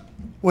 a.m.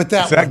 with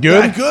that. Is that one.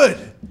 good?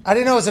 Good. I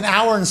didn't know it was an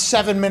hour and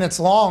 7 minutes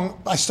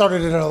long. I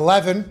started it at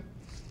 11,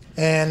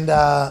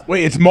 and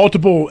Wait, it's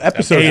multiple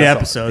episodes. 8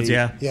 episodes,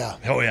 yeah. yeah,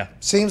 Oh yeah.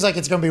 seems like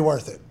it's going to be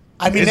worth it.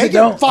 I mean, Is they it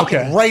get though? fucking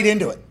Okay. right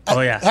into it.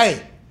 Oh, yeah.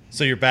 Hey,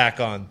 So you're back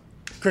on.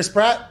 Chris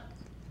Pratt.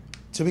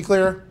 To be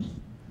clear,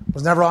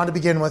 was never on to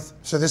begin with,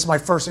 so this is my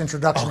first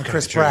introduction to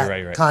Chris sure, Pratt,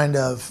 right. kind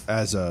of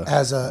As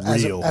as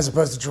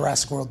opposed to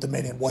Jurassic World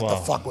Dominion. What the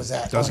fuck was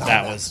that?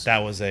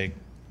 That was a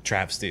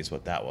travesty. Is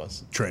what that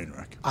was. Train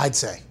wreck. I'd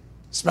say,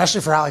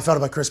 especially for how I felt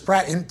about Chris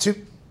Pratt.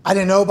 I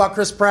didn't know about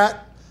Chris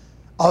Pratt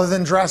other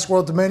than Jurassic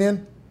World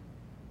Dominion.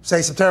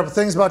 Say some terrible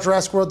things about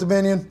Jurassic World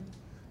Dominion.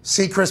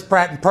 See Chris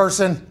Pratt in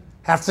person.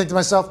 Have to think to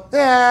myself,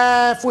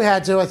 yeah, if we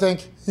had to, I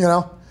think,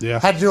 Yeah.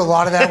 Had to do a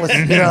lot of that with,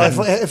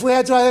 if we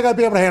had to, I think I'd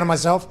be able to handle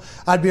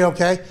myself. I'd be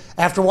okay.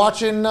 After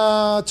watching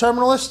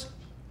Terminalist,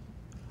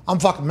 I'm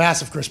fucking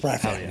massive Chris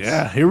Pratt fan.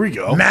 Yeah, here we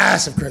go.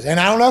 Massive Chris. And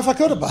I don't know if I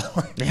could have, by the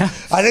way. Yeah.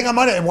 I think I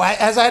might have.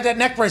 As I had that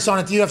neck brace on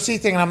at the UFC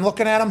thing, and I'm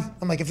looking at him,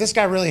 I'm like, if this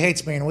guy really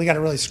hates me and we got to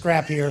really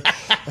scrap here,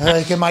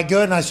 like, am I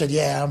good? And I said,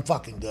 yeah, I'm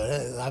fucking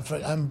good.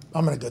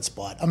 I'm in a good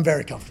spot. I'm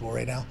very comfortable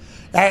right now.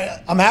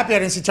 I'm happy I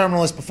didn't see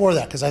Terminalist before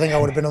that because I think I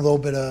would have been a little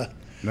bit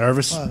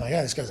Nervous? Oh my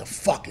god, this guy's a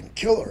fucking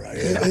killer.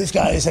 This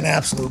guy is an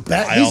absolute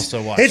bat. I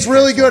also watched It's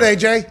really good,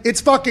 AJ.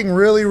 It's fucking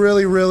really,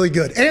 really, really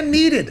good and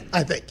needed.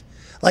 I think,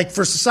 like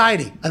for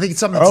society, I think it's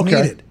something that's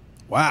needed.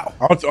 Wow,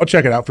 I'll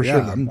check it out for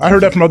sure. I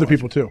heard that from other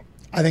people too.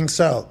 I think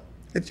so.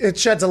 It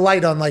sheds a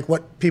light on like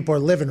what people are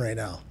living right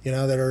now. You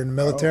know, that are in the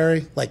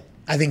military. Like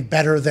I think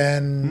better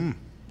than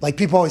like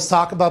people always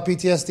talk about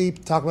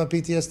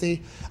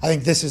PTSD. I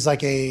think this is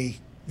like a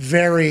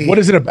very. What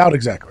is it about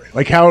exactly?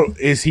 Like how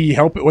is he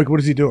helping? Like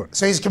what is he doing?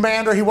 So he's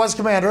commander. He was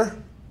commander.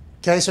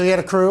 Okay, so he had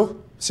a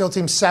crew. SEAL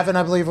Team 7,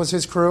 I believe, was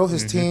his crew,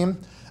 his team.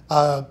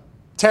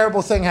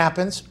 Terrible thing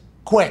happens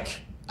quick.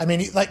 I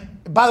mean, like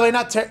by the way,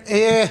 not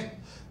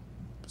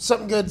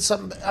something good.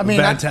 Something. I mean,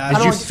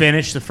 did you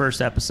finish the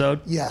first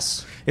episode?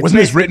 Yes. Wasn't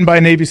this written by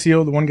a Navy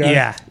SEAL, the one guy?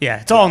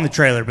 Yeah. It's all in the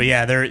trailer, but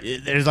yeah,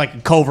 there's like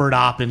a covert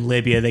op in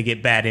Libya. They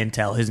get bad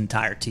intel. His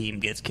entire team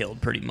gets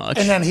killed pretty much.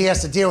 And then he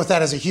has to deal with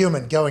that as a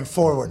human going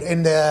forward.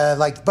 And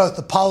like both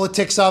the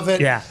politics of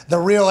it, the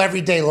real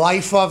everyday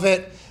life of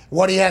it,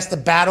 what he has to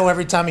battle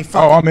every time he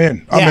fucking... Oh, I'm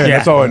in. I'm in.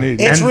 That's all I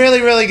need. It's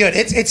really, really good.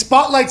 It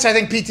spotlights, I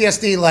think,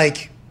 PTSD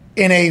like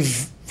in a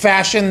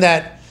fashion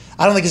that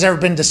I don't think has ever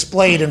been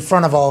displayed in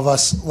front of all of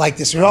us like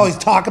this. We always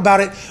talk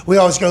about it. We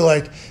always go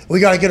like, we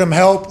got to get them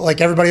help.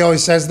 Like everybody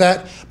always says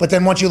that. But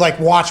then once you like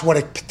watch what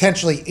it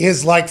potentially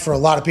is like for a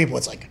lot of people,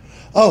 it's like,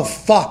 oh,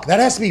 fuck. That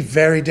has to be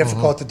very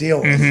difficult to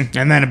deal with.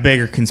 And then a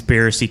bigger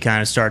conspiracy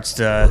kind of starts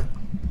to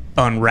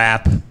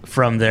unwrap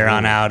from there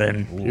on out.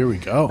 And here we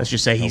go. Let's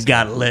just say he's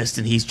got a list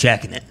and he's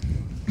checking it.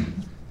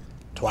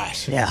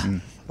 Twice. Yeah.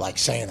 Like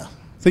Santa.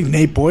 I think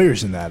Nate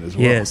Boyer's in that as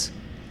well. Yes.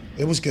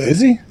 It was good. Is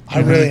he? I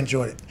really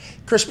enjoyed it.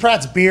 Chris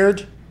Pratt's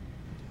beard,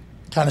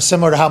 kind of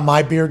similar to how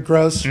my beard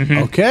grows.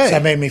 Okay. So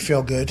that made me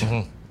feel good.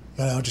 You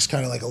know, just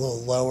kind of like a little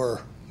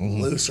lower,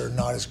 looser,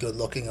 not as good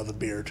looking of a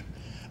beard.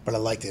 But I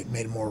liked it. It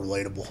made it more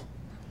relatable.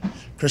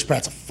 Chris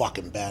Pratt's a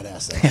fucking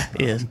badass. Yeah,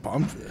 he is. I'm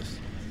pumped for this.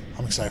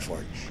 I'm excited for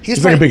it.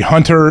 He's like a big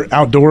hunter,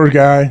 outdoor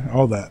guy,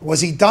 all that.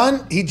 Was he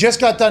done? He just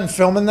got done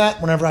filming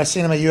that whenever I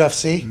seen him at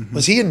UFC.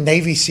 Was he in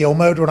Navy SEAL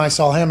mode when I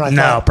saw him? And I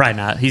No, thought, probably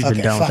not. He's been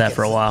okay, done with fuck that it.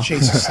 for a while.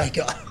 Jesus, thank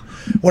God.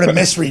 What a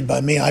misread by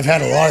me. I've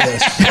had a lot of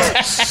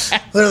those.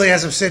 Literally,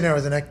 as I'm sitting there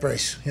with a neck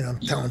brace, you know, I'm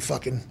telling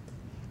fucking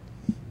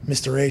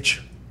Mr.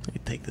 H. You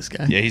take this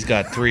guy. Yeah, he's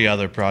got 3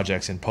 other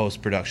projects in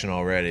post-production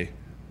already.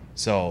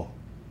 So,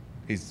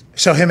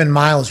 So him and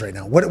Miles right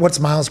now. What's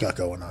Miles got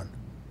going on?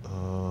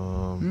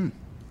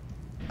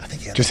 I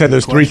think he Just had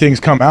those 3 things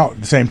come out at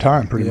the same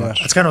time, pretty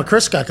much. That's kind of what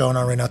Chris got going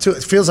on right now too.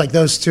 It feels like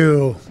those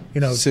two, you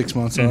know, 6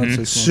 months on, 6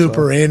 months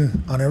super off.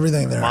 in on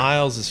everything there.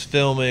 Miles is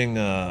filming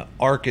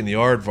Ark in the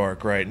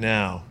Aardvark right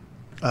now.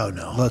 Oh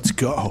no! Let's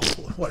go.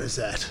 What is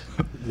that?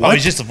 Oh,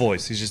 he's just a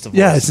voice. He's just a voice.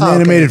 Yeah, it's an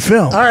animated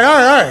film. All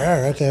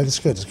right. Okay, that's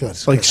good.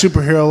 It's like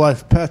superhero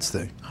life pets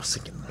thing. I was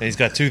thinking. And he's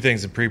got 2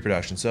 things in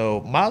pre-production. So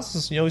Miles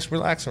is, he's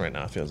relaxing right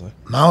now. It feels like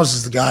Miles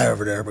is the guy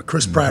over there, but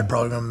Chris Pratt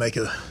probably gonna make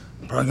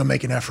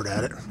an effort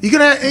at it.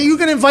 You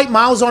gonna invite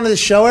Miles onto the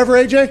show ever,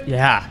 AJ?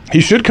 Yeah.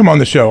 He should come on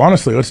the show,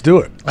 honestly. Let's do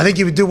it. I think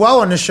he would do well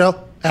on this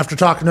show after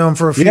talking to him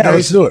for a few Yeah, days.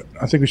 let's do it.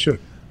 I think we should.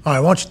 All right,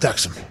 why don't you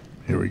text him?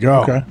 Here we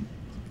go. Okay.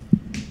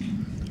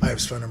 I have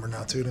his phone number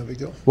now too. No big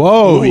deal.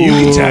 Whoa, you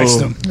can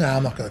text him. No,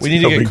 I'm not gonna. we need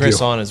to No get big Chris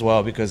deal. on as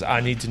well because I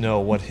need to know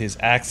what his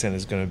accent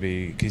is going to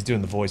be. He's doing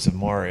the voice of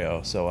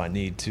Mario, so I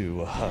need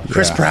to.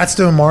 Chris Pratt's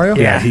doing Mario.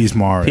 Yeah, he's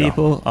Mario.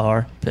 People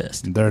are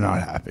pissed. They're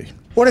not happy.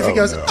 What if he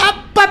goes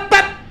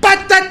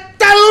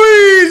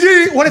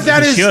Luigi? What if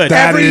that is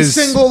every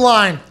single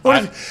line?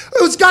 What if,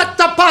 who's got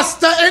the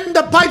pasta and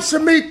the pipes for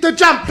me to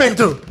jump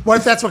into? What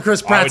if that's what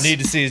Chris I Pratt's? would need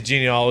to see his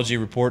genealogy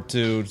report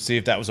to see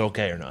if that was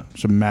okay or not.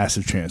 There's a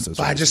massive chance that's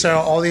I just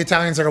saw all the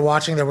Italians that are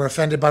watching that were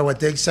offended by what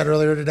Diggs said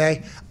earlier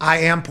today. I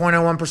am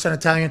 0.01%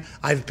 Italian.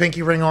 I have a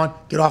pinky ring on.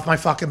 Get off my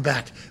fucking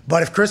back.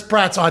 But if Chris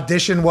Pratt's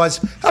audition was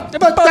that's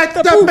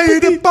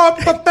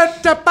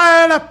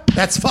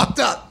fucked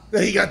up.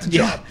 He got the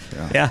job.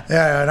 Yeah.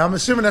 And I'm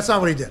assuming that's not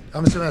what he did.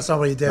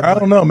 I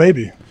don't know,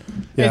 maybe.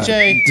 Yeah,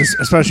 just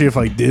especially if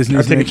like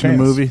Disney's making a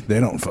movie, they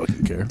don't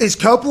fucking care. Is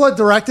Coppola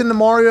directing the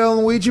Mario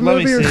and Luigi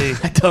Let movie? me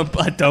see.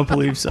 I don't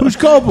believe so. Who's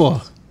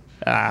Coppola?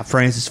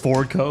 Francis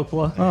Ford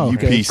Coppola. Oh,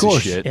 okay. Piece of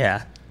shit.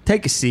 Yeah.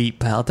 Take a seat,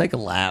 pal. Take a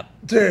lap.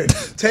 Dude,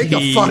 take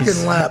a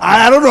fucking lap.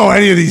 I don't know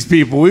any of these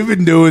people. We've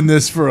been doing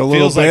this for a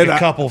little Feels bit. like a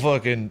couple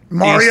fucking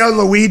Mario,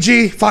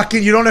 Luigi.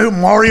 Fucking, you don't know who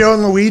Mario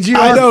and Luigi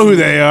are? I know who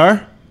they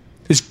are.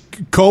 Is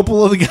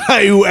Coppola the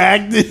guy who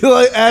acted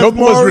like Coppola's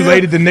Mario?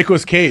 related to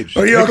Nicolas Cage.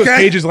 Are you Nicolas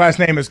okay? Cage's last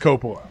name is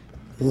Coppola.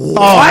 Oh,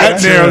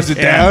 that narrows it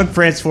down.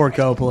 Francis Ford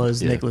Coppola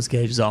is Nicolas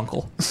Cage's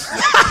uncle.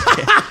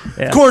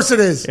 Of course it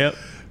is. Yep.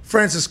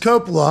 Francis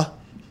Coppola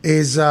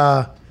is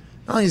not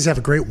only does he have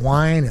a great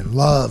wine and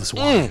loves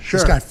wine. sure.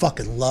 This guy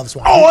fucking loves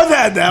wine. Oh, I've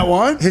had that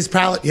one. His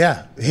palate,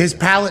 yeah. His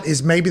palate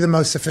is maybe the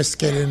most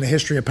sophisticated in the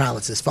history of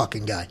palates, this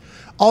fucking guy.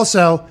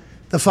 Also,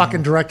 the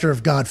fucking director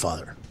of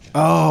Godfather.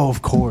 Oh,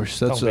 of course.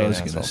 That's Don't what be I was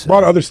an going to asshole. say. A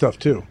lot of other stuff,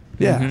 too.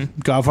 Yeah.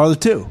 Godfather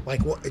 2.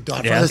 Like what?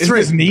 Godfather Yeah. 3.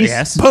 His niece,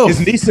 Yes. his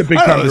niece is a big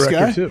I know time this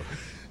director, guy. too.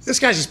 This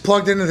guy's just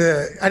plugged into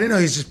I didn't know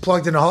he's just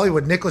plugged into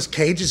Hollywood. Nicolas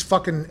Cage is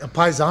fucking a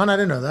paisan. I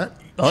didn't know that.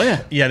 Oh,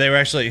 yeah. Yeah, they were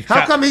actually.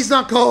 How come he's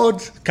not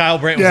called? Kyle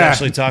Brandt was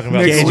actually talking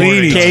about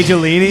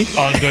Cage-a-lini.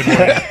 on Good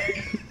Morning.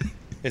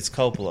 It's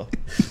Coppola.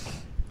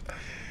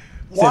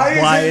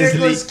 Why is it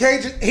Nicolas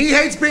Cage? He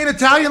hates being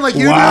Italian like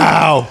you do.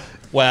 Wow.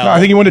 Well, no, I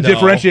think he wanted to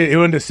differentiate. He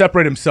wanted to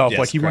separate himself. Yes,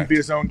 like he wouldn't be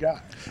his own guy.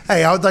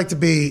 Hey, I would like to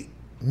be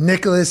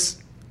Nicolas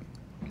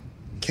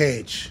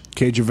Cage.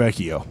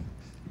 Vecchio.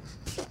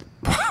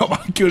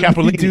 Why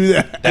couldn't we do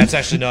that? That's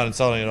actually not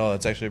insulting at all.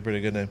 That's actually a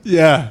pretty good name.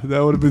 Yeah, that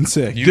would have been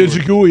sick.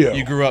 DiGiulio.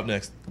 You grew up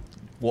next.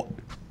 What?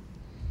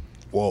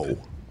 Whoa.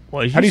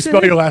 How do you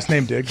spell your last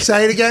name, Diggs?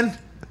 Say it again.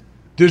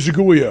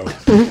 DiGiulio.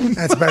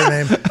 That's a better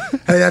name.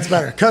 Hey, that's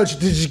better. Coach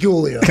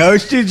DiGiulio.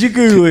 Coach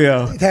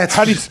DiGiulio.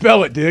 How do you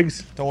spell it,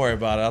 Diggs? Don't worry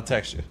about it. I'll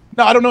text you.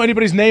 No, I don't know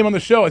anybody's name on the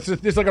show.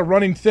 It's like a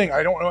running thing.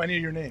 I don't know any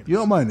of your names. You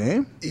know my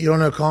name? You don't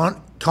know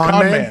Con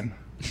Man?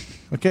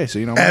 Okay, so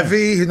you know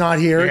Evie, who's not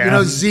here. Yeah. You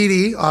know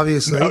ZD,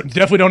 obviously. No,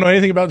 definitely don't know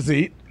anything about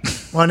Zeke.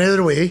 Well, neither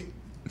do we.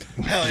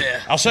 Hell yeah!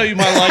 I'll show you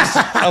my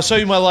license. I'll show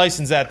you my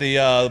license at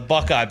the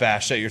Buckeye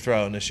Bash that you're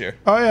throwing this year.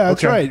 Oh yeah,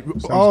 that's right.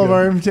 All of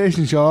our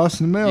invitations got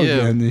lost in the mail Yeah.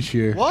 again this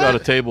year. What? Got a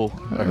table,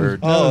 I heard.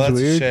 Oh, That that's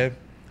was a weird. shame.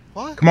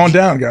 What? Come on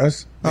down,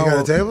 guys. You got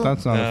a table?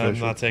 That's not No, I'm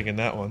official. not taking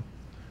that one.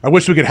 I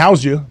wish we could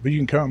house you, but you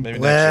can come. Maybe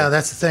next Well, year.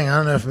 that's the thing. I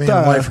don't know if me and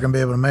my wife are going to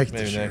be able to make it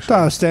Maybe this year. next Thought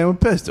I was staying with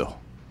Pistol.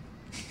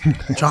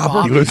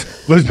 Chopper. He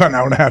lives about an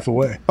hour and a half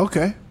away.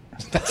 Okay.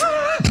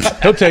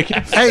 He'll take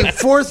it. Hey,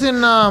 third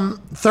and long,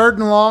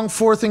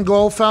 4th and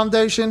goal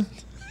foundation.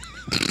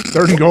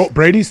 Third and goal.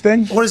 Brady's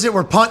thing? What is it?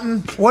 We're punting.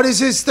 What is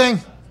his thing?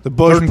 The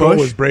Bush Third and goal push.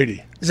 was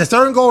Brady. Is it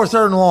 3rd and goal or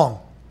 3rd and long?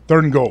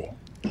 Third and goal.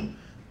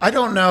 I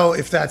don't know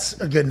if that's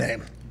a good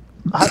name.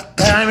 I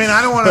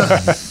don't want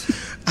to.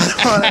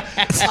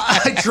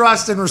 I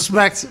trust and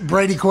respect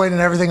Brady Quinn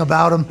and everything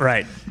about him.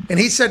 Right. And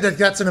he said that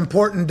that's an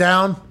important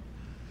down.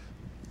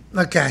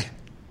 Okay.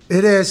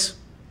 It is.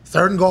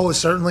 3rd and goal is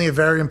certainly a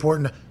very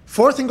important.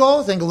 4th and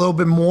goal, I think a little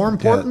bit more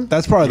important.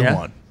 That's probably the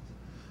one.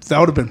 That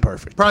would have been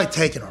perfect. Probably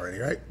taken already,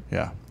 right?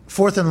 Yeah.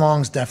 4th and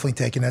long is definitely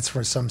taken. That's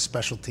for some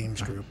special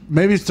teams group.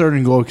 Maybe it's third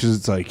and goal because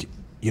it's like,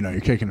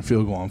 you're kicking a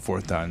field goal on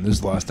 4th down. This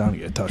is the last down to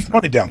get a touchdown.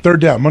 Money down. Third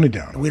down. Money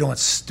down. We don't want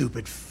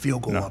stupid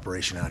field goal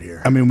operation out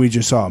here. I mean, we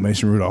just saw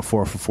Mason Rudolph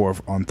 4 for 4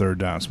 on 3rd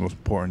down. It's the most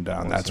important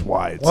down. That's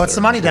why it's Well, it's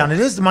the money down. It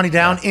is the money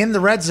down in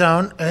the red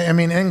zone. I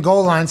mean, in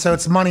goal line, so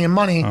it's money and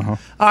money. All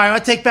right, I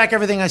take back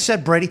everything I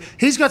said, Brady.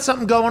 He's got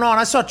something going on.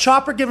 I saw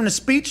Chopper giving a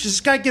speech. Does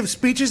this guy give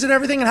speeches and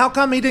everything? And how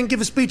come he didn't give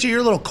a speech at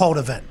your little cult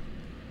event?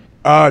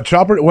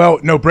 Chopper. Well,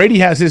 no. Brady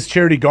has his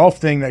charity golf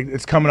thing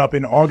that's coming up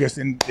in August,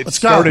 and it Let's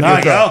go. started There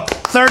with you go.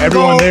 3rd and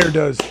everyone goal. there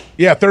does.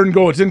 Yeah, 3rd and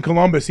goal. It's in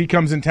Columbus. He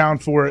comes in town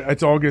for it.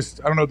 It's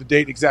August. I don't know the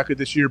date exactly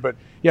this year, but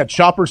yeah,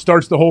 Chopper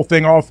starts the whole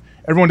thing off.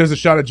 Everyone does a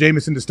shot of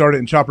Jameson to start it,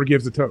 and Chopper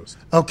gives the toast.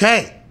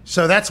 Okay,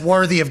 so that's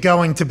worthy of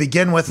going to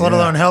begin with, let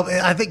alone help.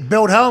 I think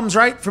build homes,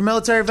 right, for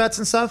military vets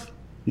and stuff?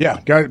 Yeah,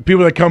 guys,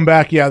 people that come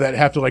back, that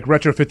have to like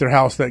retrofit their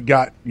house that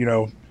got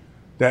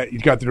that you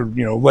got their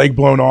leg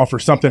blown off or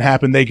something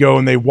happened. They go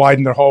and they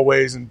widen their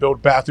hallways and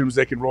build bathrooms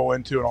they can roll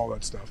into and all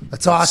that stuff.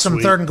 That's awesome.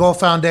 Sweet. 3rd and goal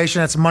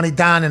foundation. That's money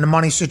down in a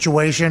money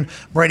situation.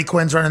 Brady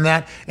Quinn's running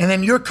that. And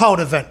then your code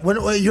event.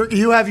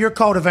 You have your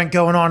code event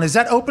going on. Is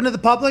that open to the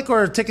public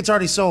or are tickets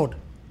already sold?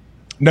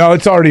 No,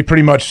 it's already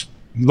pretty much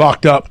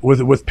locked up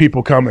with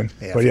people coming.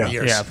 But yeah,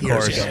 of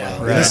course.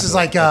 This is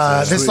like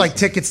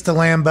tickets to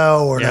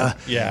Lambeau or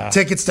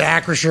tickets to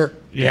Acrisure.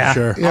 Yeah,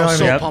 I was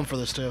so pumped for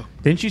this too.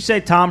 Didn't you say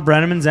Tom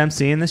Brenneman's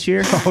MCing this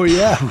year? Oh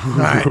yeah,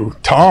 Ooh,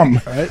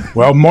 Tom. Right.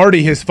 Well,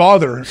 Marty, his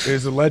father,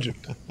 is a legend.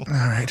 All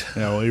right.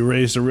 Yeah, well, he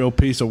raised a real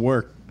piece of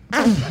work.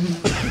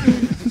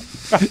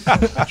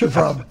 What's your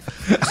problem?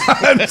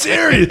 I'm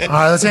serious. All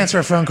right, let's answer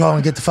a phone call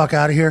and get the fuck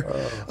out of here.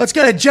 Let's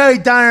go to Joey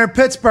Diner in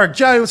Pittsburgh.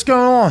 Joey, what's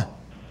going on?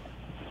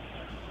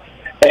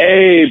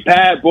 Hey,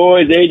 Pat,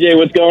 boys, AJ,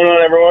 what's going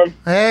on, everyone?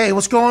 Hey,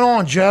 what's going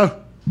on, Joe?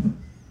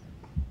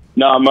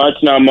 Not much.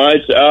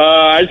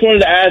 I just wanted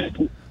to ask,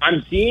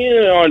 I'm seeing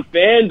it on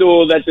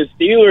FanDuel that the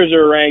Steelers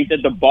are ranked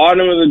at the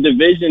bottom of the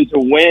division to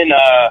win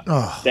the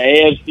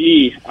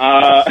AFC.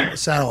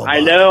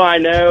 I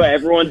know,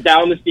 everyone's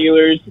down the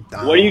Steelers.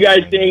 What do you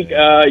guys think?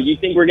 You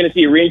think we're going to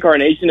see a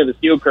reincarnation of the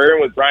Steel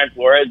Curtain with Brian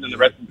Flores and the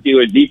rest of the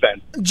Steelers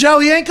defense?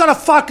 Joey, you ain't got a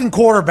fucking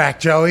quarterback,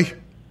 Joey.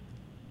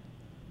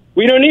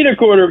 We don't need a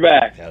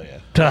quarterback. Hell yeah.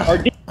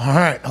 All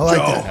right, I like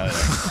that.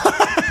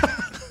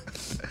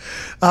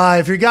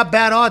 If you got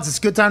bad odds, it's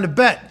a good time to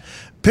bet.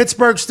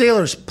 Pittsburgh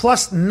Steelers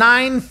plus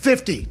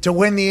 950 to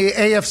win the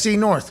AFC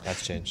North.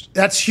 That's changed.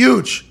 That's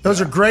huge. Those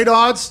are great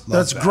odds.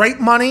 That's great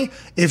money.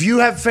 If you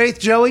have faith,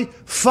 Joey,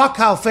 fuck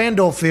how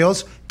FanDuel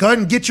feels. Go ahead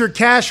and get your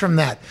cash from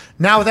that.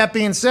 Now, with that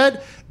being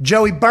said,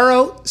 Joey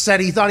Burrow said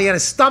he thought he had a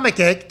stomach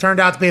ache. Turned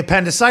out to be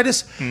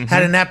appendicitis.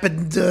 Had an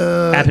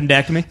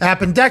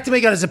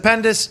appendectomy. Got his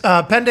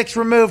appendix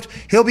removed.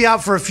 He'll be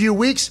out for a few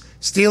weeks.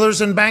 Steelers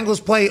and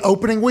Bengals play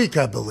opening week,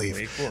 I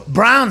believe.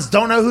 Browns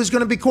don't know who's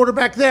going to be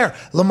quarterback there.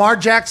 Lamar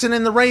Jackson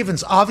and the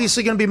Ravens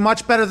obviously going to be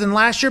much better than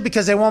last year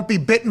because they won't be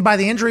bitten by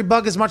the injury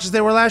bug as much as they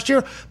were last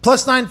year.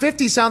 Plus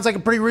 950 sounds like a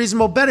pretty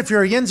reasonable bet if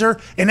you're a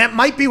Yinzer, and that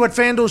might be what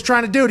FanDuel's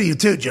trying to do to you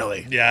too,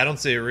 Joey. Yeah, I don't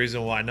see a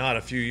reason why not.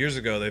 A few years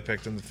ago, they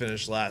picked them to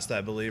finish last,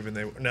 I believe, and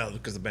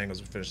because the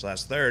Bengals would finish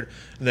last third,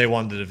 and they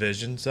won the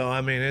division. So,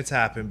 I mean, it's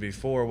happened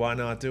before. Why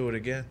not do it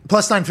again?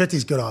 Plus 950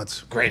 is good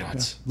odds. Great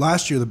odds.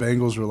 Last year, the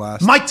Bengals were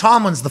last. Mike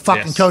Tomlin's the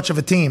fucking coach of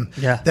a team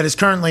Yeah. that is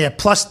currently at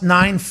plus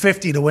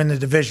 950 to win the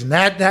division.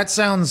 That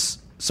sounds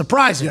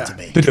surprising to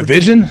me. The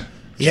division?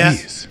 Yeah.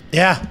 Jeez.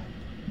 Yeah.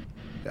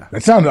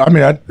 That sounds. I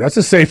mean, that's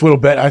a safe little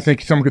bet. I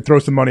think someone could throw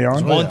some money on.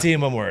 There's one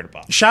team I'm worried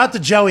about. Shout out to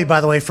Joey,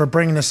 by the way, for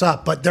bringing this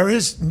up. But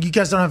you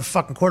guys don't have a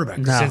fucking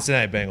quarterback. The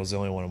Cincinnati Bengals is the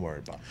only one I'm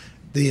worried about.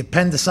 The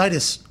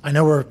appendicitis, I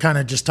know we're kind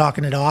of just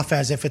talking it off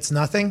as if it's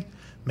nothing.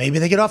 Maybe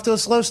they get off to a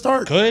slow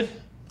start. Could.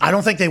 I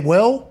don't think they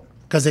will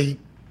because they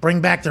bring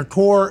back their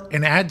core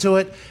and add to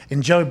it.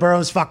 And Joey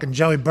Burrow's fucking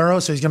Joey Burrow,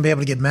 so he's going to be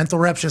able to get mental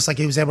reps just like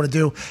he was able to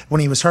do when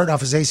he was hurt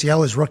off his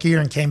ACL his rookie year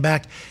and came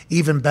back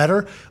even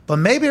better. But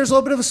maybe there's a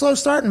little bit of a slow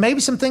start, and maybe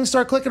some things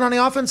start clicking on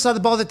the offense side of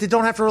the ball that they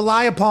don't have to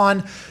rely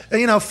upon,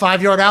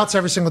 5-yard outs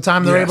every single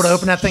time they're able to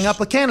open that thing up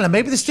with Canada.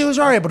 Maybe the Steelers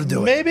are able to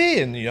do it. Maybe,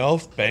 and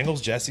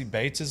Bengals, Jesse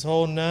Bates is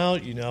holding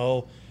out,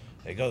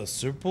 They go to the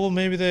Super Bowl.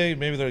 Maybe they'll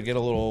get a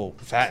little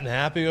fat and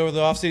happy over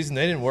the offseason.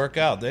 They didn't work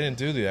out. They didn't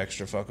do the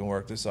extra fucking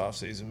work this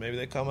offseason. Maybe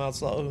they come out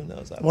slow. Who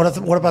knows?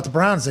 What about the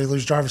Browns? They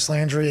lose Jarvis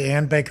Landry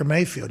and Baker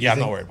Mayfield. Yeah, I'm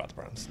not worried about the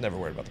Browns. Never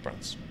worried about the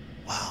Browns.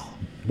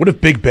 What if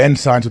Big Ben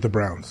signs with the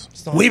Browns?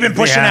 We've been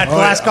pushing that for the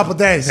last couple of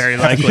days. Very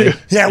likely.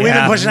 We've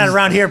been pushing that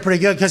around here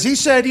pretty good because he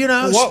said,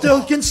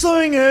 still can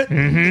sling it.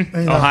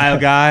 Mm-hmm. Ohio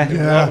guy.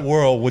 In what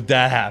world would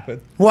that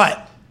happen?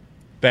 What?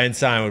 Ben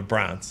signed with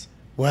Browns.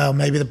 Well,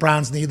 maybe the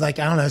Browns need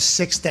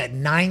 6 to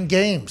 9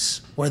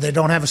 games where they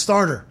don't have a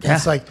starter. Yeah.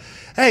 It's like,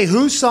 hey,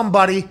 who's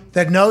somebody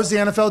that knows the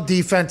NFL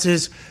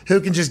defenses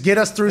who can just get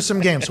us through some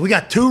games? We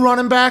got 2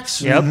 running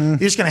backs. Yep. You're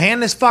just going to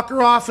hand this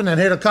fucker off and then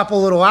hit a couple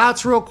little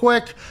outs real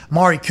quick.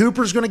 Mari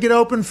Cooper's going to get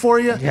open for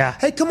you. Yeah.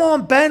 Hey, come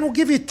on, Ben. We'll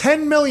give you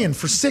 $10 million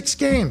for 6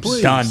 games.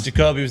 Please. Done.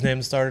 Jacoby was named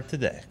the starter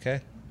today,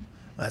 okay?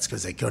 That's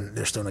because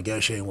they're still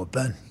negotiating with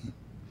Ben.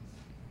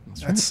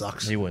 That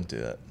sucks. He wouldn't do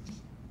that.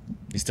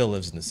 He still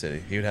lives in the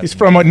city. He's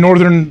from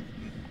northern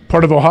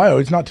part of Ohio.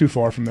 He's not too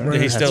far from there.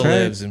 He still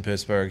lives in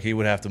Pittsburgh. He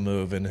would have to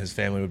move, and his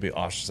family would be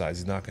ostracized.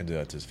 He's not going to do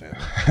that to his family.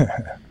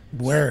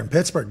 Where in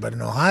Pittsburgh, but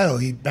in Ohio,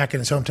 back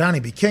in his hometown,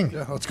 he'd be king.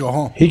 Yeah, let's go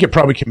home. He could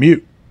probably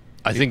commute.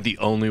 I think the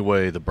only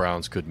way the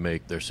Browns could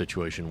make their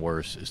situation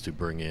worse is to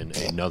bring in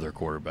another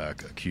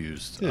quarterback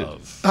accused of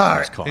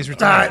misconduct. He's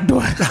retired. All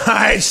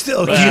right,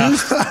 still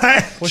accused.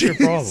 What's your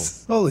problem?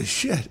 Holy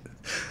shit.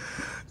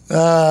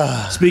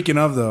 Speaking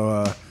of,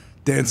 though,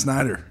 Dan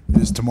Snyder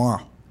is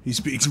tomorrow. He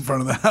speaks in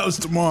front of the House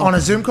tomorrow. On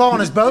a Zoom call on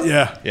his boat?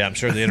 Yeah. Yeah, I'm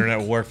sure the internet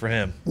will work for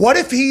him. What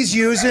if he's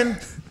using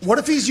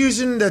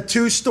the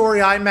 2-story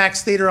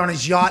IMAX theater on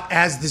his yacht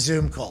as the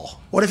Zoom call?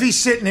 What if he's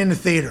sitting in the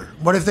theater?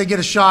 What if they get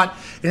a shot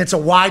and it's a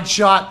wide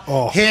shot,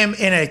 him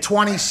in a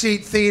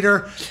 20-seat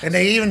theater, and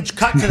they even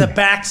cut to the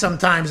back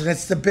sometimes, and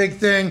it's the big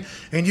thing,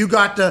 and you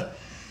got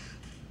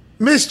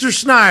Mr.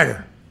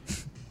 Snyder,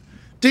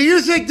 do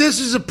you think this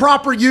is a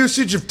proper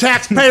usage of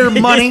taxpayer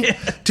money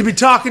to be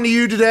talking to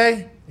you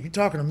today? Are you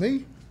talking to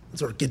me?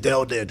 That's what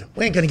Goodell did.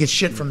 We ain't going to get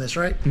shit from this,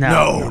 right?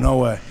 No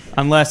way.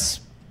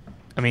 Unless,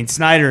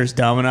 Snyder is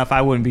dumb enough.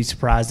 I wouldn't be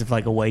surprised if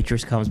a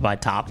waitress comes by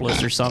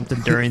topless or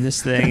something during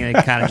this thing, and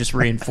it kind of just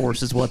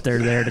reinforces what they're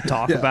there to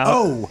talk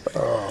about.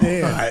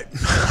 Damn. All right.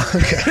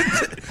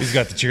 He's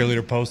got the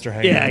cheerleader poster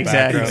hanging in the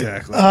background.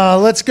 Exactly.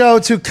 Let's go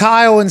to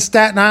Kyle in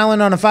Staten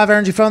Island on a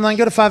 5Energy phone line.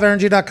 Go to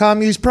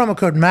 5energy.com. Use promo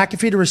code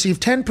McAfee to receive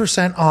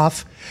 10%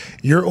 off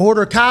your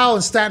order. Kyle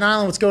in Staten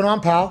Island, what's going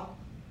on, pal?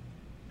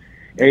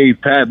 Hey,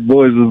 Pat,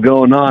 boys, what's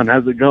going on?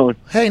 How's it going?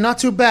 Hey, not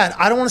too bad.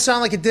 I don't want to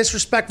sound like a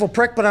disrespectful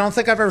prick, but I don't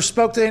think I've ever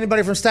spoke to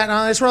anybody from Staten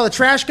Island. That's where all the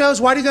trash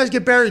goes. Why do you guys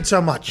get buried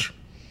so much?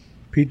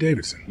 Pete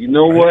Davidson. You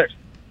know what?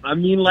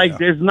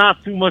 There's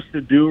not too much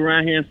to do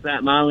around here in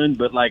Staten Island,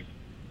 but,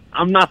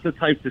 I'm not the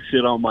type to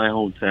shit on my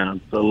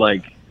hometown. So,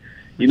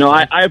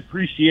 I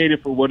appreciate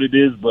it for what it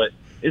is, but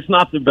it's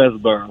not the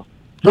best borough.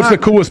 What's the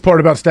coolest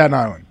part about Staten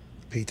Island?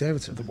 Pete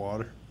Davidson. The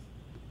water.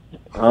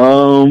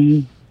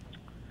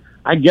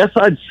 I guess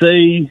I'd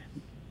say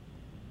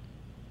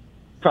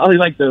probably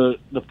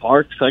the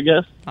parks, I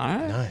guess. All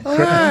right. All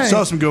right.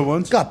 Saw some good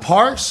ones. Got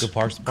parks. Good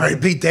parks. All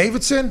right, Pete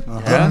Davidson.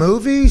 Good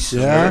movies.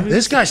 Yeah.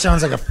 This guy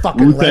sounds like a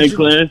fucking Wu-Tang legend.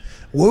 Clan.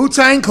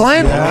 Wu-Tang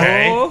Clan.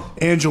 Okay.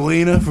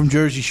 Angelina from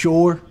Jersey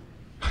Shore.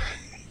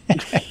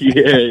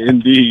 Yeah,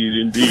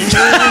 indeed.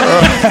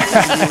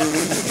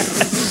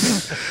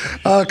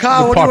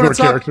 Kyle, what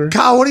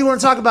do you want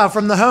to talk about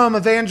from the home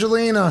of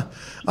Angelina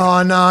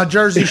on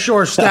Jersey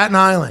Shore, Staten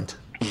Island?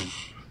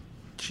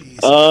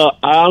 I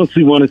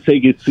honestly want to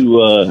take it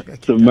to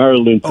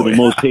Maryland, to the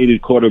most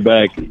hated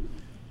quarterback in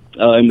the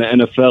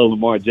NFL,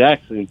 Lamar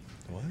Jackson.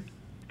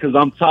 Because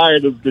I'm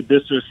tired of the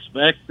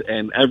disrespect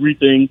and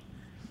everything.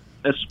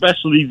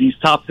 especially these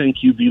top 10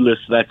 QB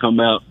lists that come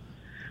out,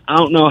 I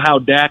don't know how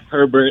Dak,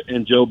 Herbert,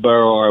 and Joe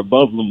Burrow are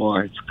above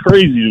Lamar. It's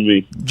crazy to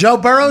me. Joe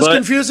Burrow's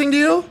confusing to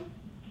you?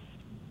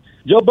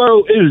 Joe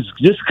Burrow is,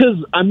 just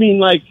because, I mean,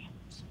 like,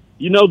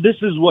 you know, this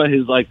is what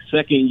his like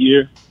second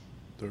year,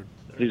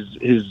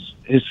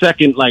 his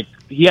second, like,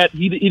 he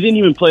didn't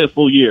even play a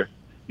full year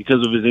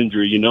because of his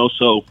injury, you know.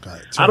 So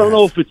I don't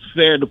know if it's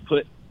fair to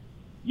put,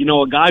 you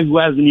know, a guy who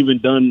hasn't even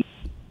done,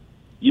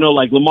 you know,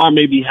 like Lamar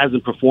maybe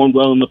hasn't performed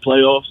well in the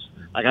playoffs.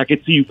 Like, I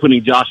could see you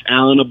putting Josh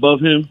Allen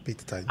above him.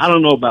 I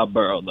don't know about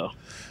Burrow, though.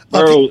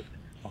 Burrow,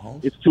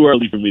 it's too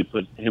early for me to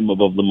put him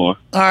above Lamar.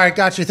 All right,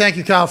 got you. Thank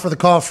you, Kyle, for the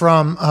call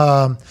from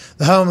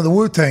the home of the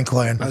Wu-Tang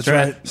Clan. That's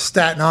right.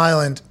 Staten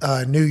Island,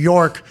 New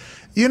York.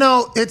 You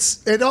know,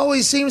 it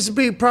always seems to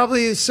be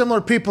probably similar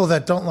people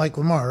that don't like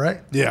Lamar, right?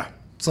 Yeah.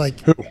 It's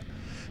like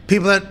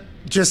people that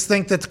just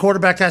think that the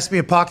quarterback has to be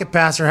a pocket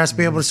passer, has to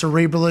be able to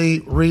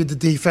cerebrally read the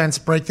defense,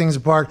 break things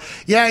apart.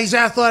 Yeah, he's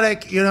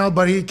athletic, you know,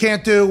 but he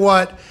can't do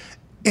what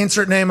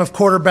insert name of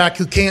quarterback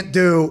who can't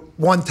do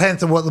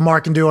 1/10 of what Lamar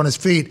can do on his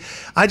feet.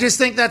 I just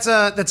think that's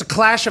a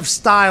clash of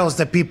styles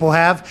that people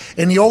have.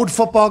 And the old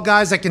football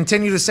guys that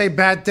continue to say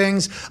bad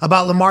things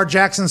about Lamar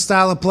Jackson's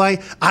style of play,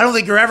 I don't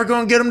think you're ever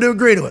going to get them to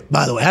agree to it,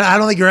 by the way. I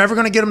don't think you're ever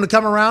going to get them to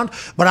come around.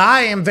 But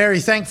I am very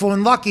thankful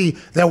and lucky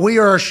that we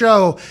are a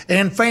show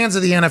and fans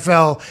of the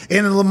NFL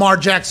in the Lamar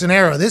Jackson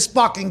era. This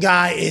fucking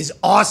guy is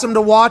awesome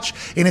to watch.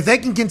 And if they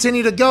can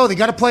continue to go, they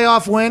got a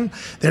playoff win.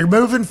 They're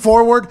moving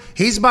forward.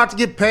 He's about to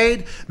get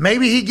paid.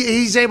 Maybe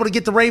he's able to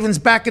get the Ravens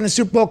back into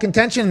Super Bowl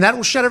contention, and that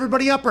will shut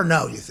everybody up, or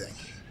no, you think?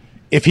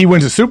 If he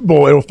wins a Super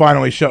Bowl, it'll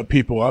finally shut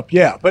people up,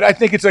 yeah. But I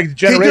think it's like generational.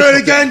 Can you do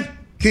it again?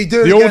 Can you do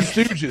it again?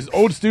 The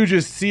old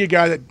Stooges see a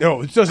guy that,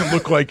 this doesn't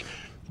look like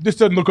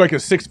a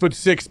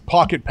 6'6"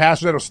 pocket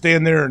passer that'll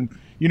stand there and,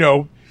 you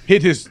know,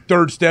 hit his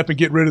third step and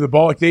get rid of the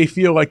ball. Like they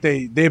feel like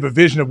they have a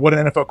vision of what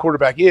an NFL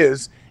quarterback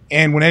is.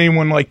 And when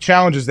anyone like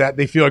challenges that,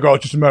 they feel like,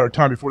 it's just a matter of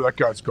time before that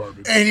guy's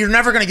garbage. And you're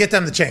never going to get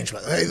them to change.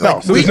 Like,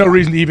 there's no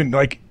reason to even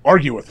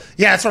argue with it.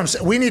 Yeah, that's what I'm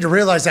saying. We need to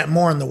realize that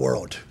more in the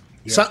world.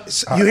 Yeah.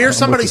 So you hear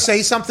somebody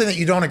say something that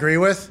you don't agree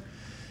with,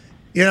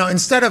 you know,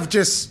 instead of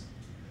just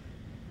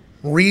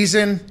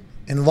reason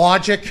and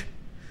logic,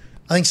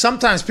 I think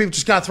sometimes people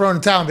just got thrown in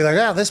the towel and be like,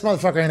 this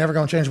motherfucker ain't ever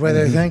going to change the way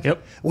they think.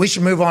 Yep. We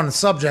should move on to the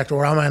subject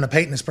or I'm going to end up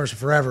hating this person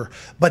forever.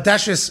 But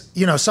that's just,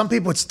 you know, some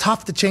people, it's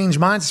tough to change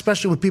minds,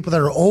 especially with people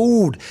that are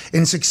old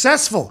and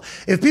successful.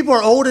 If people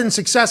are old and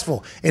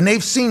successful and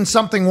they've seen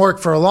something work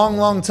for a long,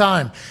 long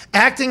time,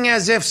 acting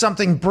as if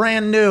something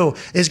brand new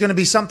is going to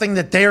be something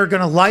that they're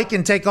going to like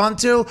and take on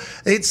to,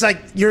 it's like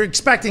you're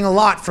expecting a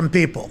lot from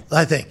people,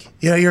 I think.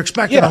 You know, you're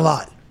expecting a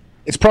lot.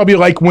 It's probably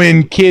like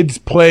when kids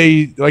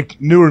play like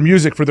newer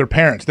music for their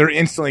parents. They're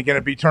instantly going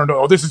to be turned on.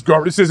 Oh, this is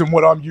garbage. This isn't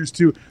what I'm used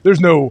to. There's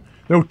no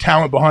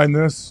talent behind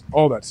this.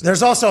 All that stuff.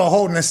 There's also a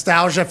whole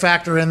nostalgia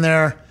factor in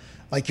there.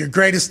 Like your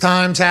greatest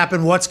times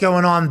happen. What's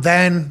going on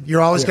then? You're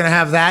always going to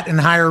have that in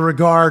higher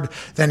regard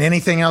than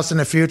anything else in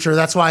the future.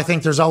 That's why I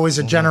think there's always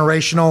a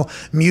generational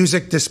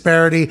music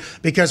disparity.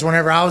 Because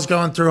whenever I was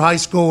going through high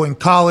school and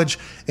college,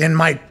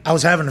 I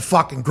was having a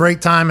fucking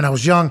great time and I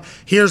was young.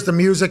 Here's the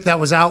music that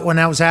was out when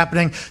that was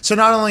happening. So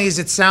not only does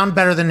it sound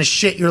better than the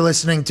shit you're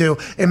listening to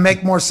and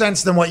make more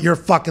sense than what you're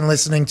fucking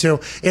listening to,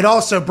 it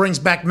also brings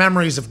back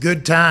memories of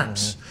good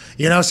times.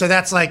 You know, so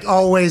that's like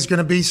always going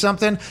to be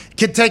something.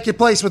 Could take your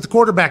place with the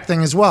quarterback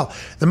thing as well.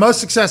 The most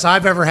success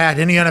I've ever had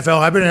in the NFL,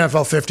 I've been in the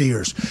NFL 50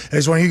 years,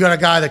 is when you got a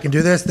guy that can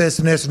do this, this,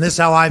 and this, and this is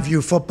how I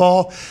view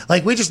football.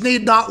 Like, we just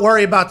need not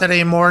worry about that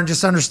anymore and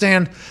just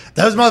understand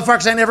those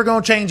motherfuckers ain't never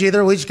going to change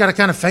either. We just got to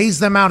kind of phase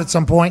them out at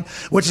some point,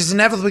 which is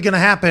inevitably going to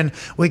happen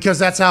because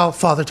that's how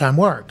Father Time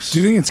works.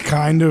 Do you think it's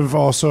kind of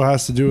also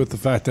has to do with the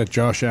fact that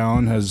Josh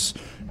Allen has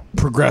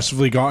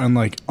progressively gotten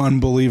like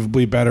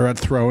unbelievably better at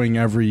throwing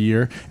every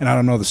year? And I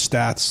don't know the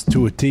stats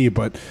to a T,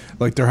 but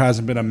like there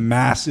hasn't been a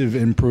massive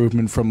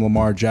improvement from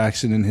Lamar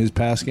Jackson in his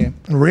pass game.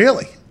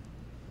 Really?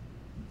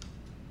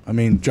 I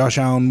mean, Josh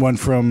Allen went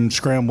from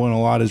scrambling a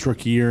lot his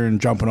rookie year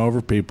and jumping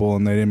over people,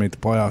 and they didn't make the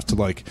playoffs, to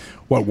like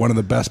one of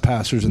the best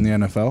passers in the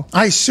NFL.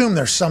 I assume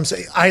there's some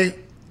say I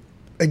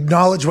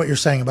acknowledge what you're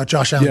saying about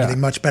Josh Allen getting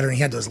much better. And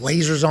he had those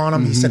lasers on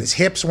him. He said his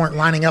hips weren't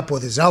lining up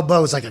with his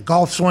elbows like a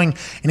golf swing,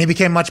 and he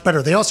became much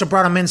better. They also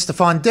brought him in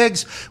Stephon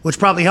Diggs, which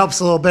probably helps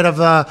a little bit of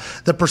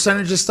the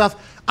percentages stuff.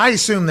 I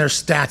assume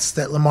there's stats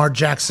that Lamar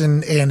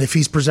Jackson, and if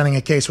he's presenting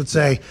a case, would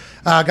say,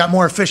 got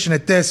more efficient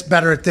at this,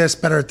 better at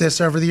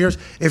this over the years.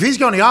 If he's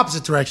going the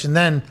opposite direction,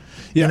 then,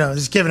 you know,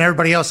 he's giving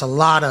everybody else a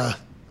lot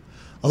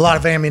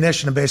of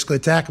ammunition to basically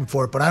attack him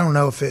for it, but I don't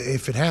know if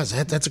it has.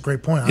 That's a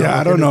great point.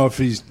 I don't know if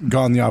he's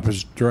gone the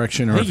opposite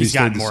direction or if he's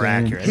gotten more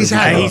accurate. He's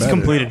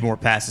completed more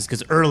passes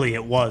because early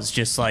it was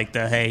just like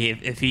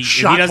if he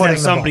doesn't have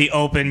somebody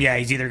open,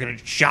 he's either going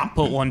to shot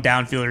put one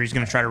downfield or he's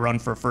going to try to run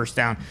for a first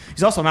down.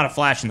 He's also not a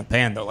flash in the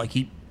pan though. Like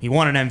he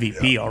won an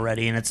MVP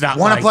already, and it's not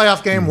won a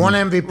playoff game, won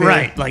MVP,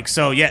 right? Like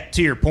so,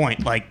 to your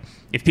point, like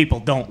if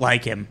people don't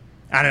like him,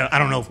 I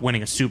don't know if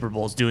winning a Super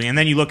Bowl is doing. And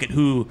then you look at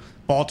who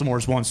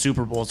Baltimore's won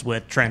Super Bowls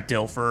with: Trent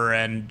Dilfer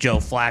and Joe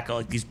Flacco,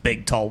 like these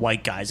big, tall,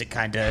 white guys. It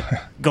kind of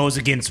goes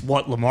against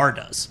what Lamar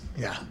does.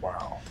 Yeah.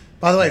 Wow.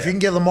 By the way, if you can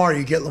get Lamar,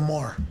 you get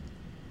Lamar.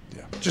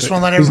 Yeah. Just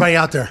want to let everybody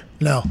out there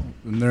know.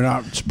 And they're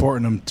not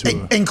supporting him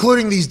too.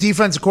 Including these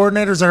defensive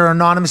coordinators that are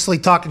anonymously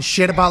talking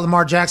shit about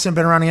Lamar Jackson,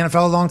 been around the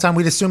NFL a long time.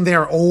 We'd assume they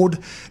are old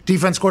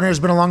defense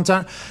coordinators, been a long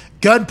time.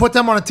 Go ahead and put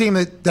them on a team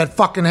that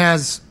fucking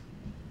has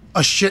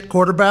a shit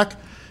quarterback,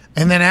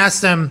 and then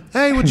ask them,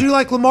 hey, would you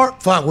like Lamar?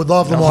 Fuck, would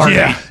love Lamar.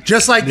 Yeah.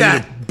 Just like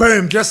that.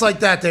 Boom, just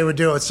like that they would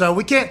do it. So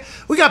we got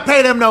to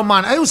pay them no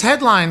mind. It was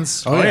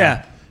headlines. Oh,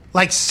 yeah.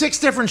 Like 6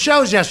 different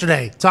shows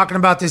yesterday talking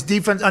about this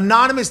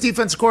anonymous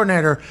defense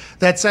coordinator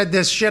that said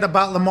this shit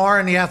about Lamar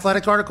in the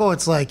Athletic article.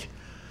 It's like,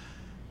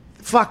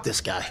 fuck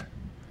this guy.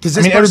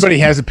 Everybody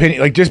has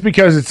opinion. Like, just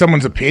because it's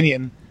someone's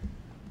opinion,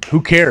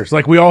 who cares?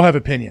 Like, we all have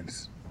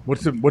opinions.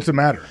 What's the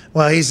matter?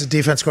 Well, he's a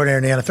defense coordinator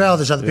in the NFL.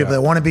 There's other people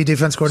that want to be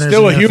defense coordinators.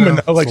 Still in a the human,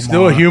 NFL. though. Like,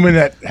 still a human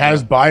that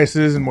has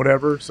biases and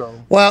whatever. So,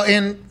 well,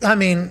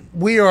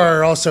 we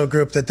are also a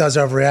group that does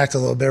overreact a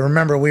little bit.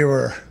 Remember, we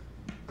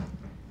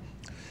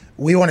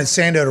wanted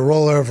Sando to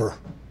roll over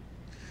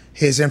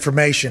his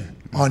information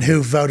on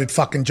who voted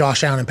fucking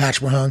Josh Allen and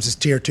Patrick Mahomes as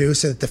tier 2,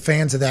 so that the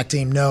fans of that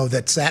team know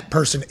that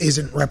person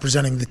isn't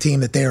representing the team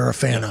that they are a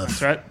fan of.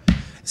 That's right.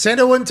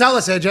 Sando wouldn't tell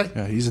us, AJ.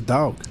 Yeah, he's a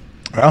dog.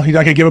 Well, he's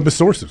not going to give up his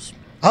sources.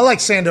 I like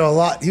Sando a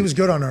lot. He was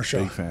good on our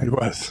show. Big fan. He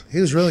was. He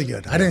was really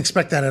good. I didn't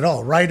expect that at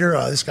all. Writer,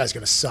 this guy's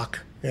going to suck.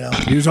 You know?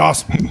 He was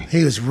awesome.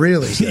 He was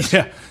really good.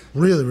 Yeah.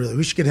 Really, really.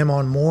 We should get him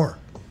on more.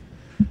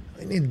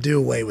 We need to do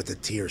away with the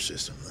tier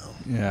system, though.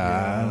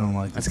 Yeah, I don't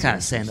like That's kind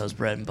of Sando's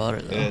bread and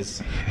butter, though. It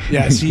is.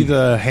 Yeah, is he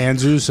the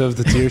Hanzus of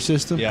the tier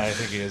system? Yeah, I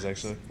think he is,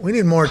 actually. We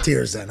need more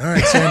tiers then. All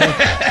right,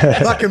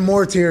 Sando. Fucking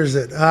more tiers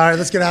then. All right,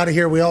 let's get out of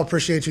here. We all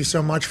appreciate you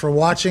so much for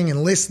watching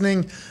and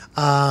listening.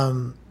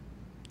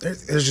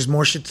 There's just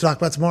more shit to talk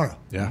about tomorrow.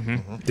 Yeah.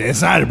 Mm-hmm. Dan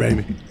Snyder,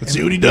 baby. Let's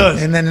see what he does.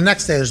 And then the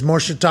next day, there's more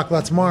shit to talk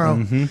about tomorrow.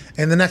 Mm-hmm.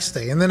 And the next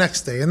day, and the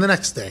next day, and the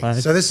next day. Right.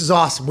 So this is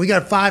awesome. We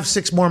got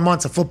 5-6 more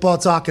months of football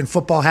talk and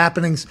football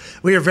happenings.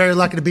 We are very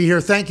lucky to be here.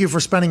 Thank you for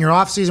spending your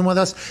off season with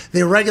us.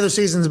 The regular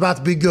season is about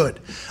to be good.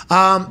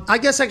 I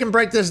guess I can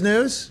break this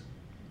news.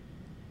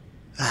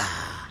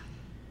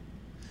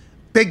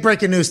 Big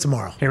breaking news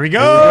tomorrow. Here we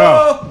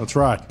go. That's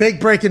right. Big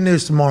breaking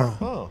news tomorrow.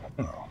 Oh.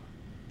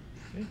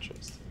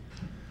 Interesting.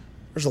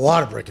 There's a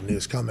lot of breaking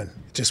news coming.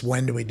 Just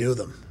when do we do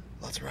them?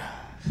 That's right.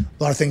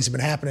 A lot of things have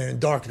been happening in the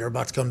dark and they're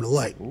about to come to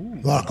light.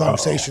 Ooh. A lot of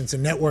conversations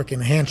and networking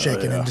and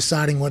handshaking and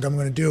deciding what I'm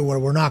going to do,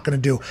 what we're not going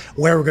to do,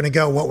 where we're going to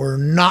go, what we're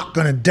not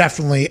going to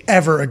definitely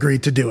ever agree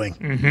to doing.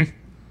 Mm-hmm.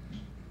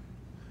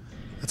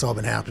 That's all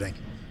been happening.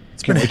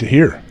 Can't wait to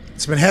hear.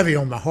 It's been heavy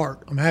on my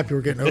heart. I'm happy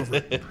we're getting over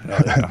it.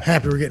 I'm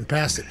happy we're getting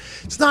past it.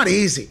 It's not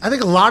easy. I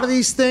think a lot of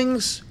these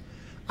things,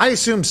 I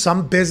assume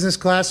some business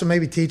class will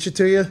maybe teach it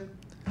to you.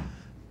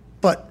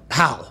 But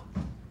how?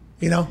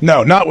 You know?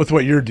 No, not with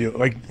what you're doing.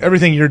 Like,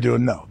 everything you're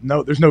doing, no.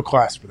 There's no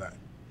class for that.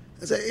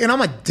 And I'm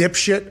a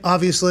dipshit,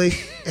 obviously.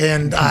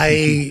 And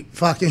I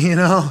fucking,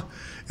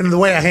 and the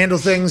way I handle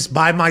things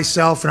by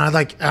myself. And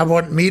I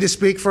want me to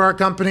speak for our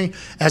company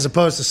as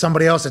opposed to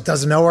somebody else that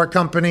doesn't know our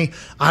company.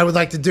 I would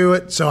like to do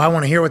it. So I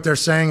want to hear what they're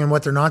saying and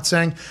what they're not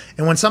saying.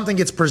 And when something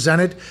gets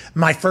presented,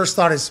 my first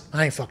thought is,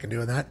 I ain't fucking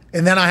doing that.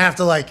 And then I have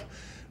to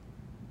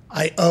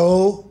I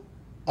owe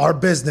our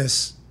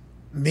business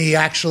me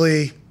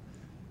actually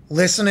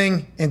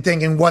listening and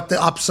thinking what the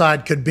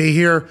upside could be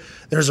here.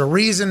 There's a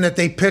reason that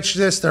they pitched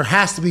this. There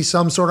has to be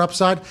some sort of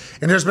upside.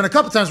 And there's been a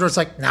couple times where it's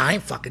like, nah, I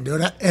ain't fucking doing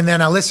that. And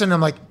then I listen and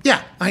I'm like,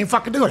 yeah, I ain't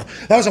fucking doing it.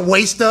 That was a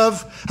waste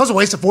of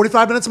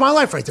 45 minutes of my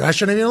life right there. I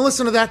shouldn't even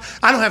listen to that.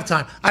 I don't have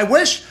time. I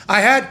wish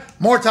I had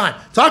more time.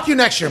 Talk to you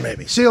next year,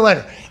 maybe. See you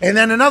later. And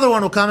then another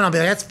one will come and I'll be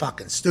like, that's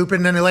fucking stupid.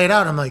 And then they lay it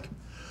out. I'm like,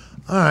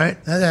 all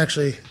right, that's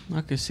actually...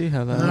 I can see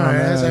how that... All right,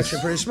 that's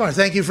actually pretty smart.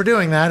 Thank you for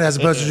doing that, as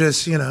opposed to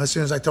just, as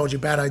soon as I told you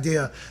bad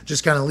idea,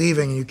 just kind of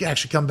leaving, and you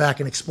actually come back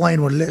and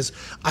explain what it is.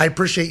 I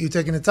appreciate you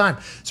taking the time.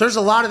 So there's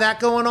a lot of that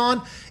going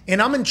on, and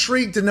I'm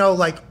intrigued to know,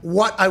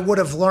 what I would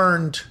have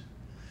learned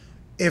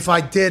if I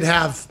did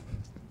have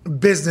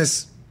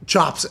business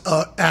chops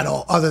at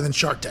all, other than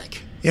Shark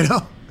Tank,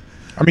 I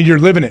mean, you're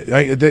living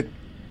it.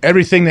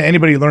 Everything that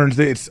anybody learns,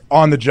 it's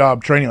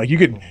on-the-job training. Like, you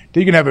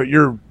can have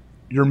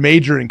your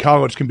major in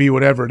college can be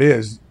whatever it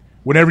is.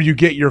 Whenever you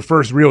get your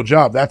first real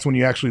job, that's when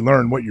you actually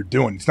learn what you're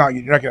doing.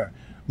 You're not going to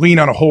lean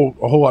on a whole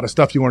lot of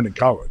stuff you learned in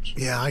college.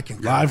 Yeah, I can.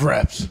 Live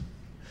reps.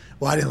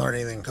 Well, I didn't learn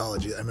anything in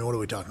college either. I mean, what are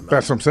we talking about?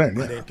 That's what I'm saying.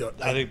 Yeah. I didn't do it.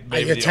 I think I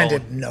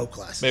attended no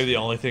classes. Maybe the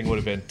only thing would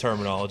have been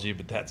terminology,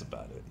 but that's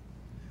about it.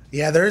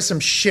 Yeah, there is some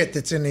shit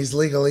that's in these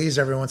legalese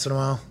every once in a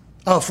while.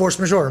 Oh, force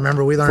majeure.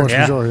 Remember, we learned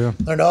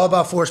learned all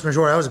about force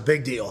majeure. That was a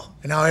big deal.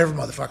 And now every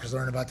motherfucker's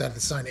learning about that to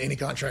sign any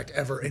contract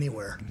ever,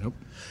 anywhere. Nope.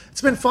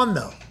 It's been fun,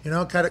 though.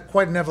 Kind of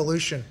quite an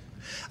evolution.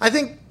 I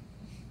think...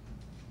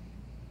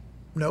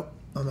 Nope.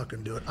 I'm not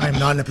going to do it. I am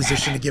not in a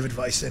position to give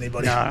advice to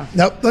anybody. Nah.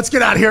 Nope. Let's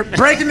get out of here.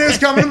 Breaking news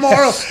coming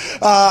tomorrow.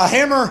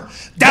 Hammer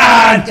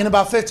Don in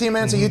about 15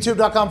 minutes at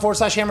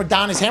youtube.com/Hammer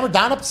Don. Is Hammer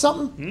Don up to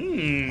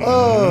something?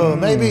 Oh,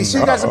 maybe. See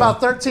you guys in about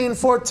 13,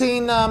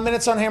 14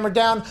 minutes on Hammer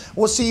Down.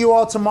 We'll see you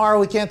all tomorrow.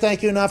 We can't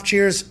thank you enough.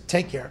 Cheers.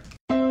 Take care.